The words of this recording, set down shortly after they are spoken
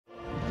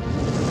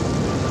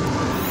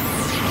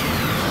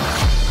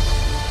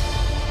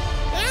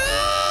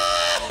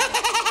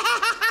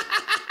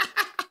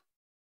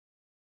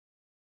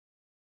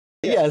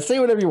Yeah, say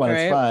whatever you want. All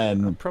It's right.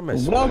 fine. I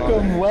promise.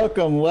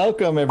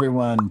 Welcome,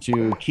 everyone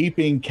to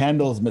Keeping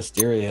Candles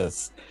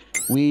Mysterious.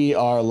 We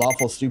are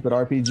Lawful Stupid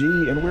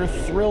RPG, and we're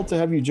thrilled to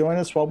have you join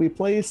us while we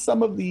play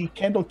some of the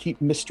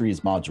Candlekeep Mysteries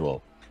module.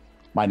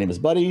 My name is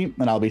Buddy,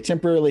 and I'll be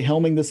temporarily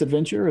helming this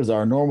adventure as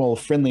our normal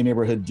friendly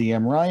neighborhood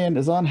DM Ryan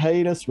is on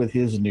hiatus with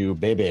his new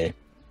baby.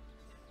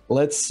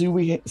 Let's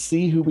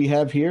see who we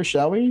have here,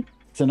 shall we?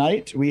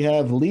 Tonight, we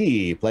have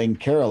Lee playing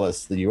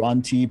Carolus, the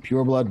Yuan-Ti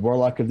Pureblood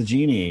Warlock of the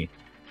Genie.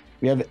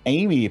 We have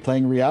Amy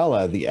playing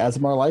Riala, the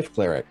Azmar Life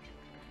Cleric.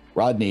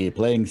 Rodney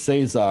playing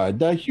Cesar,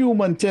 the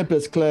Human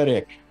Tempest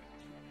Cleric.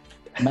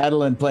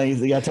 Madeline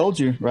playing, I told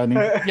you, Rodney.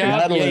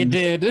 Yeah, you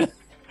did.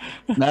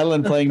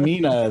 Madeline playing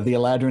Mina, the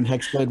Eladrin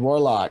Hexblade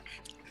Warlock.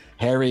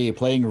 Harry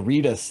playing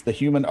Retus, the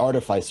Human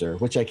Artificer,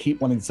 which I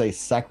keep wanting to say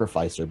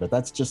Sacrificer, but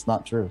that's just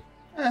not true.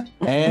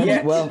 And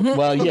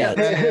yes.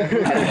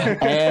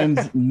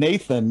 And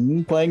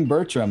Nathan playing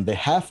Bertram, the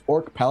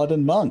half-orc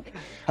paladin monk.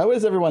 How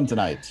is everyone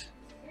tonight?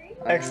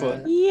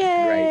 Excellent.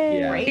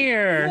 Yay! Great,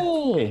 Here.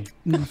 Hey.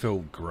 I feel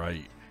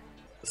great.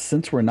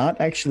 Since we're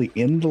not actually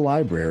in the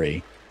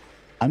library,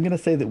 I'm going to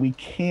say that we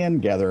can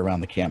gather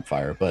around the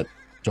campfire, but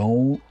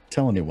don't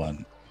tell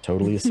anyone.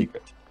 Totally a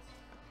secret.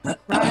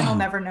 Ryan will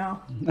never know.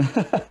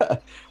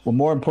 Well,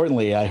 more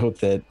importantly, I hope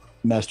that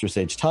Master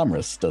Sage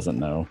Tomris doesn't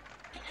know.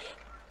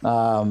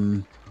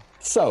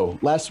 So,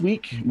 last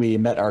week, we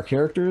met our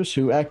characters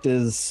who act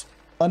as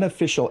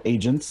unofficial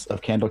agents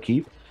of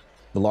Candlekeep,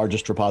 the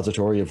largest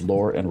repository of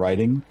lore and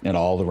writing in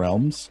all the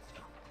realms.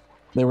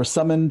 They were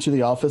summoned to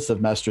the office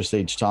of Master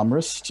Sage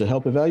Tomris to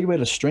help evaluate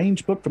a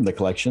strange book from the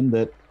collection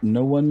that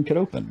no one could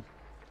open.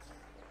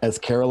 As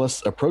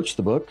Carolus approached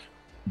the book,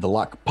 the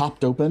lock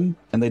popped open,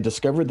 and they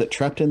discovered that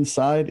trapped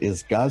inside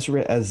is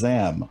Gazra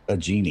Azam, a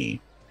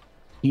genie.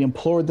 He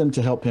implored them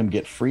to help him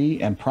get free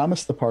and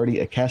promised the party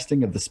a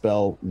casting of the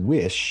spell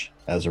Wish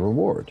as a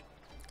reward.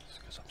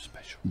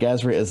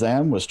 Gazra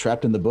Azam was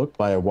trapped in the book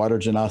by a Water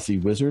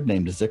Genasi wizard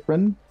named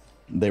Zikran.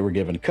 They were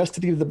given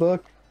custody of the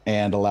book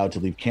and allowed to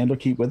leave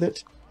Candlekeep with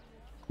it.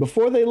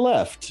 Before they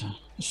left,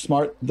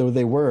 smart though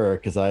they were,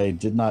 because I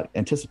did not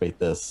anticipate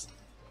this,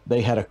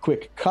 they had a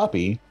quick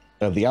copy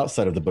of the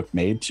outside of the book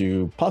made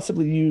to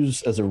possibly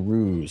use as a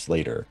ruse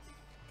later.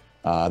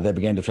 They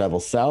began to travel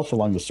south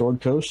along the Sword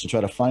Coast to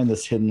try to find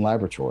this hidden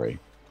laboratory.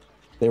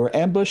 They were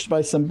ambushed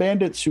by some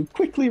bandits who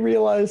quickly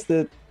realized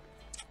that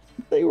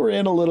they were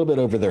in a little bit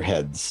over their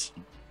heads.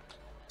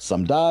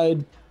 Some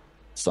died,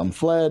 some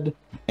fled,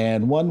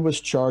 and one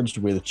was charged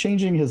with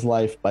changing his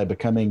life by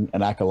becoming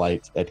an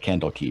acolyte at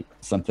Candlekeep,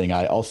 something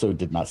I also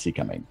did not see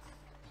coming.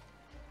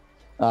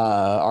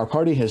 Our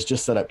party has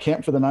just set up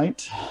camp for the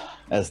night.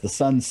 As the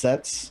sun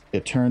sets,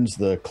 it turns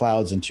the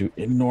clouds into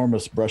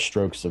enormous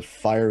brushstrokes of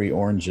fiery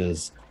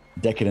oranges,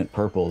 decadent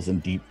purples,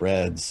 and deep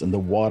reds, and the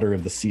water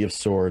of the Sea of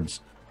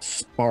Swords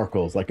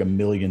sparkles like a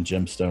million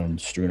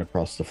gemstones strewn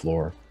across the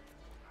floor.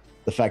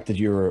 The fact that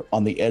you're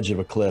on the edge of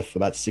a cliff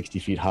about 60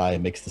 feet high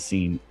makes the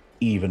scene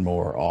even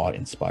more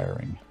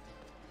awe-inspiring.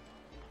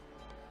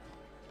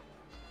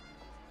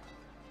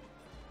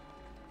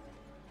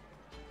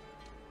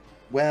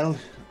 Well,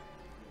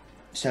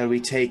 shall we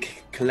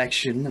take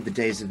collection of the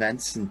day's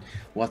events and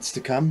what's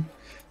to come?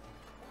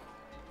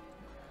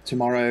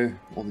 Tomorrow,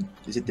 or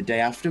is it the day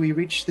after we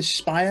reach the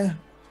spire?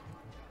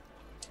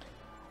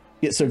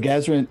 Yeah, so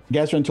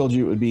Gazran told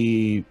you it would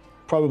be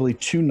probably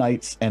 2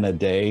 nights and a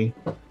day,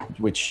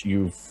 which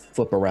you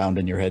flip around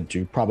in your head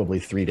to probably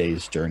 3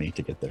 days journey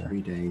to get there.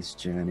 3 days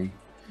journey.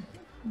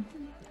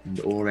 And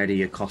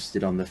already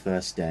accosted on the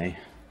first day.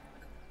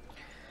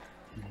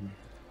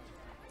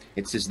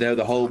 It's as though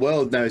the whole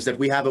world knows that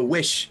we have a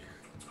wish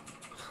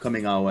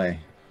coming our way.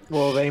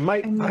 Well, they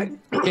might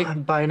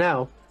by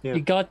now. Yeah.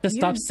 You got to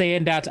stop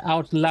saying that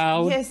out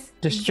loud. Yes,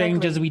 The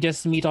strangers we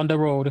just meet on the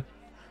road.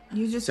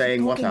 You just Saying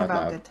keep what talking out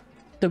about loud?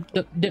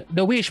 it.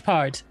 The wish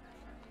part.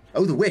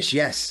 Oh, the wish,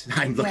 yes.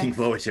 I'm looking Yeah.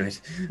 forward to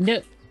it. No,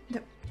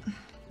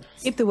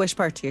 Keep the wish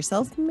part to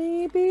yourself,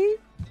 maybe?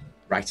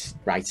 Right.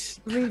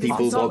 We've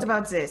People talked will-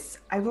 about this.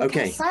 I will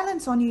Okay. cast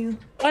silence on you.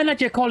 why not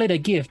you call it a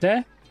gift,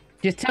 eh?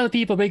 Just tell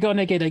people we're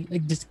gonna get a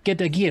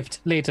gift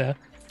later.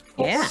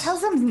 Yeah. Tell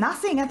them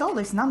nothing at all.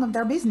 It's none of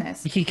their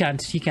business. He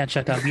can't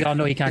shut up. We all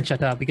know he can't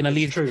shut up. We're gonna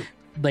leave, True.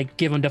 like,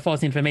 give him the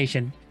false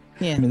information.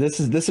 Yeah. I mean,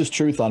 this is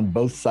truth on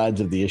both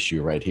sides of the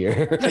issue right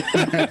here.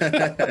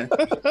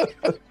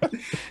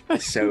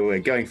 So we're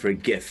going for a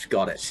gift.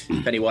 Got it.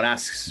 If anyone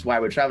asks why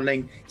we're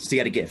traveling, it's to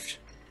get a gift.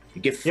 A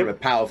gift from a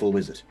powerful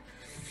wizard.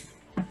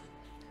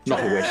 Not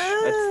a wish.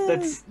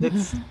 That's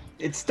it's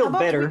How still about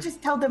better. we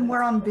just tell them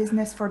we're on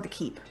business for the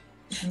keep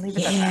and leave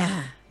it at that?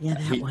 Yeah. Yeah,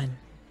 that He- one.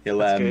 He'll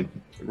That's good.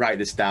 write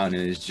this down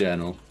in his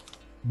journal.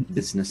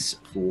 Business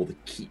for the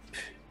keep,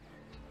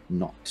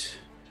 not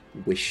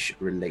wish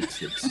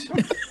related.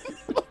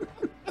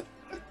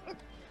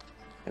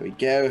 There we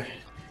go.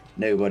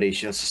 Nobody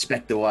shall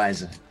suspect the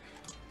wiser.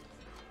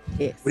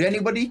 Yes. Would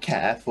anybody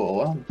care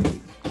for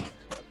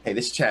a Hey,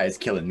 this chair is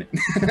killing me.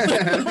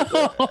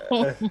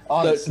 So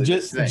Honestly,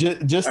 just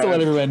to let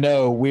everyone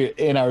know, we're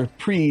in our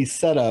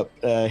pre-setup.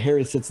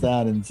 Harry sits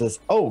down and says,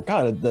 "Oh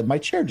God, my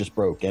chair just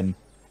broke," and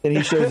then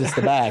he shows us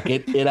the back.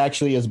 It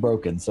actually is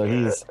broken. So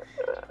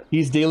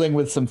he's dealing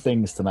with some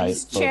things tonight.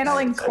 He's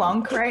channeling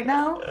Clunk right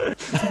now.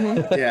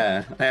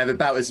 Yeah, I have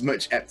about as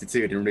much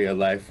aptitude in real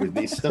life with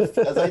these stuff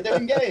as I do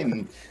in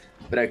game.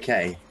 But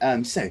okay,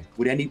 so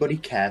would anybody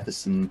care for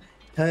some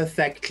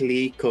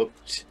perfectly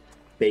cooked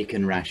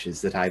bacon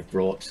rashers that I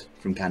brought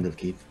from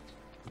Candlekeep?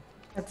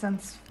 That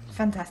sounds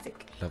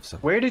fantastic. Love some.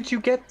 Where did you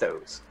get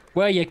those?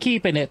 Where you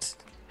keeping it?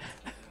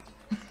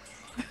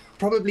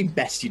 Probably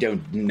best you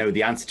don't know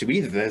the answer to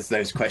either of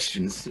those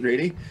questions,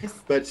 really.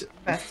 But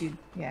Best you,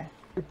 yeah.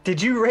 Did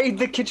you raid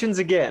the kitchens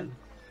again?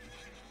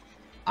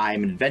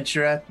 I'm an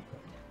adventurer.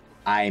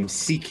 I'm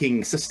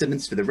seeking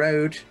sustenance for the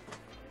road,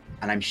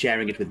 and I'm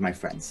sharing it with my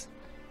friends.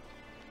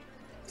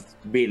 There's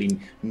really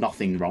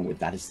nothing wrong with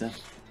that, is there?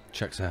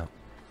 Checks out.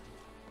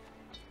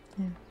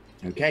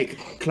 Okay,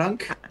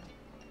 Clunk.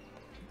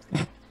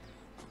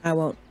 I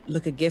won't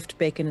look a gift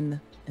bacon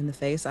in the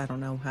face. I don't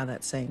know how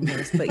that saying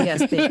goes, but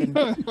yes, bacon.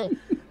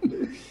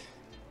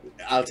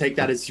 I'll take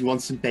that as you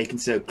want some bacon.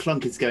 So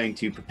Clunk is going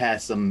to prepare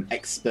some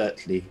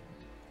expertly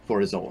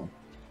for us all.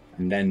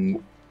 And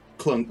then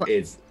Clunk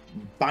is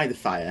by the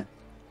fire.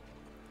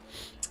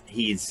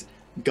 He's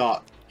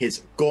got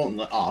his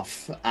gauntlet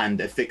off,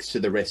 and affixed to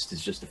the wrist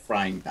is just a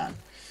frying pan.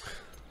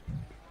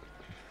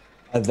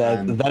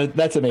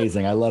 That's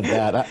amazing. I love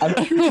that. I'm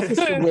curious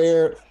as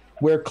to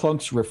where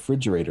Clunk's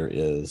refrigerator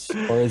is,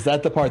 or is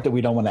that the part that we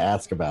don't want to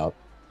ask about?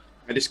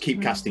 I just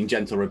keep casting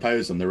gentle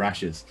repose on the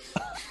rashes.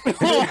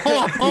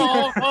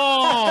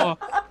 Yeah.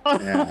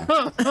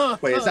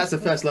 Wait, that's a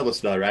first level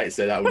spell, right?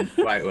 So that would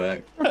quite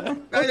work.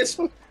 This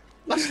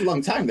lasts a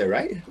long time, though,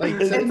 right?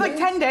 It's like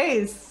 10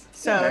 days,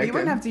 so Okay. you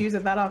wouldn't have to use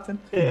it that often.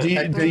 Do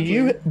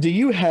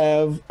you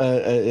have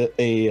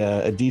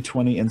a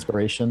D20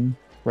 inspiration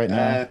right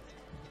now?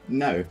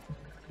 No.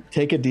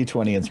 Take a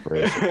D20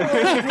 inspiration.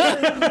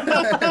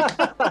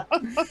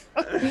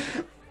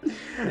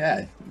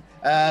 Yeah.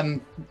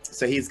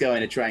 So he's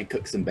going to try and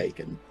cook some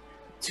bacon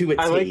to a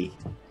T,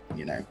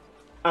 you know.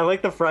 I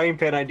like the frying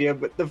pan idea,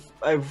 but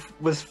I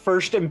was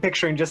first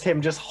picturing just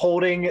him just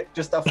holding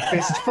just a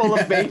fistful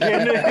of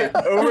bacon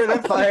over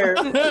the fire.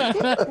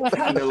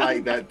 Kind of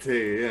like that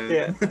too.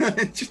 Yeah.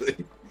 Actually,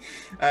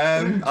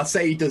 I'll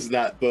say he does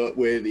that, but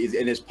with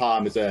in his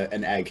palm is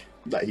an egg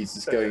that he's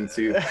just going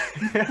to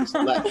just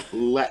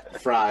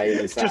let fry in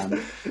his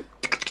hand.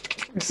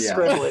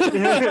 Scribble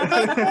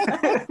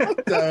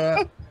it.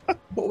 So,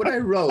 what would I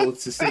roll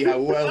to see how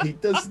well he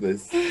does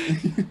this?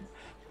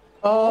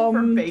 For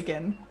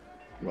bacon.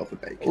 Roll for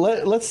bacon.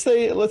 Let's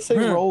say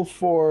roll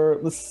for,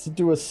 let's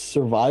do a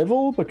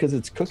survival because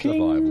it's cooking.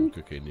 Survival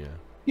cooking, yeah.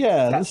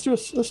 Yeah, let's do a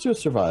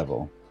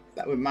survival. Is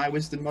that with my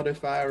wisdom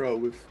modifier or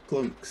with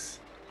Clunk's?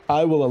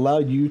 I will allow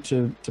you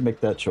to make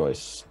that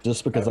choice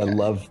just because I Okay.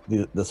 love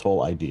this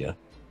whole idea.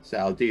 So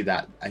I'll do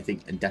that, I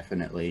think,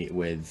 definitely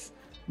with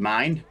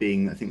mine,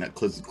 being, I think that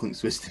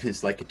Clunk's wisdom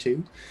is like a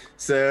 2.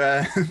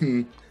 So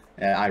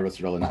I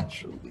was rolling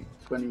natural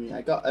 20.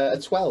 I got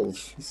a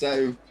 12.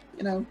 So,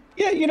 you know.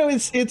 Yeah,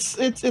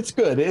 it's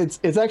good.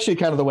 It's actually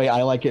kind of the way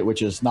I like it,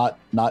 which is not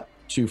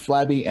too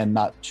flabby and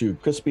not too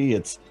crispy.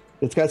 It's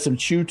got some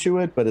chew to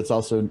it, but it's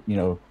also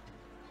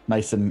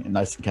nice and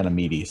kind of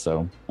meaty.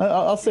 So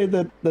I'll say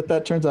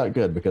that turns out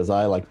good because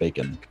I like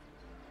bacon.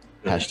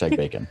 Hashtag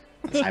bacon.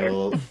 I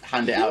will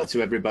hand it out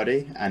to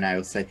everybody and I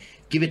will say,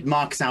 give it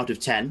marks out of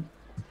 10.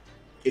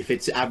 If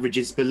it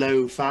averages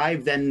below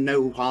 5, then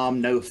no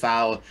harm, no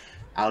foul.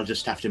 I'll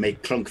just have to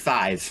make Clunk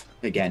 5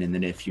 again in the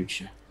near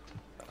future.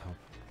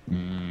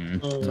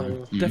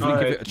 Definitely give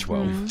it a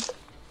 12.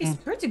 It's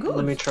pretty good.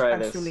 Let me try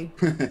this. actually.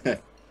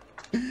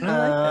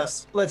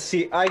 Let's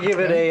see. I give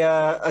it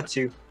a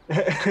 2.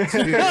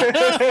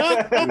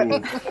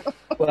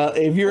 Well,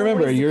 if you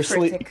remember, Always a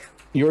critic.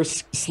 your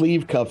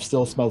sleeve cuff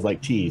still smells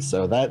like tea,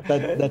 so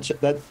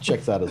that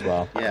checks out as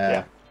well.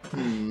 Yeah.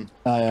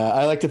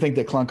 I like to think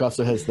that Clunk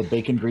also has the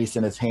bacon grease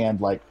in his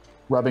hand, like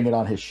rubbing it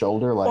on his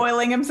shoulder, like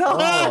Boiling himself.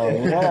 oh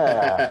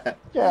yeah,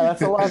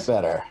 that's a lot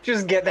better.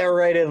 Just get that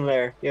right in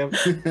there. Yep.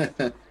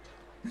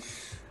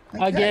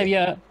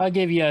 I'll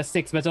give you a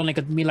 6, but it's only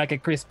 'cause me like a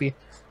crispy.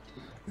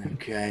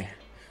 Okay.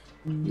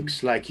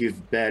 Looks like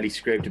you've barely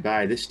scraped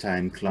by this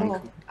time,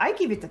 Clunk. Oh, I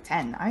give it a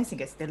 10. I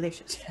think it's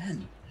delicious.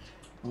 10.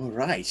 All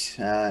right.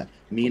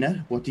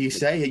 Mina, what do you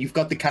say? You've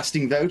got the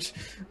casting vote?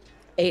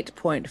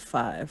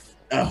 8.5.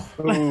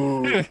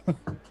 Oh.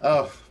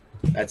 Oh,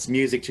 that's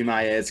music to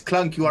my ears.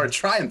 Clunk, you are a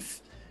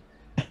triumph.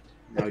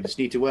 Now we just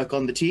need to work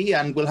on the tea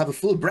and we'll have a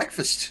full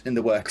breakfast in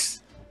the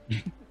works.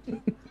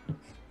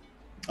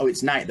 Oh,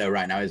 it's night though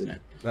right now, isn't it?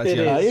 It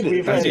is.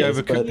 We've Has had he it.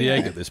 overcooked the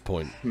egg at this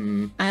point?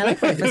 I like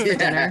breakfast for Yeah.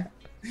 dinner.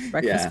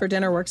 Breakfast Yeah. for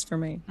dinner works for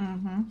me.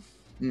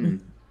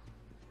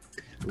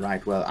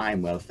 Right, well,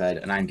 I'm well fed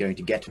and I'm going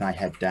to get my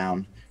head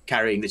down.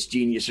 Carrying this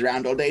genius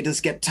around all day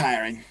does get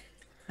tiring.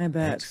 I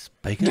bet. Eggs,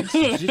 bacon,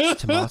 sausages,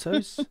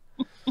 tomatoes.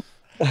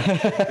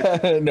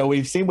 No,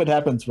 we've seen what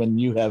happens when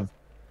you have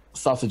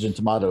sausage and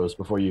tomatoes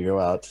before you go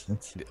out.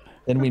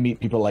 Then we meet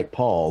people like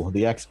Paul,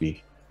 the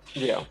XP.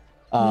 Yeah.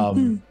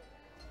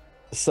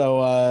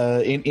 So,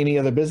 in any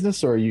other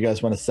business, or you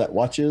guys want to set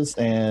watches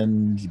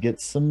and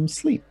get some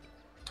sleep?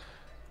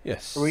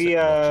 Yes. Are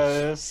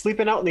we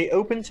sleeping out in the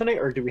open tonight,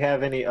 or do we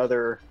have any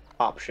other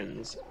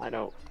options? I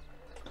don't.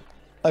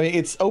 I mean,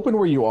 it's open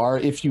where you are.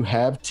 If you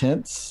have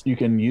tents, you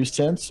can use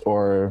tents,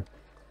 or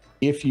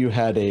if you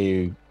had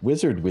a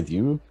wizard with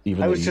you,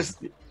 even I though was you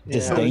just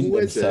disdain them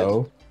Wizard.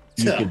 so,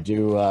 you could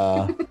do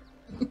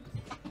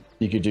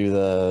you could do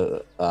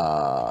the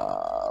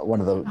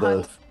one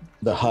of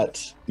the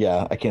hut.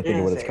 Yeah, I can't think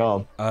of what it's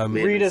called.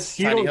 Reedus,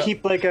 you Tiny don't hut.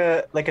 keep like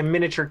a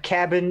miniature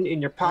cabin in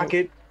your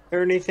pocket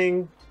or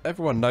anything?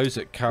 Everyone knows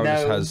that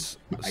Carolus No, has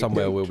I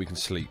somewhere don't. where we can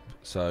sleep.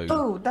 So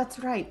Oh, that's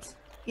right.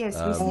 Yes,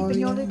 we sleep in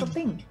your little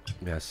thing.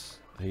 yes,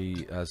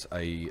 he has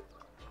like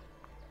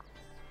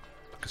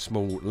a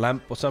small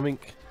lamp or something.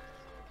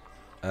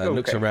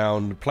 Looks Okay.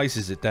 around,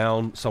 places it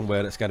down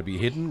somewhere that's going to be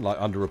hidden, like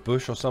under a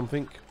bush or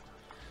something,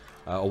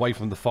 away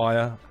from the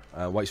fire.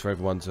 Waits for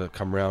everyone to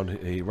come round.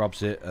 He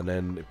rubs it, and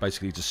then it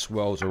basically just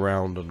swirls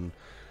around and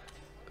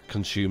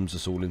consumes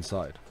us all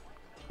inside.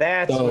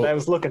 That's So- what I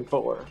was looking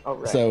for. All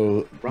right.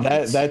 So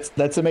Right.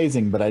 that's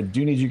amazing, but I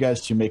do need you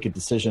guys to make a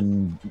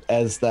decision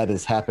as that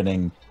is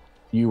happening.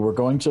 You were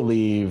going to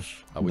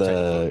leave I would take the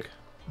the. book.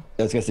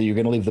 I was gonna say you're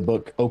gonna leave the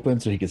book open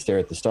so he could stare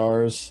at the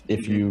stars.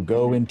 If you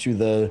go into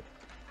the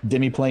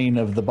demi-plane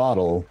of the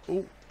bottle,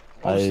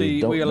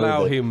 Obviously, don't we know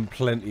allow that- him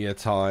plenty of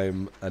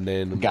time, and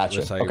then Gotcha,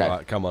 let's say, okay.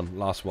 right, come on,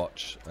 last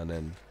watch, and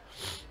then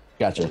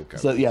gotcha. Okay.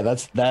 So yeah,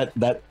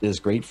 that is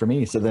great for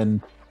me. So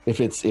then, if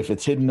it's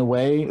hidden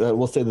away,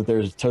 we'll say that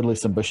there's totally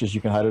some bushes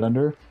you can hide it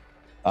under.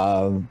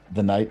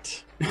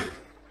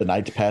 The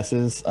night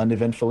passes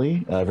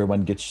uneventfully.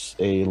 Everyone gets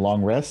a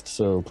long rest,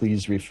 so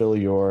please refill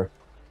your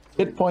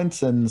hit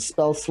points and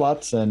spell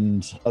slots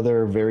and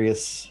other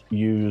various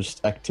used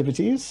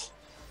activities.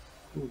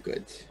 Oh,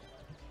 good.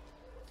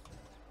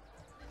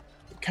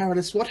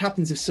 Carolus, what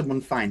happens if someone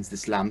finds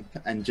this lamp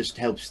and just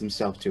helps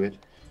themselves to it?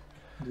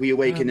 We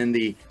awaken in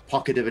the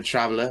pocket of a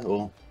traveller,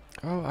 or...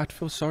 oh, I'd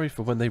feel sorry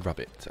for when they rub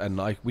it, and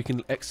we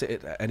can exit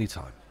it at any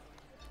time.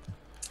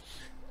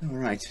 All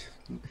right.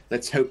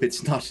 Let's hope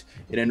it's not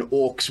in an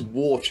orc's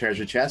war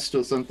treasure chest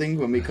or something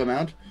when we come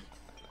out.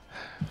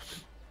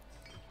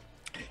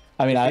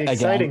 I mean,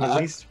 exciting, at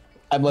least.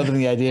 I'm loving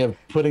the idea of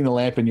putting the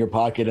lamp in your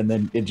pocket and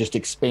then it just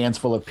expands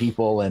full of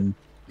people, and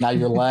now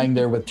you're lying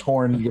there with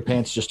your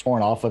pants just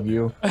torn off of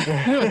you.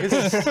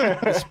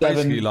 It's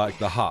basically like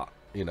the hut.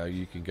 You know,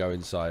 you can go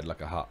inside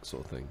like a hut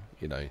sort of thing.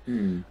 You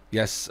know.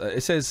 Yes,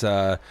 it says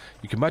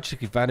you can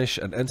magically vanish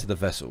and enter the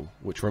vessel,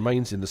 which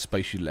remains in the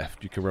space you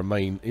left. You can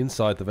remain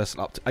inside the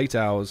vessel up to 8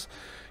 hours.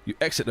 You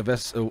exit the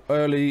vessel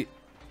early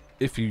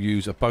if you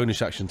use a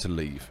bonus action to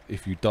leave.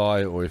 If you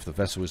die or if the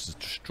vessel is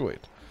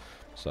destroyed.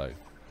 So.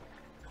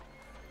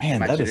 Man,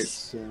 that Imagine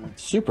is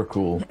it's, super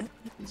cool.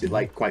 is it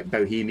like quite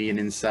bohemian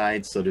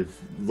inside, sort of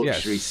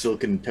luxury Yes.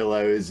 silken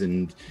pillows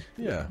and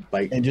Yeah.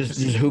 like And just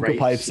hookah drapes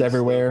pipes and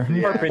everywhere. stuff.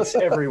 Yeah. Carpets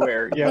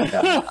everywhere. Yeah.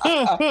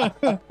 My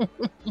kind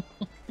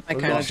of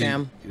Obviously,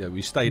 jam. You know,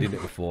 we stayed in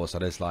it before, so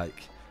there's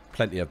like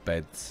plenty of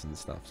beds and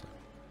stuff. So.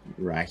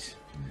 Right.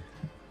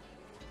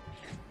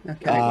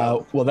 Okay.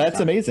 Well, that's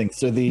amazing.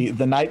 So the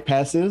night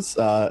passes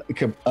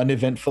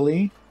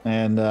uneventfully,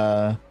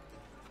 and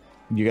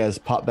you guys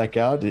pop back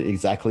out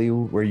exactly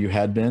where you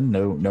had been.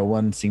 No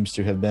one seems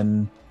to have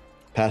been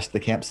past the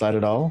campsite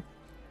at all.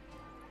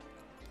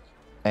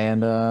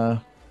 And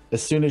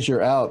as soon as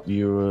you're out,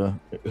 you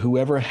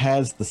whoever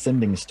has the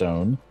sending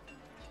stone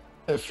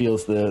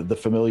feels the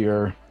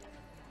familiar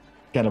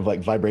kind of like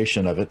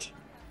vibration of it.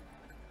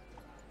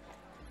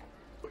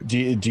 Do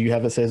you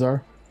have it,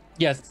 Cesar?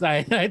 Yes,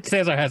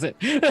 Cesar has it.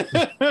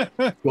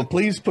 Well,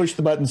 please push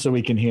the button so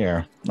we can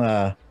hear.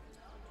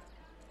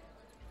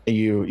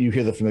 You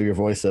hear the familiar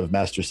voice of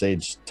Master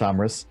Sage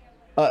Tomris.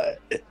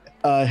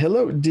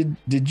 Hello.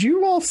 Did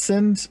you all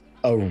send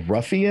a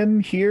ruffian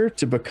here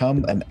to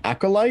become an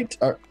acolyte?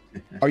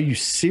 Are you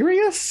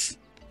serious?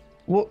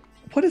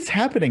 What is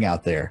happening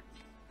out there?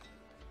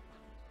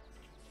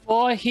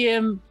 For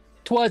him,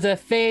 'twas a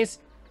fate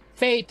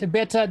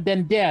better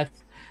than death.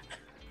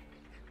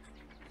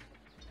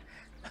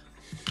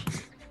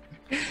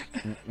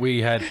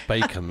 We had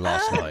bacon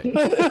last night.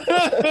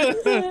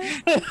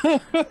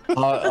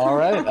 All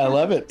right, I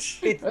love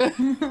it.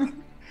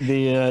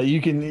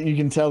 You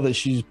can tell that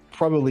she's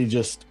probably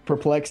just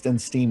perplexed and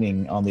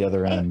steaming on the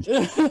other end.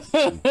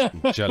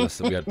 I'm jealous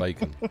that we had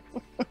bacon.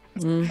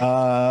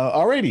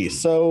 Alrighty,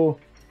 so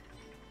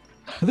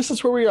this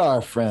is where we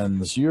are,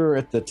 friends. You're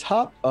at the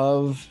top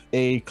of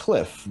a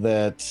cliff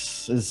that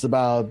is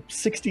about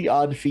 60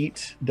 odd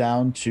feet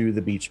down to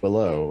the beach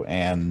below,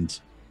 and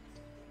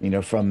you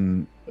know,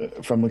 from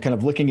kind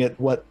of looking at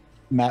what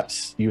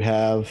maps you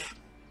have,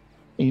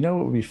 you know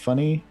what would be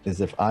funny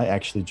is if I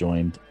actually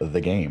joined the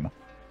game.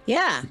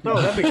 Yeah.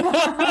 Oh,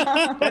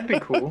 that'd be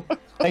cool.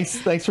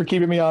 Thanks for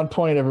keeping me on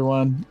point,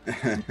 everyone.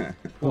 We're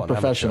What an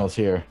professionals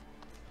here.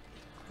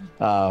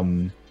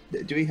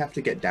 Do we have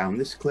to get down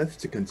this cliff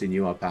to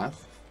continue our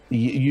path?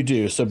 You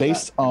do. So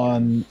based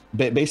on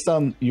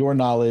your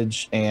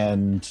knowledge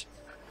and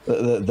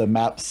the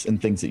maps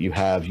and things that you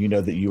have, you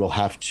know that you will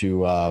have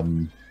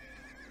to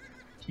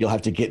you'll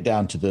have to get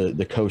down to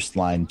the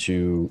coastline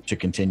to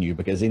continue,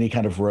 because any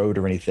kind of road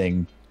or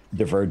anything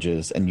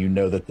diverges, and you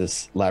know that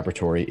this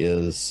laboratory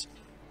is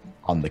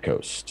on the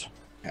coast.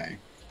 Okay.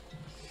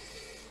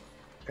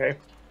 Okay.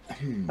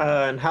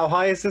 And how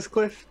high is this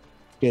cliff?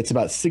 It's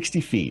about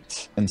 60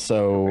 feet. And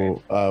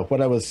so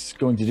what I was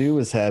going to do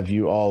is have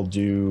you all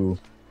do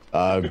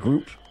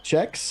group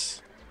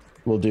checks.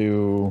 We'll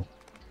do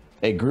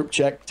a group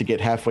check to get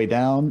halfway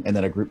down, and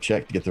then a group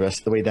check to get the rest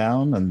of the way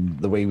down. And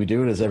the way we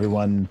do it is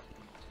everyone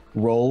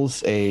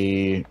rolls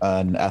an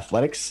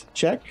athletics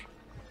check.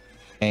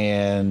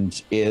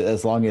 And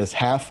as long as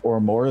half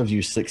or more of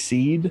you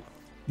succeed,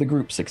 the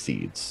group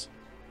succeeds.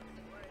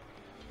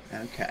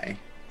 Okay.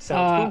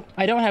 Sounds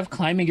I don't have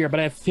climbing gear, but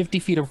I have 50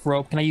 feet of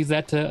rope. Can I use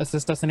that to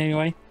assist us in any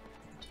way?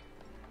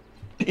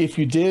 If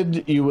you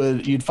did,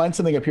 you'd find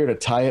something up here to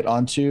tie it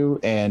onto,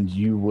 and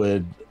you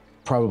would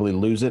probably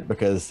lose it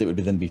because it would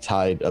then be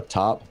tied up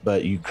top.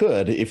 But you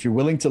could, if you're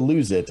willing to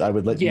lose it, I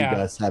would let you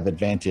guys have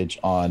advantage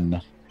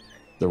on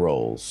the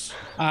rolls.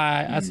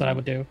 That's what I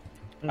would do.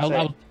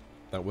 cool.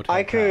 That would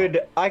I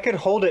could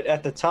hold it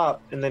at the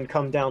top and then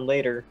come down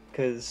later,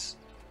 because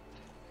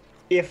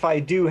if I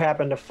do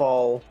happen to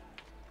fall,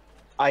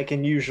 I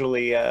can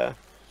usually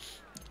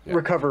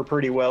recover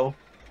pretty well.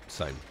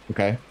 Same.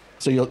 Okay.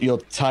 So you'll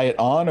tie it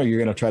on, or you're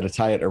going to try to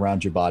tie it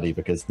around your body,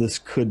 because this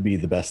could be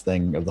the best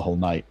thing of the whole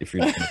night if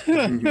you're.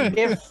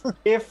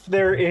 if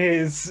there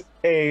is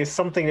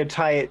something to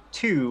tie it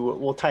to,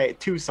 we'll tie it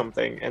to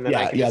something, and then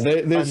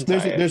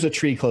there's a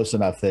tree close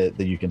enough that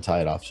you can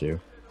tie it off to.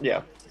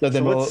 Yeah. So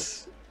then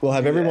we'll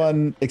have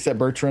everyone except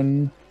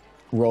Bertrand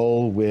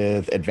roll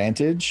with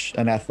advantage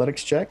an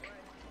athletics check.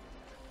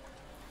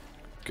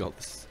 God,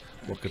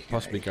 what could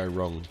possibly go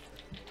wrong?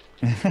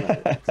 With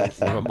a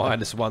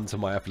 -1 to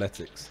my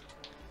athletics.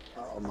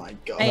 Oh my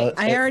god.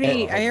 I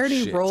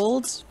already shit.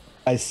 rolled.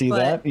 I see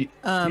but, that.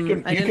 I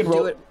didn't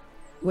do it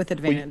with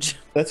advantage.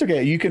 That's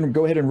okay. You can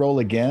go ahead and roll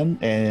again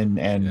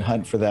and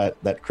hunt for that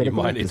critical. You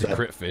might need to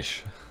crit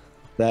fish.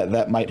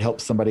 That might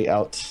help somebody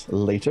out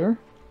later.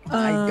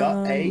 I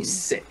got a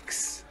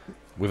 6.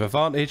 With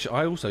advantage,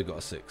 I also got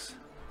a 6.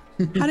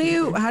 How do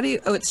you?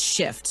 Oh, it's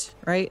shift,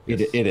 right?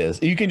 It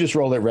is. You can just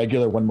roll it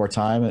regular one more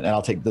time, and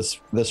I'll take this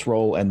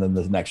roll and then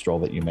the next roll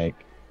that you make.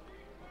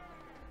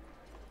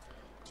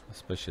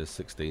 Especially a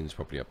 16 is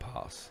probably a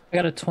pass. I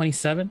got a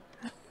 27.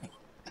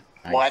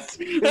 What?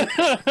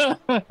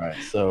 All right,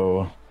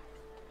 so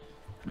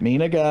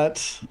Mina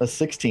got a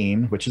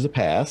 16, which is a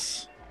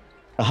pass.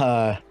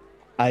 I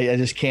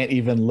just can't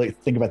even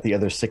think about the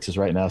other 6s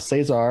right now.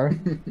 Cesar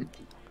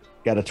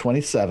got a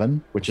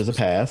 27, which is a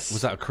pass.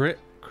 Was that a crit?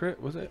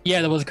 Was it?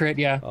 Yeah, that was a crit.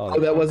 Yeah. Oh,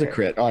 that was a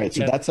crit. All right,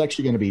 so that's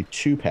actually going to be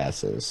 2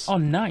 passes. Oh,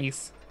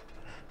 nice.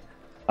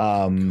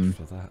 For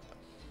that.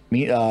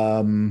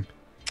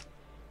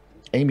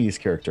 Amy's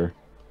character,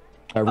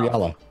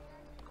 Riala,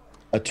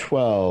 a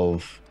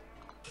 12.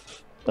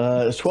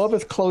 12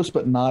 is close,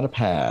 but not a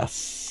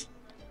pass.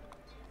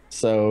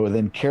 So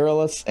then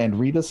Carolus and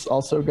Ritas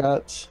also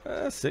got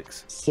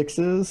 6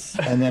 6s.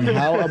 And then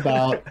how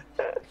about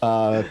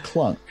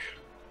Clunk?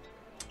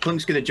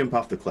 Clunk's gonna jump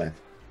off the cliff.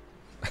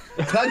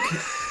 Clunk,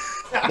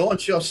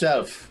 launch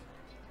yourself.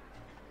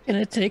 Can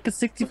it take a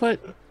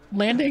 60-foot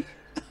landing?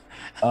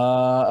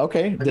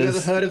 Okay. Have you ever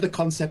heard of the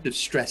concept of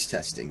stress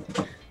testing?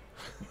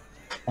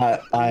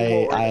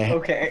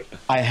 Okay.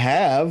 I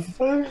have,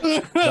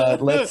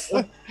 but let's.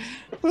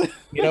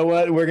 You know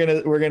what?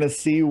 We're gonna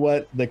see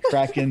what the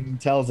Kraken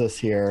tells us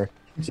here.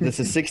 So this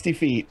is 60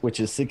 feet, which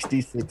is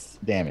 66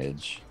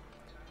 damage.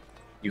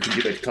 You can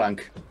do it,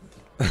 Clunk.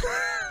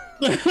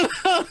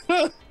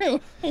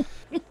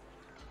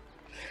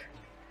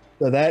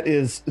 So that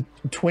is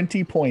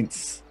 20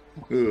 points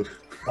Ooh.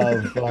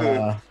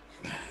 of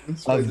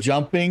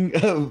jumping,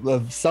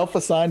 of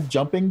self-assigned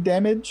jumping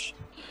damage.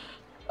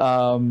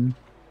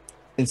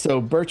 And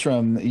so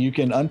Bertram, you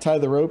can untie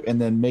the rope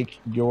and then make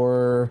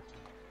your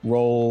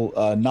roll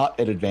not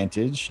at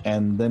advantage,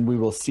 and then we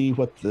will see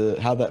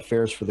how that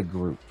fares for the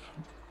group.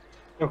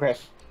 Okay.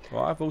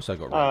 Well, I've also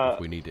got rope if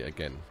we need it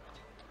again.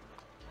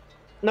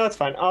 No, it's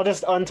fine. I'll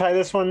just untie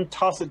this one,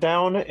 toss it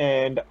down,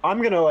 and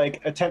I'm gonna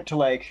attempt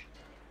to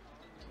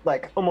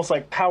almost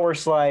power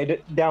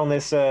slide down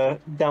this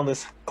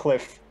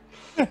cliff.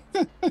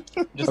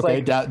 Just okay,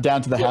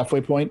 down to the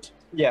halfway point.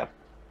 Yeah.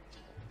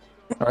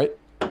 All right.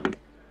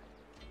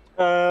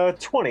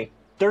 20.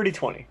 Dirty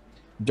 20.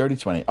 Dirty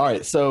 20. All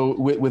right. So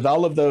with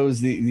all of those,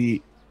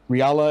 the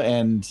Riala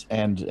and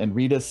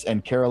Ritas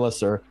and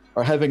Carolus are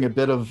having a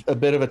bit of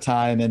a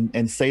time,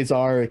 and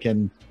Cesar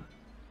can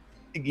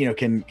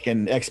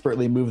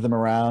expertly move them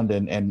around,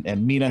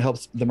 and Mina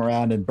helps them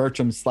around, and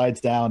Bertram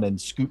slides down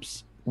and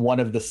scoops one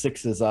of the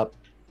 6s up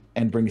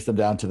and brings them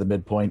down to the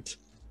midpoint.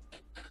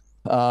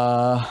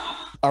 All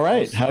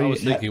right. I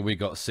was thinking we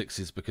got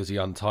 6s because he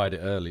untied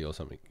it early or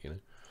something,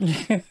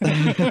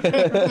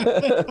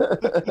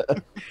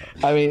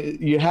 I mean,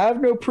 you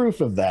have no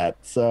proof of that,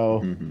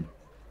 so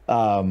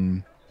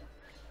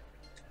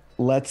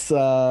let's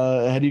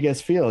how do you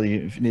guys feel?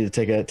 You need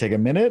to take a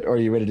minute, or are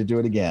you ready to do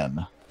it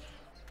again?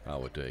 I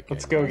would do it again.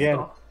 Let's go again.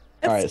 All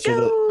right,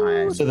 so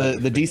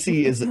the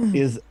DC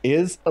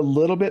is a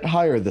little bit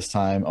higher this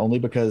time, only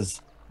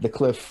because the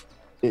cliff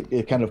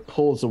it kind of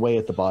pulls away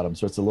at the bottom,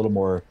 so it's a little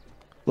more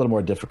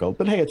difficult.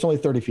 But hey, it's only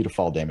 30 feet of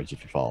fall damage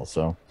if you fall,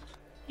 so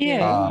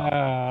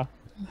Yeah.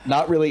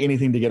 not really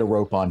anything to get a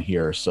rope on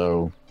here.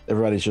 So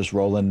everybody's just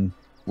rolling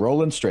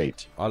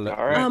straight, I'll look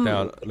All right.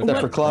 down.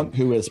 except for Clunk,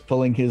 who is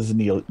pulling his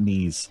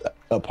knees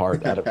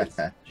apart out of his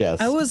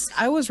chest.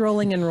 I was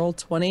rolling in roll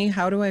 20.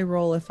 How do I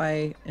roll if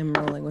I am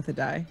rolling with a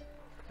die?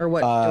 Or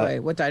what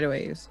die do I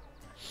use?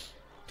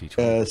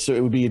 D20. So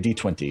it would be a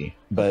D20,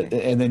 but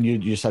and then you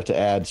just have to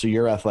add. So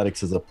your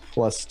athletics is a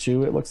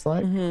 +2. It looks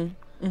like.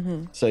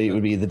 So it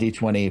would be the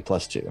D20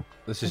 +2.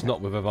 This is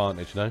not with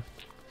advantage, no?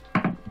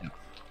 Oh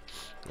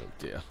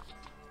dear.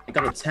 I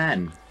got a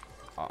 10.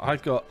 I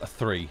got a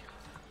 3.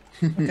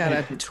 Got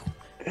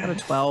a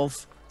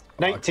 12.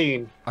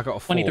 19. I got a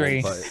 4,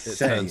 23. but it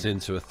turns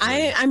into a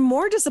 3. I'm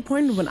more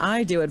disappointed when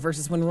I do it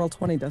versus when roll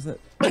 20 does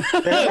it.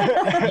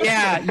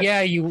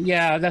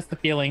 Yeah, that's the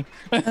feeling.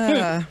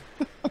 Good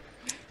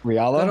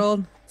Riala?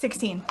 old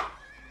 16.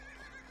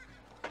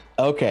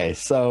 Okay,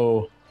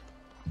 so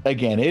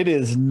again, it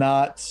is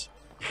not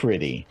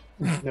pretty,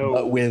 No.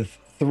 but with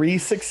 3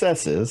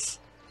 successes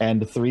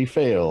and 3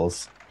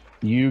 fails,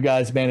 you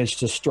guys managed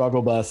to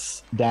struggle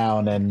bus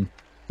down, and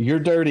you're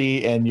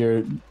dirty, and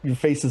your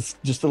face is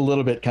just a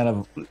little bit kind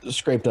of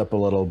scraped up a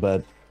little,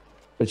 but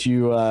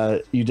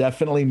you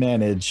definitely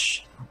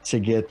manage to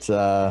get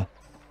all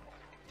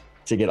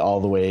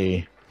the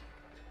way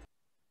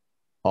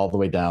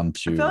down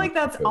to. I feel like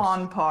that's coast.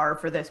 on par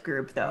for this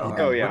group, though.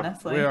 Oh, yeah.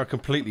 Honestly. We are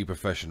completely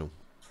professional.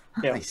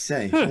 Yeah. I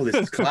say, all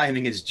this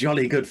climbing is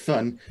jolly good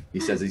fun. He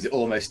says he's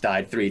almost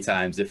died 3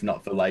 times, if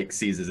not for like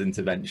Caesar's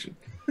intervention.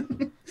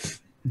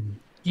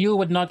 You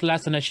would not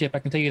last on a ship. I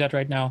can tell you that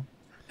right now.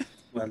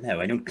 Well, no,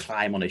 I don't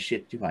climb on a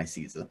ship, do I,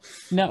 Caesar?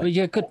 No,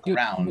 you could.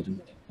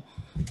 Around.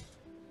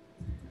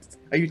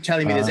 Are you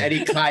telling me there's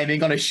any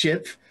climbing on a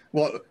ship?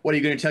 What are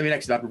you going to tell me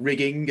next about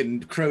rigging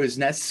and crow's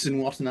nests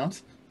and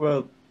whatnot?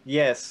 Well,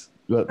 yes.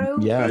 But,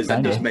 yeah, That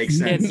kinda. does make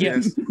sense. Yeah.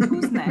 Yes.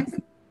 Who's next?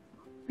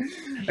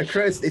 A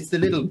crow's. It's the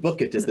little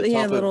bucket at the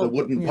Yeah, top little- of the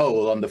wooden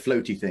pole on the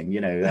floaty thing.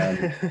 You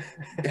know.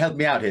 Help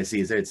me out here,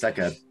 Caesar. It's like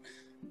a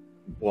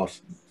what?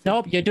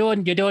 Nope, you're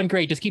doing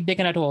great. Just keep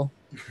digging that hole.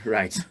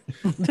 Right.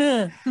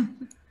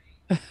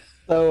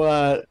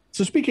 So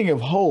speaking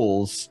of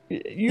holes,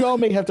 you all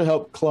may have to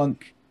help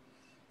Clunk.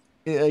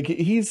 Like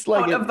he's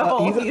like Out of the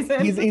hole he's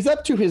in. he's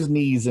up to his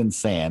knees in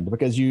sand,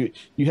 because you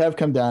have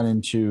come down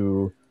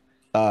into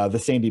the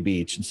sandy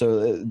beach, and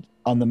so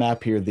on the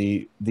map here,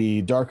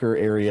 the darker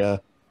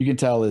area you can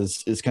tell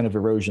is kind of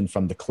erosion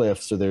from the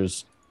cliff. So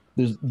there's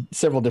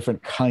several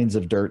different kinds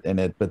of dirt in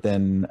it, but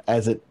then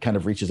as it kind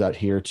of reaches out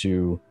here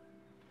to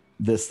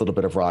this little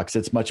bit of rocks,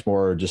 it's much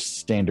more just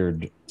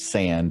standard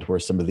sand, where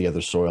some of the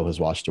other soil has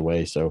washed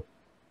away. So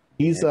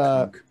he's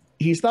not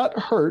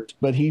hurt,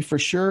 but he for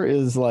sure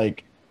is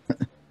like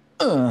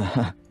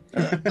Get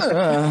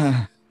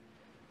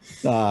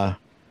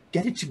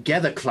it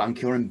together,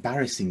 Clunk. You're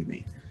embarrassing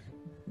me.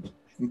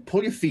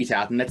 Pull your feet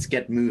out and let's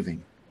get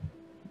moving.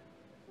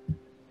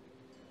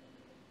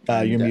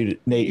 you're muted,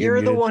 Nate.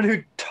 You're the muted. one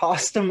who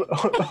tossed him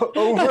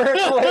over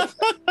a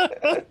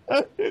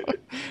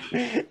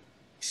cliff.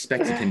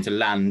 Expected him to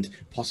land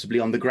possibly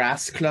on the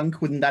grass,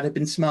 Clunk. Wouldn't that have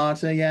been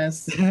smarter?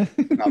 Yes.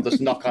 I'll just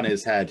knock on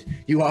his head.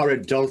 You are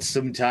adults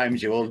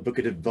sometimes, you old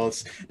bucket of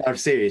bolts. Now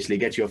seriously,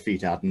 get your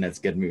feet out and let's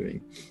get moving.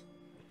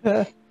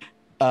 All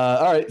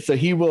right, so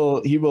he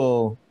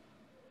will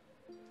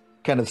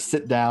kind of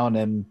sit down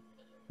and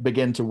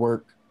begin to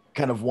work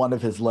kind of one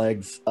of his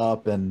legs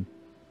up, and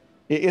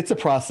it's a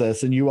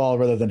process, and you all,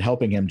 rather than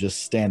helping him,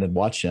 just stand and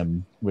watch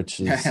him,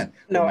 which is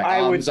No, My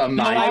I would arms are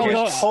mine. I would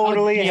No,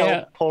 totally yeah.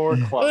 help poor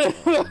Clunk.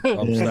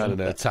 I'm standing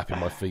there tapping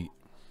my feet.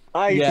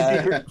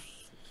 Yeah.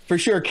 for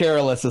sure.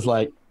 Carolus is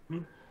like,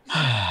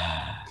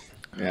 Yeah.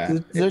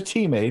 their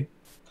teammate.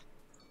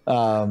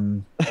 Yeah,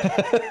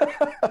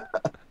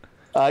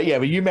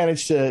 but you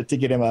managed to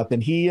get him up,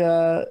 and he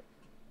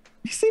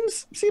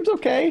seems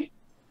okay.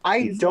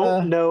 I He's,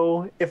 don't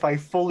know if I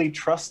fully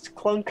trust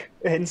Clunk,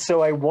 and so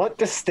I want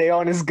to stay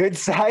on his good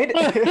side.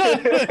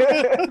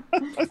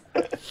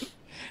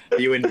 Are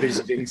you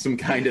envisaging some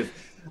kind of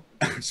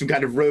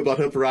robot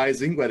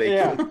uprising where they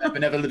Yeah. kill their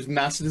benevolent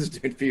masters?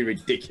 Don't be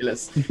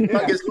ridiculous.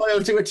 Clunk is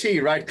loyal to a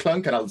T, right,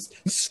 Clunk? And I'll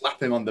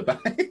slap him on the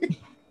back.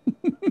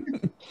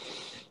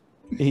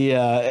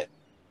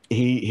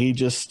 He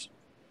just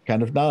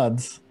kind of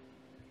nods.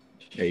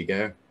 There you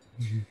go.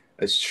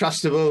 As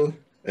trustable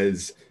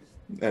as,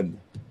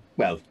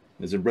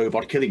 as a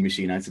robot killing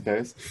machine, I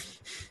suppose.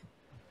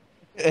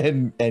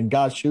 And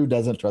gosh, who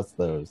doesn't trust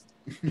those?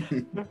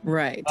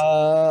 right.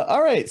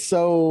 All right,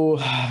 so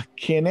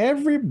can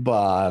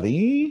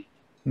everybody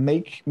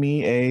make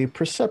me a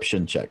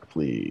perception check,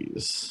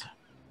 please.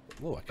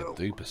 Oh, I can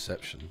do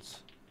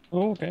perceptions.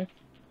 Oh, okay.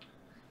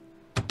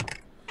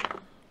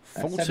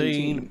 14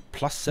 17.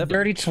 plus 7.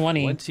 Dirty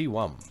 20.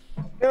 21.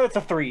 No, it's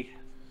a 3.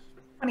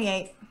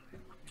 28.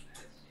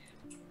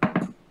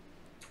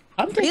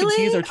 I'm thinking Really?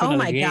 she's our Oh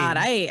my god,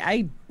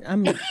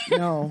 I'm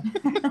no.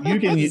 You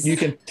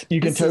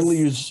can totally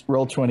use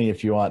roll 20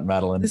 if you want,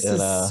 Madeline. This is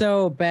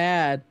so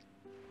bad.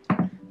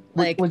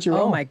 Like, what'd you oh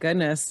roll? my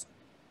goodness.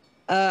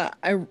 A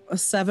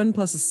 7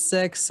 plus a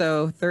 6,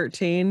 so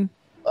 13.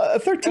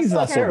 13 is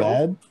not That's so not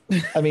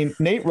bad. I mean,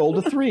 Nate rolled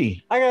a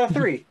 3. I got a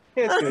 3.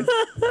 Yeah, it's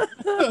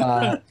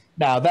good.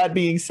 Now, that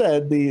being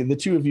said, the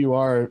two of you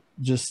are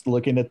just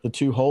looking at the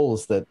 2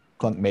 holes that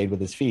Clunk made with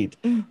his feet.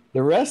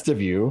 The rest of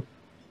you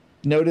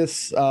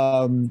notice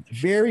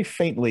very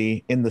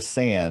faintly in the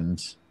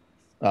sand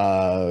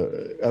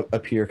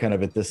appear kind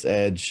of at this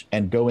edge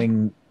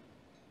and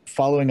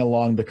following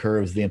along the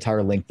curves the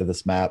entire length of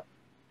this map.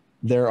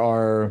 There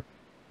are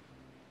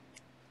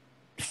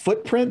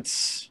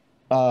footprints.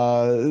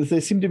 They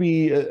seem to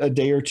be a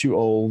day or two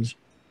old,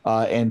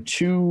 and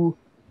 2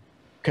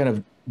 kind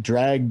of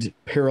dragged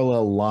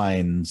parallel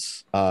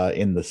lines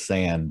in the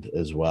sand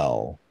as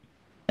well.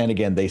 And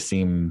again, they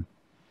seem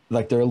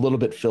like they're a little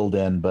bit filled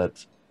in,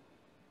 but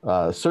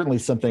certainly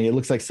something. It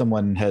looks like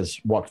someone has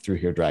walked through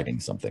here dragging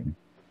something.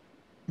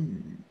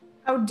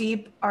 How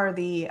deep are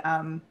the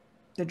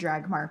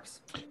drag marks?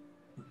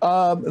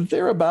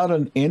 They're about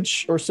an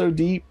inch or so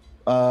deep,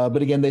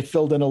 but again, they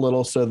filled in a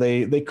little, so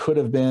they could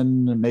have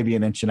been maybe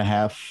an inch and a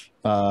half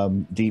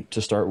deep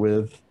to start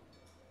with.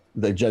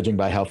 Judging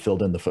by how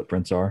filled in the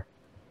footprints are.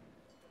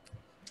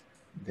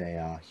 They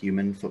are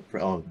human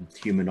footprint or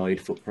humanoid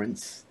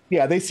footprints.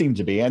 Yeah, they seem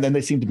to be, and then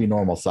they seem to be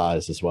normal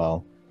size as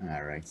well.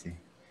 Alrighty.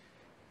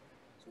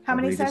 How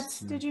many Probably just- sets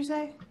did you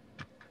say?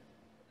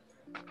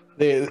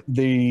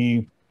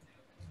 The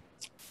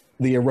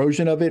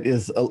erosion of it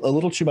is a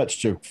little too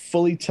much to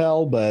fully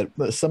tell, but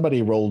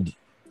somebody rolled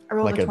I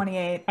rolled like a a-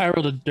 28. I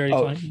rolled a dirty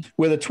 20.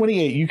 with a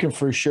 28. You can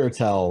for sure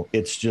tell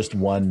it's just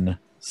one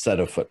set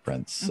of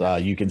footprints.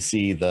 You can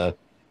see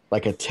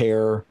like a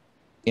tear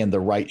in the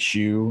right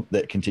shoe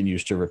that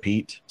continues to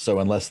repeat. So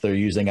unless they're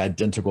using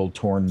identically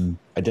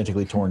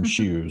torn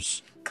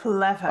shoes,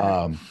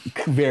 Clever.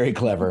 very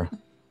clever.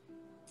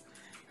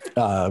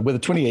 With a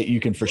 28, you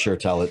can for sure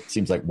tell it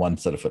seems like one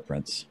set of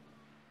footprints.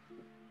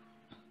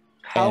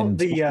 How And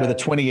the with a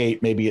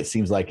 28, maybe it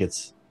seems like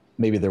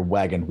maybe they're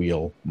wagon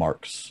wheel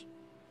marks.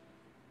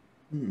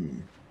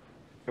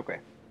 Okay.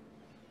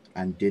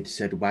 And did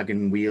said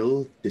wagon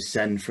wheel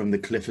descend from the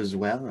cliff as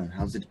well? And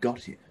how's it got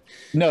here?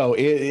 No,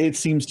 it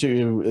seems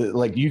to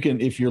like you can,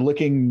 if you're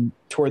looking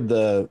toward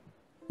the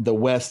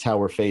west how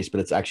we're faced, but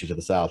it's actually to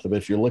the south. But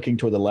if you're looking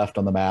toward the left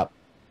on the map,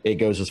 it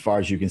goes as far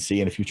as you can see.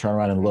 And if you turn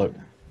around and look,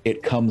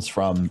 it comes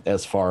from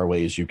as far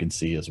away as you can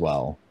see as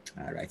well.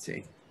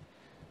 Alrighty.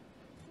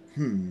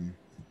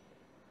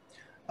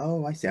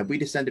 Oh, I see. Have we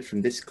descended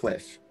from this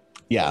cliff?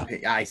 Yeah.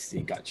 Okay, I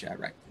see. Gotcha.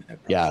 Right. No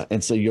problem. Yeah.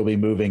 And so you'll be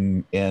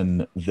moving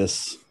in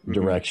this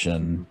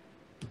direction.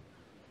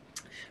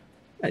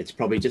 It's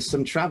probably just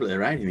some traveler,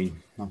 right? I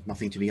mean,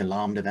 nothing to be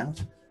alarmed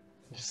about.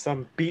 Just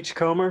some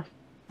beachcomber.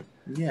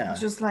 Yeah,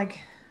 Just like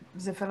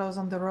the fellows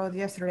on the road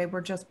yesterday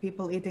were just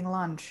people eating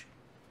lunch.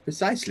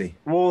 precisely.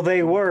 Well,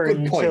 they were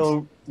Good point.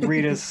 until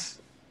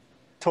Rita's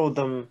told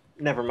them,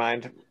 never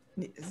mind.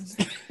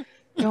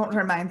 Don't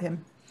remind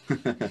him.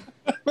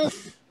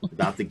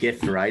 About the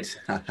gift, right?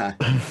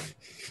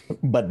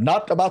 But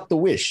not about the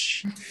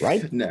wish,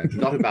 right? No,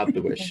 not about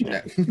the wish.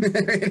 No.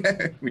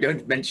 We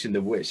don't mention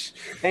the wish.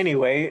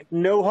 Anyway,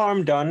 no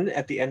harm done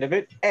at the end of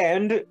it,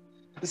 and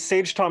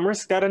Sage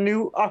Thomas got a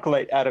new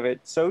acolyte out of it.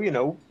 So,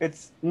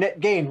 it's net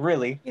gain,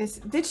 really. Yes.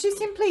 Did she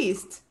seem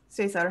pleased,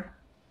 Caesar?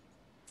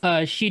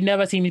 She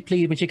never seemed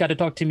pleased when she got to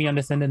talk to me on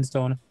the Sending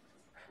Stone.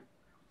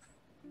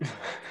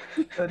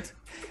 Good.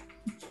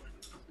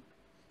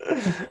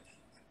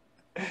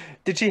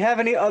 Did she have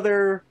any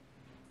other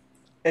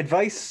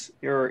advice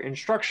or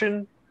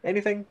instruction?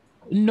 Anything?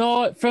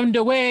 No, from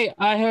the way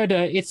I heard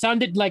her, it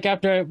sounded like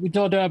after we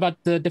told her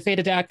about the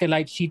fated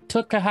acolyte, she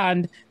took her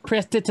hand,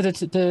 pressed it to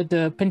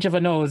the pinch of her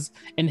nose,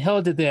 and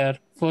held it there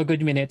for a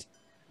good minute.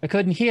 I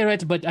couldn't hear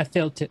it, but I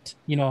felt it,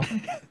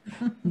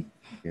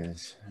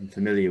 Yes, I'm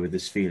familiar with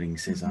this feeling,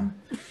 Cesar.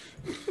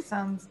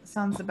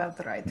 Sounds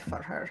about right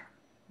for her.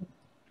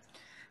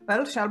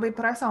 Well, shall we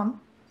press on?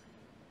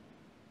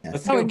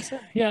 Yes. Oh,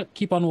 yeah,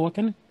 keep on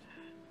walking.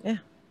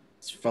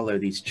 Let's follow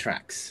these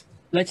tracks.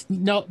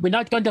 No, we're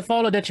not going to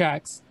follow the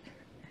tracks.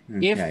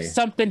 Okay. If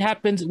something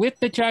happens with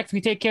the tracks, we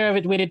take care of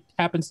it when it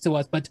happens to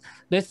us. But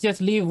let's just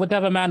leave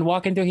whatever man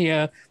walking through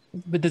here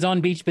with his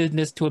own beach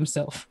business to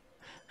himself.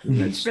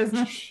 Let's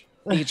Business.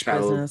 Beach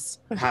travel business.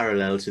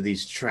 parallel to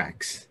these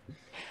tracks,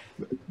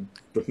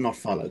 but not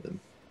follow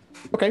them.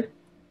 Okay.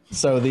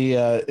 So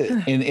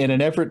in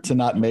an effort to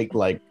not make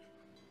like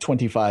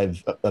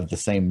 25 of the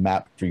same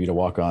map for you to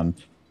walk on,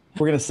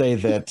 we're going to say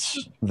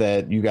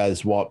that you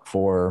guys walk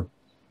for,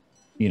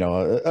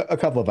 a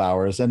couple of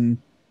hours, and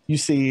you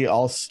see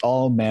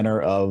all manner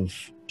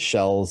of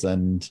shells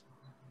and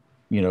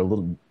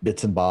little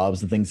bits and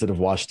bobs and things that have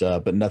washed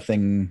up, but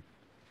nothing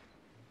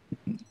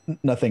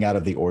out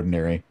of the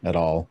ordinary at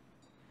all.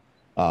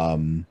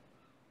 And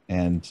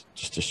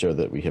just to show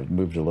that we have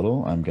moved a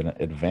little, I'm going to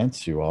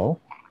advance you all.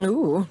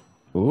 Ooh,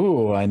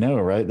 I know,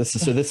 right? This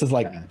is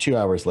like 2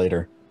 hours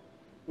later.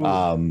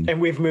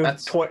 And we've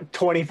moved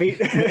 20 feet.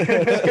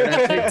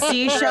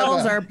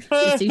 Seashells are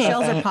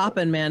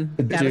popping, man.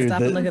 Gotta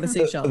stop and look at the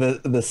seashell.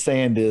 The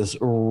sand is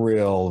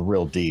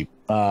real deep.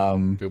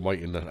 Been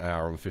waiting an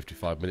hour and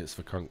 55 minutes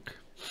for Crunk.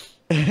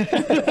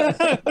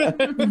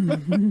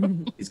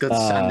 He's got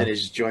sand in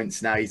his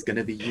joints now. He's going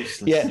to be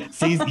useless. Yeah,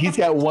 see, he's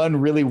got one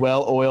really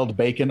well-oiled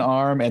bacon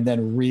arm and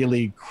then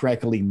really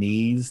crackly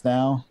knees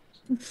now.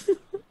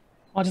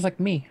 Oh, just like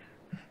me.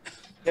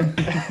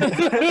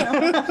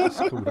 It's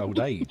called old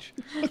age.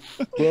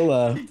 We'll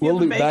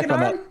loop back on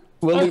that.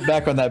 We'll loop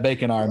back on that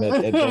bacon arm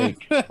at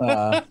Bake.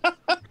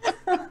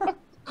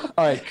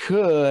 All right,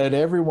 could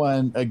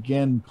everyone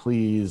again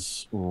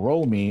please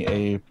roll me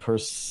a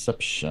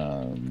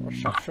perception?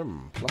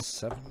 Perception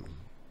 +7.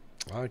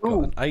 I got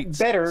an 8.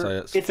 Better. So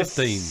it's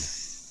 15.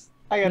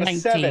 I got 19. a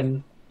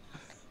 7.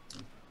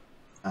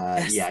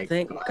 Yes, Yeah.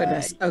 thank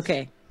goodness.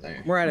 Okay,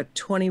 we're at a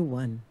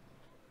 21.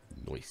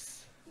 Nice.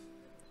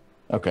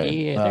 Okay,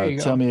 Yeah, there you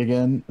go. tell me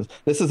again.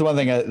 This is the one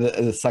thing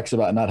that sucks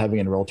about not having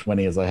in roll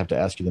 20 is I have to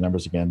ask you the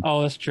numbers again.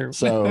 Oh, that's true.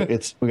 So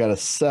we got a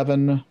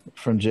 7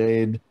 from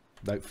Jade.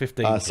 No,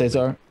 15.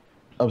 Cesar.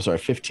 Oh, sorry,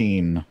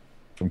 15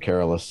 from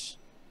Carolus.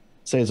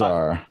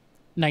 Cesar.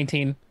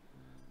 19.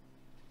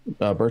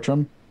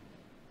 Bertram.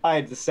 I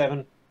had the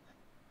 7.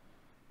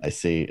 I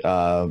see.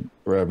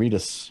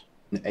 Ritas.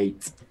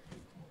 8.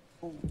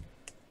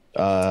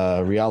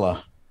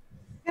 Riala.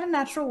 Got a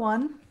natural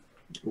 1.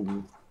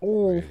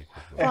 Oh,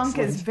 Clunk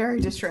is very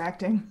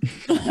distracting.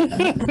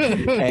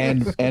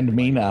 and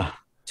Mina.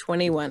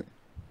 21.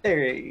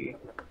 hey.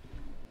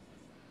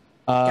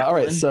 All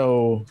right,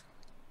 so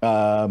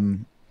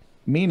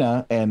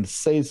Mina and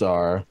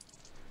Cesar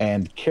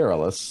and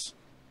Carolus,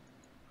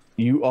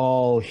 you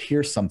all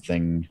hear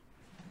something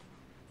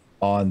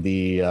on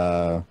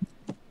the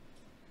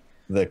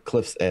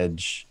cliff's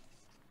edge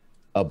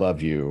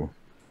above you,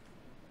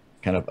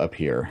 kind of up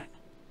here.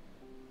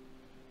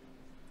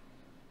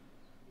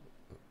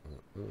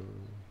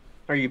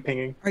 Are you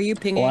pinging? Are you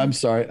pinging? Oh, I'm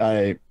sorry.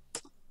 I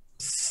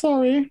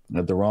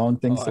had the wrong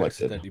thing selected.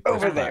 accidentally pressed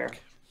Over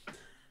back.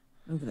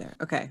 Over there.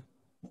 Okay.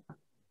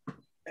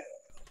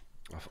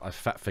 I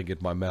fat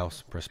fingered my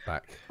mouse. Press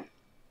back.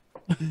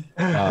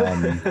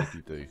 Um,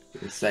 You do.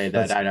 Say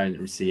that I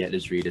don't see it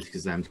as readers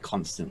because I'm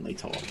constantly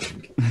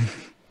talking.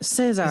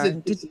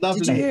 Cesar, It's did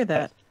lovely. you hear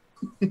that?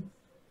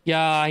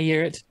 Yeah, I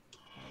hear it.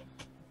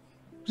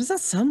 What does that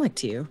sound like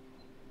to you?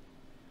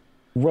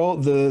 roll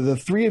the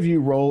three of you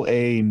roll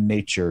a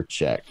nature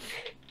check.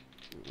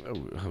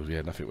 Oh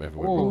yeah, nothing ever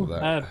went wrong with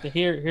that.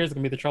 Here's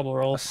gonna be the trouble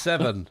roll. A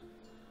 7.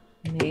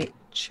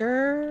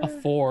 Nature. A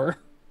 4.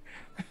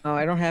 Oh,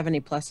 I don't have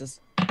any pluses.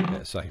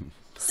 Yeah, same.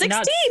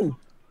 16.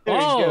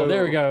 Oh,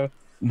 there we go.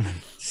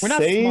 We're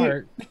not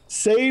smart.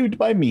 Saved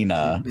by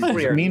Mina.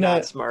 We are Mina,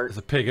 not smart. There's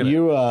a pig in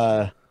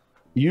it.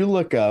 you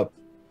look up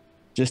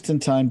just in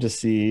time to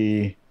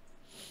see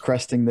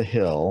cresting the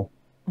hill.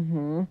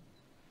 Mm-hmm.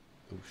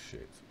 Oh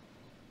shit.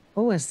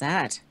 What was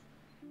that?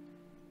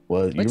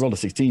 Well, you rolled a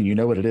 16. You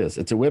know what it is.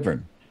 It's a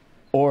wyvern.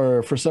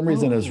 Or for some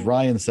reason, as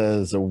Ryan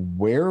says, a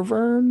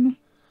werevern?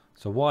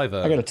 So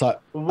wyvern. I got to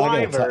talk.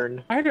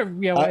 Wyvern. I heard a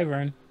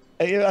wyvern.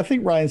 I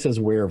think Ryan says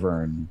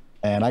werevern.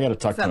 And I got to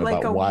talk Is to that him like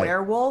about a why.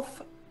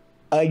 werewolf?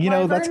 You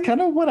know, that's wyvern?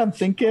 kind of what I'm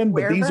thinking,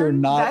 but these are Werevern?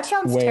 not That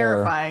sounds where.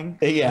 terrifying.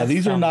 Yeah,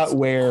 these are not sounds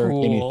where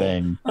cool.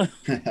 anything.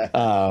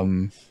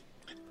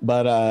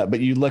 But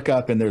you look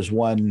up and there's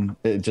one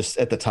just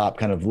at the top,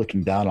 kind of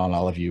looking down on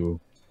all of you,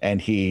 and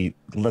he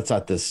lets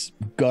out this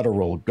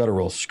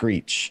guttural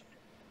screech,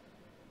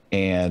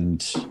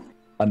 and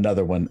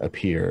another one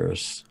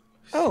appears.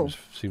 Oh.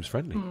 Seems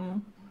friendly. We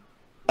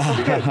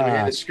hear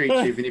the screech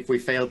even if we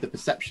failed the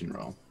perception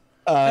roll.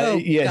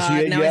 Yes,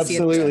 God, you now I see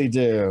it. absolutely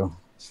do.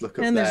 Let's look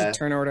up And there's there. a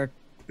turn order.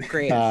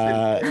 Great.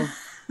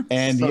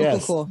 And So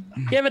yes, cool.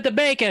 Give it the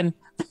bacon.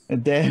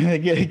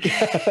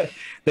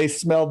 they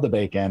smelled the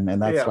bacon,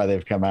 and that's Yeah. why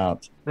they've come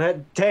out.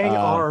 That dang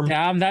arm.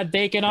 Damn that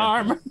bacon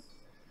arm.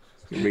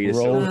 Read us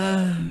Roll.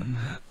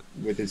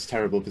 with his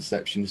terrible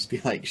perception, just be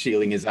like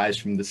shielding his eyes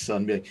from the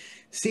sun, be like,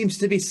 seems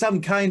to be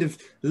some kind of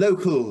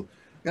local.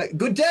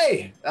 Good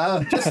day.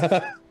 Just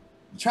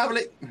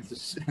traveling.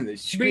 And they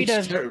screech Read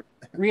us. terrible.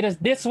 Read us.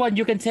 This one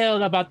you can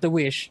tell about the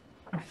wish.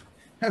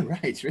 Oh,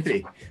 right,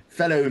 really.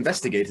 Fellow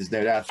investigators,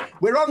 no doubt.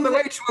 We're on the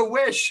way to a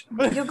wish.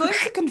 You're going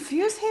to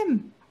confuse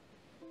him.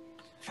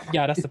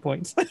 Yeah, that's the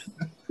point.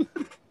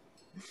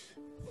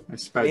 I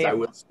suppose I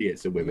will see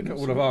it's a women. Look at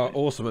one of our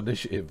awesome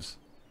initiatives.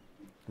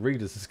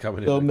 Readers is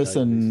coming Still in.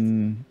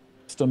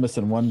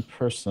 missing one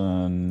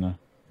person.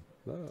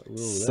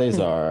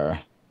 Cesar.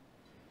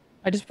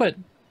 I just put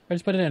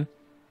it in.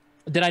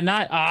 Did I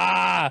not?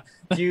 Ah!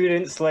 You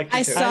didn't select.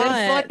 I the saw I token.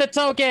 didn't select the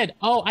token.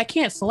 Oh, I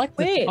can't select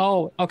it. Wait.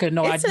 Oh, okay.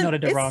 No, I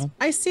noted it wrong.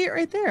 I see it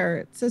right there.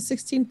 It says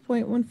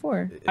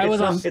 16.14. I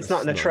was on. It's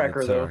not in the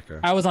tracker though.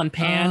 I was on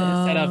pan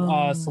instead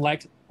of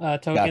select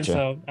token, Gotcha.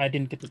 so I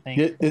didn't get the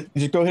thing.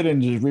 Just go ahead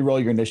and just re-roll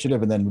your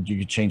initiative, and then you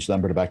can change the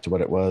number back to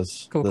what it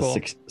was. Cool, the cool.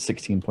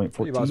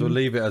 16.14. You might as well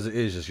leave it as it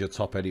is, as your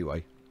top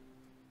anyway.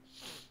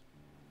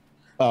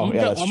 Oh,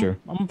 yeah, that's true.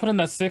 I'm gonna put in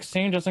that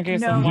 16 just in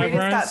case. No, some Rita's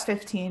got wyverns.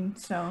 15,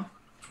 so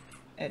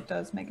it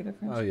does make a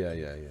difference. Oh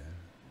yeah.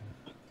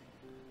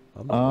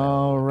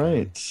 All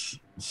right.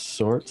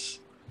 Sorts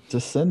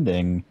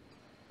descending.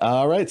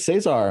 All right,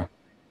 Cesar.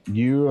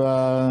 You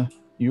are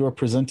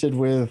presented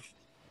with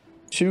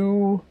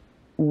two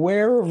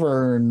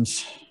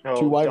wyverns.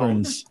 Oh, Two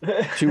wyverns.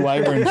 Two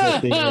wyverns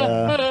at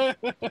the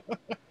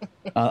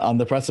on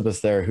the precipice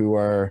there who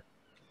are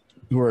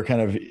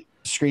kind of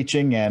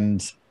screeching,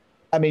 and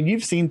I mean,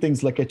 you've seen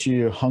things look at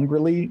you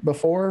hungrily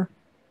before.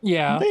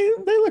 Yeah,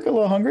 They look a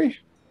little hungry.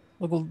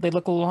 they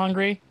look a little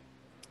hungry.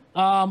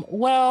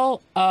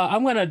 Well,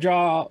 I'm gonna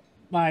draw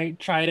my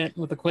trident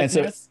with the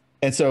quickness.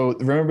 And so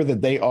remember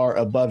that they are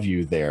above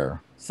you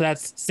there. So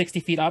that's 60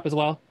 feet up as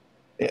well.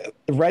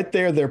 Right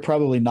there, they're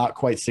probably not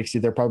quite 60.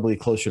 They're probably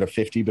closer to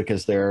 50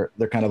 because they're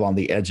kind of on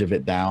the edge of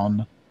it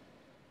down.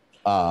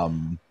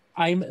 I'm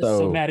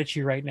so mad at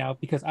you right now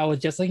because I was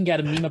just looking at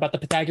a meme about the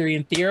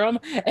Pythagorean theorem.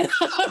 And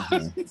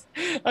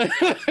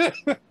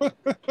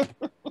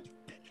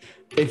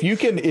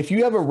If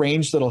you have a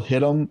range that'll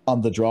hit them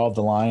on the draw of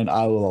the line,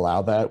 I will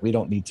allow that. We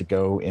don't need to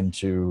go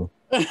into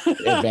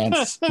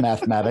advanced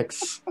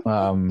mathematics.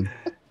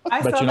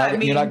 I saw that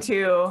meme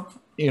too.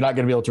 You're not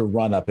going to be able to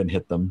run up and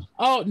hit them.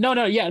 Oh no,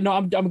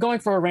 I'm going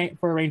for a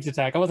ranged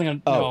attack. I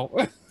wasn't gonna.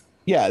 No.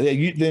 Yeah,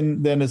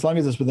 then as long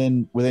as it's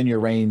within your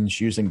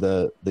range using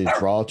the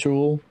draw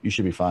tool, you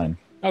should be fine.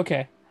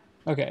 Okay.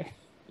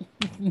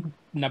 I'm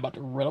not about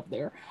to run up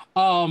there.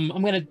 I'm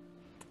gonna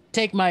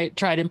take my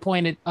trident,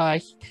 point it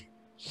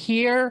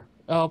here.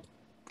 Oh,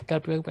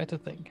 gotta go back to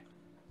the thing.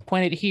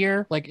 Point it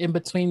here, like in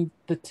between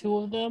the two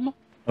of them.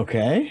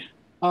 Okay.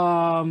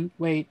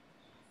 Wait.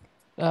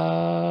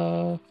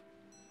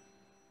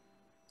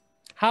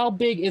 How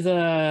big is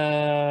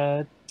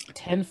a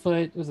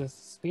 10-foot? Was it a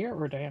spear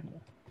or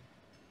diameter?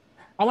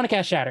 I want to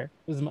cast Shatter.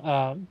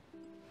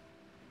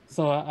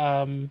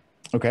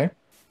 Okay.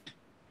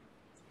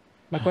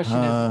 My question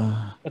is,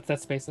 what's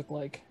that space look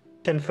like?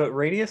 10-foot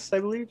radius, I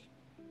believe.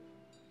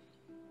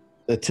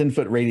 A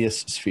 10-foot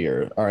radius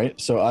sphere. All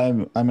right. So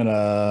I'm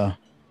gonna.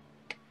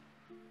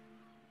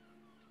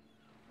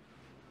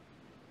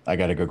 I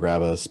gotta go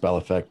grab a spell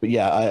effect, but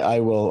yeah,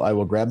 I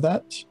will grab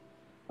that.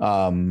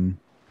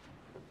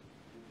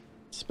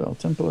 Spell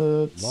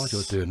templates. While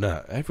you're doing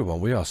that,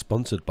 everyone, we are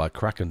sponsored by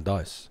Kraken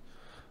Dice.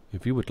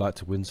 If you would like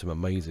to win some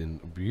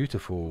amazing,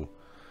 beautiful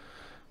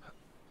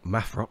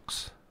math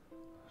rocks,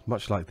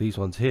 much like these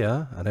ones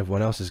here, and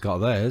everyone else has got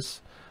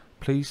theirs,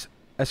 please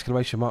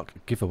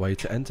 !giveaway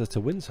to enter to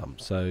win some.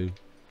 So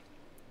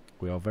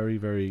we are very,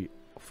 very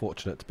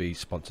fortunate to be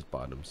sponsored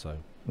by them. So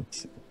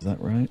let's see, is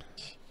that right?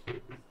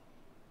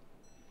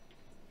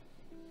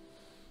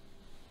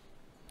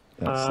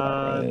 That's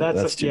not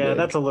right.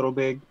 That's a little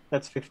big.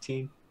 That's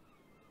 15.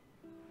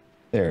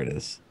 There it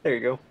is. There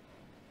you go.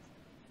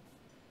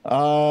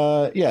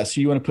 Yeah, so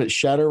you want to put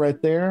Shatter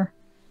right there?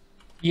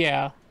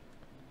 Yeah.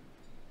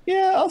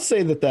 Yeah, I'll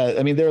say that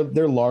I mean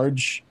they're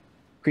large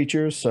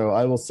creatures, so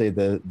I will say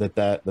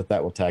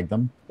that will tag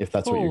them if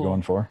that's what you're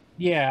going for.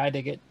 Yeah, I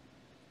dig it.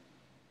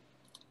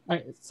 All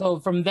right, so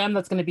from them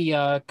that's going to be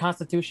a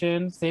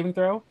Constitution saving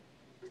throw.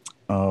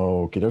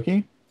 Okie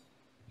dokie.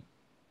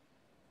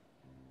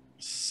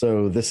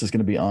 So this is going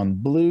to be on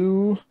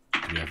blue.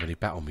 Do you have any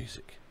battle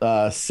music?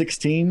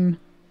 16.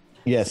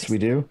 Yes, we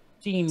do.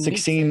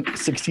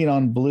 16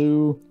 on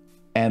blue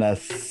and a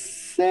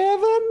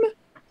 7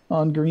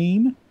 on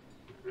green.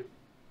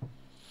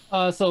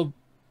 So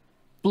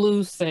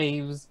blue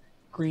saves,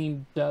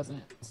 green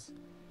doesn't.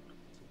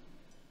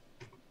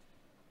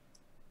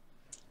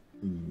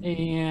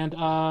 And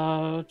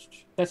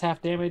that's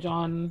half damage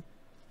on.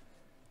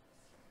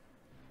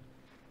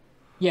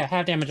 Yeah,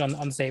 half damage on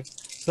the save.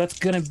 So that's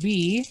gonna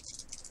be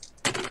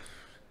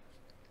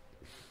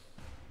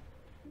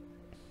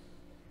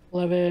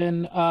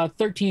 11,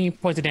 13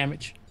 points of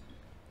damage.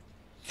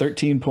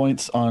 13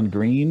 points on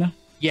green.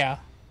 Yeah.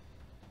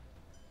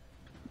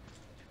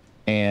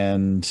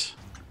 And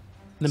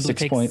then blue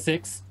takes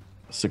 6.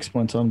 6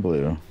 points on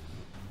blue.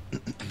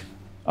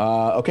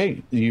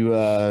 Okay,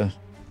 you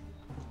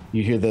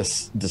hear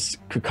this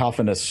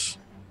cacophonous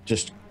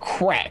just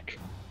crack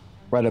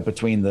right up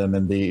between them,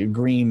 and the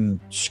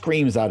green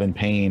screams out in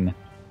pain.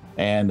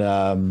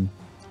 And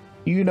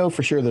you know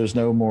for sure there's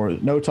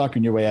no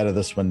talking your way out of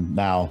this one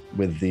now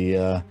with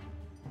the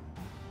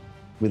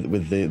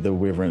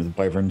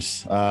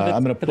wyverns.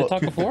 I'm gonna Did I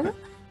talk before?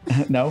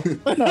 no,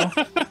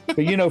 but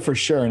you know for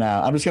sure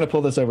now. I'm just gonna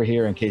pull this over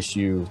here in case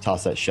you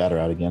toss that Shatter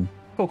out again.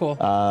 Cool.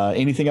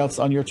 Anything else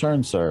on your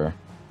turn, sir?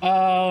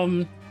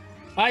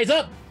 Eyes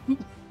up.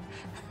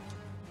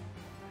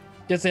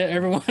 just so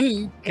everyone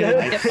can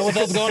get what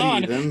else going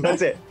on. Them.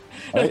 That's it.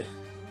 All right.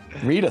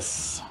 Read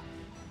us.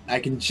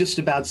 I can just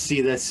about see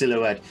their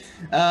silhouette.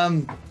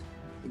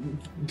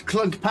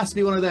 Clunk, pass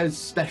me one of those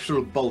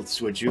special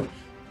bolts, would you?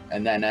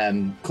 And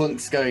then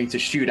Clunk's going to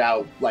shoot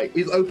out, like,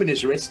 he'll open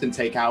his wrist and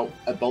take out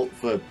a bolt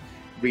for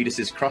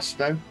Redus's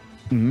crossbow.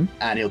 Mm-hmm.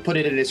 And he'll put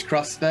it in his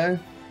crossbow,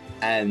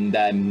 and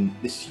then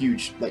this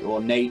huge, like,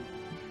 ornate,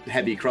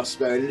 heavy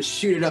crossbow, and just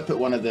shoot it up at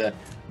one of the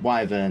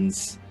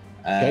wyverns.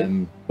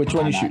 Okay. Which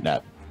one are you shooting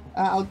at?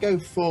 I'll go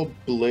for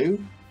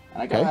blue.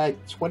 I got a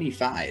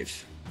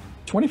 25.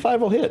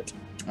 25 will hit.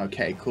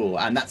 Okay, cool.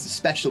 And that's a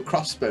special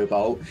crossbow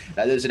bolt.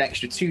 There's an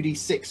extra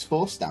 2d6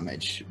 force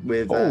damage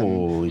with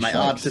my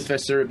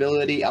Artificer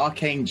ability,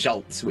 Arcane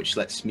Jolt, which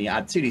lets me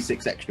add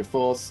 2d6 extra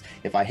force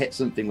if I hit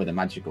something with a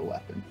magical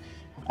weapon.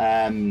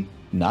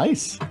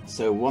 Nice.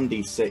 So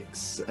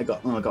 1d6. I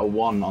got a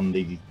 1 on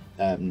the.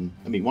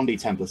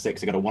 1d10 plus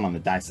 6. I got a 1 on the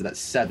dice, so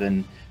that's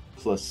 7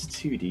 plus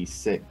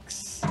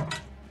 2d6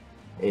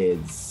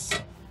 is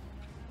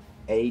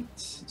 8.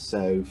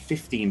 So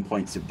 15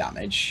 points of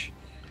damage.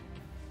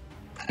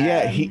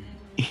 Yeah, he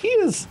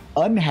is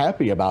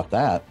unhappy about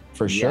that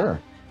for sure.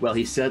 Well,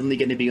 he's certainly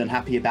going to be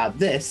unhappy about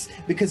this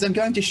because I'm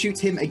going to shoot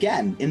him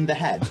again in the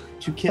head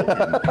to kill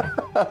him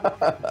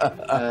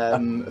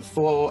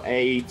for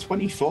a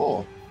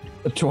 24.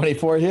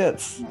 24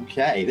 hits.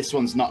 Okay, this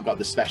one's not got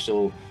the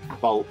special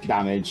bolt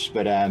damage,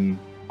 but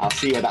I'll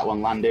see where that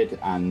one landed.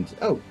 And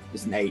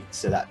it's an 8,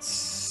 so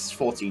that's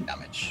 14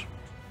 damage.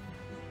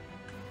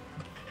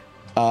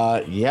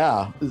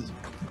 Yeah,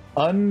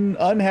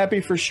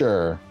 unhappy for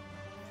sure.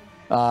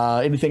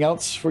 Anything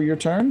else for your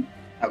turn?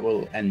 That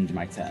will end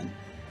my turn.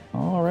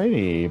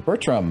 Alrighty,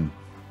 Bertram.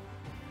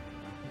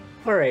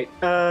 All right.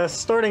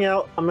 Starting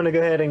out, I'm gonna go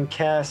ahead and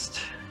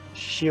cast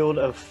Shield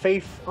of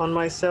Faith on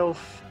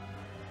myself.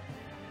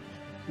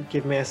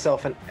 Give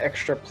myself an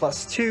extra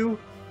 +2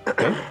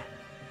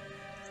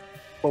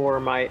 for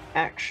my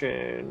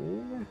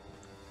action.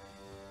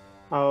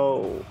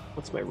 Oh,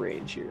 what's my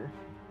range here?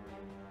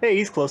 Hey,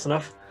 he's close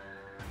enough.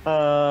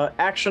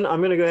 Action. I'm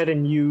gonna go ahead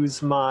and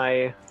use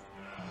my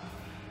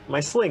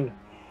sling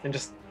and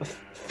just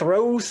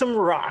throw some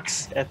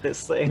rocks at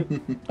this thing.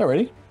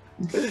 Alrighty.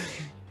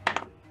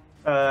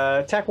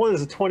 Attack 1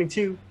 is a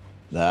 22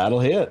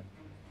 That'll hit.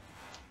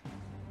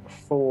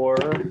 for...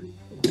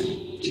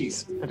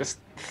 Jeez, I just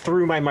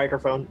threw my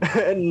microphone.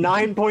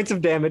 9 points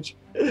of damage.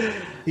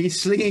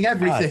 He's slinging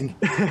everything.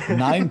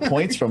 9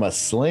 points from a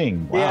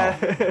sling. Wow.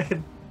 Yeah.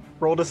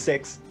 Rolled a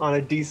 6 on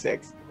a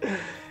d6.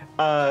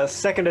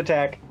 Second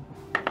attack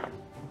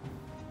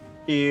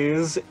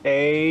is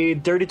a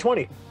dirty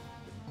 20.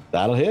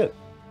 That'll hit.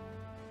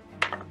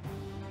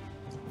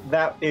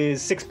 That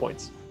is 6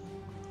 points.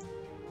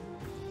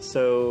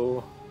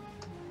 So,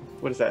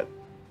 what is that?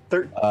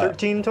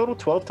 13 total?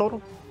 12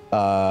 total?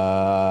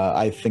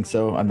 I think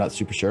so. I'm not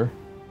super sure.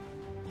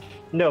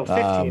 No,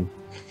 15.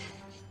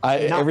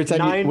 Every time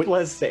 9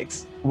 plus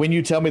 6. When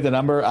you tell me the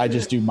number, I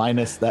just do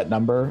minus that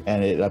number,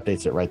 and it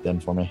updates it right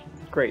then for me.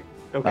 Great.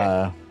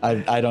 Okay.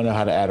 I don't know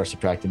how to add or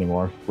subtract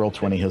anymore.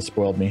 Roll20 has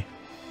spoiled me.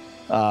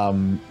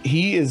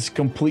 He is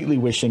completely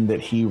wishing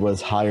that he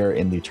was higher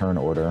in the turn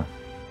order.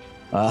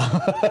 Does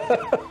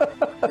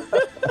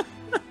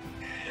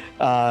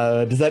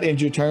that end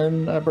your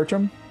turn,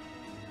 Bertram?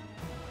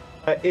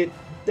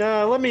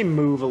 Let me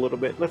move a little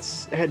bit.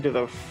 Let's head to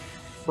the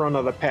front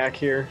of the pack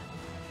here.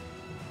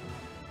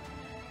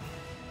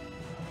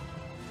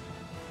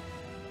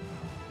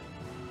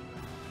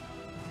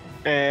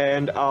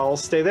 And I'll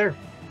stay there.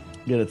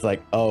 Good. It's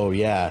like, oh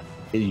yeah,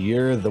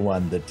 you're the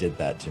one that did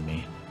that to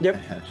me.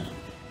 Yep.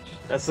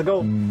 That's the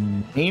goal.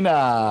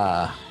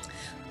 Nina.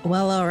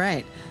 Well, all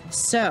right.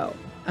 So,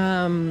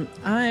 I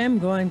am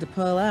going to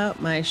pull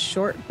out my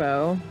short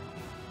bow,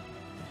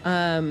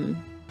 and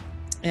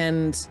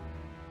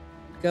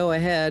go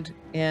ahead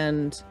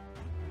and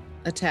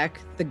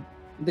attack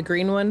the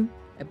green one.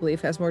 I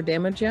believe has more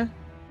damage. Yeah.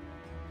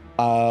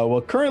 Well,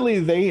 currently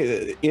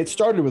it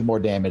started with more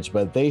damage,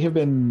 but they have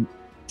been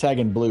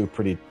tagging blue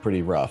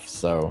pretty rough.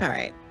 So. All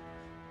right.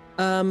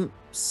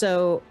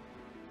 So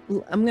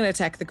I'm gonna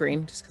attack the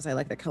green just because I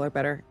like that color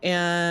better.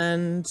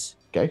 And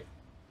okay.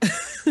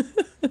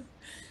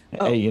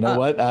 Hey, you know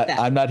what?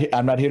 I'm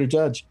not here to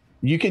judge.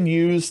 You can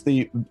use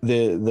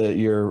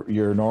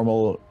your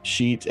normal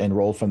sheet and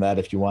roll from that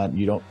if you want.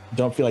 You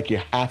don't feel like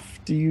you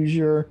have to use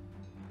your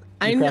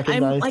I'm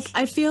dice. like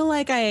I feel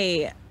like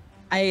I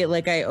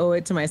owe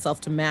it to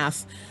myself to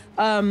math.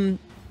 Okay.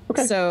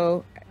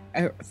 So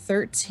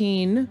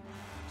 13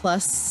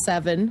 plus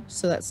 7,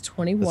 so that's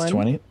 21. That's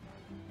 20.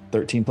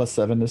 13 plus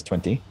 7 is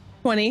 20.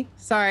 20.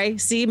 Sorry.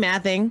 See,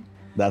 mathing.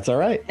 That's all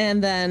right.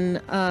 And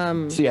then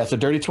so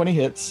dirty 20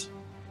 hits.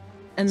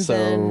 And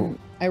then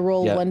I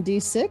roll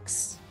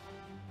 1d6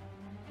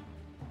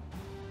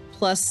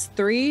 plus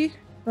 3,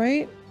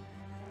 right?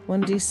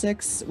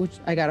 1d6, which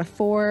I got a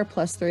 4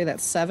 plus 3,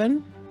 that's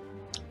 7.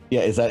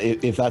 Yeah, is that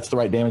if that's the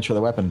right damage for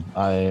the weapon?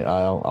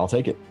 I'll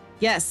take it.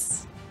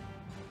 Yes.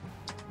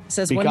 It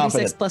says Be 1d6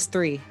 confident. plus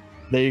 3.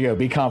 There you go.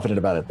 Be confident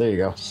about it. There you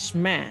go.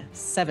 Schmah,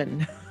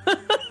 7.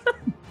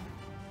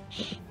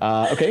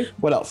 Okay,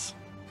 what else?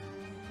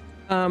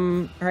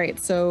 All right,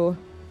 so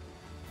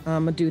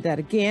I'm gonna do that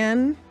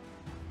again.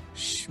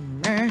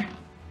 Schmah.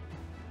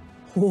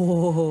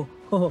 Oh,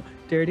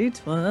 dirty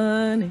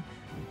 20.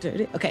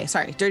 Dirty. Okay,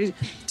 sorry, dirty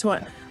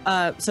 20.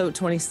 So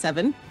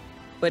 27,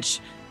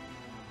 which.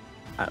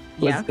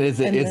 Yeah. Is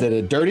it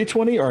a dirty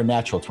 20 or a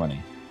natural 20?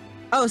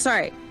 Oh,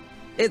 sorry.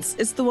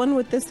 It's the one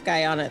with this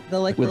guy on it.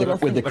 The With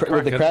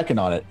the Kraken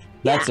on it.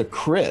 That's a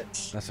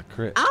crit. That's a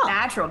crit. Oh,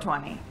 Natural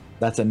 20.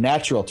 That's a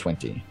natural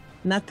 20.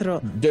 natural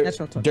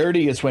 20.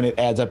 Dirty is when it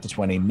adds up to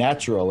 20.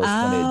 Natural is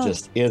when it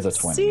just is a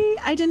 20. See,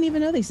 I didn't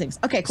even know these things.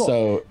 Okay,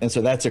 cool.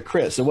 So that's a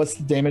crit. So what's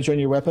the damage on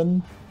your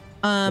weapon?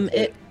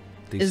 It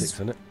D6, is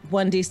isn't it?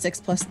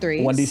 1d6 plus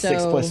 3.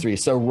 1d6 plus 3.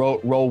 So roll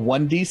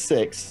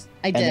 1d6.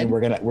 I did. And then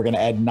we're gonna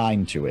add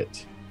 9 to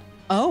it.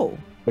 Oh.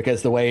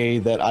 Because the way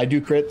that I do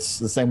crits,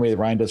 the same way that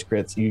Ryan does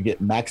crits, you get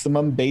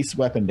maximum base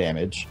weapon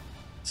damage.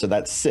 So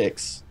that's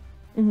 6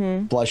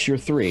 plus your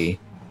 3,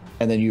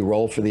 and then you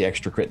roll for the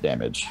extra crit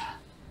damage.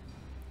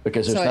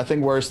 Because there's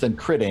nothing worse than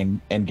critting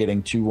and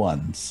getting 2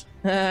 1s.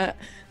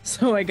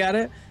 So I got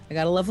a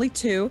lovely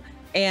 2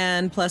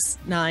 and plus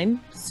 9,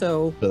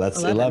 so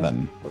that's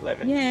 11.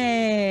 11.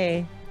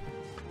 Yay!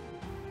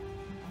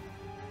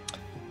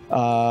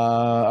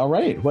 All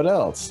right. What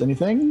else?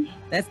 Anything?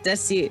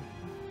 That's it.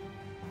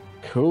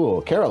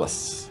 Cool.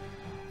 Carolus.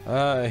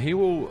 He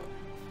will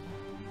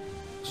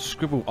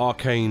scribble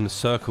arcane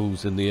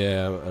circles in the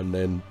air and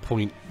then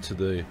point to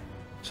the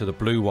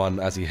blue one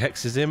as he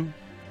hexes him,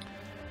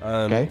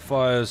 and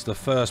fires the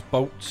first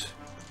bolt.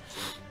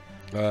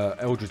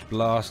 Eldritch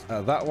blast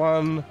at that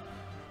one.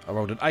 I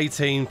rolled an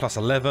 18 plus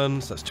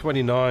 11, so that's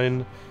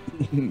 29.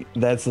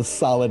 That's a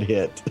solid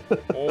hit.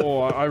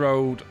 I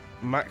rolled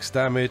max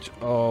damage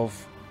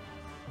of,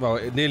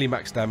 nearly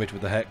max damage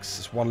with the hex.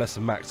 It's 1 less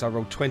than max. I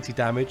rolled 20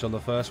 damage on the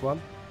first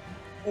one.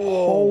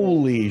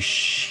 Holy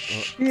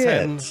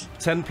shit.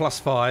 10 plus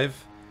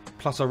 5,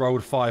 plus I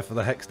rolled 5 for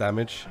the hex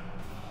damage.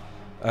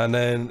 And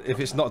then if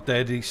it's not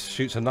dead, he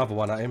shoots another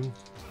one at him.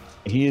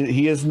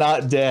 He is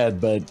not dead,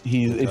 but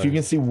if you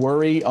can see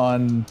worry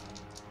on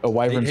a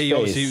wyvern's face. He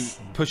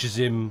obviously pushes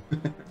him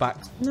back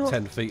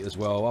 10 feet as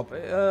well.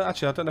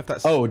 Actually, I don't know if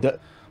that's...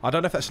 I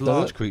don't know if that's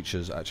large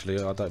creatures,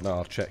 actually. I don't know.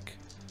 I'll check.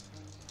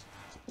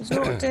 He's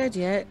not dead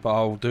yet. But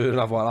I'll do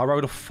another one. I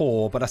rolled a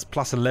 4, but that's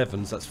plus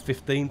 11, so that's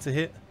 15 to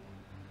hit.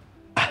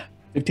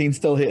 15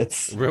 still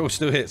hits. Real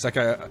still hits.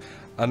 Okay,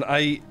 an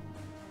 8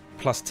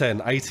 plus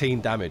 10,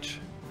 18 damage.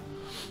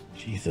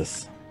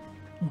 Jesus.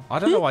 I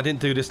don't know why I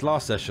didn't do this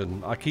last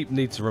session. I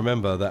need to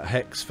remember that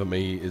Hex for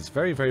me is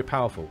very, very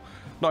powerful.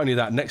 Not only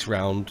that, next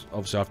round,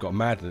 obviously I've got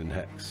Madeline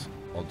Hex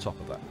on top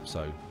of that,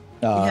 so...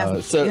 you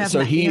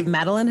have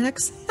Madeline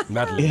Hex?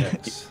 Madeline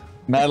Hex.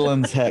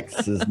 Madeline's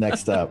Hex is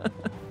next up.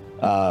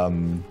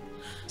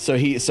 So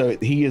he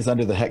is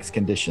under the Hex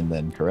condition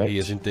then, correct? He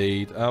is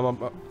indeed. I'm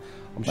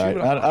sure right.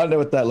 I don't know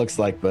what that looks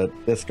like, but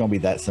it's going to be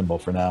that symbol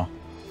for now.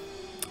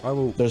 I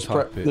will. There's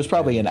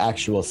probably an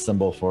actual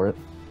symbol for it.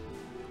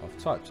 I've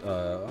typed.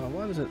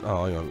 Why does it?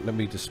 Oh, hang on. Let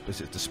me just.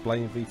 Is it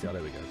displaying VTR?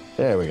 There we go.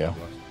 There we go.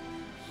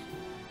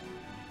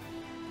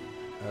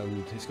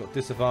 And he's got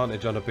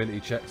disadvantage on ability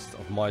checks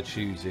of my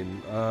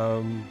choosing.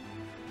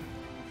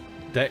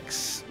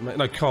 Dex.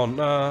 No, con.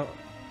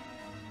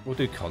 We'll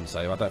do con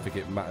save. I don't think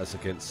it matters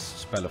against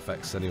spell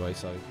effects anyway.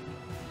 So.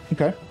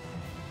 Okay.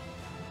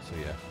 So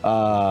yeah.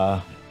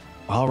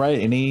 All right.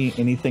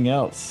 Anything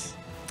else?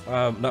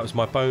 That was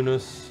my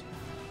bonus.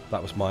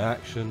 That was my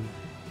action.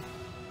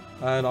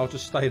 And I'll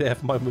just stay there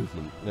for my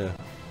movement. Yeah.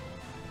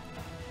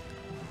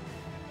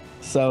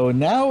 So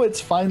now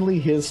it's finally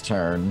his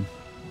turn.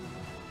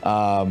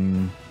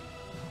 And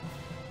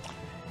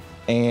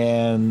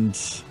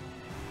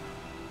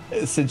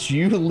since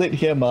you lit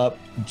him up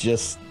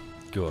just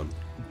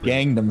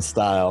Gangnam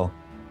style,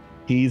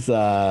 he's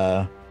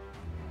gonna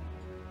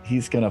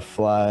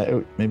fly.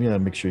 Oh, maybe I'll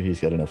make sure he's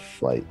got enough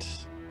flight.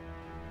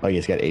 Oh,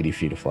 he's got 80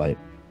 feet of flight.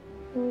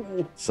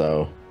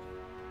 So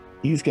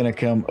he's gonna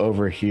come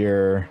over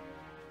here.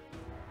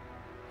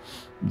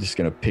 I'm just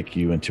gonna pick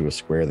you into a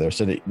square there.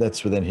 So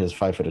that's within his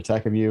 5-foot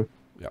attack of you.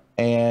 Yep.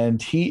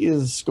 And he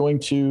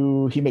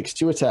makes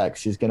 2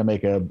 attacks. He's gonna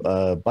make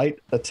a bite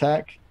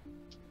attack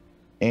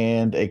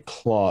and a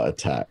claw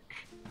attack.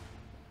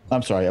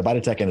 I'm sorry, a bite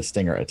attack and a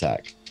stinger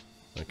attack.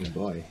 Okay. Good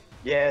boy.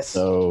 Yes.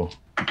 So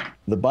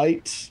the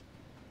bite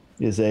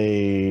is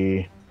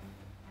a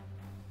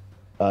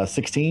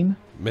 16.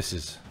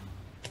 Misses.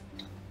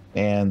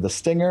 And the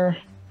stinger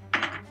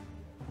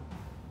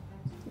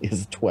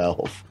is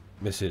 12.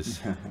 Misses.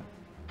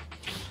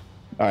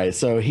 All right,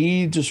 so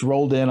he just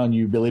rolled in on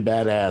you, Billy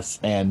Badass,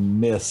 and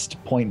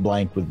missed point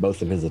blank with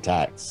both of his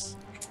attacks.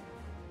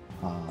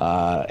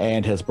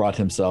 And has brought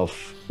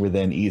himself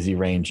within easy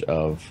range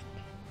of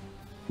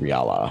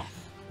Riala.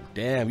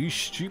 Damn, you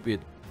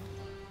stupid.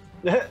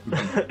 I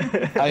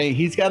mean,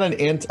 he's got an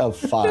int of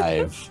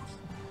 5.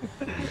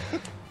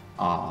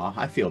 Aw,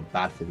 I feel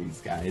bad for these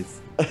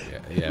guys.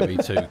 Yeah, me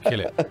too.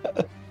 Kill it.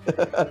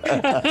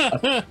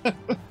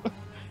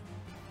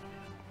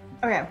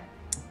 Okay.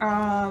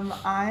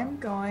 I'm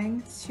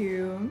going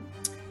to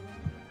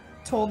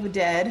Toll the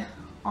Dead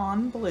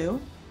on blue.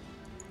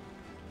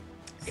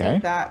 Okay. So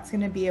that's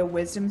going to be a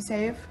wisdom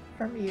save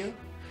from you.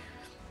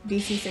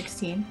 DC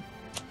 16.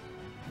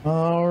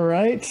 All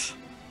right.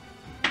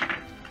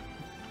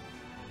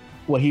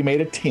 Well, he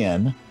made a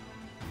 10.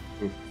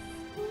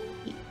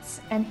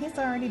 And he's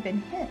already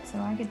been hit, so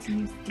I get to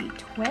use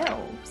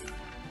D12s.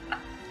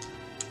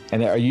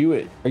 And are you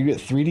at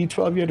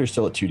 3d12 yet, or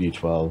still at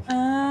 2d12?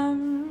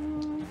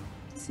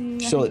 See,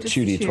 Still at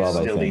 2d12,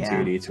 I Still think.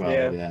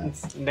 2d12, yeah.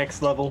 It's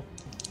next level.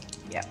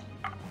 Yep.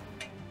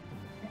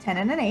 10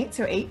 and an 8,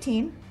 so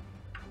 18.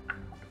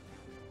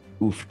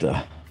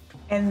 Oofda.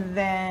 And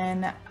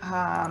then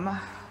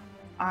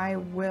I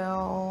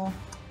will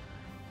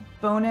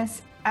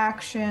bonus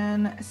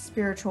action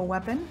spiritual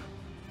weapon.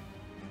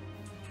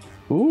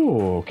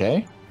 Ooh,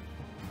 okay.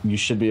 You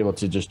should be able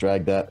to just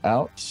drag that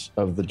out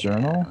of the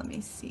journal. Yeah, let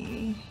me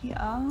see.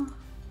 Yeah.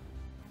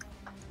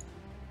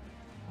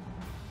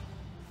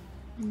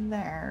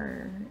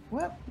 There.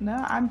 Whoop. No,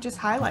 I'm just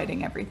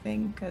highlighting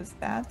everything because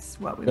that's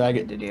what we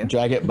wanted to do.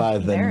 Drag it by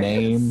the There it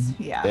name. is.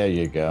 Yeah. There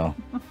you go.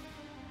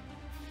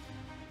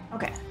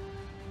 Okay.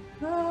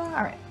 All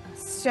right.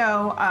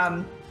 So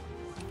I'm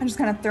just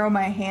gonna throw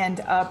my hand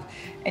up,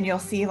 and you'll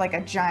see like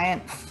a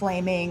giant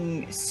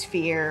flaming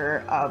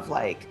sphere of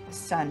like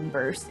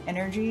sunburst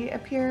energy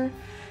appear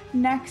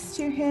next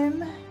to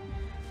him,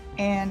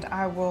 and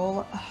I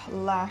will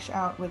lash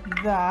out with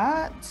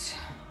that.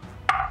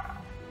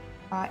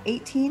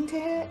 18 to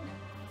hit.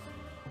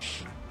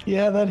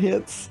 Yeah, that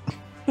hits.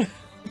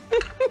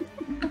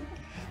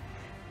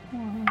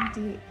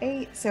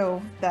 1d8,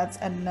 so that's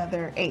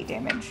another 8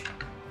 damage.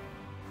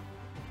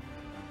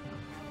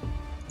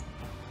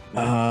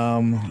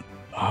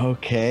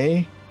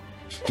 Okay.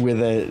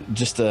 With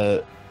just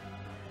a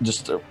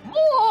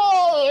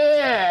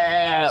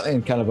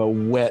and kind of a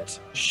wet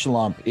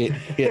schlump, it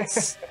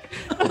hits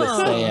the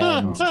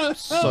sand.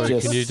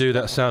 Sorry, can you do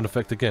that sound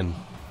effect again?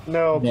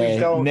 No, please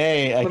don't.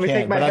 Nay, I Let me can't.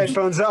 take my but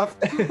headphones off.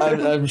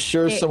 I'm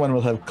sure someone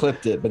will have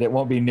clipped it, but it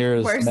won't be near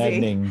as Where's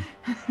maddening.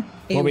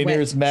 Won't be near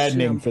as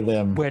maddening for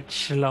them. Wet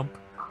schlump.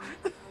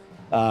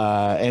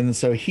 And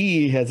so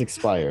he has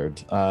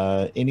expired.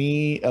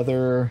 Any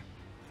other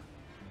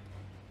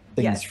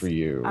things Yes, for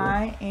you?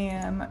 I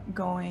am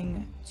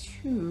going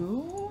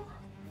to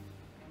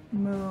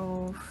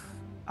move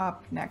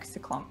up next to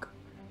Clunk.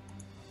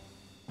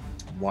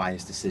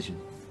 Wise decision.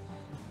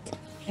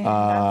 And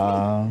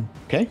that's me.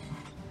 Okay.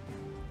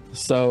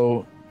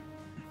 So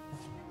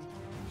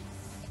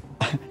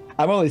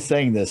I'm only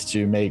saying this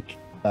to make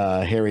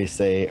Harry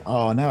say,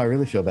 "Oh, now I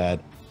really feel bad."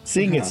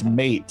 Seeing its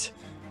mate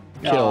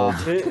killed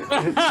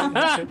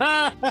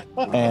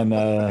and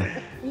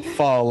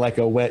fall like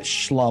a wet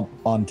schlump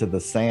onto the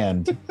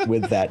sand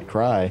with that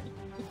cry.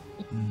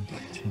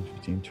 10,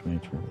 15, 20,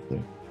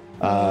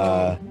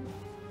 23.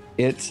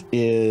 It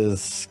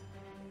is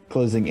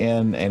closing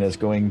in and is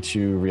going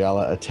to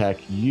Riala attack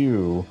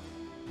you.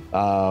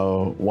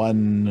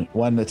 One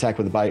attack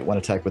with a bite, one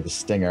attack with a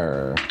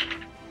stinger.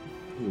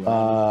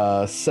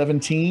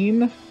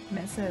 17.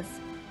 Misses.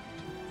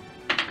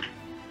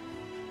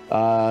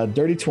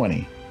 Dirty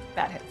 20.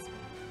 That hits.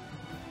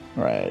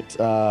 All right.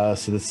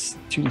 So this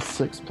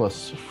 2d6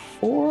 plus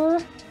 4.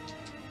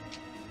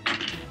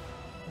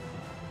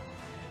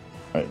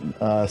 All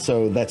right.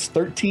 So that's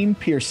 13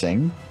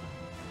 piercing.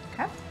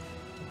 Okay.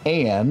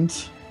 And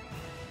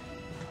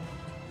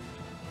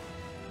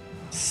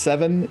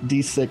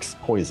 7d6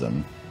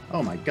 poison.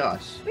 Oh my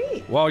gosh.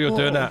 Sweet. While you're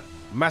doing that,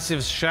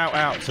 massive shout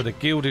out to the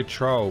Gilded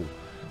Troll.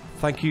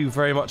 Thank you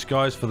very much,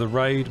 guys, for the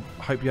raid.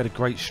 Hope you had a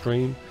great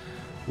stream.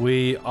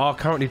 We are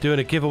currently doing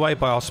a giveaway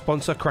by our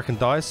sponsor, Kraken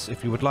Dice.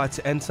 If you would like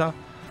to enter, !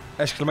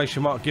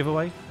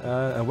 giveaway.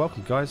 And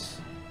welcome, guys.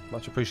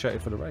 Much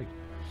appreciated for the raid.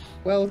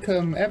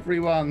 Welcome,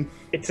 everyone.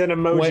 It's an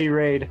emoji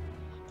raid.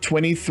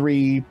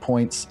 23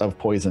 points of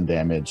poison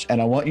damage.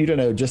 And I want you to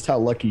know just how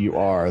lucky you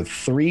are.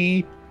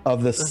 3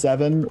 of the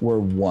 7 were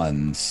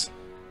 1s.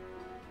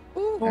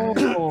 Love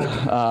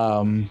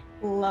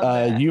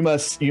that. You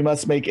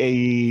must make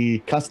a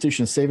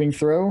Constitution saving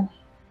throw.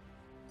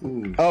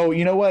 Ooh. Oh,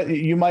 you know what?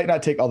 You might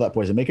not take all that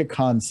poison. Make a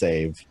con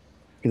save,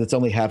 because it's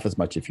only half as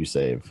much if you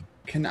save.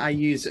 Can I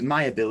use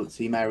my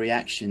ability, my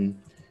reaction,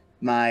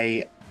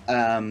 my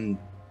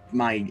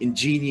my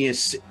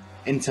ingenious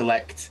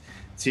intellect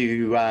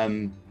to,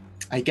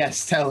 I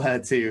guess, tell her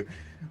to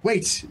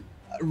wait,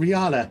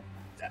 Riala,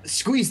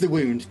 squeeze the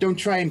wound. Don't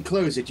try and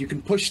close it. You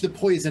can push the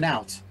poison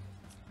out.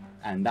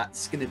 And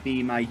that's going to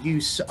be my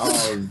use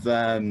of.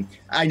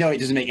 I know it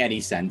doesn't make any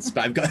sense,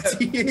 but I've got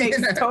to.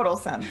 Makes total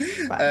sense.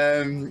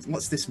 But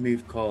What's this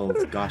move called?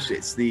 Gosh,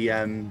 it's the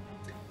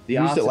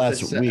Used it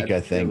last week,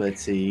 I think.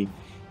 ability.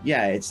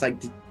 Yeah, it's like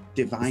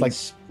divine It's like-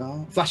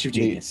 spell. Flash of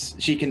Genius.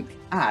 She can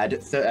add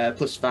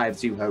 +5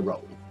 to her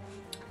roll.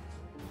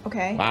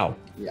 okay. Wow.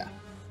 Yeah,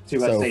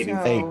 to her So saving.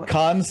 So- a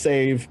con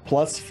save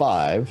plus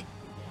 5.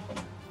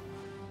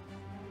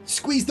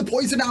 Squeeze the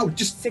poison out.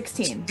 Just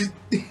 16.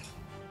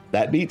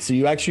 That beats. So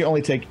you actually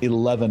only take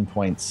 11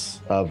 points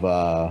of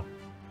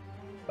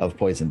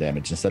poison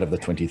damage instead of the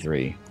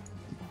 23.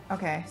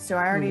 Okay, so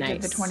I already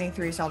did the Nice.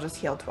 23, so I'll just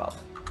heal 12.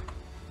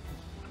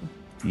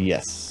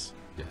 Yes.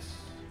 Yes.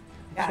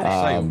 Got I it.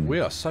 was saying, Um, we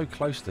are so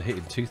close to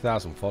hitting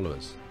 2,000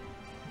 followers.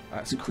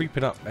 That's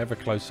creeping up ever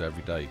closer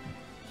every day.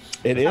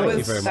 It That is.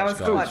 was, very that much, was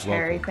guys. clutch, Welcome.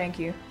 Harry. Thank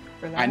you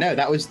for that. I know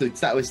that was the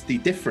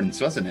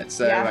difference, wasn't it?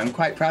 So Yeah. I'm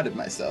quite proud of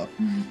myself.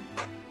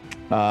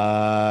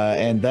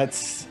 And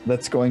that's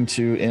going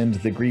to end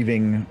the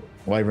grieving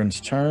wyvern's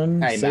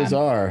turn. Hey, man.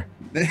 Cesar.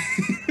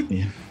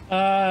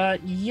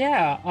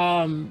 Yeah.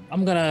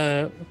 I'm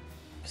gonna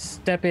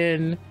step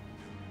in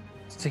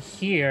to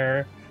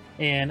here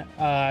and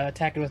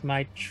attack it with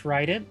my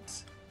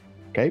trident.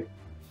 Okay.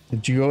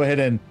 Did you go ahead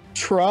and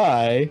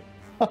try?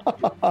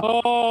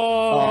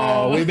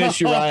 Oh, we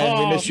miss you, Ryan.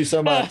 We miss you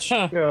so much.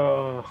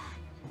 Oh.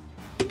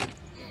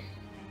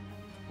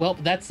 Well,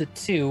 that's a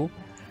 2.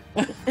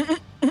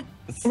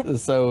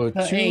 So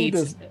A 2 8.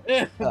 does,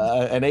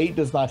 an 8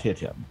 does not hit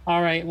him.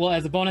 All right. Well,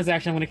 as a bonus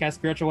action, I'm going to cast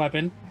Spiritual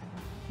Weapon.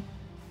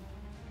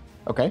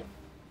 Okay.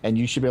 And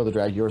you should be able to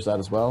drag yours out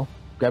as well.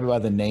 Grab it by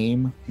the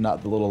name,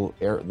 not the little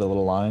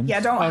lines. Yeah,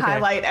 don't Okay.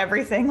 highlight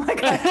everything like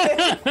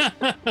I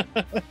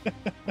did.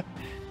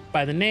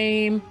 By the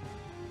name.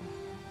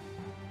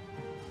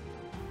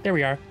 There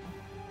we are.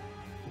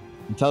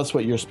 And tell us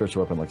what your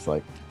spiritual weapon looks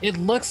like. It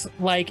looks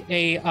like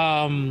a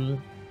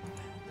an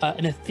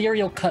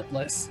ethereal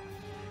cutlass.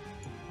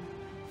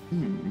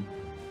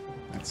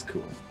 That's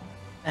cool.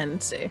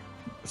 Fancy.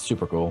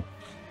 Super cool.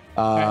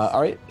 Nice.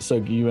 All right. So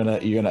you're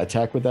gonna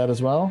attack with that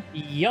as well?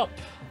 Yup.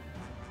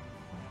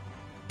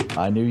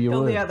 I knew you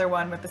Kill would. the other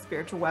one with the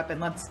spiritual weapon.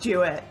 Let's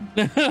do it.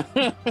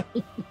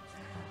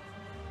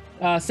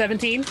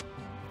 17.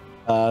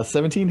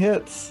 17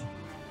 hits.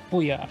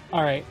 Booyah.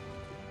 All right.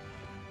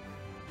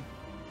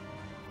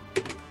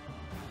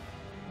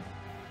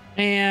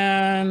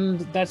 And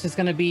that's just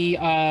going to be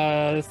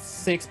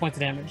 6 points of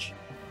damage.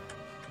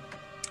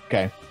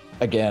 Okay.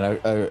 Again,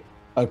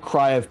 a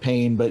cry of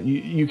pain, but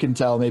you can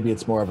tell maybe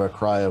it's more of a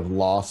cry of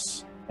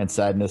loss and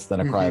sadness than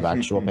a cry of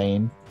actual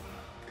pain.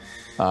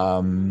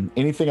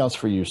 Anything else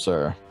for you,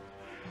 sir?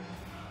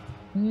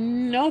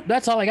 Nope,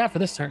 that's all I got for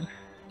this turn.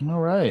 All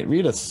right,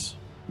 Ritas,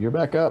 you're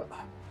back up.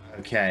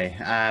 Okay.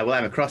 Well,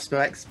 I'm a crossbow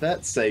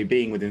expert, so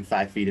being within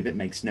 5 feet of it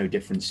makes no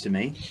difference to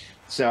me.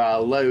 So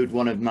I'll load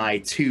one of my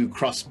 2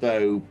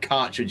 crossbow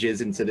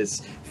cartridges into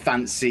this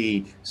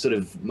fancy sort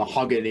of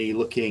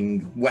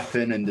mahogany-looking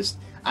weapon and just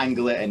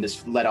angle it and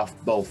just let off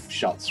both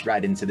shots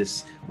right into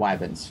this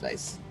wyvern's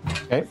face.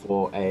 Okay.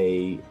 For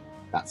a...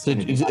 That's So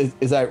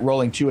is that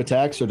rolling 2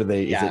 attacks, or do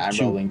they? yeah, is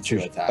it I'm rolling 2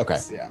 attacks. Okay.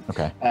 Yeah.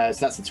 Okay.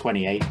 So that's a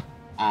 28.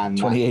 And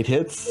 28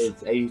 hits.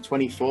 It's a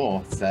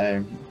 24,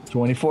 so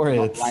 24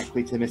 not hits.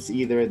 likely to miss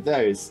either of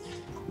those.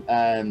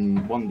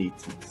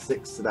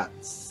 1d6, so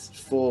that's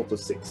 4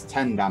 plus 6,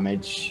 10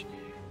 damage.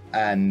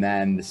 And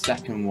then the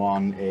second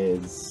one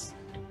is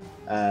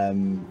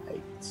 8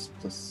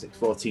 plus 6,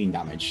 14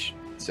 damage.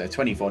 So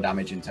 24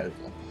 damage in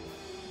total.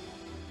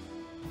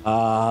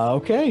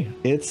 Okay.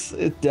 It's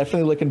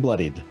definitely looking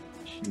bloodied.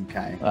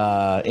 Okay.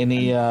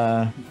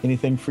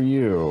 Anything for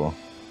you?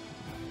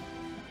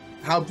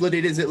 How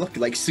bloodied is it looking?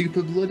 Like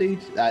super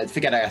bloodied?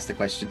 Forget I asked the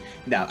question.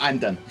 No, I'm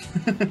done.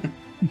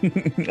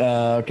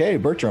 Okay,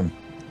 Bertram.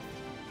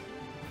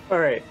 All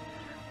right.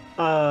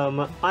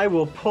 I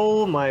will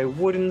pull my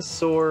wooden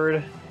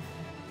sword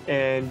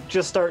and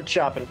just start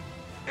chopping.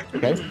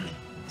 Okay.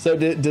 So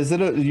does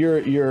it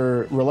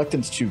your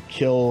reluctance to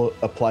kill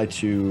apply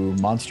to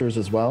monsters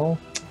as well,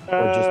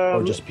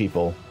 or just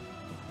people?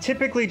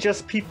 Typically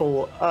just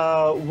people.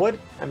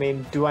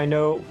 Do I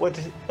know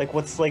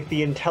what's like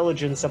the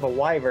intelligence of a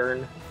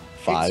wyvern?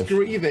 5. It's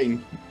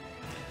grieving.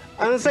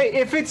 I would say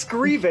if it's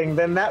grieving,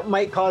 then that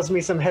might cause me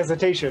some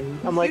hesitation.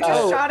 I'm like, You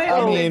just shot it I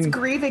in mean- its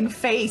grieving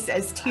face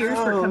as tears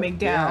were coming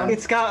down.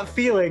 it's got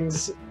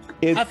feelings.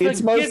 I It's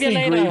forgive mostly you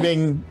later.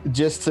 grieving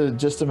just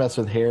to mess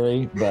with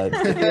Harry, but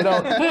it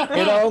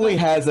only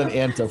has an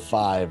int of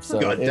 5. So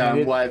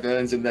Goddamn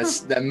wyverns and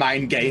their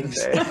mind games.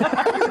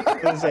 I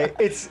would say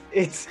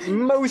it's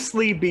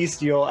mostly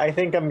bestial. I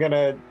think I'm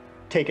gonna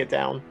take it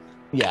down.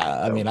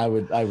 yeah, I mean, I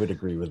would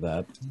agree with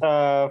that.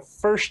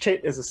 First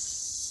hit is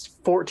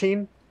a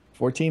 14.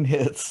 14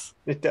 hits.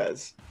 It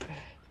does.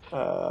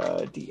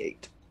 D8.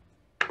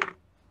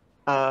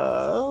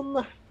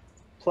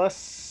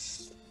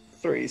 Plus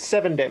 3,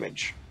 7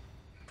 damage.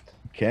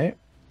 Okay.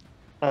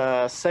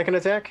 Second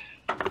attack.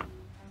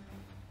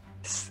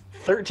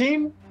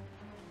 13.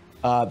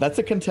 That's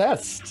a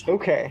contest.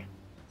 Okay.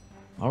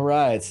 All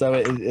right.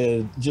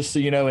 So just so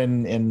you know,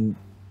 in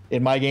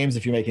my games,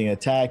 if you're making an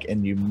attack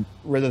and you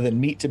rather than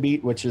meet to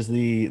beat, which is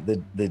the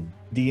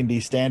D&D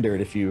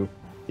standard, if you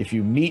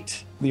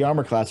meet the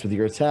armor class with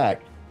your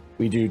attack,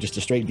 we do just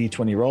a straight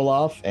D20 roll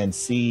off and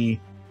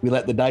we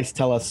let the dice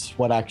tell us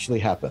what actually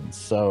happens.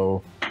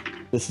 So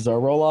this is our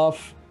roll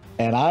off,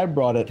 and I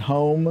brought it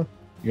home.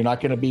 You're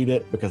not going to beat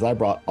it because I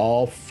brought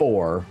all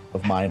 4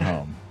 of mine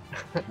home.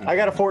 I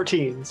got a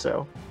 14,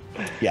 so.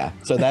 Yeah,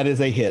 so that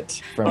is a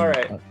hit from, All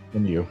right.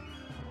 from you.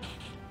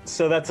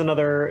 So that's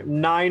another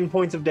 9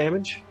 points of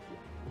damage.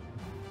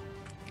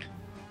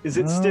 Is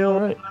it All still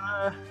right.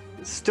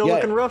 still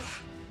looking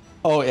rough?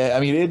 Oh, yeah, I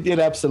mean, it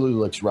absolutely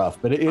looks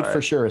rough, but it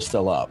for sure is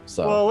still up.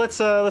 So. Well, let's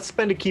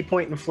spend a key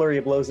point and flurry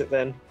of blows it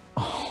then.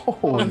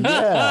 Oh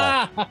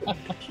yeah,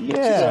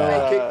 yeah.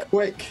 So, Make it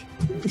quick.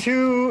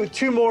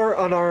 Two more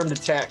unarmed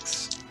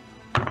attacks,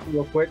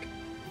 real quick.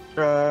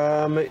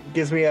 It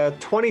gives me a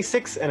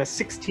 26 and a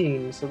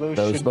 16, so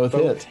those should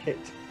both hit.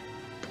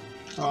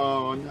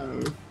 Oh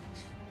no.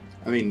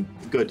 I mean,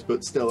 good,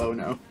 but still, oh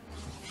no.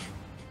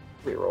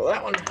 Reroll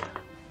that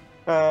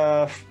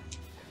one.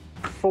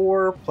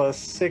 4 plus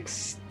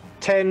 6,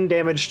 10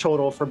 damage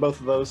total for both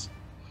of those.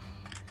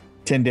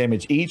 10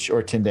 damage each,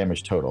 or 10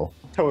 damage total?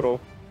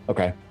 Total.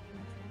 Okay.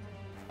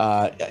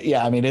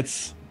 Yeah, I mean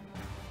it's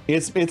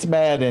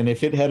mad, and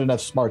if it had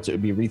enough smarts, it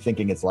would be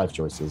rethinking its life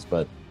choices.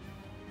 But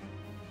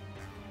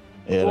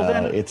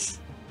it's.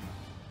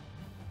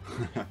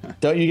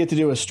 Don't you get to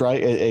do a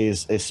strike, a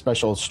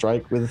special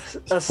strike with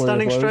a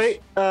stunning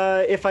strike?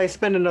 If I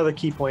spend another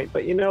key point,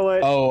 but you know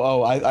what?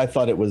 Oh, I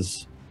thought it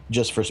was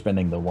just for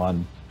spending the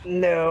one.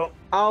 No,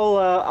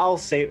 I'll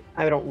save.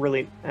 I don't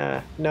really.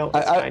 No,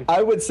 it's fine.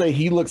 I would say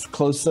he looks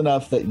close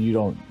enough that you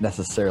don't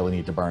necessarily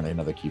need to burn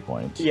another key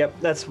point. Yep,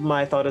 that's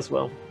my thought as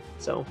well.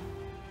 So.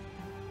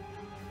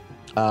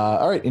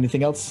 All right.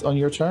 Anything else on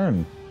your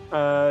turn?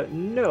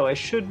 No, I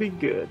should be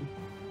good.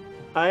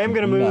 I am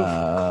gonna move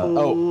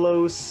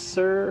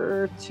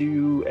closer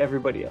to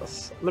everybody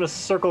else. I'm gonna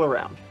circle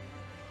around.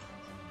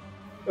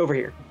 Over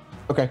here.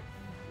 Okay.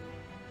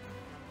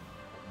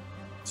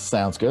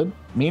 Sounds good.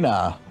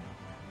 Mina.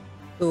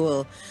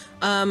 Cool.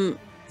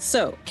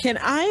 So can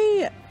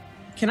I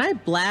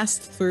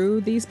blast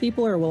through these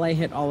people, or will I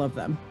hit all of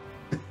them?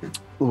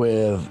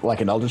 With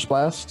like an Eldritch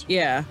Blast?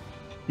 Yeah.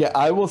 Yeah,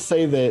 I will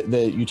say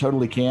that you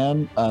totally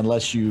can,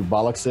 unless you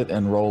bollocks it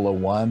and roll a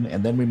 1,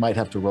 and then we might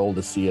have to roll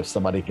to see if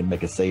somebody can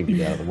make a save to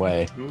get out of the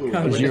way.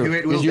 Because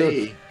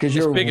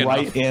you're right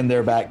enough in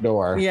their back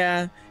door.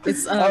 Yeah,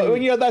 it's.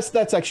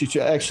 That's actually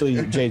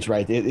Jade's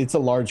right. It's a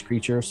large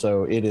creature,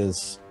 so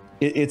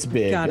it's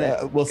big.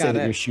 We'll say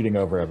that you're shooting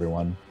over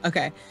everyone.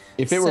 Okay.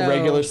 If it were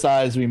regular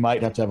size, we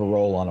might have to have a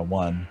roll on a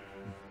 1.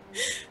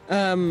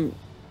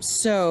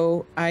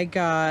 So I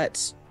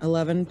got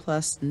 11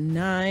 plus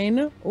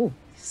 9. Oh,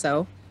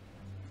 so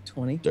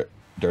 20.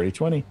 Dirty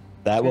 20.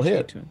 That will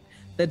hit. 20.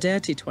 The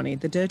dirty 20,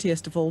 the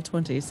dirtiest of all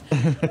 20s.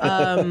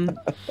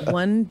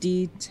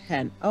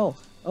 1d10. Oh,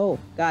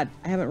 God.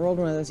 I haven't rolled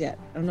one of those yet.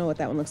 I don't know what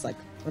that one looks like.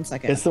 1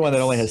 second. It's the one that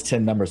only has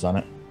 10 numbers on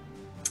it.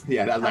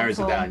 Yeah, that narrows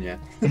it down, yeah.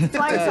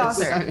 Flying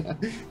saucer.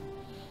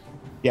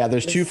 Yeah,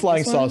 there's 2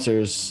 flying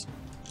saucers.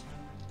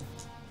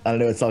 I don't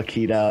know, it's all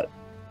keyed out.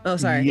 Oh,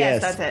 sorry.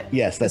 Yes, that's it.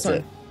 Yes, that's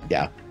it.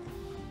 Yeah.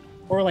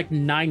 Or like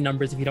 9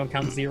 numbers if you don't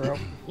count 0.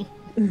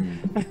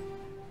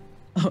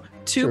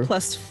 2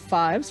 plus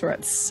 5, so we're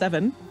at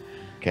 7.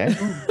 Okay.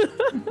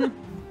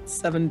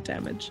 7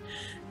 damage.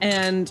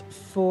 And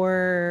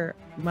for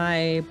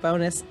my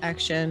bonus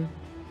action,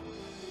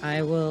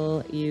 I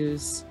will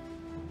use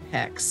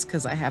Hex,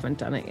 because I haven't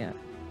done it yet.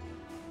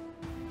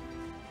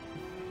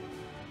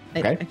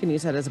 Okay. I can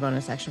use that as a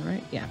bonus action,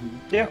 right? Yeah.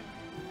 Yeah.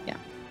 Yeah.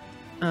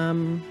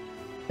 And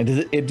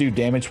does it do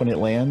damage when it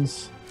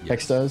lands? Yes.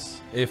 Hex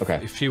does?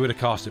 If she would have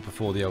cast it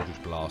before the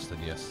Eldritch Blast, then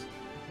yes.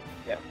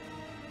 Yeah.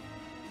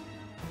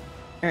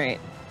 All right.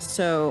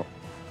 So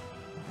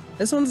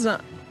this one's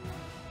not.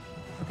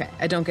 Okay,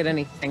 I don't get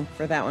anything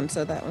for that one,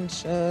 so that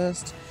one's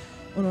just.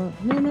 Oh,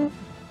 no.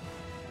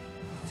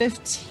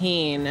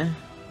 15.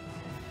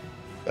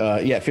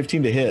 Yeah,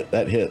 15 to hit.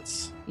 That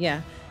hits.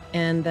 Yeah.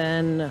 And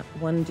then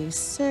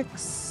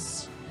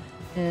 1d6.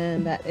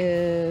 And that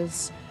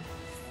is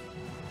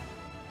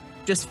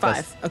just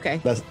 5.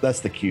 Okay. That's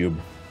the cube.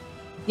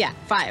 Yeah,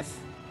 5.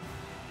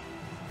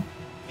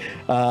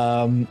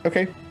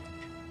 Okay.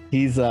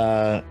 He's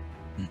not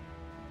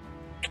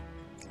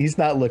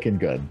looking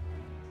good.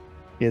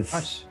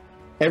 It's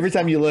every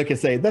time you look and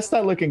say, that's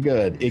not looking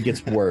good, it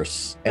gets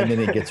worse. And then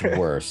it gets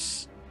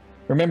worse.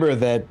 Remember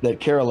that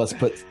Carolus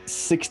put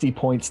 60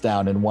 points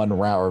down in one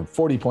round, or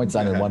 40 points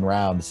down in one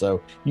round.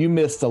 So you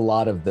missed a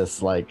lot of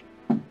this, like,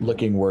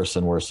 looking worse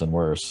and worse and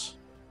worse.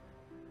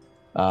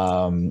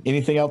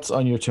 Anything else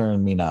on your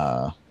turn,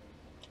 Mina?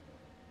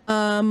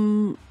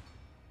 No,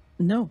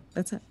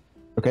 that's it.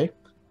 Okay.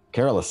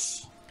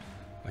 Carolus.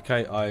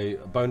 Okay, I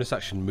bonus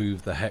action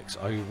move the hex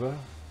over.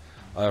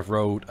 I've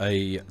rolled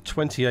a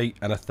 28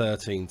 and a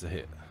 13 to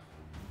hit.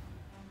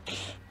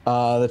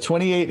 The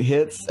 28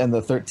 hits and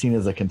the 13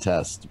 is a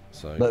contest.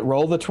 So, but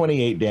roll the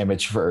 28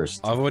 damage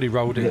first. I've already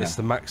rolled it. Yeah. It's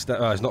the max.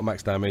 It's not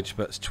max damage,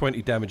 but it's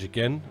 20 damage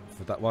again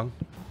for that one.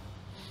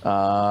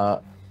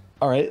 All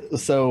right.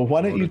 So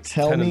why don't you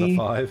tell 10 me? And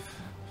a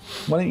 5.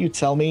 Why don't you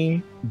tell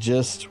me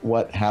just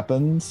what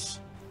happens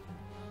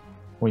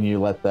when you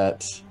let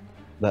that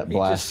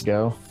blast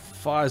go?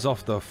 Fires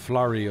off the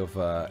flurry of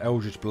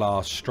Eldritch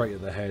Blast straight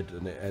at the head,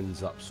 and it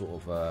ends up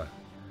sort of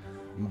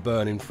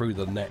burning through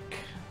the neck.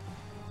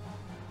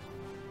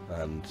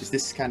 And Is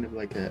this kind of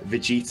like a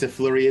Vegeta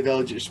flurry of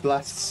Eldritch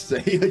blasts? So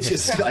you're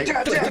just like...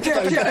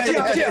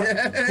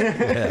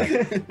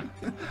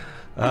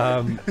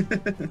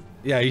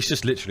 yeah, he's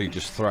just literally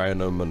just throwing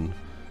them, and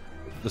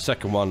the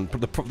second one,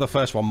 the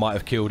first one might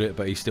have killed it,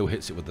 but he still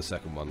hits it with the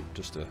second one,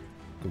 just to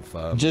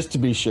confirm. Just to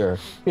be sure.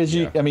 Because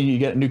Yeah. I mean, you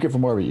get nuke it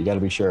from orbit, you got to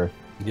be sure.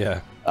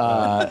 Yeah.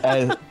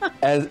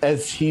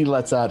 As he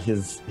lets out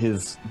his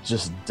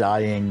just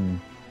dying,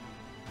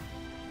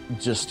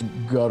 just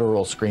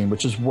guttural scream,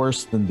 which is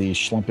worse than the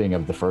schlumping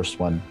of the first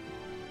one.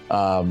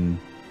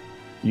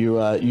 You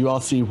all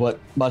see what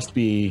must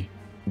be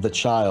the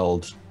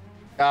child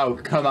Oh,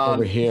 come on.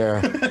 over here,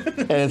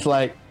 and it's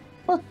like,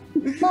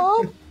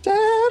 Mom,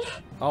 Dad.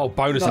 Oh,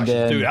 bonus And action,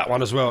 then- do that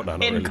one as well. No,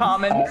 not In really.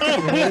 common.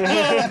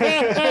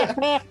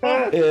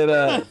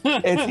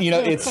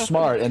 It's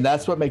smart, and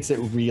that's what makes it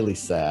really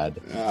sad.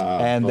 Oh,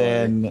 And boy.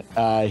 then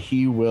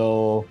he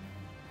will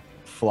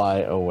fly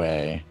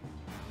away.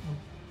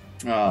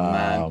 Oh,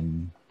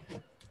 man.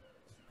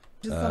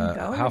 Just let him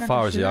go. You're How not far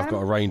gonna is he? shoot I've at got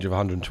a him? range of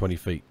 120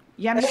 feet.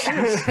 Yeah, I'm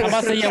I'm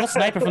about to say, yeah, we'll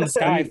sniper from the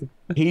sky.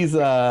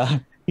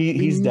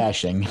 He's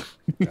dashing.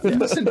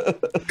 Listen,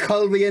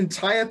 cull the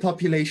entire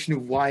population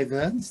of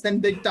wyverns,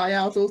 then they die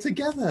out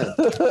altogether.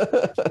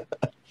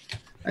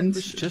 And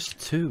It's just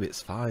 2,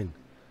 it's fine.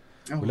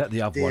 oh, We let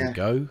the other dear. one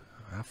go.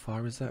 How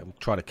far is that? I'm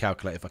trying to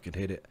calculate if I can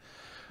hit it.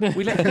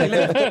 We've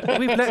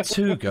let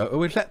 2 go.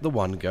 We've let the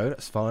one go,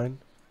 that's fine.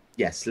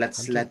 Yes,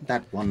 let's let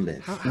that one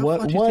live. How What-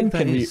 far do you one think that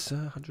can be- is?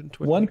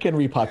 120? One can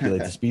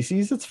repopulate the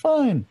species. It's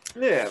fine.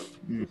 Yeah.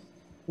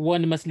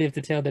 One must live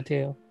to tell the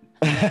tale.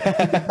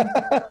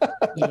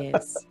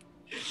 Yes.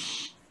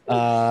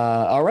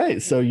 All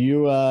right. So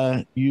you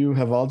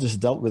have all just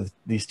dealt with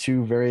these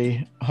 2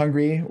 very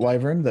hungry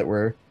wyvern that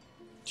were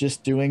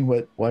just doing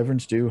what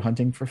wyverns do,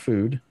 hunting for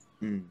food,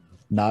 Mm.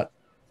 not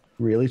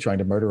really trying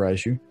to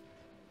murderize you.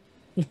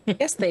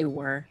 Yes, they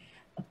were.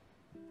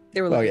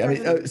 They were Oh like, yeah,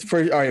 I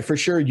mean, for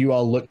sure, you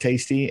all look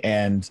tasty,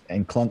 and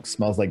Clunk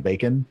smells like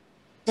bacon.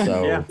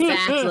 So Yeah.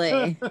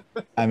 exactly.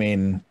 I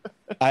mean,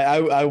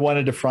 I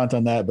wanted to front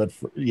on that, but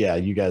yeah,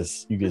 you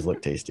guys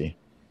look tasty.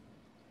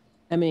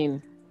 I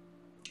mean,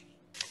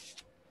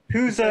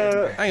 Who's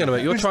Hang on a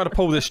minute, you're trying to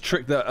pull this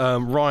trick that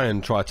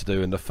Ryan tried to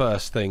do in the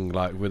first thing,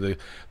 like with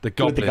the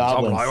goblins.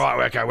 I'm like,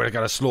 right, okay, we're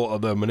going to slaughter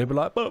them, and he'd be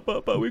like,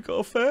 but we've got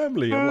a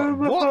family. I'm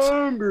like, what?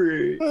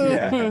 hungry?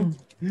 Yeah.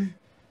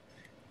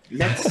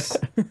 Let's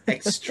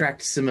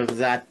extract some of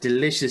that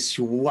delicious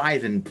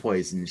wyvern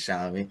poison,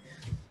 shall we?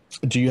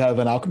 Do you have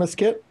an alchemist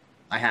kit?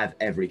 I have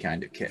every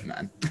kind of kit,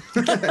 man.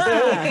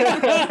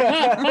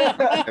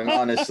 I'm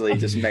honestly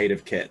just made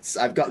of kits.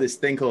 I've got this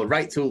thing called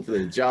Right Tool for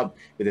the job.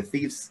 With the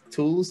Thieves'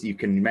 tools, you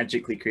can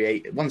magically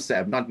create one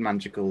set of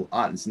non-magical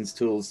artisans'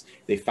 tools.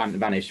 They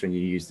vanish when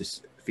you use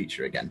this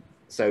feature again.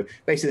 So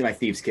basically, my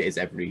Thieves' kit is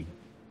every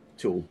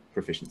tool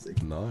proficiency.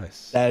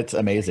 Nice. That's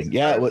amazing.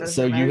 Yeah.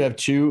 So you have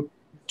two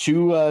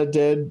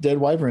dead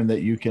wyvern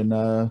that you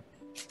can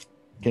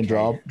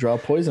draw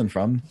poison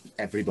from.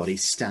 Everybody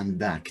stand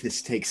back.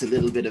 This takes a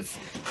little bit of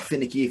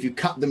finicky. If you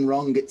cut them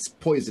wrong, it's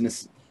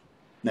poisonous.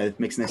 No, it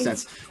makes no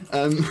sense.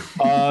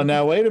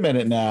 Now wait a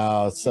minute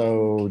now.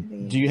 So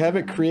do you have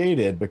it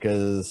created?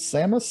 Because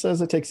Samus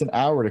says it takes an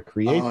hour to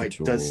create the it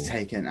tool. does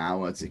take an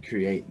hour to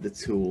create the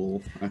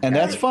tool. Okay. And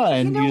that's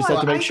fine. You know You just have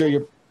what? to make sure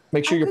your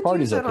I party's could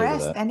use a okay with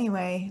rest that.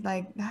 anyway.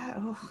 Like that.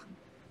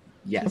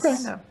 Yes.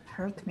 Kind of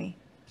hurt me.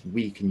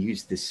 We can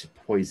use this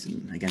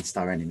poison against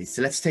our enemies.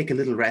 So let's take a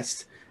little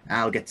rest.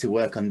 I'll get to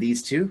work on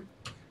these 2,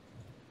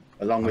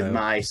 along with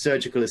my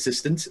surgical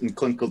assistant, and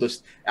Clunk will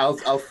just. I'll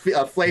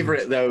flavor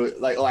it though.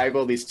 Like I have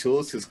all these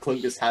tools because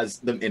Clunk just has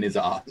them in his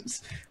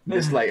arms.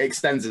 Just like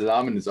extends his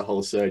arm and there's a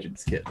whole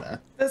surgeon's kit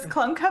there. Does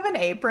Clunk have an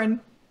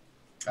apron?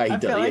 He I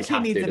does. feel like he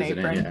has needs to, an doesn't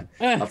he? apron.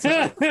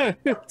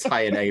 Yeah. I'll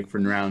tie an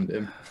apron around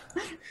him.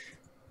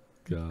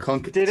 God.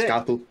 Clunk, Did it-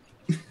 scalpel.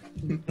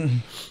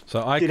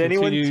 So I Did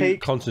anyone continue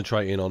take-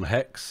 concentrating on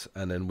Hex,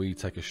 and then we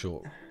take a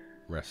short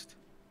rest.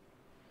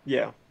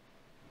 Yeah.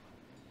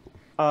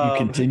 You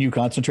continue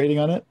concentrating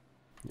on it?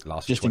 It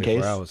lasts Just in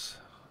 24 case? hours.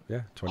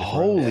 Yeah, 24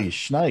 Holy hours.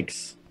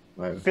 shnikes.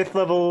 Wow. 5th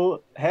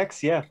level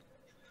hex, yeah.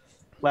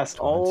 Last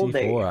all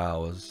day. 24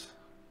 hours.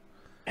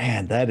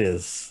 Man, that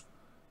is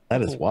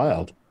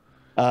wild.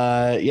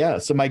 Yeah,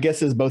 so my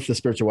guess is both the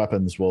spiritual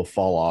weapons will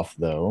fall off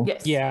though.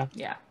 Yes. Yeah.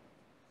 Yeah.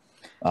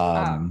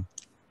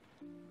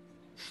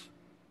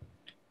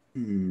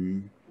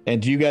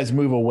 And do you guys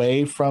move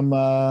away from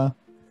Well,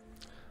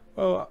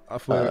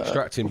 if we're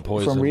extracting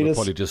poison, we're Rita's-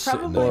 probably just sitting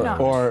Probably there. not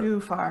or-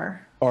 too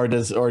far. or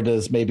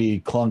does maybe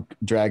Clunk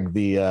drag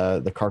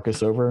the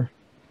carcass over?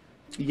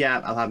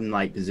 Yeah, I'll have them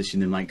like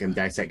positioned in like I'm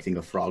dissecting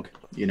a frog,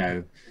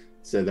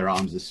 so their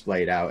arms are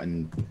splayed out,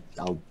 and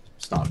I'll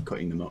start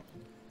cutting them up.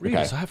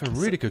 Remus, Okay. I have a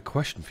really good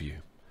question for you.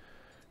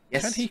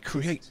 Yes. Can he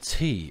create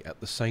tea at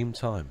the same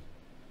time?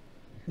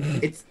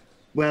 It's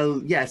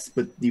well, yes,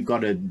 but you've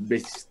got to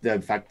risk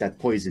the fact that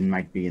poison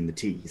might be in the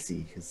tea. You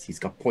see, because he's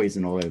got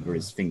poison all over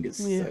his fingers.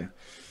 Yeah. So.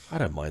 I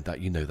don't mind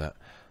that, you know that.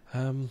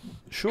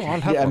 Sure,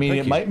 I'll have Yeah, I one, mean thank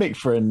it you. might make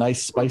for a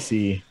nice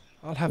spicy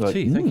I'll have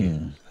tea, thank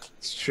you.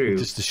 It's true. It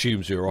just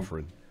assumes you're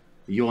offering.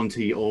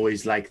 Yuan-ti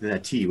always like their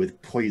tea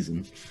with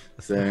poison.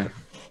 So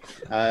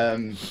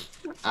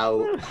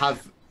I'll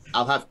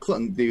have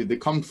Clunk do the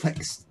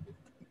complex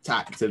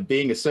tact of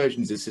being a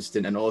surgeon's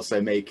assistant and also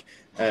make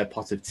a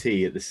pot of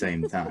tea at the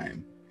same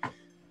time.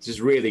 It's just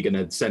really going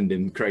to send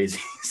him crazy.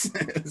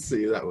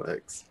 See if that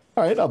works.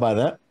 All right, I'll buy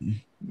that.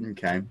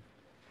 Okay.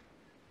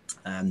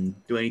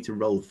 Do I need to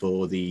roll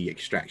for the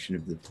extraction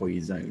of the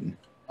poison?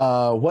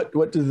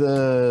 What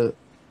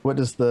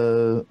does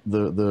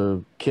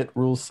the kit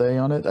rules say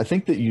on it? I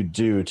think that you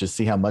do to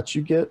see how much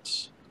you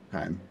get.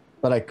 Okay.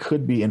 But I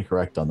could be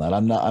incorrect on that.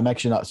 I'm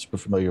actually not super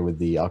familiar with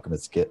the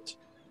alchemist kit.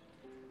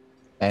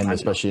 And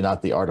especially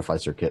not the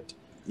artificer kit.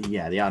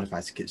 Yeah, the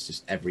artificer kit's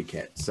just every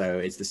kit. So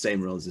it's the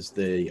same rules as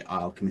the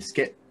alchemist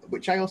kit,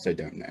 which I also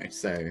don't know.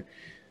 So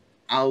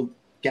I'll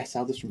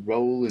just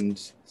roll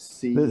and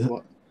see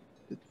what.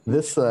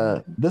 This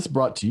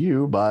brought to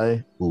you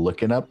by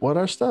looking up what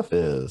our stuff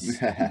is.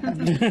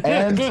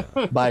 And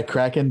by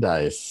cracking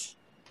dice.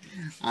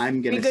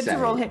 I'm going to say... Be good to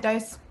roll hit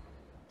dice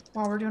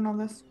while we're doing all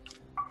this.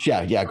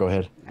 Yeah, go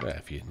ahead. Yeah,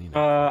 if you need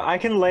I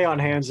can lay on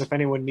hands if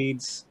anyone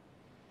needs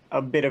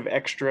a bit of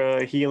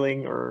extra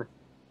healing or...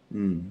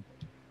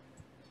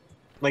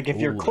 Like if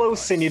you're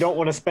close and you don't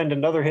want to spend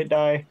another hit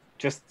die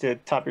just to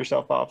top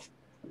yourself off,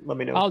 let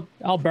me know.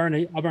 I'll burn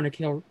a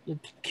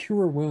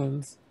cure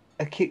wounds.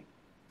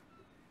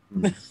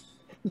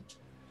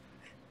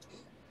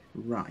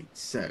 Right,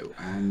 so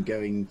I'm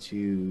going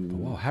to...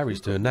 While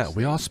Harry's doing that,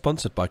 we are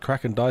sponsored by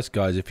Kraken Dice,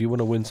 guys. If you want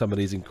to win some of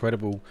these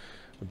incredible,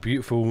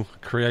 beautiful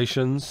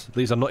creations,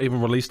 these are not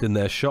even released in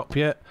their shop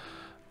yet.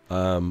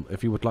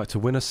 If you would like to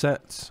win a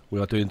set, we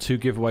are doing 2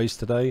 giveaways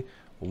today.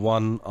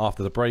 One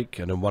after the break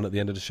and then one at the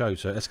end of the show.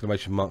 So !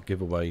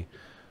 giveaway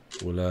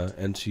will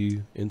enter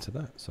you into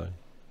that. So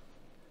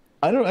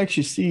I don't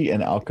actually see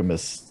an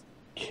alchemist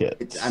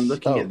kit. I'm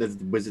looking at the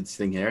wizard's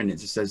thing here, and it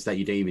just says that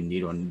you don't even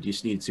need one. You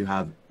just need to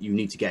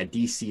get a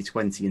DC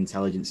 20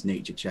 intelligence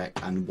nature check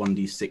and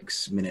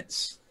 1d6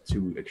 minutes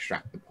to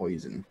extract the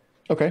poison.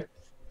 Okay.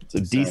 So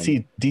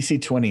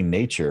DC 20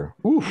 nature.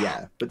 Oof.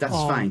 Yeah, but that's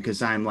fine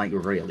because I'm like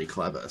really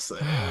clever. So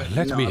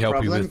let me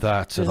help you with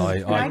that, and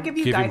I give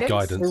him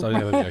guidance. Oh,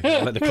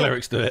 yeah, let the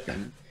clerics do it.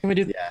 Can we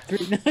do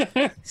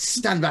 3?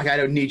 Stand back! I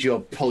don't need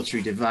your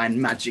paltry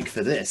divine magic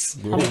for this.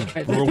 We're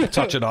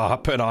all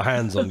putting our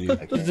hands on you.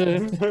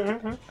 Okay.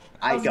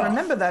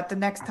 Remember that the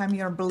next time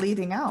you're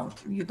bleeding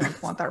out, you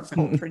don't want our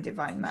paltry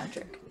divine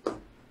magic.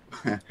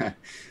 Can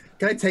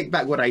I take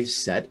back what I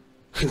said?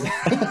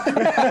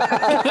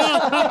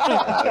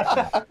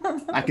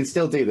 I can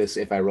still do this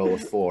if I roll a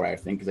 4, I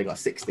think, because I got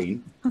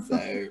 16.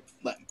 So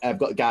I've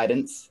got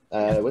guidance.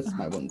 Where's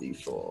my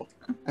 1d4? Oh,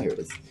 here it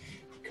is.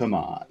 Come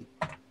on.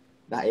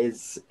 That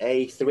is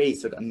a 3,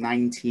 so I got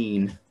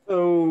 19.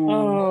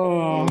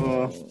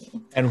 Oh.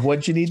 And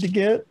what'd you need to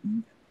get?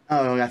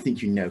 Oh, I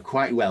think you know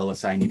quite well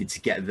what I needed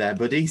to get there,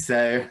 buddy.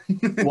 So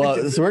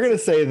well, so we're gonna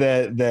say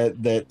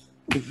that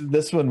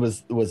this one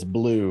was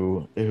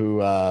Blue, who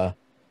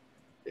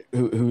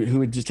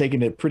had just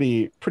taken it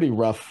pretty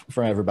rough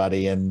from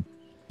everybody, and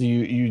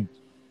you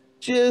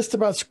just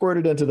about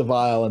squirted into the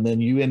vial, and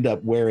then you end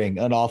up wearing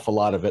an awful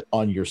lot of it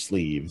on your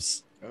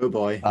sleeves. Oh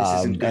boy, this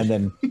isn't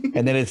good.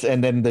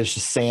 and then there's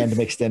just sand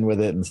mixed in with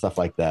it and stuff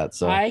like that.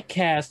 So I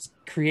cast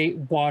create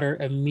water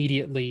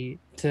immediately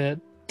to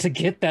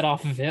get that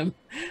off of him.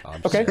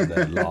 I'm sitting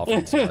there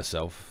laughing to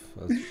myself.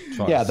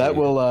 Yeah, that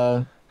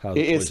will.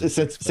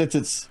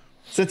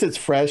 Since it's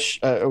fresh,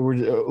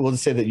 we'll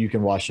just say that you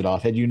can wash it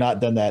off. Had you not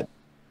done that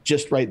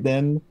just right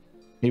then,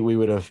 we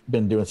would have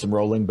been doing some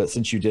rolling. But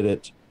since you did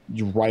it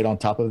right on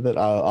top of it,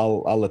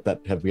 I'll let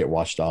that have get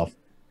washed off.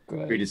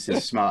 Regis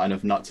is smart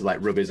enough not to like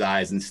rub his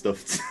eyes and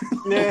stuff.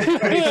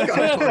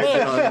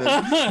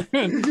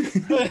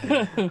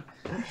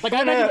 Like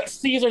I know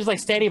Caesar's like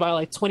standing by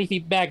like 20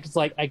 feet back, just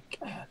like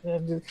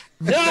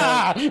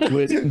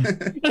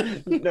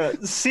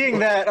seeing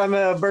that,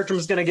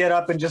 Bertram's gonna get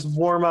up and just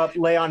warm up,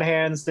 lay on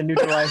hands to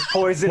neutralize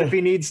poison if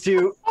he needs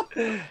to.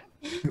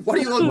 What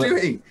are you all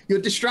doing?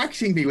 You're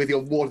distracting me with your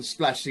water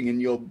splashing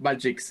and your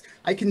magics.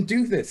 I can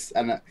do this.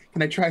 And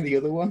can I try the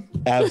other one?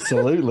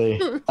 Absolutely.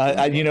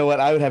 You know what?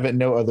 I would have it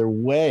no other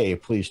way.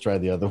 Please try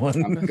the other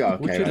one. Okay,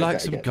 would you like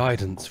some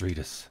guidance,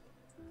 Regis?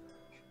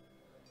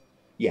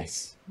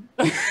 Yes.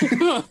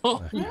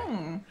 I'll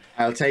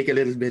take a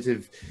little bit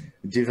of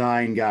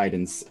divine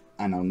guidance,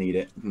 and I'll need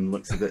it. And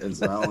looks at it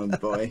as well. And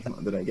boy,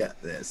 what did I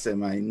get there? So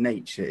my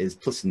nature is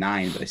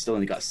 +9, but I still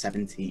only got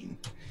 17.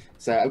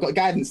 So I've got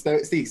guidance, though.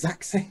 It's the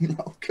exact same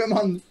roll. Come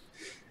on.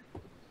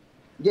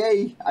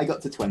 Yay. I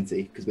got to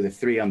 20, because with a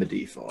 3 on the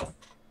D4.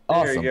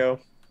 Awesome. There you go.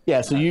 Yeah,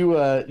 so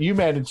you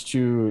managed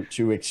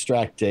to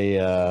extract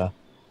a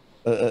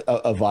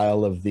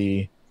vial of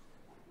the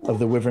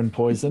wyvern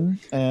poison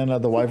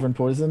and the wyvern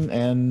poison,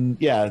 and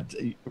yeah,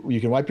 you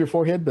can wipe your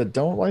forehead, but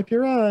don't wipe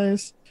your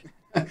eyes.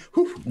 And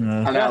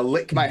I'll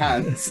lick my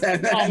hands.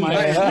 Oh my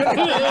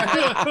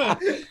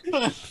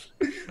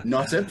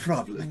Not a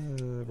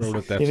problem. Roll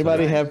a death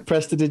Anybody save. have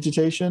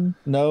prestidigitation?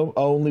 No,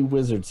 only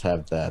wizards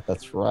have that.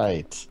 That's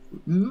right.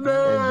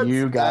 No. And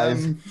you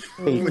guys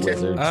hate which-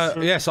 wizards.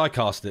 Yes, I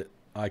cast it.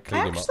 I I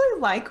cleaned him up. actually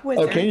like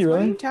wizards. Okay, you What are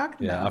really? you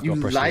talking Yeah, about? I've You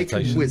got like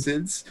prestidigitation.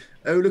 wizards?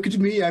 Oh, look at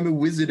me! I'm a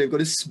wizard. I've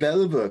got a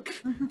spell book.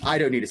 I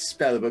don't need a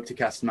spell book to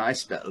cast my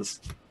spells.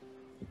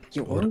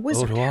 You're Or, a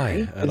wizard, or do I?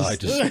 Harry. And I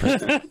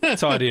just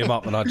tidy him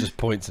up, and I just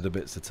point to the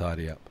bits to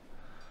tidy up.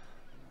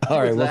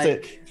 All right,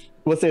 Like-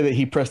 we'll say that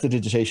he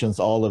prestidigitations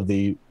all of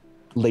the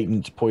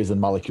latent poison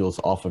molecules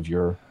off of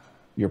your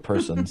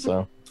person.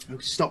 So Oh,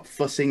 stop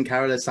fussing,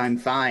 Carolus. I'm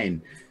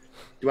fine.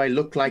 Do I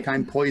look like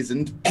I'm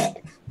poisoned?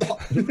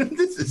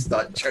 This is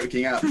start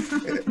choking up.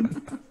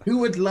 Who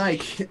would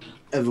like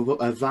a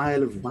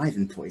vial of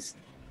wyvern poison?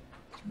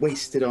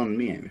 Wasted on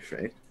me, I'm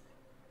afraid.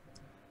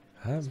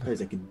 I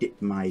suppose I could dip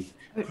my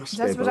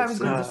crossbow That's what I bolts was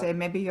going in. to say.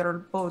 Maybe your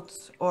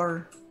boats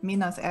or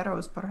Mina's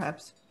arrows,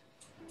 perhaps.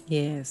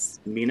 Yes,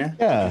 Mina,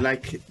 Yeah. would you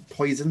like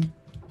poison?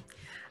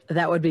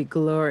 that would be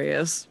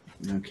glorious.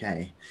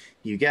 Okay.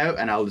 You go,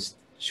 and I'll just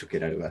chuck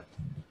it over.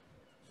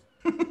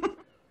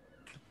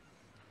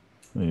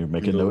 you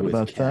make a Handle note with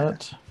about care.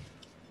 that.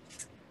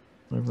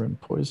 Liver and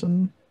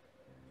poison.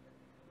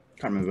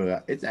 Can't remember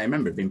that. I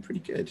remember it being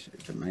pretty good.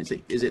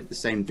 Is it the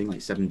same thing, like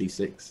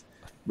 7d6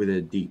 with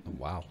a deep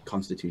Wow.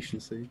 constitution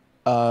save?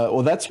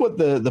 Well, that's what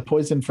the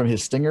poison from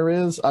his stinger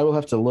is. I will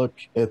have to look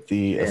at the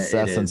Yeah, it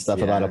assassin is,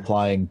 stuff about yeah.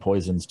 applying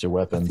poisons to I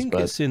weapons. think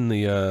But it's in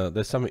the.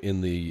 There's something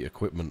in the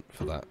equipment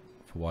for that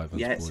for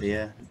wyverns. Yeah, it's poison.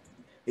 here.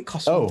 It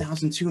costs Oh.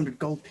 1,200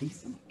 gold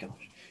piece. Oh my gosh.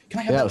 Can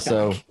I have yeah, that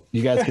so back?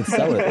 you guys could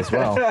sell it as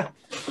well.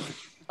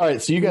 All right,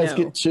 so you guys No.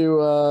 get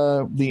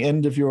to the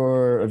end of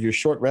your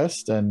short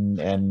rest,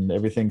 and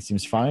everything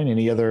seems fine.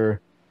 Any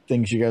other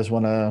things you guys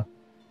want to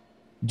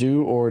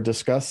do or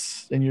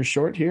discuss in your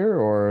short here,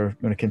 or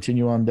going to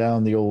continue on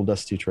down the old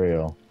dusty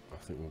trail? I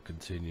think we'll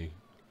continue.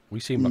 We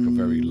seem like a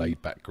very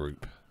laid-back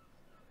group.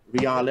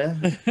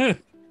 Riala,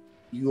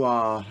 you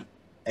are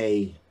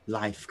a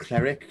life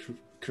cleric,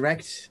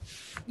 correct?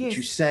 Would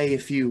you Yes. say a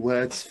few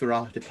words for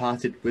our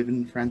departed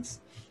women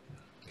friends,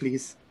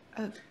 please?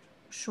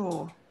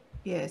 Sure.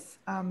 Yes.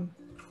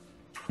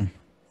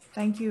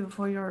 Thank you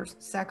for your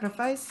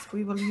sacrifice.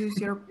 We will use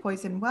your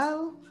poison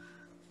well,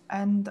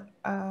 and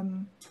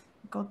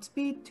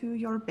Godspeed to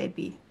your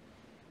baby.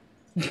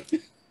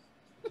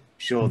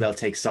 Sure, they'll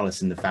take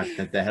solace in the fact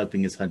that they're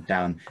helping us hunt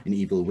down an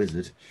evil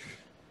wizard.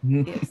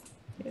 Yes.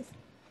 Yes.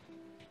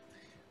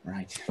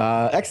 Right.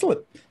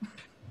 Excellent.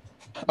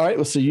 All right,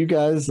 well, so you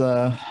guys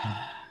are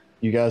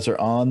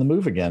on the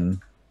move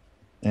again,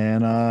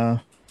 and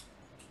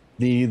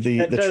the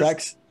That does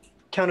tracks.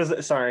 Count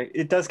as sorry,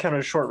 it does count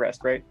as a short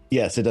rest, right?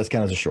 Yes, it does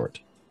count as a short.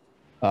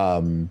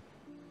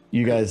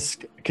 You guys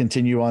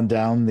continue on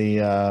down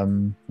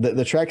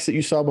the tracks that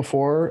you saw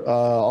before.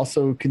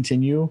 Also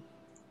continue,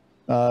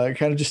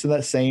 kind of just in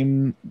that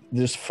same,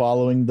 just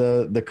following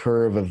the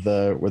curve of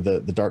where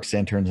the dark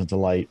sand turns into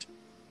light,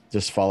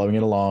 just following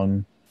it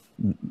along.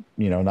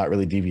 You know, not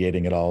really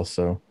deviating at all.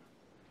 So,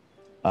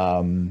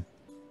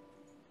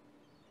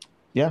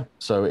 yeah.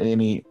 So,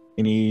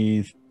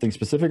 anything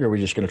specific, or are we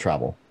just going to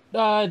travel?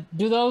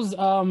 Do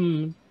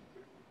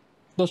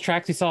those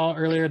tracks you saw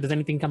earlier, does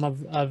anything come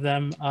of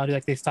them? Do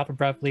like they stop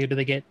abruptly, or do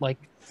they get like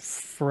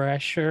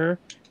fresher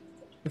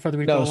the further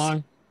we go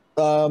No,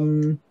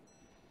 along?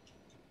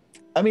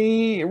 I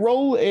mean,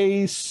 roll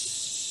a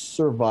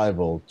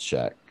survival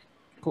check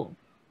Cool.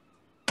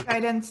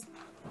 Guidance.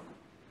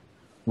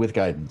 with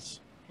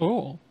guidance.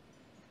 Oh.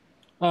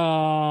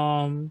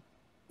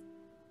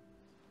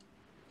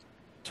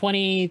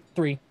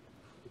 23.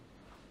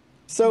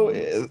 So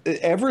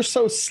ever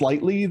so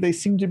slightly, they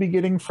seem to be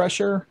getting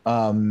fresher.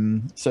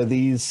 So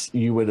these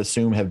you would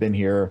assume have been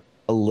here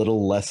a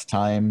little less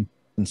time,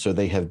 and so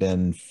they have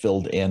been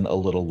filled in a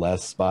little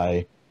less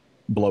by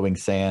blowing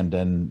sand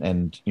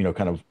and you know,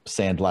 kind of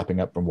sand lapping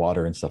up from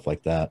water and stuff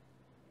like that.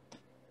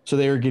 So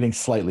they are getting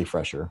slightly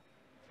fresher.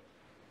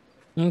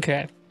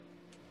 Okay.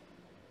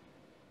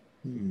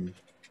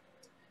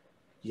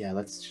 Yeah,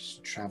 let's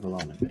just travel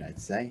on a bit,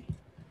 I'd say.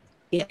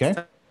 Yes. Okay.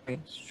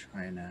 Let's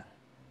try and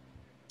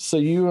So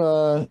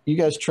you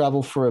guys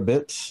travel for a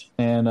bit,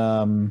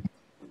 and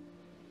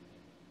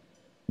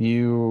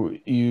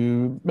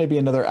you maybe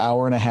another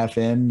hour and a half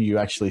in, you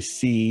actually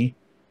see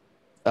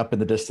up in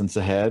the distance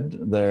ahead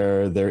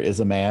there is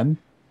a man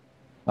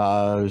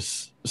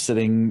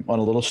sitting on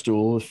a little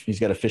stool. He's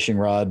got a fishing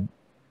rod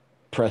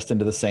pressed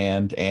into the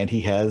sand, and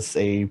he has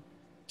a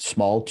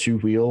small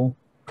 2-wheel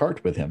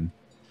cart with him,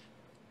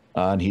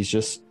 and he's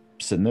just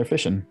sitting there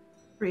fishing.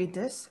 Read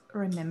this.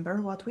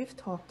 Remember what we've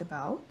talked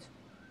about.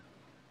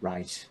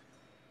 right.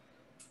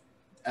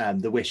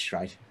 The wish,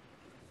 right?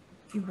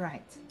 You're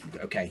right.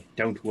 Okay,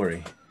 don't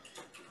worry.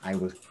 I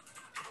will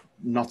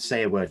not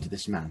say a word to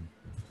this man.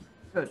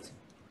 Good.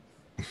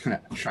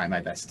 Try my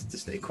best to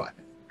stay quiet.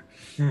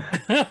 In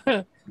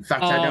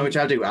fact, I know what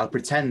I'll do. I'll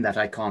pretend that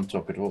I can't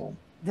talk at all.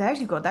 There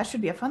you go. That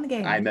should be a fun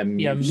game. I'm a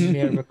Yeah, mute.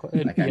 miracle.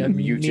 Like I'm a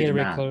muted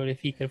miracle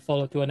if he can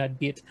follow through on that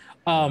bit.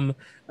 I'm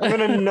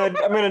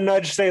gonna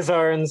nudge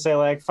Cesar and say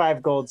like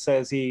 5 gold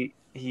says he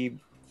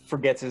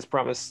forgets his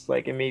promise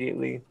like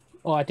immediately.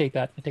 Oh, I take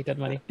that. I take that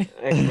money.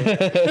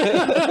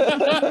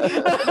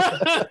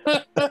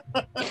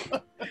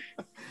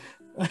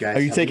 Guys,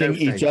 Are you taking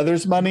each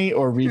other's money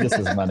or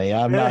Regis's money?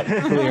 I'm not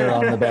clear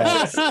on the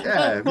bets.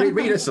 Yeah,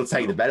 Regus will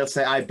take the bet. He'll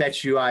say, I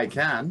bet you I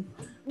can.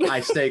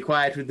 I stay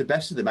quiet with the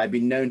best of them. I've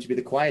been known to be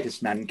the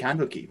quietest man in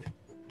Candlekeep.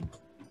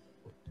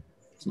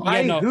 No,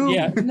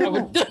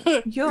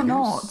 you're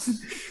not.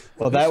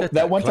 Well,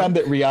 that one time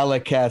that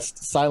Riala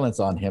cast silence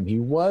on him, he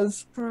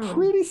was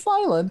pretty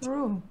silent.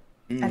 True.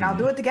 And I'll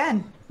do it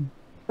again.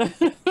 I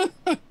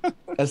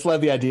just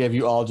love the idea of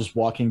you all just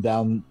walking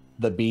down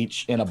the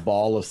beach in a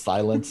ball of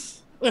silence.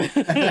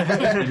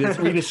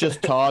 Rita's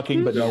just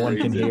talking, but no one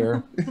can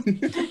hear.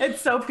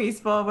 It's so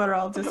peaceful. We're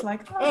all just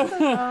like,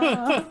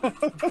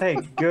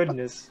 Thank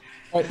goodness.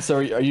 All right, so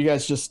are you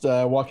guys just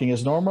walking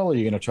as normal, or are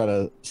you going to try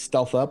to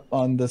stealth up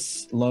on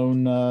this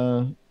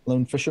lone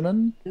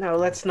fisherman? No,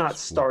 let's not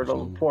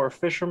startle poor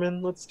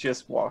fisherman. Let's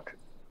just walk.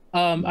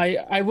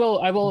 I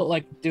will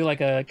like do like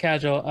a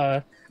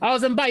casual. I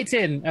was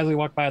invited as we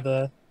walk by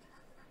the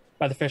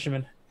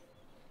fisherman.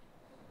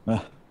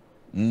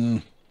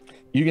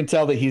 You can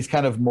tell that he's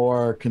kind of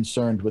more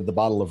concerned with the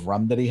bottle of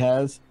rum that he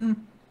has.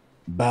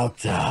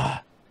 About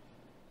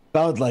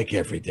like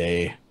every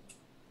day.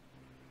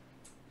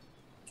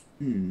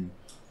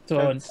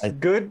 So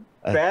good,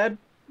 bad.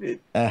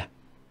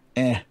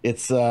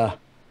 It's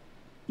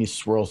he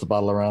swirls the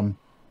bottle of rum.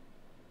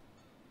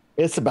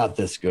 It's about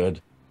this good.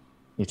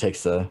 He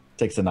takes a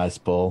nice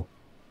pull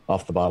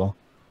off the bottle.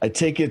 I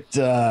take it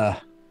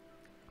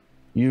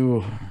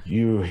you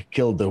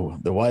killed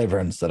the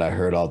wyverns that I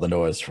heard all the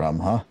noise from,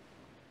 huh?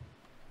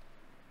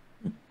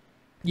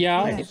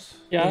 yeah,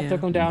 took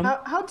them down.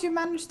 How do you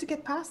manage to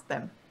get past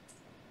them?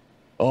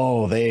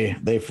 Oh,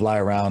 they fly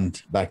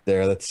around back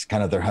there. That's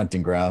kind of their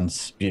hunting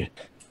grounds.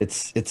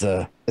 It's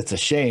a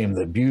shame.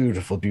 They're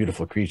beautiful,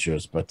 beautiful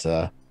creatures, but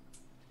a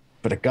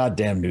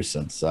goddamn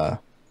nuisance.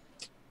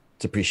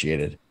 It's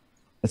appreciated.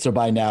 And so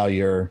by now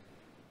you're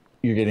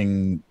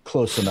getting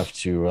close enough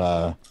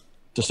to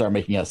start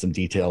making out some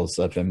details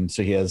of him.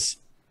 So he has,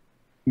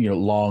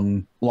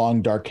 long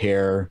dark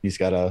hair. He's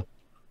got a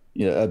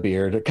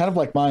beard, kind of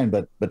like mine,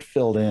 but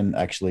filled in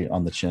actually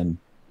on the chin.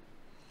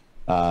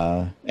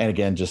 And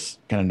again, just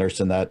kind of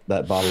nursing that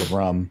bottle of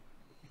rum.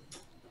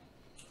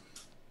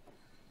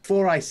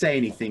 Before I say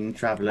anything,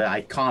 Traveller,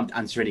 I can't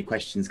answer any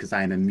questions because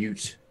I am a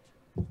mute.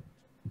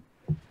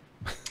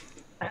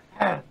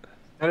 I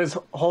just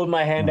hold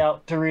my hand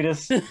out to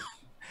Ritas.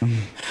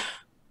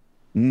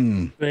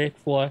 3,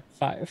 4,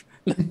 5.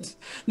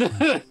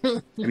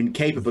 I'm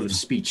incapable of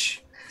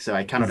speech, so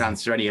I cannot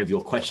answer any of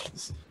your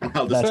questions.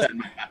 I'll just turn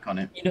my back on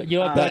it. You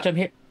know what, Bertram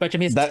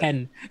here's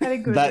 10.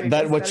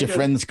 That what your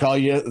friends call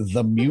you,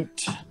 the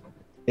mute?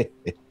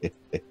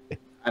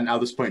 And I'll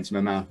just point to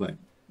my mouth like.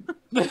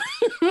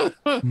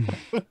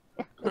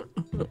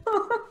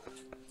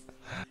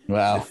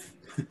 Well,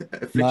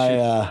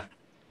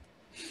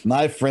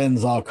 my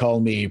friends all call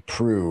me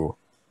Prue,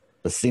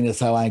 but seeing as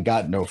how I ain't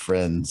got no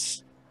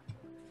friends,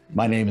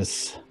 my name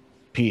is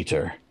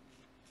Peter.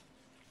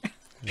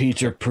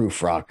 Peter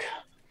Proofrock.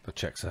 That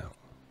checks out.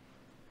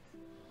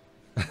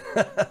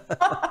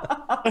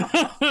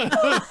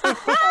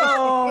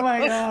 Oh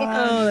my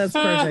god. Oh, that's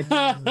perfect.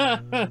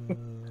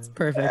 That's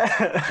perfect.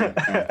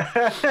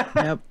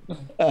 Yep.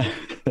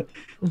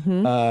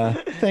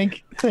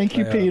 Thank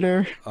you,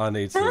 Peter. I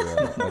need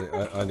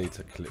to I need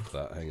to clip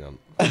that. Hang on.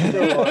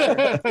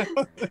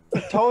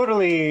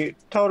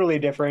 Totally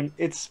different.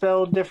 It's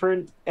spelled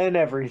different and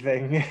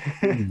everything.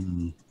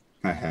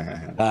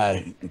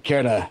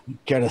 Care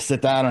to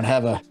sit down and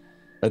have a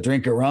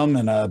drink of rum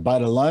and a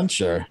bite of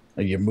lunch, or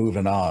are you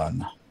moving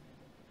on?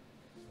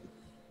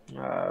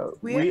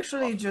 We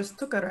actually just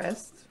took a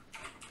rest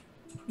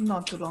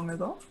not too long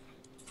ago.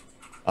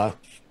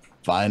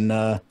 Fine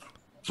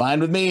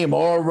with me.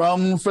 More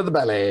rum for the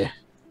belly.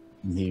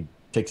 And he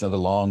takes another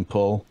long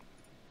pull.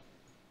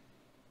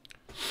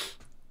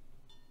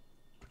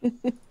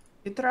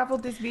 You travel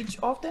this beach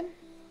often?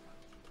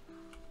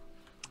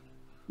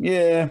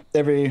 Yeah,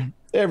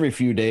 every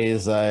few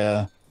days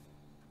I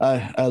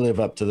live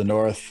up to the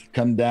north,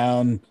 come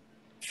down,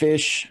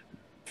 fish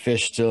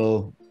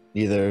till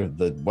either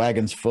the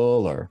wagon's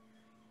full or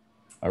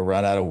I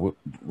run out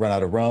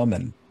of rum,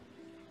 and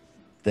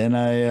then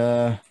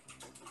I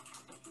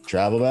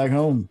travel back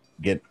home,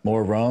 get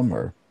more rum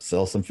or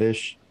sell some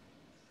fish.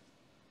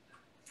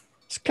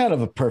 It's kind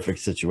of a perfect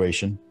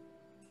situation.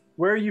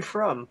 Where are you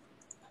from?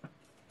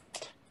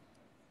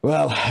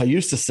 Well, I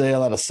used to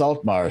sail out of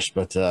Saltmarsh,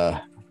 but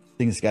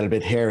things got a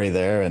bit hairy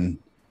there, and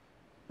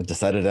I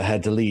decided I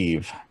had to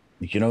leave.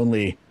 You can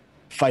only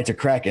fight a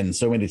kraken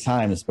so many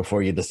times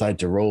before you decide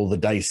to roll the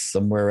dice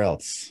somewhere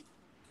else.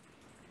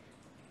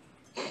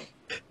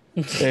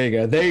 There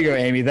you go,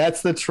 Amy.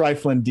 That's the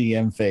trifling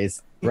DM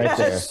face right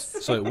there.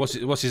 So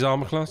what's his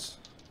armor class?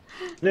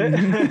 So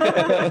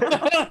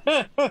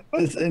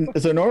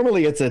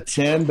normally it's a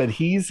 10, but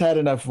he's had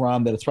enough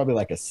rum that it's probably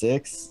like a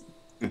 6.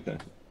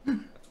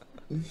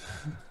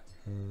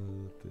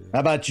 How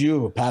about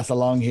you? Pass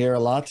along here a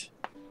lot?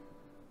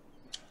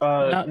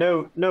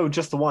 No,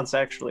 just the once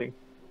actually.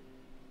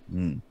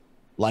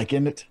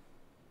 Liking it?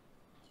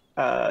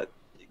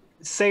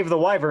 Save the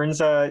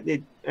wyverns.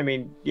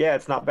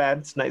 It's not bad.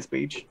 It's a nice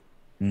beach.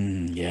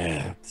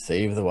 Yeah,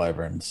 save the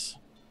wyverns.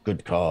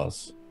 Good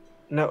cause.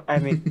 No, I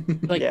mean,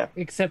 Like, yeah,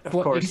 except of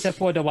course.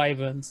 for the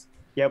wyverns.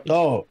 Yep.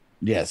 Oh,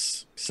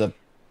 yes. Except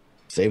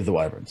save the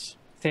wyverns.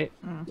 Yeah.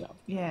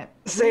 Yeah.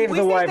 Save we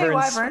the saved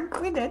wyverns. wyvern.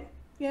 We did.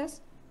 Yes.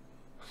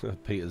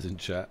 Peter's in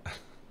chat.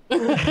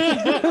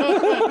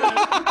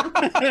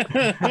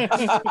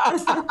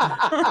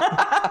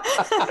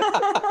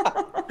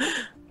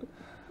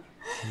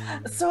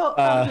 So,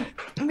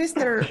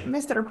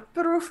 Mr.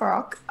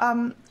 Proofrock,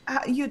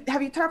 have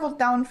you traveled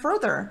down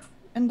further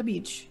in the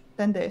beach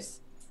than this?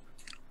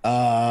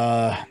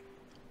 I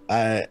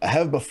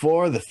have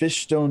before. The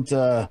fish don't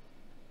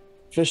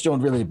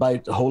really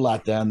bite a whole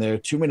lot down there.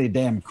 Too many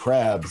damn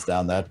crabs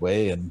down that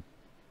way, and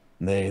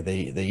they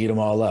eat them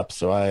all up.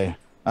 So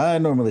I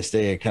normally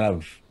stay kind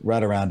of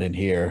right around in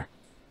here.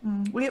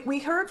 We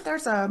heard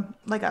there's a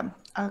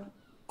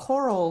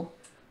coral.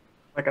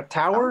 Like a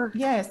tower?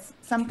 Yes,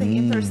 something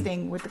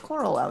interesting with the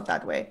coral out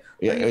that way.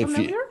 Yeah, Are you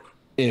familiar?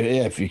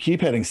 if you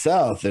keep heading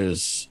south,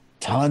 there's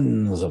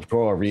tons of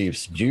coral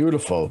reefs.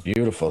 Beautiful,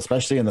 beautiful,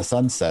 especially in the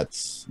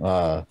sunsets.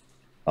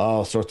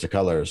 All sorts of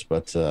colors,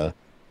 but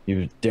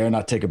you dare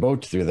not take a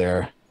boat through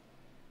there.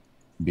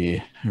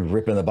 Be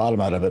ripping the bottom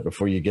out of it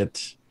before you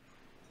get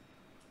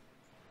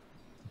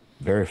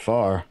very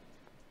far.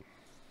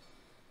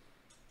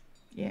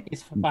 Yeah.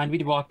 It's fine.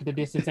 We'd walk the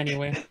distance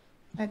anyway.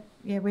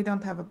 Yeah, we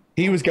don't have a.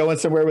 He was going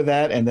somewhere with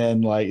that, and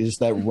then like just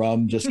that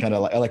rum, just kind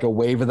of like a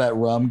wave of that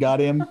rum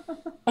got him,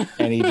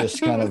 and he just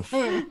kind of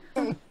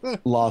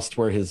lost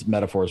where his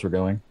metaphors were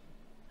going.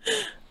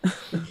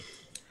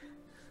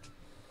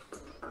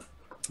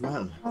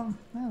 Well, Oh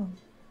no.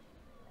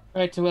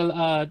 Right.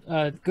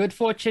 Well, good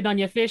fortune on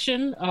your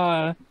fishing.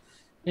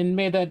 And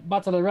may that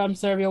bottle of rum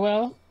serve you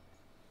well.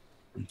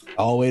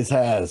 Always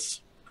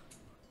has.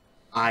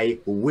 I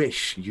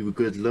wish you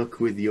good luck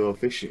with your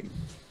fishing.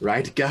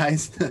 Right,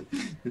 guys?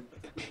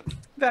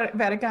 Very,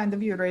 very kind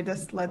of you,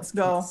 Radis. Let's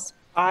go.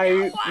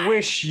 I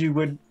wish you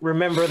would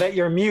remember that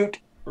you're mute,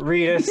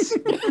 Redis.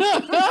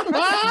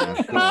 Yeah,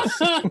 of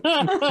course.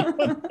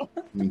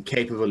 I'm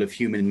incapable of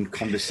human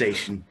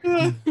conversation.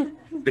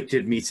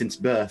 Afflicted me since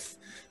birth.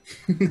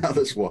 Now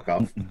let's walk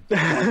off.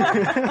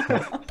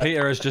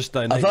 Peter has just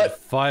donated thought-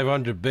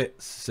 500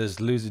 bits.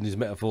 Says losing his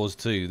metaphors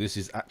too. This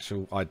is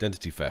actual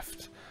identity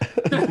theft. So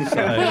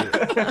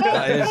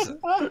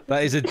that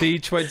is a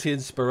D20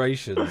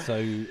 inspiration.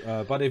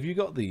 So, buddy, have you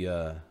got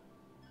the?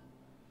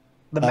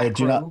 I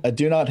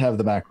do not have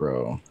the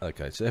macro.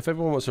 Okay, so if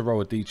everyone wants to roll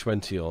a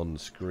D20 on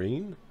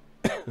screen,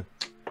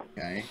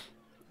 Okay.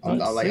 On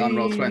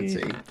roll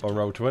 20. on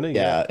roll 20,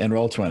 Yeah, in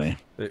roll 20.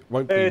 it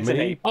won't be It's an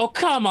me. 8. Oh,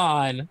 come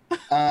on.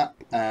 Oh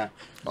Yeah.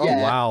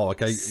 wow,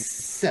 okay.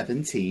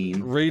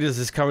 17. Readers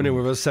is coming in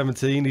with a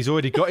 17. He's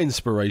already got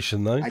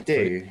inspiration though. I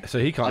do. So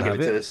he can't I'll give have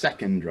it to it. the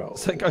second roll.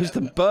 So it goes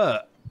to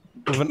Bert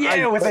with an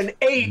 8. With an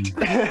 8.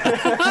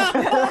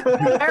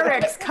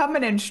 Eric's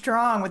coming in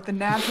strong with the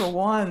natural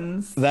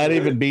ones. That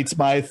even beats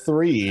my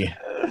 3.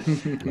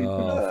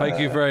 Oh, thank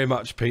you very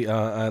much, Peter.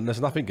 And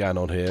there's nothing going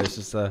on here. It's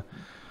just it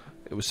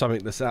was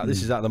something that's out.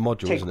 This is out of the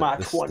module, Take isn't my it?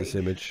 This, 20. this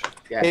image.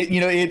 Yeah.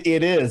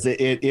 It is.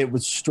 It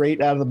was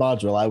straight out of the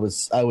module. I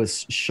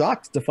was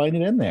shocked to find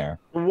it in there.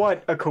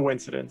 What a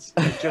coincidence.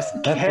 I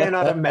just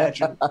cannot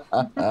imagine.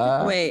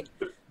 Wait,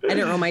 I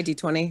didn't roll my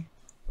d20.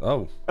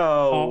 Oh.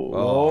 Oh.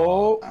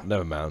 Oh.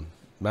 Never mind.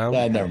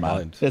 Never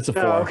mind. It's a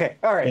 4. Oh, okay.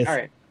 All right. All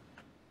right.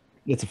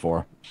 It's a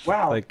 4.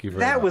 Wow. Thank you very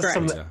that much. was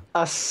some Peter.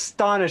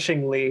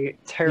 astonishingly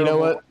terrible. You know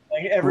what?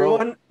 Like,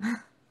 everyone.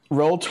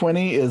 Roll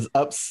 20 is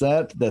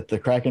upset that the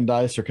Kraken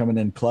dice are coming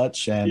in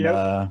clutch and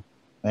Yep.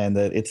 and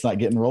that it's not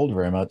getting rolled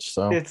very much.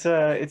 So It's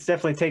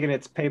definitely taking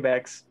its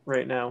paybacks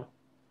right now.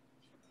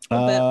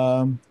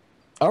 all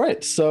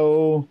right.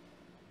 So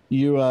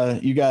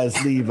you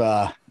guys leave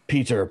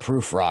Peter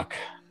Proofrock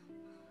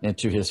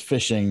into his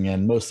fishing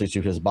and mostly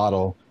to his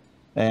bottle,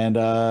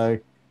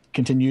 and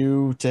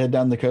continue to head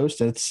down the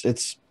coast.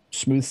 It's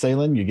smooth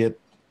sailing. You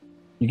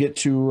get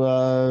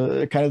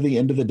to kind of the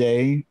end of the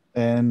day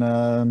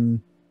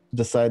and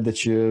decide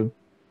that you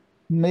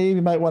maybe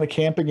might want to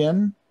camp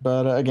again,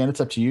 but again, it's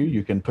up to you.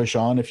 You can push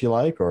on if you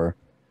like, or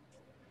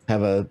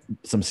have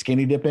some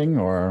skinny dipping,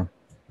 or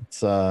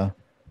it's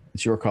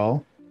your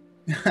call.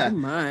 Oh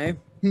my.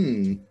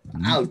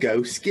 I'll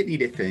go skinny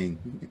dipping.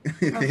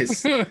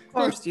 This Of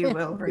course you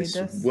will, this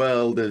Radis.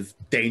 world of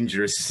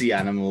dangerous sea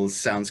animals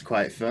sounds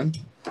quite fun.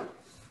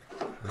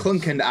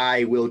 Clunk and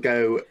I will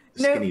go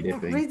No, skinny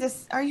dipping.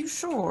 Radis, are you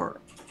sure?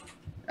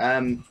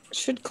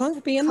 Should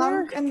Clunk be in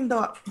there? Clunk and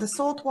the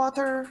salt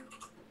water.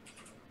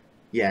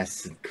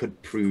 Yes, it could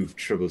prove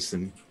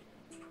troublesome.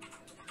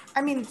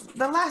 I mean,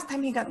 the last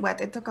time he got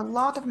wet, it took a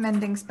lot of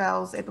mending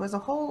spells. It was a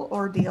whole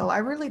ordeal. I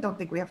really don't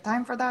think we have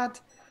time for that.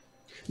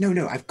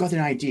 No, I've got an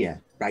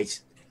idea. Right,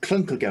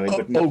 Clunk will go in,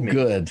 but not me.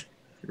 Good.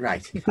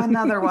 Right.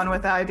 Another one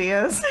with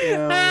ideas.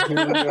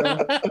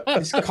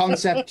 This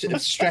concept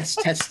of stress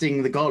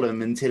testing the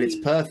golem until it's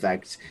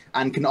perfect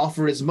and can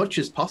offer as much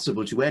as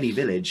possible to any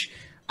village.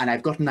 And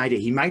I've got an idea.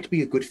 He might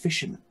be a good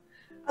fisherman,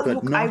 but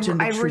Look, not in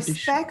the I traditional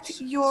respect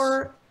sense.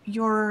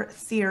 your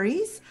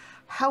theories.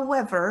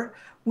 However,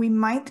 we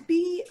might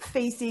be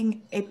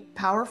facing a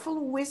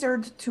powerful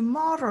wizard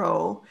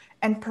tomorrow,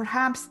 and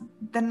perhaps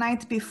the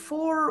night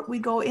before we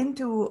go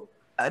into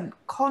a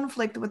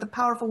conflict with a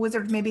powerful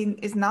wizard maybe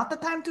is not the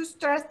time to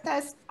stress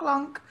test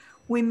Clunk.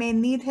 We may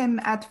need him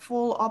at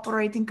full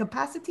operating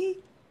capacity.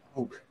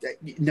 Oh,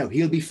 no,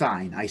 he'll be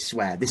fine, I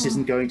swear. This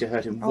isn't going to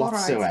hurt him All right.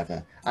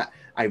 whatsoever.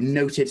 I've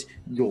noted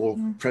your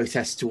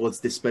protest towards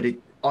this, but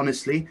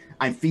honestly,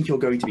 I think you're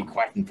going to be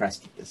quite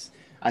impressed with this.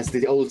 As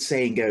the old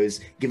saying goes,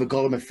 give a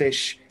golem a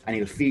fish and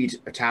he'll feed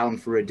a town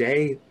for a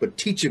day, but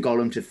teach a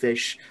golem to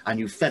fish and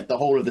you've fed the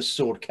whole of the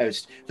Sword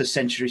Coast for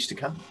centuries to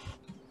come.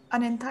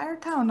 An entire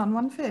town on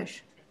one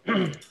fish.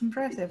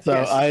 Impressive. So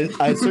Yes.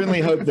 I certainly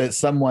hope that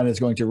someone is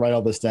going to write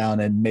all this down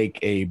and make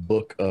a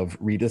book of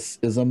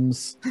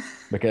Reedus-isms,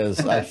 because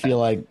I feel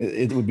like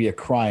it would be a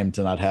crime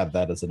to not have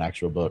that as an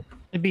actual book.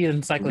 It'd be an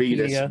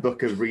encyclopedia. Reedus,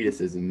 book of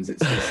Reedus-isms.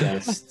 It's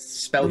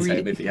just spelled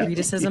out with the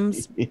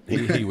Reedus-isms.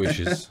 He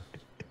wishes.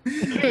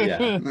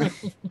 Yeah.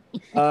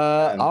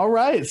 All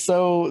right,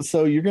 so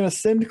you're gonna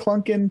send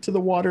Clunk into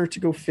the water to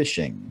go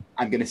fishing.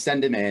 I'm going to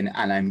send him in,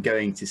 and I'm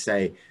going to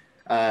say,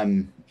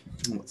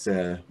 what's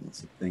the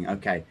thing?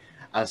 Okay,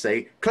 I'll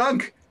say,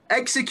 Clunk,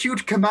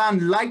 execute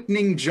command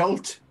lightning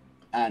jolt,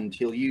 and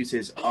he'll use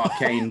his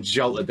arcane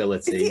jolt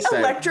ability. Is he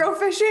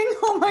electro-fishing?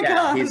 Oh my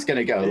god. He's going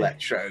to go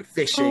electro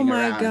fishing Oh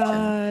my around.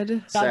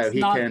 god. So That's he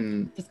not-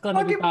 can It's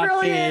gonna be Fucking about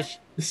brilliant. fish.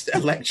 just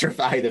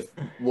electrify the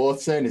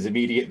water in his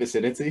immediate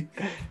vicinity.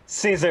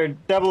 Caesar,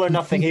 double or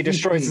nothing, he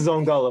destroys his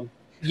own golem.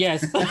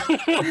 Yes. All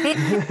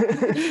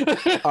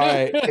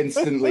right,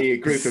 Instantly, a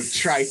group of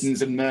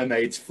tritons and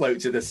mermaids float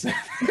to the surface.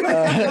 all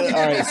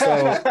right.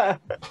 So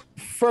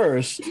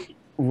first,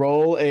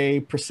 roll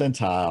a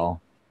percentile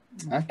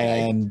Okay.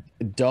 and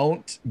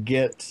don't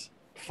get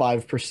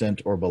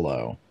 5% or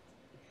below.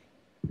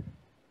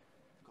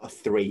 A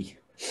 3.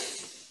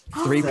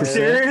 3%.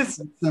 Serious?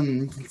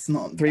 It's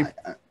not... Three-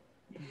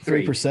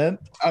 3. 3%.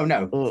 Oh,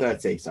 no. Ugh.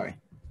 30, sorry.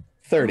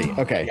 30.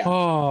 Okay. Yeah.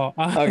 Oh.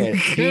 Okay.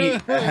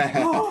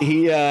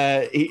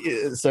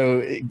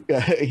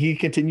 He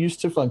continues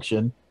to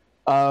function.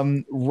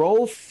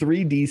 Roll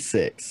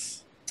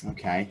 3d6.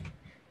 Okay.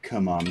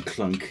 Come on,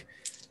 Clunk.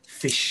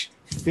 Fish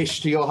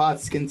to your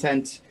heart's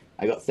content.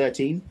 I got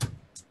 13.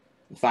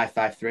 5,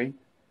 5, 3.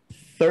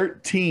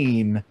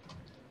 13.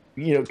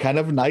 Kind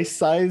of nice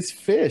sized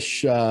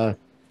fish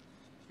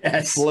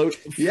Yes. float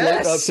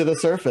Yes. up to the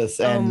surface,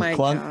 and Oh my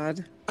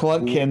Clunk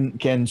god.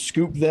 can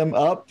scoop them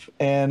up,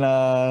 and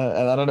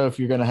I don't know if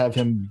you're going to have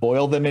him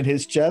boil them in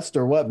his chest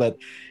or what, but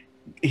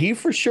he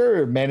for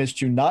sure managed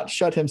to not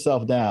shut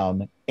himself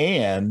down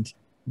and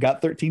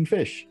got 13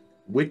 fish.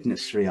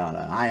 Witness,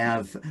 Rihanna. I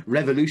have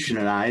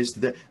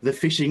revolutionized the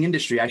fishing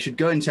industry. I should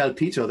go and tell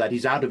Peter that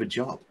he's out of a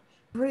job.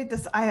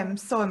 Reedus, I am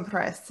so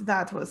impressed.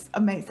 That was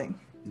amazing.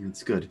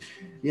 That's good.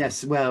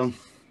 Yes, well,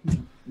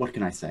 what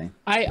can I say?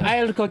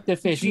 I'll cook the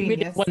fish. We did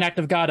Genius. one act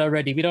of God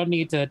already. We don't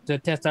need to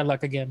test our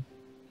luck again.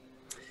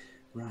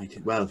 Right.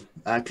 Well,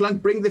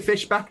 Clunk, bring the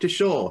fish back to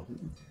shore.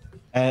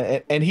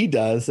 And he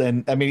does,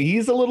 and I mean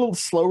he's a little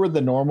slower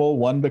than normal.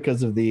 One,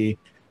 because of the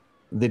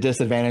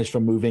disadvantage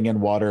from moving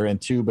in water,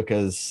 and two,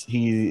 because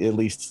he at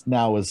least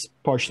now is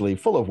partially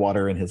full of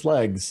water in his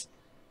legs.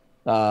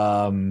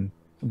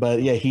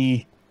 But yeah,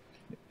 he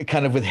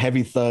kind of with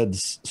heavy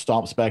thuds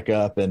stomps back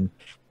up, and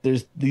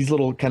there's these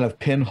little kind of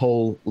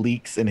pinhole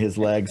leaks in his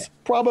legs,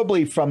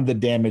 probably from the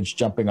damage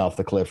jumping off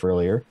the cliff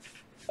earlier.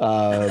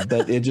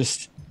 But it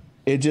just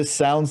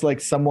sounds like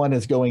someone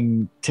is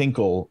going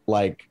tinkle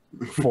like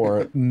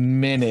for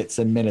minutes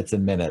and minutes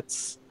and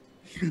minutes.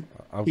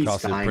 I'm He's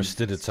casting fine.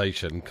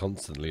 prestidigitation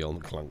constantly on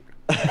Clunk.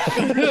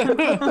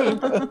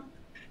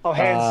 I'll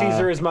hand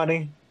Caesar his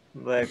money.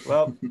 Like,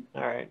 well,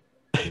 all right.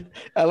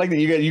 I like that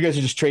you guys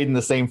are just trading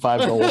the same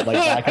 5 gold like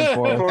back and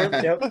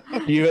forth. Yep.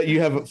 You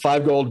have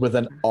 5 gold with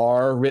an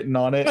R written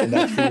on it, and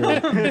that's your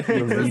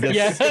Reedus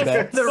Yes.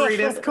 bet. The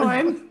Reedus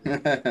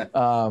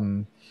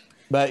coin.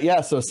 But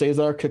yeah, so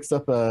Cesar cooks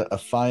up a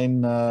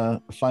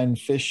fine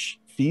fish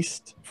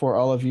feast for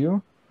all of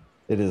you.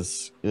 It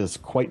is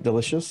quite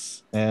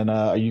delicious. And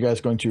are you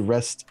guys going to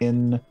rest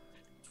in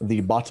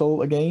the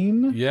bottle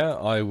again? Yeah,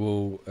 I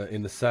will,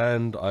 in the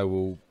sand, I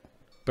will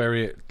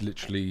bury it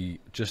literally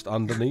just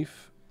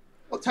underneath.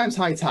 What time's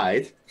high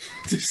tide?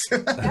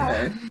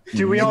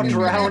 Do we all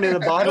drown in the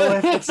bottle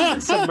if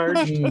it's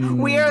submerged?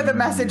 We are the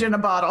message in a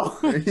bottle.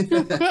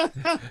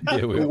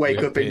 Yeah, We'll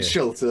wake up in here.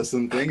 Schultz or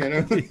something.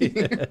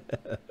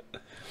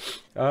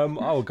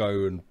 I'll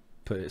go and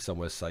put it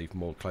somewhere safe,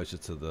 more closer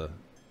to the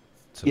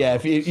Yeah,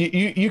 if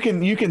you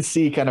can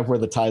see kind of where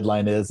the tide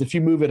line is. If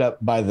you move it up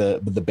by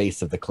the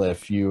base of the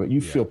cliff,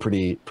 you feel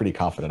pretty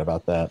confident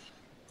about that.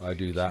 I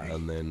do that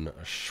and then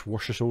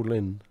swash us all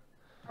in.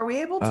 Are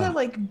we able to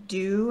like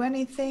do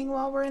anything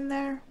while we're in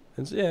there?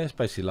 It's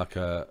basically like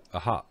a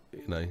hut,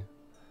 you know.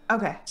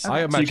 Okay.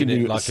 I imagine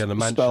it like a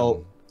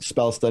mansion.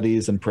 Spell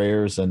studies and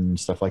prayers and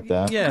stuff like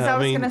that. Yeah, I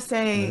was gonna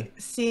say,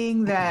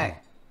 seeing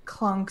that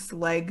Clunk's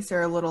legs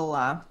are a little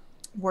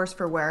worse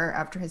for wear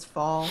after his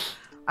fall,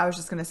 I was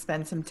just gonna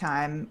spend some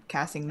time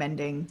casting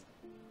mending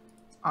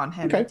on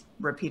him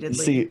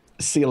repeatedly.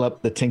 Seal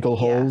up the tinkle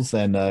holes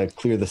and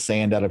clear the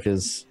sand out of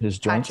his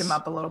joints. Patch him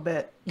up a little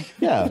bit.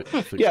 Yeah,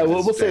 yeah.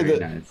 We'll say that.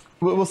 Nice.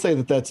 We'll say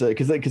that that's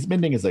because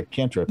mending is a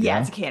cantrip. Yeah,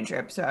 it's a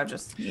cantrip. So I'll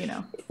just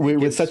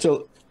with such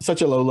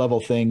a low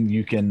level thing,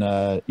 you can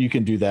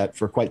do that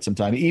for quite some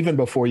time. Even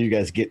before you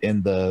guys get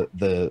in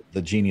the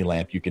genie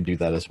lamp, you can do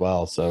that as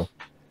well. So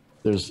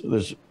there's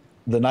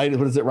the night.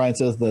 What is it? Ryan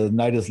says the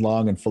night is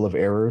long and full of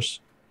errors.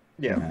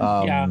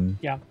 Yeah.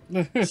 Yeah.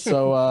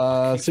 So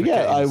I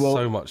will.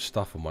 So much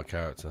stuff on my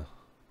character.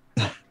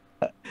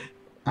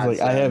 Like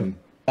I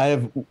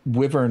have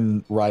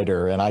Wyvern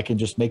Rider, and I can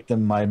just make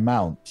them my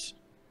mounts.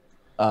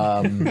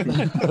 Oh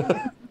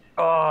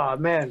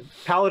man,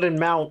 Paladin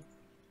mount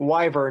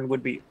Wyvern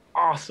would be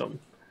awesome.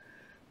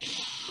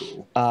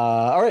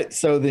 All right,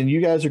 so then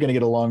you guys are going to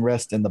get a long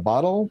rest in the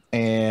bottle,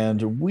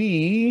 and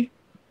we,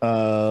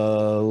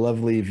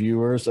 lovely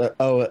viewers.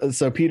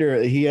 So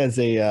Peter, he has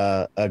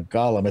a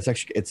golem.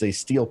 It's a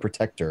steel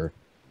protector,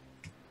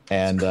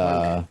 and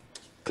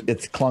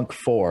it's Clunk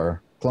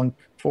 4. Clunk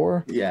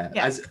 4. Yeah.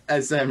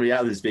 As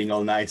Rial is being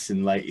all nice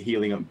and like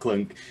healing up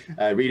Clunk,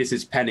 Redis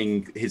is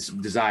penning his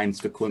designs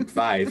for Clunk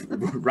 5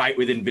 right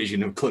within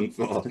vision of Clunk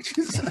 4.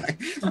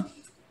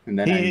 And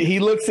then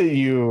he looks at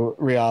you,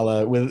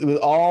 Riala, with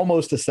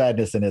almost a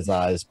sadness in his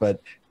eyes,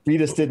 but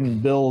Redis didn't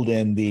build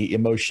in the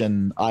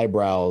emotion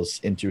eyebrows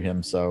into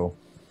him, so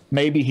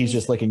maybe he's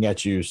just looking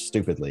at you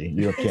stupidly.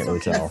 You can't really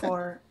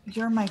tell.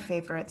 You're my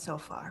favorite so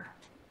far.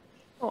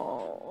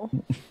 Oh.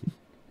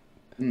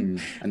 And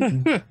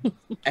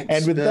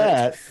with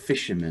that,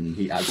 fisherman,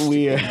 he adds.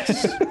 We're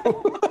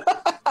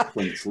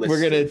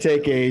gonna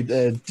take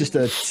just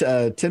a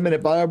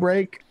 10-minute bio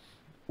break.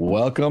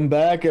 Welcome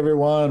back,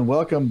 everyone.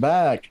 Welcome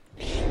back.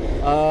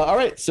 All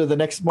right, so the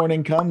next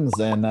morning comes,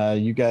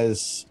 and you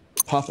guys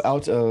pop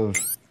out of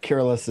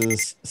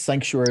Carolus's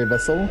sanctuary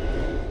vessel,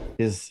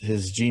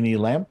 his genie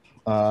lamp,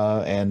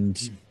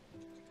 and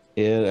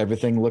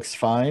everything looks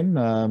fine.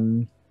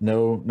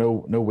 No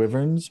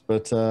wyverns,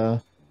 but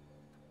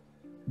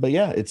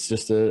yeah, it's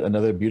just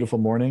another beautiful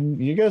morning.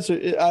 You guys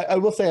are, I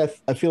will say,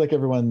 I feel like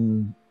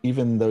everyone,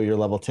 even though you're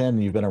level 10,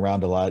 you've been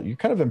around a lot, you're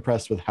kind of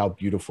impressed with how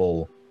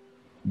beautiful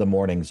the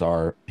mornings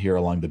are here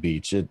along the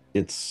beach.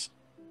 It's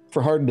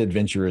for hardened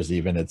adventurers,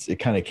 even it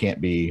kind of can't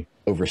be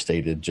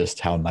overstated just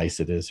how nice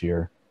it is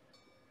here.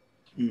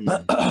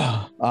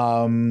 All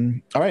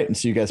right, and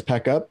so you guys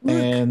pack up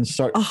and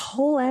start. A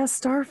whole ass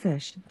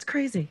starfish. It's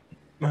crazy.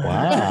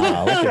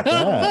 Wow, look at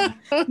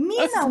that.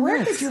 Mina,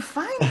 where did you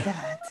find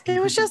that? It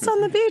was just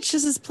on the beach.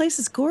 This place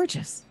is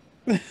gorgeous.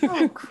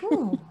 Oh,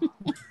 cool.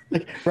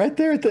 Like right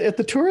there at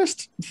the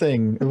tourist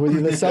thing where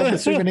they sell the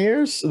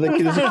souvenirs. There's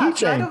a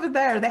keychain right over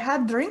there. They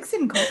had drinks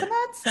in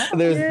coconuts.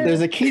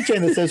 There's a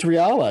keychain that says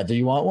Riala. Do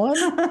you want one?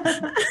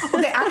 Oh,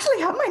 they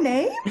actually have my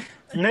name?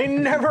 They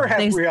never have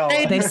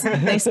Riala.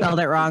 They spelled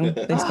it wrong.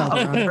 They spelled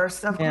it wrong.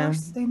 Of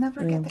course, they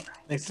never get it right.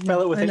 They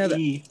spell it with an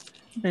E.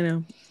 I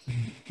know.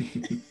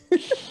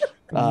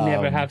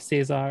 Never have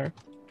Caesar.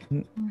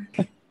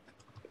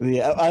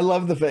 Yeah, I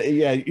love the fact.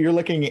 Yeah, you're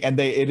looking and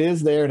it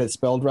is there and it's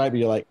spelled right, but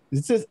you're like,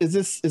 is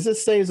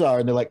this Caesar?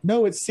 And they're like,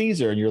 no, it's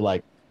Caesar. And you're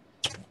like,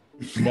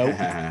 nope.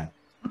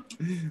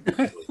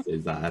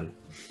 Caesar.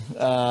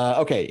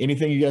 Okay.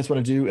 Anything you guys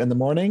want to do in the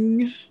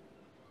morning?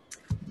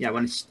 Yeah, I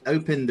want to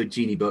open the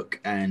genie book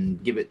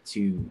and give it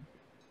to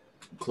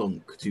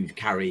Clunk to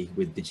carry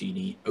with the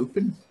genie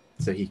open,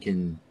 so he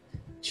can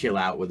chill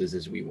out with us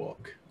as we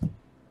walk.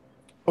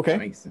 Okay. That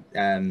makes sense.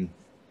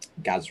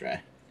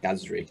 Gazray.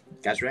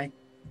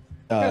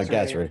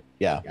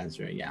 Yeah.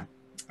 Gazray,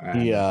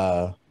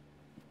 yeah.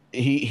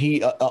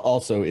 He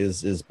also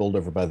is bowled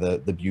over by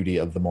the beauty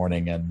of the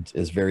morning and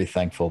is very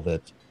thankful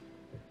that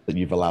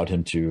you've allowed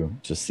him to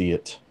see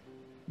it.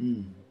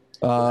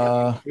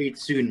 Read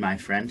soon, my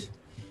friend.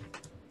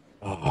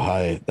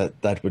 Oh,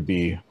 that would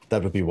be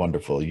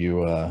wonderful.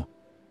 You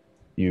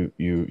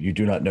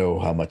do not know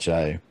how much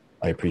I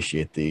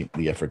appreciate the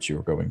efforts you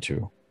are going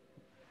to.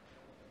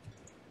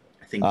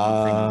 I think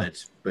one thing on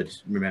it, but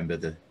remember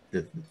the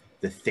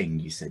thing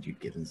you said you'd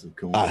given some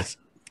cool.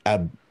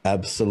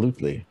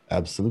 Absolutely.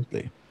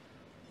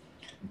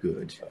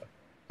 Good.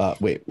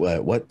 Wait,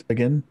 what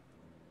again?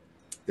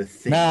 The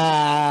thing.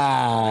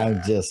 Nah,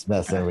 I'm just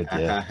messing with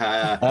you.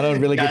 I don't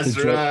really get to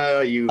joke.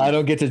 I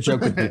don't get to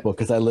joke with people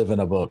because I live in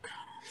a book.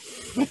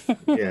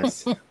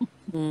 Yes.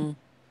 All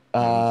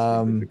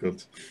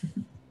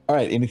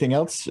right. Anything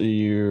else?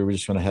 We're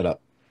just going to head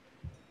up.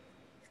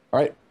 All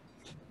right.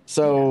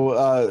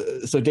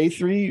 So day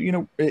 3, you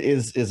know,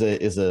 is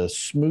a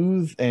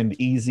smooth and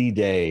easy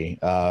day,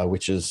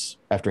 which is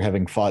after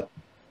having fought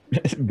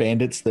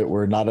bandits that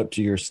were not up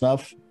to your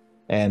snuff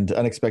and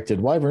unexpected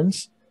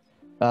wyverns.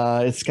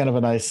 It's kind of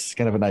a nice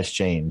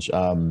change.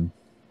 I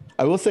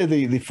will say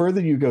the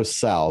further you go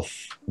south,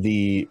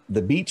 the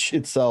beach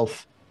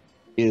itself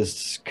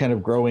is kind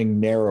of growing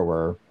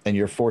narrower, and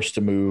you're forced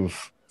to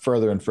move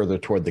further and further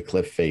toward the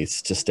cliff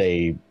face to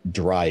stay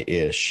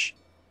dry-ish.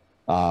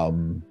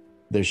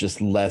 There's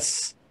just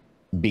less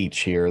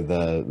beach here.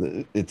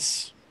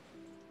 It's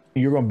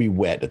you're going to be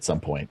wet at some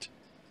point,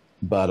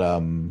 but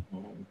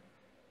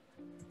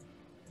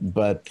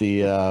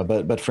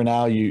for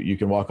now you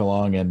can walk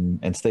along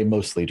and stay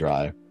mostly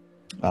dry.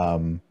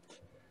 You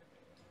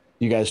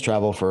guys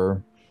travel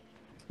for,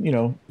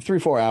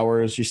 3-4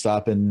 hours. You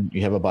stop and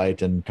you have a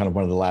bite in kind of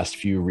one of the last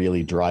few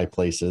really dry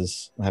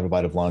places. Have a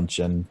bite of lunch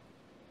and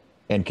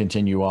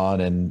continue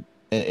on, and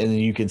then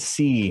you can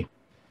see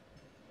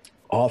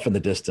off in the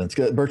distance.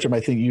 Bertram, I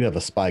think you have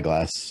a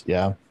spyglass.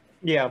 Yeah.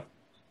 Yeah.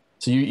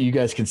 So you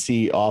guys can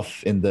see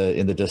off in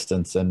the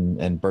distance,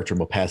 and Bertram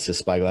will pass his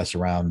spyglass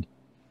around.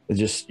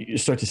 You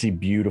start to see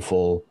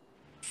beautiful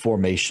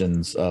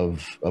formations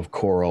of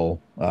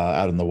coral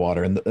out in the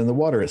water, and the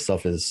water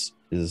itself is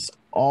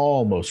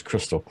almost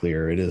crystal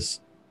clear. It's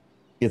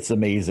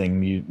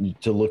amazing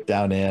to look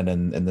down in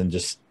and then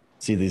just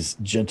see these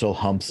gentle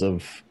humps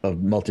of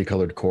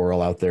multicolored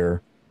coral out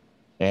there,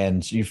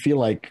 and you feel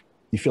like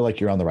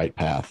you're on the right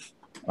path.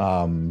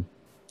 And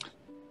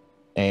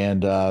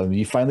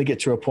you finally get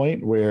to a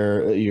point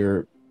where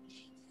you're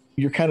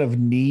kind of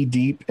knee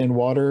deep in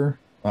water.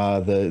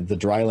 The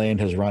dry land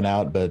has run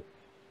out, but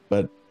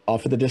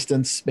off in the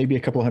distance, maybe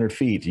a couple hundred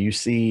feet, you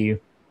see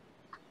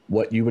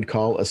what you would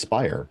call a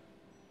spire,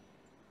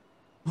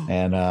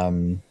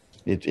 and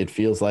it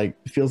feels like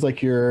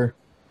you're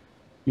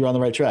on the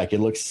right track.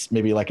 It looks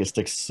maybe like it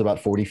sticks about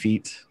 40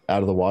 feet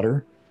out of the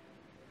water.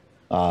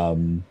 I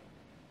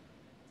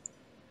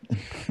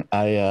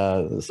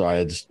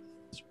just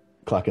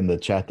clocking the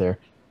chat there.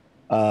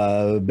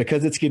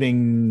 Because it's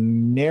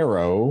getting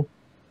narrow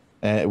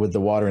with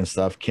the water and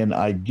stuff, can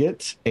I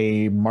get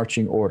a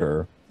marching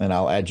order? And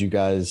I'll add you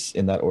guys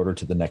in that order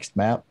to the next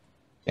map,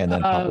 and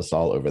then pop us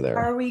all over there.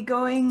 Are we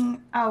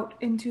going out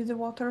into the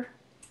water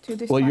to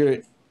this? Well,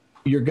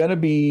 you're going to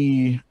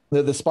be...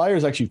 The spire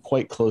is actually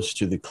quite close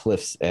to the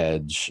cliff's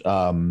edge,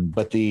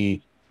 but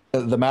the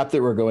map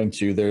that we're going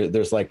to,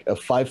 there's like a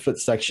 5-foot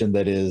section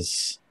that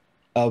is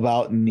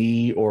about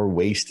knee or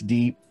waist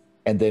deep,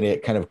 and then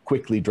it kind of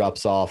quickly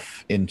drops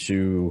off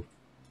into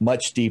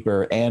much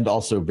deeper and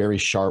also very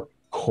sharp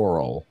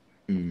coral.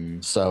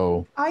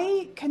 So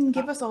I can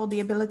give us all the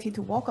ability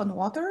to walk on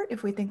water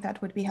if we think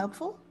that would be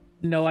helpful.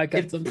 No, I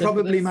got It something.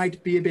 probably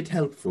might be a bit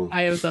helpful.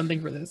 I have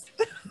something for this.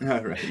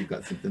 All right, you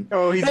got something.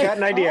 Oh, he's got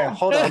an idea.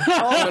 Hold on.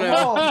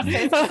 Oh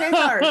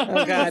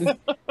God.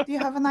 Do you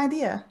have an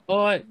idea?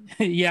 Oh,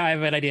 yeah, I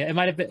have an idea. It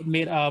might have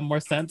made more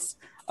sense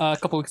a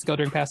couple weeks ago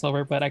during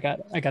Passover, but I got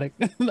I got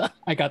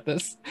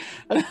this.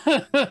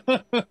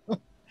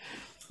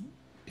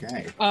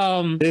 Okay.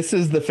 this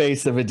is the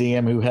face of a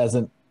DM who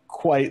hasn't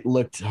quite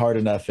looked hard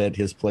enough at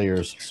his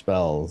players'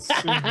 spells.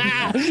 Okay.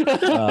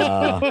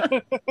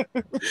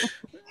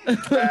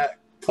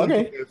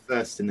 Go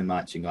first in the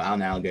marching order. I'll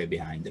now go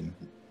behind him.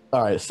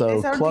 All right, so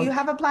Sir, do you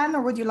have a plan,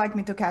 or would you like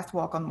me to cast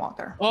Walk on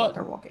Water?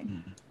 Water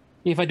walking.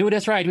 If I do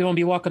this right, we won't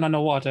be walking on the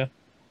water.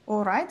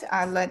 All right,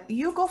 I'll let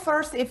you go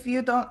first. If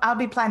you don't, I'll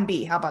be plan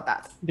B. How about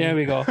that? There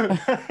we go.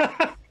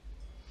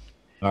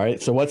 All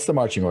right, so what's the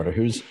marching order?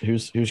 Who's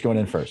going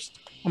in first?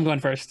 I'm going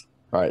first.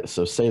 All right,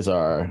 so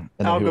Cesar, and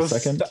then I'll who go was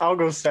second? I'll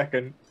go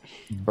second.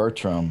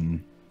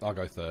 Bertram, I'll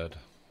go third.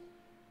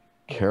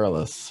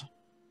 Carolus,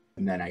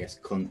 And then I guess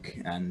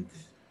Clunk and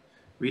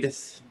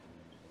Redis.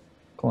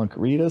 Clunk,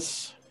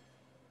 Redis,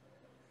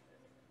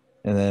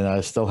 and then I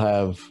still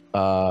have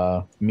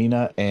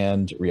Mina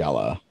and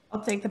Riala.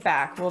 I'll take the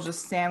back. We'll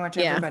just sandwich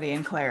everybody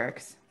in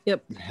clerics.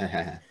 Yep.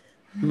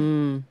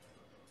 You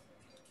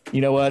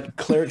know what?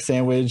 Cleric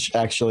sandwich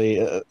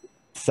actually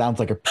sounds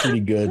like a pretty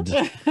good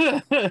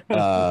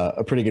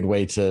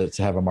way to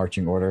have a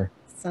marching order.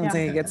 Sounds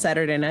like a good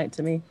Saturday night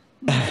to me.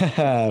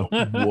 Whoa.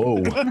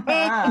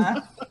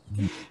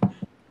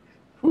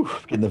 Whew,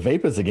 getting the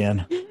vapors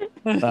again.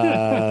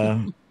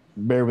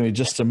 Bear with me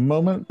just a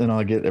moment, and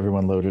I'll get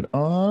everyone loaded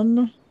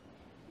on.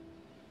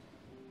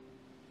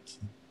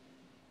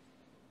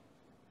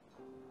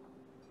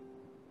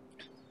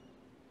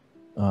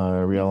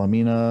 Riala,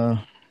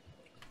 Mina.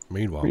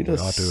 Meanwhile, we are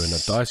doing a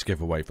dice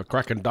giveaway for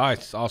Kraken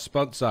Dice, our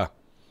sponsor.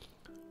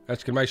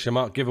 Exclamation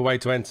mark, giveaway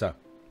to enter.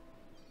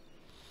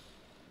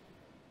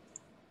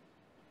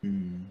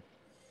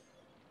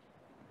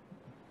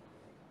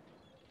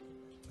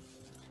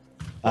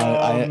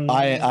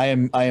 I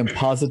am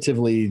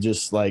positively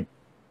just like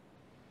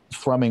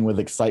thrumming with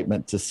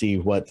excitement to see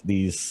what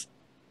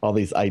all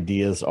these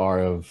ideas are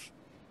of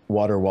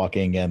water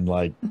walking, and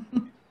like,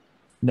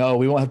 no,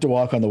 we won't have to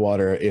walk on the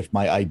water if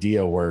my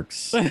idea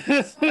works. All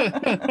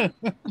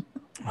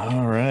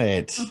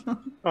right.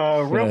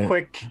 Real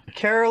quick,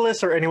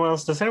 Carolus or anyone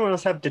else, does anyone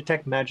else have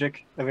detect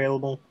magic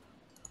available?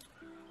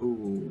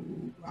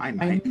 Ooh, I I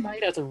might.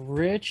 might as a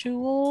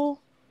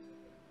ritual.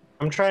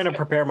 I'm trying to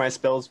prepare my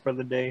spells for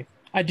the day.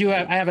 I do.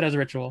 I have it as a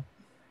ritual.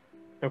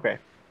 Okay.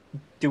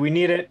 Do we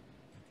need it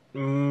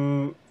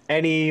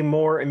any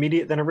more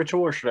immediate than a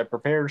ritual, or should I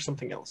prepare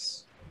something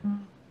else?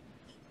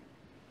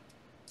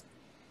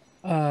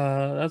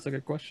 That's a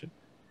good question.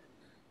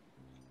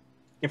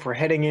 If we're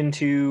heading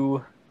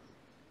into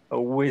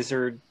a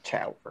wizard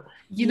tower.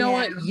 You know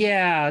what?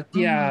 Yeah.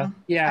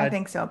 I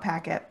think so.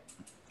 Pack it.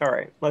 All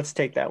right, let's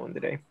take that one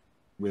today.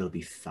 We'll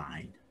be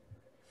fine.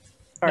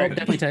 All No, right.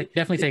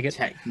 definitely take it.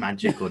 Detect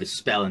magic or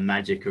dispel and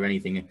magic or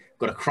anything.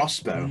 Got a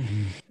crossbow.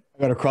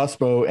 I got a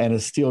crossbow and a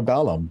steel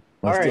golem.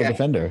 A All steel right.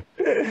 defender.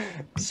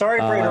 Sorry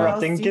for interrupting. What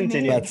else do you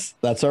Continue. need?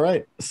 That's all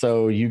right.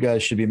 So you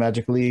guys should be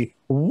magically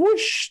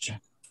whooshed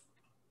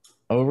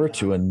over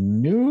to a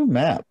new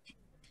map.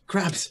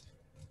 Crabs.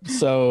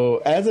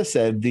 So as I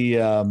said, the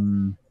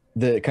kind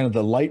of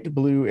the light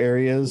blue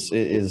areas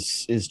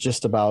is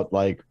just about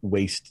like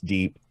waist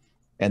deep,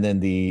 and then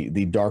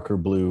the darker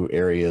blue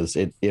areas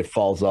it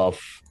falls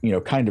off,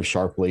 kind of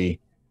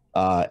sharply,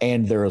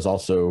 and there is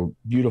also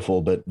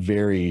beautiful but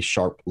very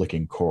sharp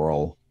looking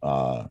coral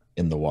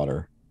in the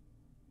water.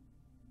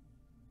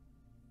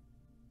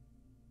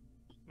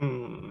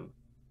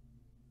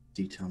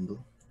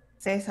 Detumble.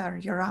 Cesar,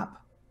 you're up.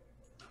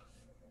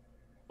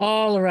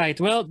 All right.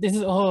 Well, this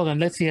is. Hold on.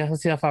 Let's see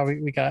how far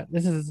we got.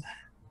 This is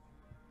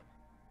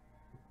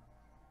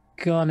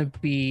gonna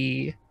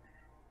be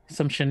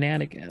some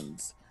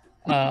shenanigans.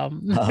 My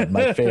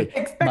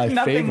Expect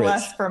nothing favorite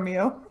less from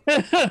you.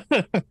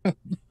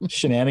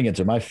 shenanigans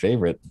are my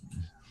favorite.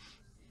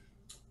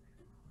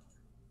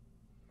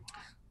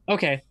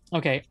 Okay.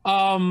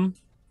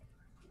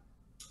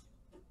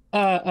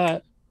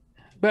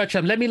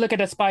 Bertram, let me look at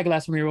that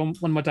spyglass from you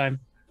one more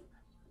time.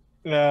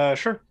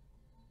 Sure.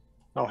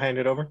 I'll hand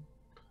it over.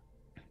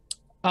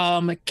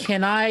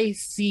 Can I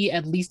see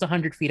at least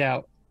 100 feet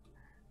out?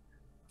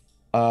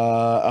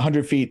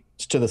 100 feet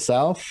to the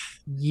south.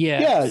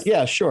 Yes.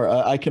 Yeah, sure.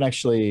 I can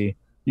actually.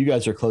 You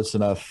guys are close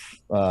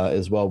enough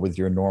as well with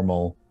your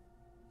normal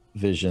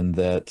vision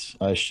that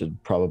I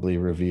should probably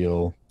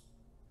reveal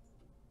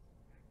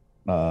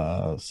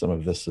some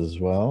of this as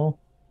well.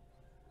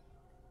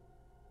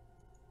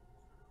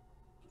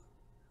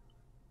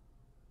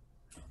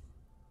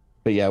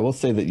 But yeah, we'll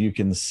say that you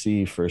can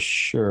see for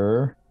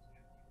sure.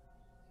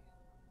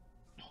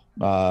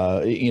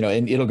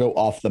 And it'll go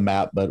off the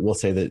map, but we'll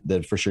say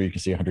that for sure you can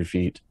see 100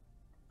 feet.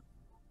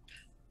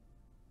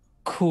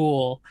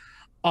 Cool.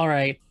 All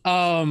right.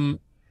 So,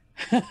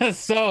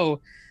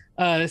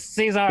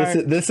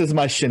 Cesar. This is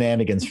my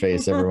shenanigans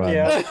face, everyone.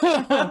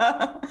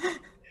 Yeah.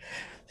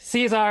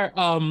 Cesar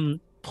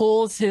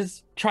pulls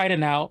his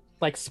trident out,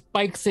 like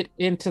spikes it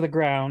into the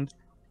ground.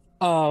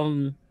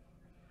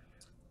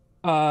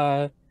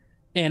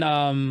 He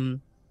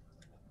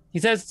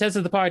says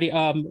to the party,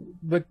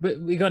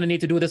 we're gonna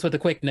need to do this with the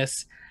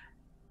quickness.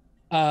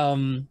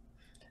 And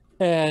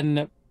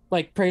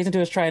like prays into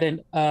his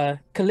trident,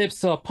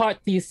 Calypso, part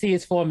these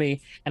seas for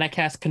me, and I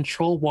cast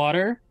control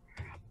water,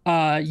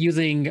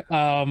 using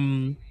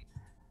part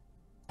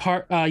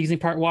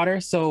water.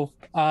 So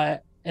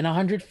in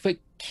 100-foot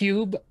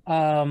cube,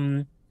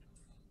 I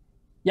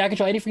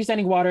control any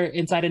freestanding water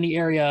inside any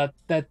area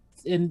that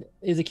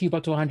is a cube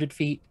up to 100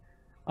 feet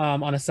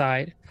on a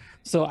side.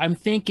 So I'm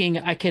thinking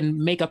I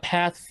can make a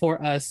path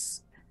for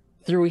us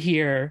through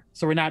here,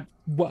 so we're not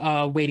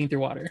wading through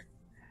water.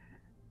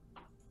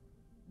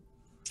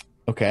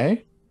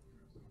 Okay.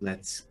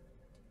 Let's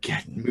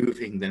get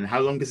moving then. How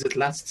long does it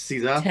last,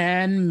 Caesar?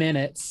 10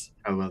 minutes.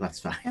 Oh, well,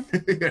 that's fine.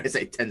 I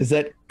say 10. Is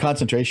that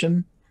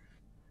concentration?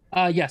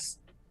 Yes.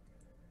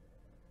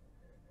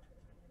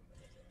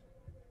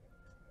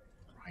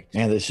 Right.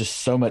 Man, there's just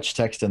so much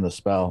text in the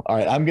spell. All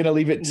right, I'm gonna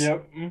leave it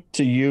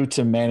to you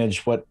to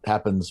manage what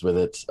happens with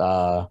it.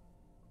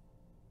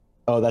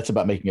 Oh, that's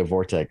about making a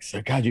vortex.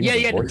 God, you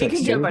can vortex. You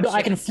can do a bunch of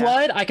I can stuff.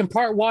 flood, I can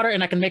part water,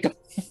 and I can make a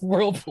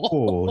whirlpool.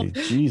 Holy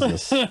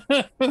Jesus. All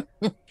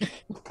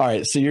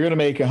right, so you're going to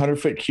make a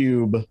 100-foot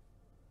cube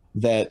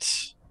that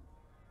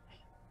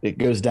it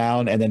goes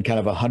down and then kind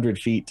of 100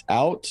 feet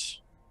out.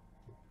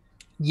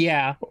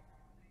 Yeah.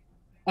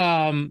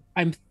 I'm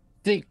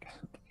think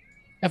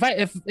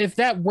if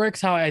that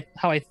works how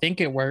I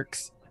think it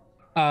works,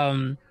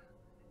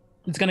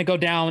 it's gonna go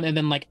down and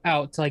then like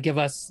out to like give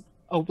us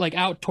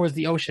out towards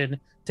the ocean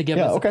to give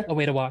us a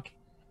way to walk.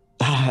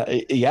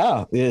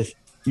 Yeah,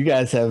 you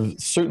guys have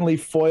certainly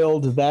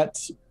foiled that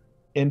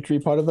entry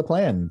part of the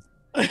plan.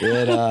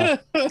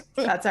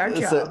 That's our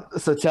job.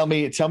 So tell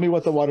me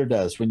what the water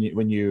does when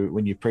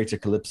you pray to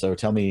Calypso.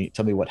 Tell me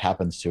what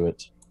happens to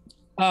it.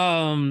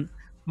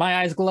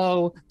 My eyes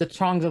glow, the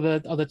prongs of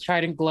the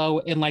trident glow,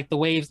 and like the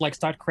waves like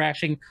start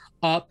crashing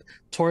up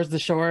towards the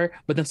shore,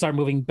 but then start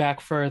moving back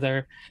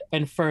further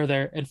and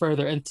further and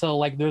further until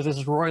like there's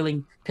this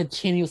roiling,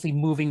 continuously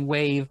moving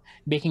wave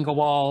making a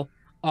wall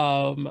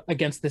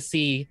against the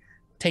sea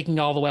taking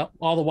all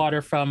the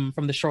water from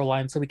the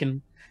shoreline so we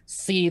can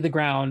see the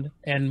ground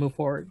and move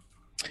forward.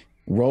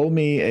 Roll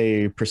me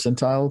a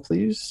percentile,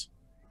 please.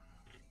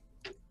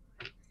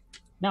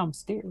 Now I'm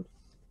scared.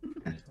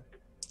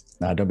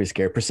 No, don't be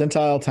scared.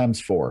 Percentile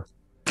times 4.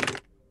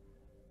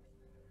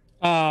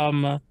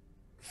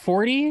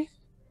 40.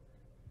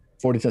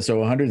 40, so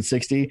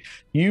 160.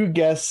 You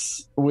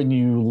guess when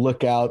you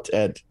look out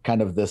at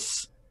kind of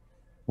this,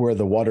 where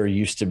the water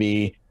used to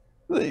be,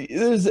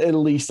 there's at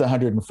least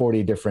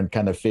 140 different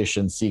kind of fish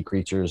and sea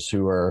creatures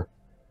who are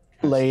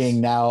laying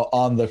now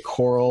on the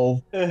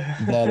coral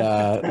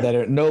that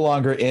are no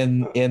longer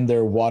in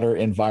their water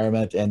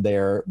environment, and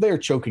they're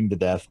choking to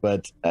death.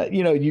 But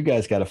you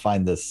guys got to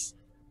find this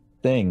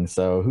thing.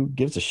 So who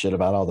gives a shit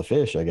about all the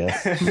fish? I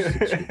guess.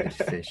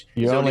 Fish.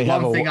 You There's only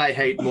have one thing I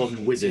hate more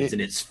than wizards,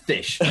 and it's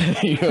fish.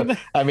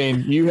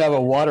 you have a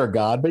water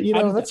god, but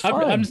that's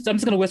fine. I'm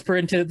just gonna whisper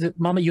into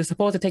Mama. You're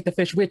supposed to take the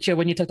fish with you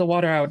when you took the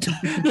water out.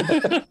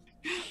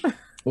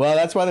 Well,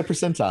 that's why the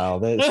percentile.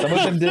 Some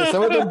of them did.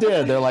 Some of them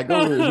did. They're like,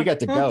 oh, we got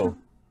to go.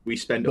 We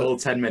spend all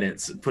 10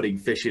 minutes putting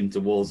fish into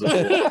walls of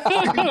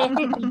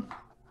water.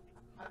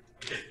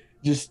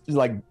 Just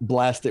like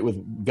blast it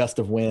with gust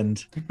of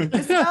wind.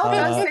 The spell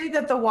does say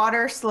that the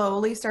water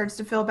slowly starts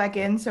to fill back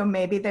in, so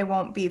maybe they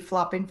won't be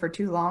flopping for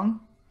too long.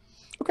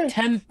 Okay.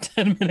 10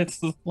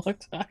 minutes is a long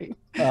time.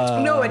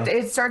 No,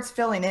 it starts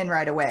filling in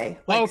right away.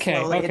 Slowly.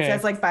 Okay.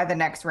 It says by the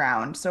next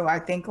round. So I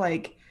think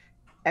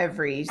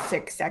every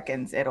 6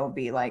 seconds it'll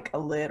be a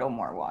little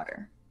more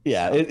water.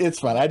 Yeah, it's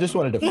fun. I just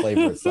wanted to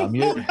flavor it some.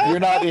 You're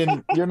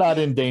not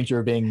in danger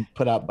of being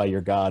put out by your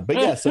god. But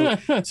yeah,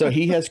 so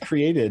he has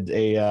created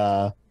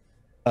a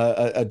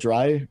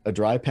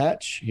dry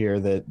patch here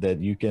that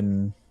you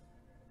can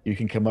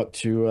come up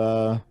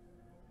to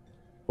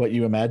what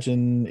you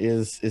imagine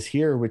is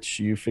here, which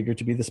you figure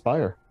to be the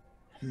spire.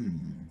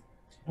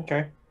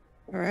 Okay.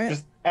 All right.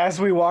 Just as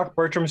we walk,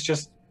 Bertram's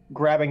just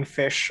grabbing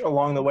fish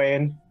along the way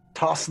and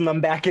tossing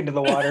them back into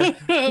the water,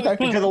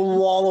 into the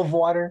wall of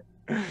water.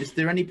 Is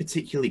there any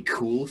particularly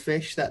cool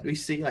fish that we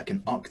see, like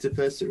an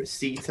octopus or a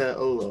sea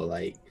turtle,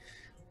 or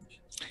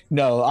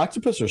No,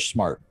 octopus are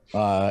smart,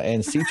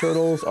 and sea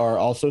turtles are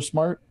also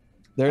smart.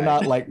 They're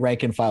not like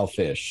rank and file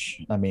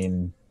fish. I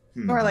mean,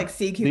 or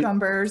sea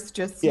cucumbers.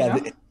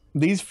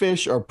 These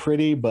fish are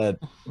pretty, but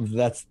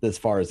that's as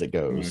far as it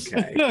goes.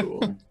 Okay,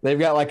 cool. They've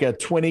got a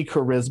 20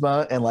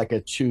 charisma and a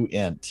 2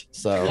 int.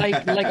 So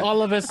like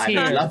all of us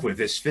here. I'm in love with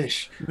this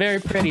fish. Very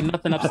pretty,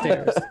 nothing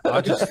upstairs. I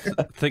just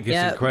think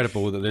it's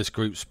incredible that this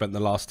group spent the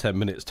last 10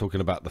 minutes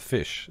talking about the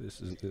fish.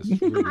 This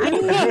is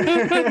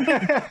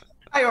really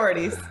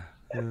Priorities.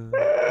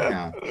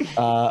 Yeah.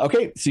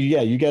 Okay, so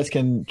you guys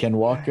can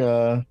walk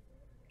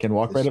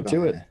right up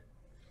to it.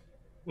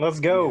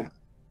 Let's go. Yeah.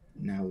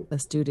 Now,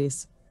 Let's do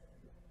this.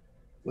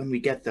 when we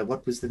get there,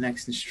 what was the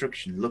next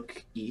instruction?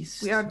 Look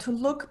east. We are to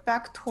look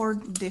back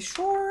toward the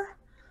shore,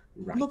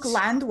 right. look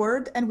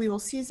landward, and we will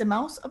see the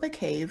mouth of a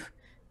cave.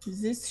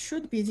 This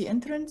should be the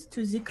entrance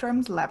to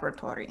Zikram's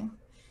laboratory.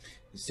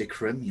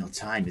 Zikram, your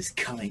time is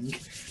coming.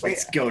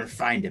 Let's go and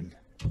find him.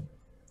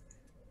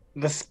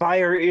 The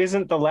spire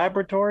isn't the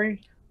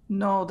laboratory?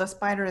 No, the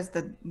spider is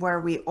where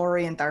we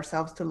orient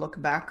ourselves to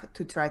look back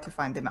to try to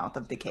find the mouth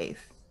of the cave.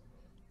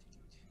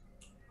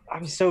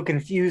 I'm so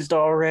confused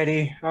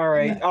already. All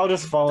right, I'll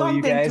just follow Don't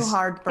you think guys. too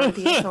hard,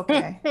 Bertie. It's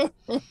okay.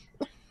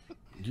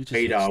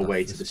 Made our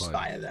way to the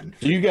spire then.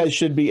 So you guys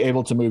should be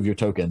able to move your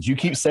tokens. You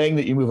keep saying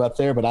that you move up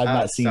there, but I've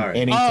not seen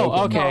any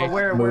tokens okay. No,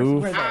 we're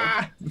move.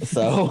 there.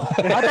 So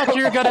I thought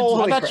you were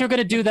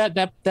gonna do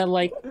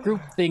that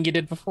group thing you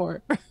did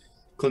before.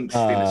 Clunk's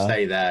gonna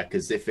stay there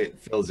because if it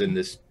fills in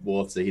this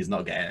water, he's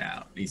not getting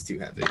out. He's too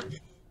heavy.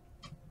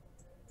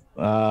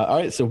 all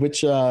right. So what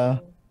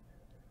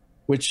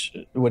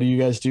do you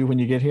guys do when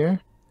you get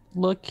here?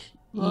 Look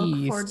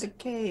Look for east. the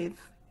cave.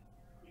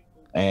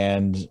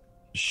 And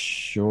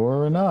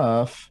sure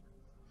enough,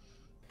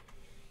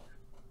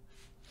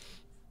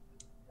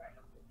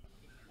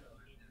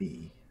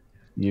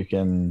 you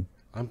can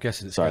I'm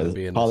guessing it's going to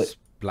be in this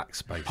black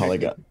space.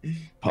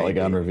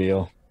 polygon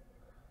reveal.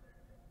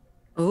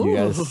 Ooh. You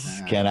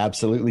guys can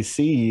absolutely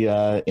see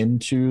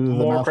into the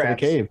More mouth of the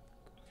crabs. cave.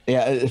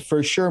 Yeah,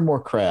 for sure,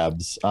 more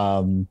crabs.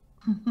 All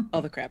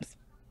the crabs.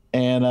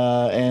 And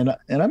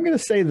I'm gonna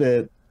say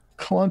that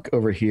Clunk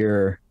over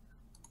here,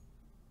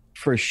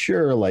 for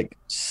sure,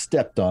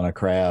 stepped on a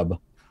crab.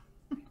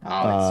 Oh, it's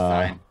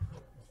fine.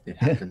 It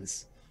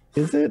happens.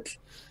 Is it?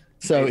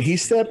 So he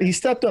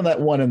stepped on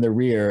that one in the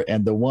rear,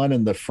 and the one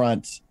in the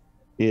front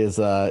is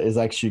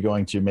actually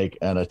going to make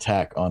an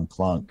attack on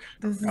Clunk.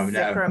 This is Oh, no.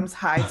 Zikram's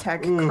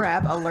high-tech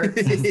crab alert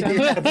system.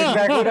 That's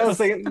exactly what I was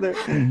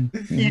thinking.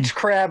 Each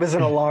crab is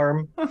an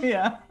alarm.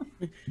 Yeah.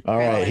 All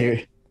right,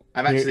 here.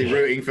 I'm actually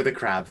rooting for the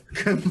crab.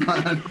 Come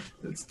on,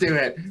 let's do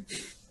it.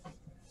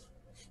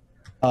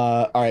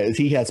 All right,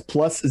 he has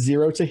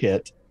 +0 to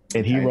hit,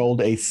 and he Okay.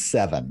 rolled a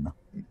 7.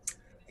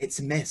 It's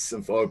a miss,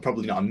 or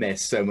probably not a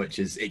miss so much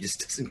as it just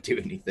doesn't do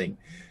anything.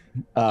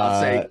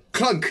 I'll say,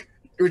 Clunk,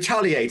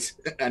 retaliate,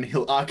 and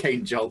he'll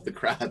arcane jolt the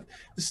crab,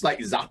 just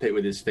like zap it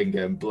with his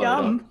finger and blow it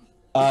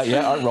up.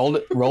 Yeah,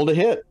 roll to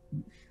hit.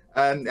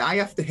 I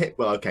have to hit.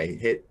 Well, okay,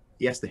 hit.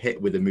 He has to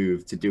hit with a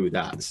move to do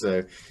that.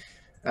 So,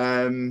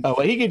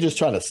 well, he could just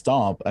try to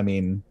stomp. I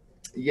mean,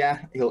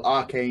 yeah, he'll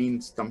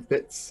arcane stomp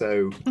it.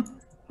 So,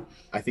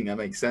 I think that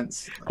makes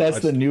sense. That's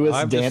the newest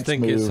I dance just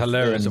think move it's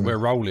hilarious that in- we're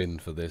rolling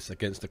for this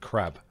against a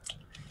crab,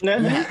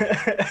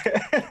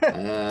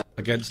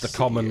 against a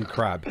common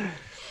crab.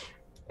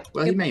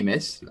 Well, he may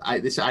miss. I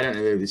don't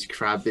know if this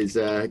crab is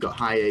got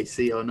high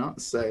AC or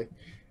not. So,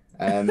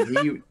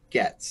 he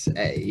gets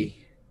a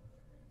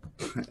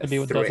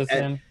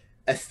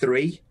a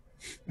 3.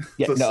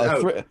 Yeah, plus, no, a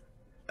 3.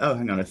 Oh,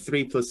 hang on, a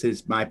 3 plus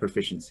my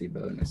proficiency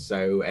bonus,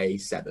 so a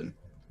 7.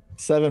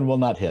 7 will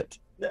not hit.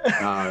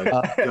 Oh,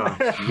 God,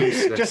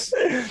 useless. Just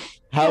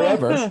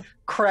However,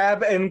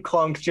 Crab and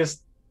Clunk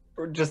just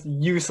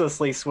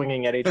uselessly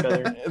swinging at each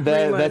other.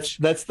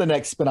 that's the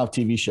next spin-off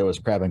TV show is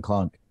Crab and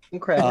Clunk.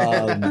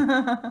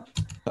 Crab.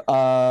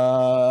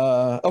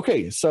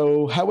 Okay,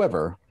 so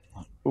however,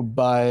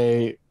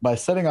 by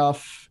setting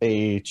off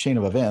a chain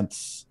of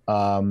events,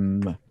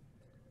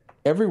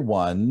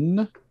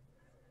 everyone.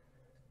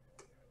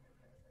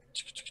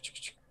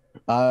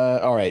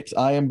 All right,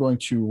 I am going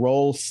to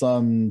roll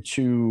some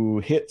 2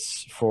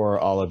 hits for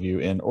all of you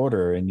in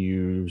order, and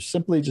you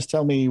simply just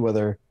tell me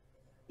whether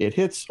it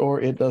hits or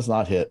it does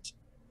not hit.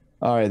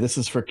 All right, this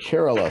is for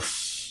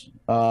Carolus.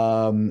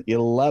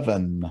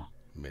 11.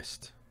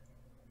 Missed.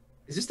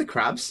 Is this the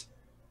crabs?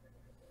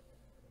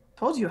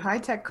 Told you,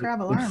 high-tech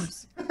crab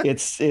alarms.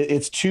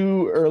 It's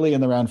too early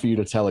in the round for you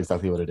to tell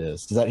exactly what it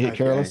is. Does that hit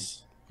Okay.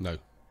 Carolus? No.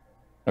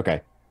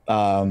 Okay.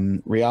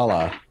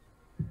 Riala.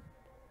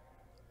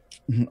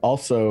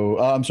 Also,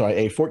 I'm sorry,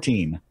 a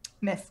 14.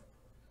 Miss.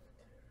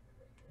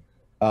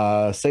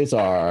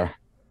 Cesar.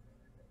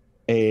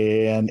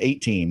 An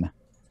 18.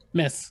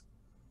 Miss.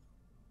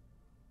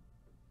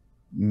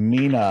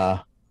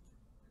 Mina.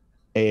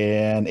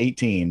 An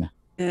 18.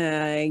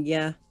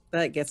 Yeah,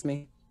 that gets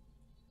me.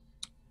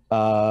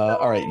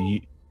 All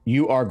right,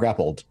 you are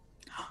grappled.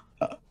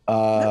 That's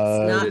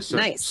not Some,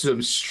 nice.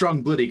 some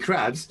strong bloody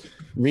crabs.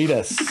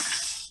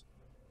 Ritas.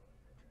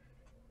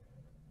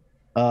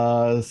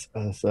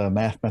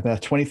 Math.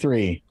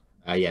 23.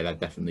 Yeah, that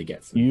definitely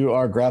gets me. You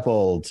are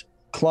grappled.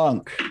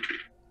 Clunk.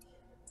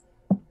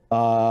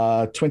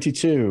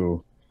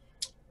 22.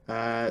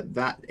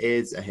 That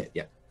is a hit,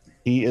 yeah.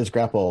 He is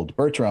grappled.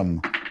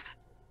 Bertram.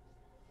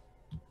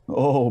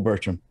 Oh,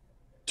 Bertram.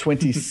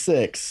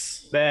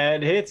 26.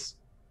 That hits.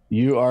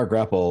 You are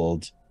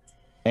grappled.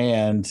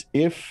 And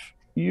if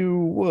you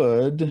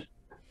would,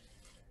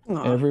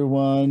 Aw.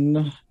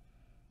 everyone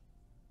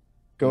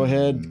go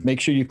ahead, make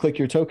sure you click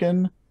your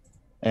token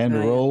and Oh,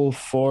 yeah. roll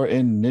for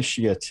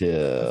initiative.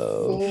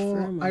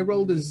 I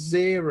rolled a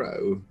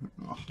 0.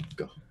 Oh,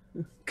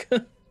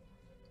 God.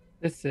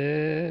 This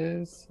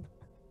is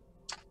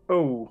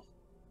Oh.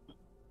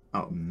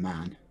 Oh,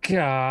 man.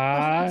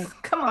 God.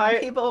 Come on,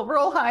 people,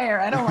 roll higher.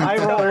 I don't want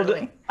to go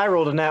early. I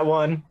rolled a nat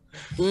 1.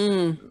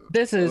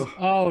 This is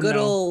Good no.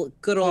 old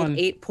Fun.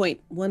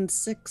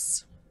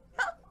 8.16.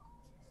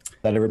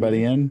 That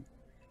everybody in?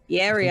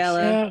 Yeah,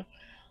 Riella.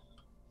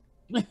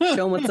 Yeah.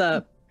 Show 'em what's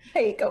up. I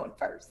hate going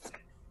first.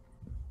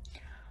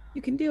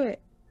 You can do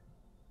it.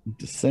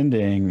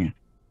 Descending.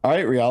 All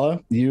right,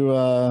 Riala,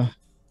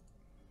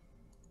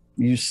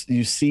 you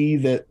see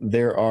that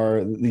there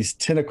are these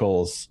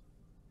tentacles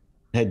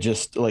had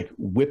just like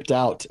whipped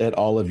out at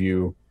all of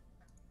you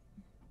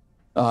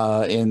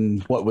in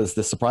what was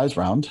the surprise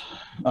round,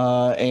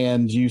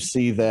 and you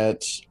see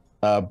that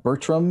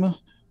Bertram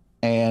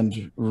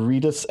and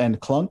Ritas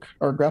and Clunk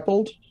are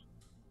grappled.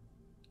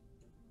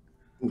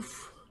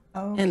 Oof.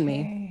 Okay. And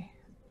me.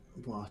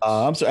 What?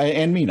 I'm sorry,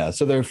 and Mina.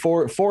 So there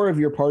are four of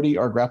your party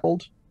are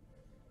grappled.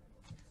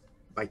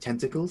 By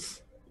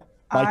tentacles?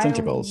 By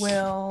tentacles. I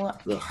will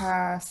Ugh.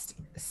 cast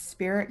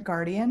Spirit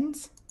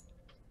Guardians.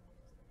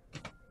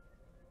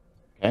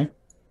 Okay.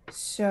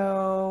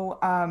 So,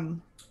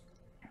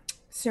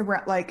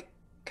 like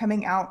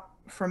coming out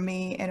from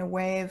me in a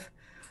wave,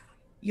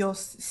 you'll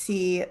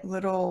see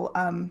little,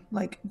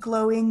 like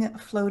glowing,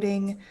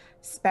 floating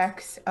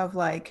specks of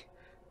like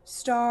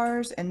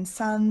stars and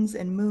suns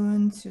and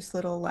moons, just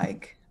little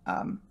like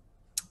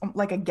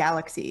a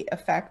galaxy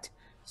effect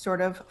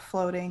sort of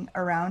floating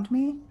around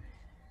me.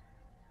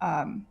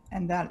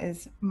 And that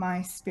is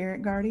my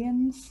Spirit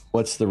Guardians.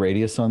 What's the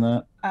radius on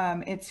that?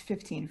 It's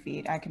 15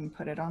 feet. I can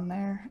put it on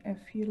there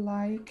if you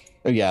like.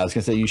 Oh yeah, I was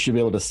gonna say you should be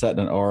able to set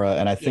an aura,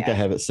 and I think I Yeah.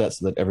 have it set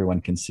so that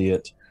everyone can see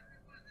it.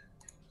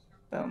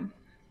 Boom.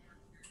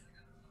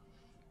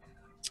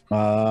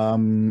 All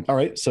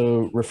right,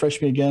 so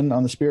refresh me again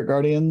on the Spirit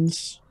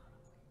Guardians.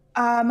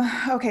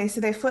 Okay,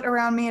 so they flit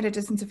around me at a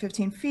distance of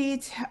 15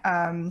 feet.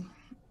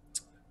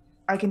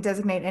 I can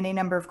designate any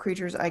number of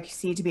creatures I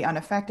see to be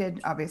unaffected.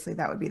 Obviously,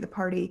 that would be the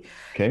party.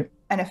 Okay.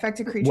 An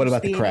affected creature. What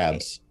about the speed-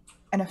 crabs?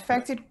 An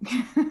affected.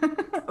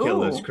 Kill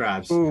those Ooh.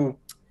 crabs. Ooh.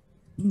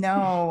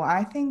 No,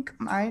 I think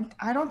I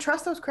don't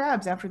trust those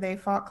crabs after they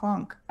fought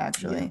Clunk.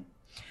 Actually,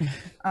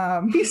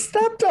 He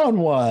stepped on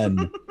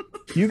one.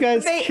 You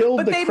guys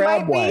killed the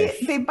crab wife.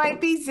 They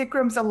might be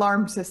Zikram's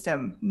alarm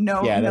system.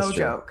 No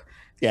joke.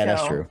 Yeah,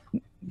 that's true.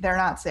 They're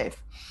not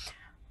safe.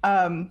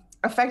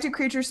 Affected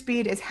creature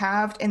speed is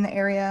halved in the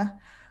area.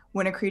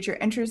 When a creature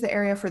enters the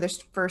area for the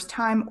first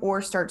time or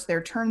starts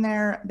their turn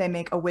there, they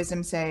make a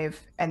wisdom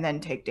save and then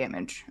take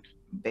damage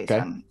based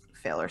on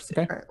fail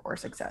or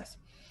success.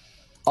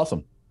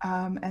 Awesome.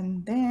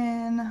 And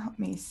then let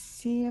me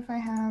see if I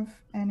have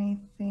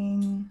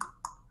anything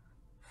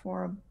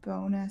for a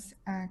bonus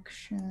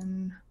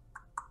action.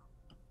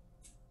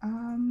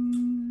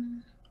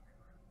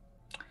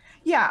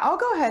 Yeah, I'll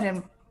go ahead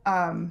and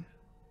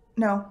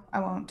no, I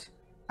won't.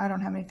 I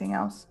don't have anything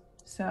else.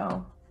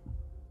 So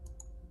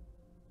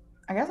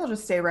I guess I'll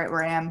just stay right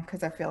where I am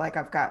because I feel like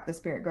I've got the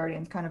spirit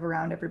guardians kind of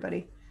around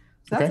everybody.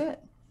 So that's it.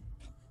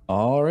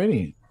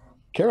 Alrighty.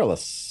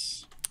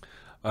 Carolus.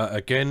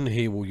 Again,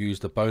 he will use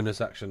the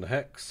bonus action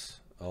hex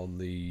on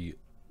the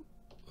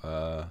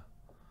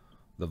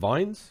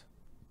vines.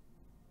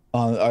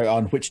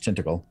 On which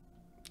tentacle?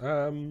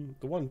 The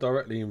one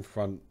directly in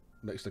front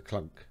next to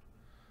Clunk.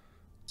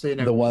 So you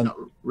know, the one not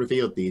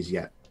revealed these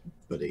yet,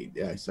 buddy.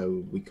 Yeah,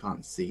 so we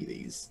can't see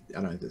these. I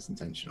don't know if it's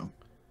intentional.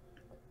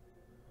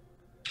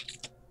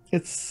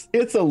 It's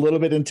a little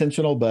bit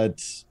intentional,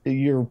 but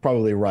you're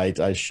probably right.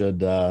 I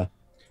should. I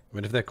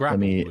mean, if they're grappled,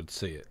 we would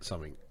see it.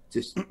 Something.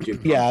 Just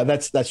yeah,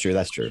 that's true.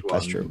 That's true.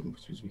 That's true.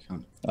 We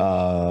can't.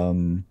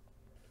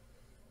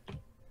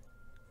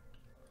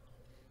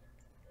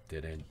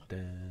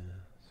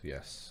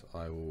 Yes,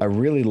 I will. I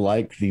really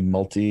like the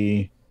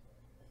multi-point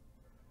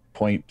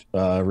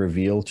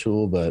reveal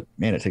tool, but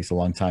man, it takes a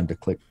long time to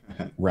click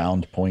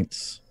round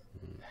points.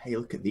 Hey,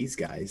 look at these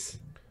guys.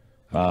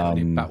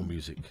 Need battle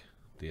music,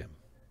 DM.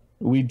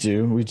 We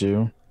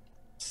do.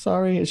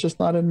 Sorry, it's just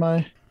not in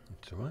my.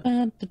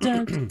 I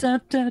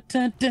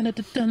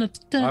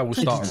will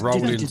start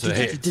rolling to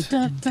hit.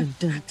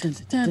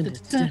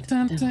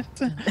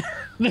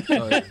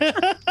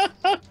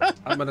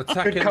 I'm an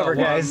attacking. Good cover,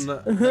 guys.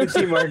 Good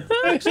teamwork.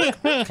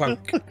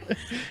 Clunk.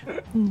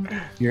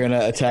 You're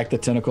gonna attack the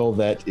tentacle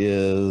that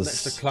is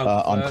Next to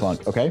Clunk on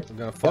Clunk. Okay. I'm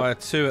gonna fire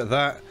 2 at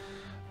that.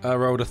 I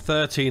rolled a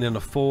 13 and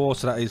a 4,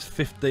 so that is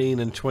 15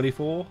 and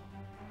 24.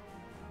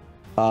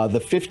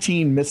 The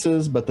 15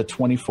 misses, but the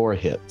 24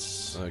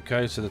 hits.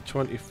 Okay, so the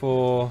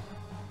 24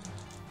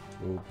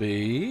 will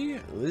be...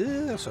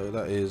 so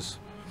that is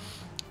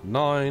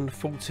 9,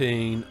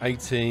 14,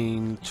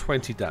 18,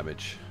 20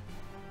 damage.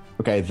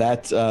 Okay,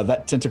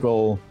 that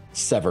tentacle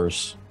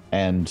severs,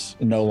 and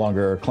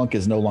Clunk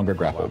is no longer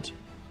grappled. Wow.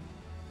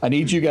 I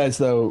need you guys,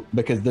 though,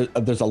 because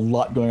there's a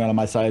lot going on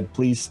my side.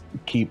 Please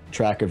keep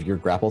track of your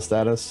grapple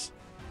status.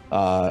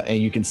 And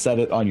you can set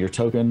it on your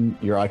token,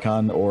 your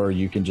icon, or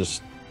you can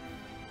just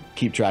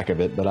keep track of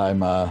it. But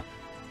I'm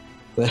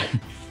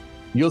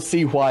you'll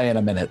see why in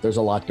a minute. There's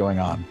a lot going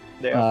on.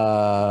 Yeah.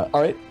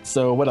 All right,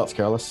 so what else,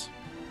 Carolus?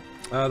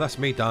 That's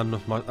me done.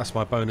 That's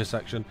my bonus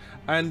action.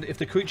 And if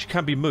the creature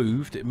can be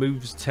moved, it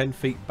moves 10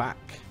 feet back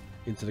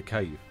into the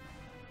cave.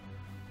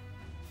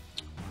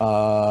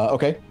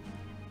 Okay.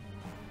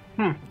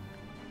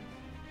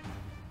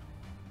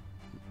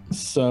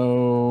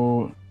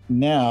 So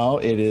now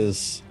it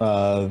is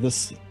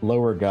this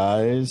lower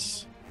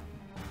guy's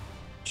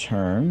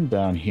turn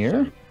down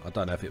here. I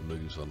don't know if it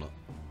moves or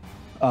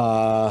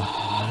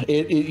not.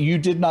 You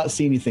did not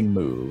see anything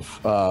move.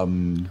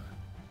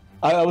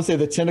 I would say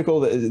the tentacle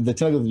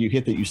that you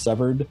hit that you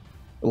severed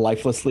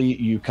lifelessly,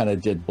 you kind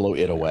of did blow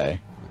it away.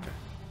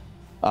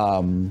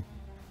 Okay.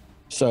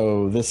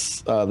 So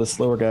this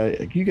lower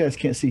guy, you guys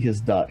can't see his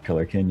dot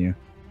color, can you?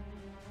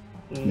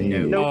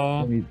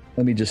 No.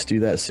 Let me just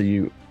do that so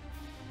you,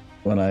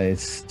 when I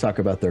talk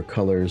about their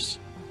colors,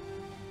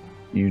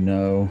 you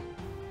know.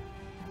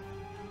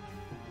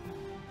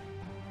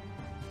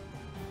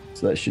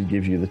 So that should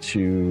give you the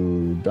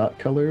 2 dot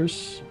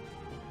colors.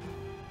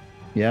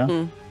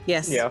 Yeah?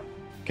 Yes. Yeah.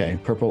 Okay,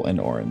 purple and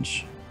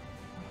orange.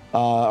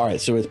 All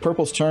right, so it's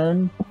Purple's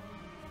turn.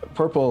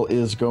 Purple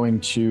is going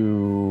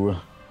to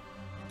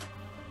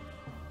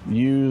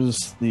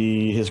use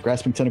his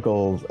grasping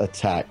tentacle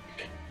attack.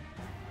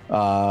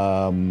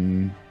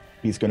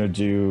 He's going to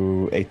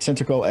do a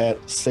tentacle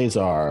at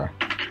Cesar.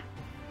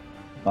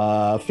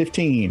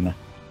 15.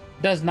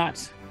 Does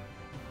not.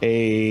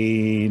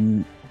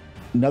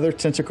 Another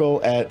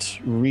tentacle at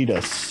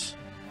Redus.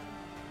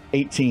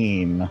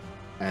 18.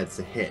 That's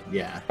a hit,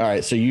 yeah. All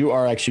right, so you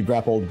are actually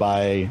grappled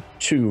by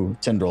 2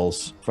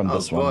 tendrils from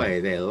this one. Oh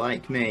boy, they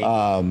like me.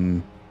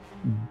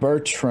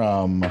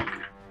 Bertram.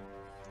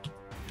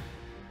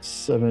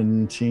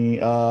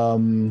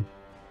 17.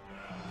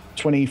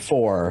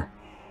 24.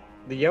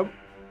 Yep.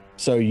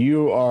 So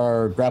you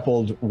are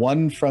grappled,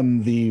 one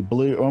from the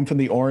blue, one from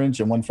the orange,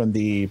 and one from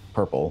the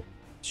purple.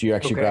 So you're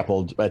actually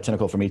grappled by a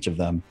tentacle from each of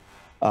them.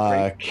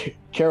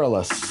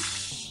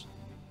 Carolus.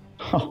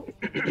 Oh,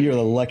 you're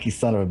the lucky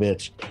son of a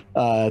bitch.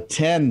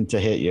 10 to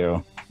hit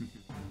you.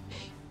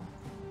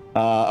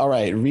 All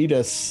right,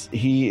 Redus,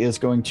 he is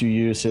going to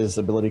use his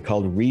ability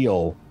called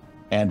Reel,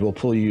 and will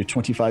pull you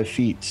 25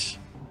 feet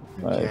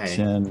Okay.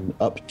 10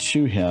 up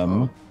to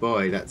him. Oh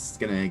boy, that's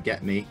gonna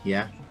get me.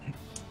 Yeah.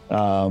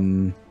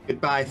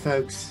 Goodbye,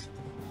 folks.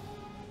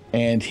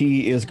 And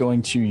he is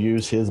going to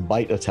use his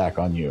bite attack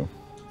on you.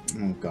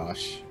 Oh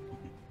gosh.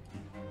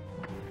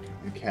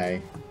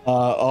 Okay.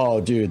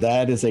 Oh, dude,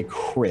 that is a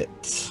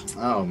crit.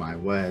 Oh my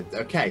word.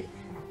 Okay.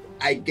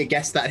 I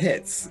guess that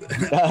hits.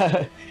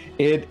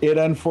 It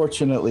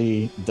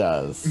unfortunately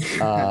does.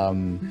 Wow.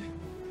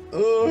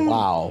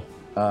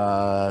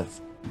 Oh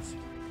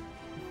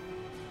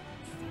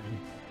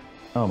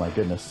my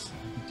goodness.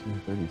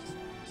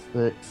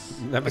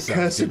 236.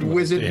 Accursed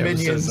wizard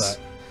minions.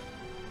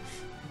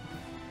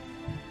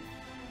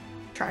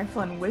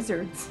 Trifling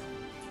wizards.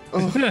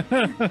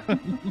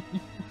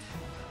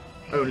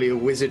 Only a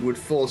wizard would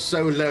fall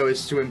so low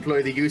as to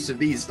employ the use of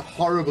these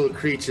horrible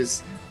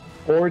creatures.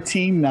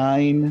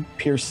 49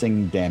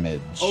 piercing damage.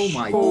 Oh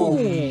my god.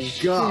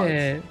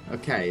 shit.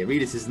 Okay,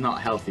 Aridus is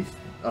not healthy.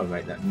 Oh,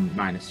 right, that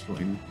minus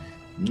 40.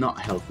 Not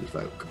healthy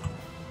folk.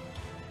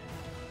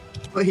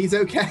 But he's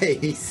okay.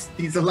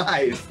 He's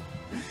alive.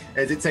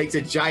 As it takes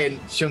a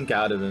giant chunk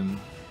out of him.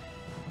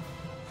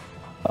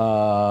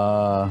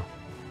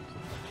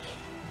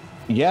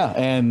 Yeah,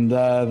 and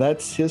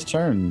that's his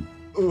turn.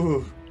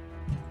 Ooh.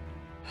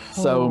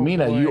 So, Oh,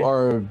 Mina, boy. you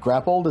are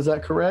grappled, is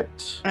that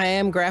correct? I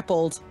am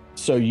grappled.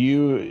 So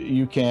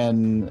you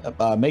can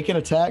make an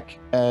attack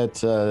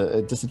at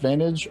a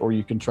disadvantage, or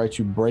you can try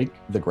to break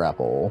the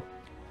grapple.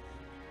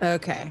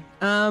 Okay.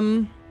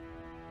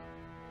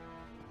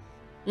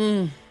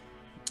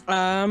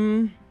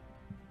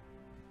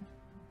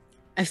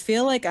 I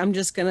feel like I'm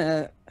just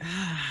gonna.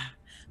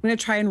 I'm gonna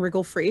try and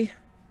wriggle free.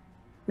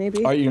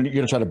 Maybe. Are you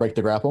gonna try to break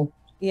the grapple?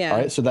 Yeah. All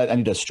right. So that I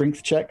need a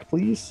strength check,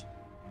 please.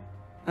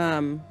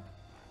 Can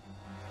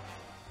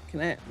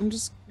I? I'm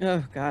just.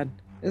 Oh God.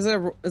 Is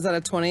that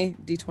a 20?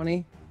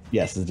 D20?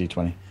 Yes, it's a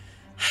d20.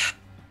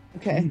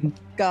 Okay.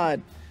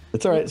 God.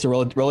 It's all right. So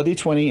roll a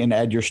d20 and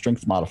add your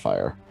strength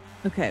modifier.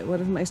 Okay. What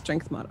is my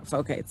strength modifier?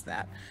 Okay, it's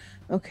that.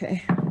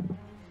 Okay.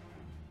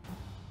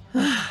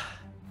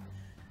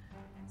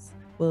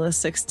 Will a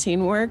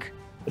 16 work?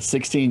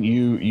 16.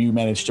 You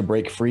managed to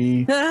break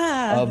free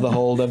of the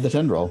hold of the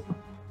tendril.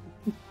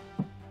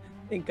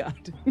 Thank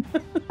God.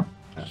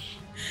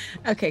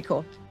 Okay,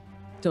 cool.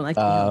 Don't like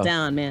to be held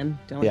down, man.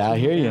 Don't like Yeah, to I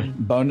be hear held you.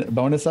 down.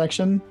 Bonus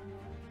action.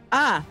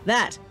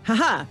 That.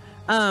 Haha.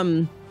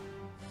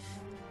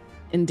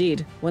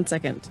 Indeed. 1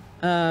 second.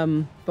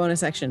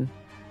 Bonus action.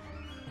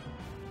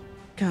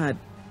 God.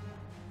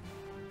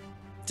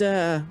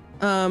 Duh.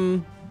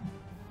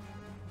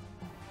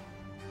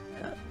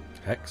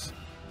 Hex.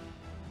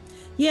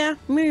 Yeah,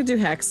 I'm gonna do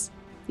hex.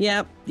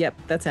 Yep,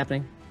 that's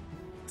happening.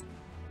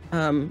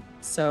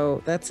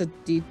 So that's a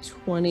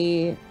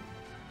d20.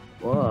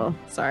 Whoa,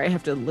 sorry, I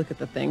have to look at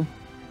the thing.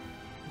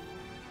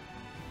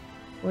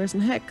 Where's the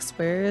hex?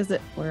 Where is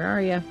it? Where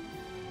are you?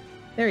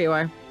 There you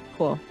are.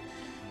 Cool.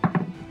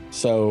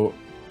 So,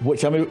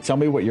 tell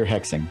me what you're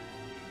hexing.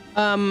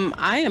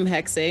 I am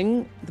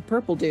hexing the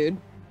purple dude.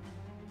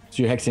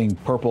 So you're hexing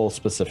purple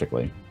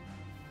specifically.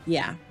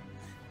 Yeah.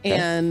 Okay.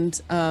 And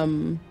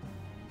can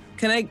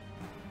I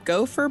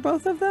go for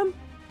both of them?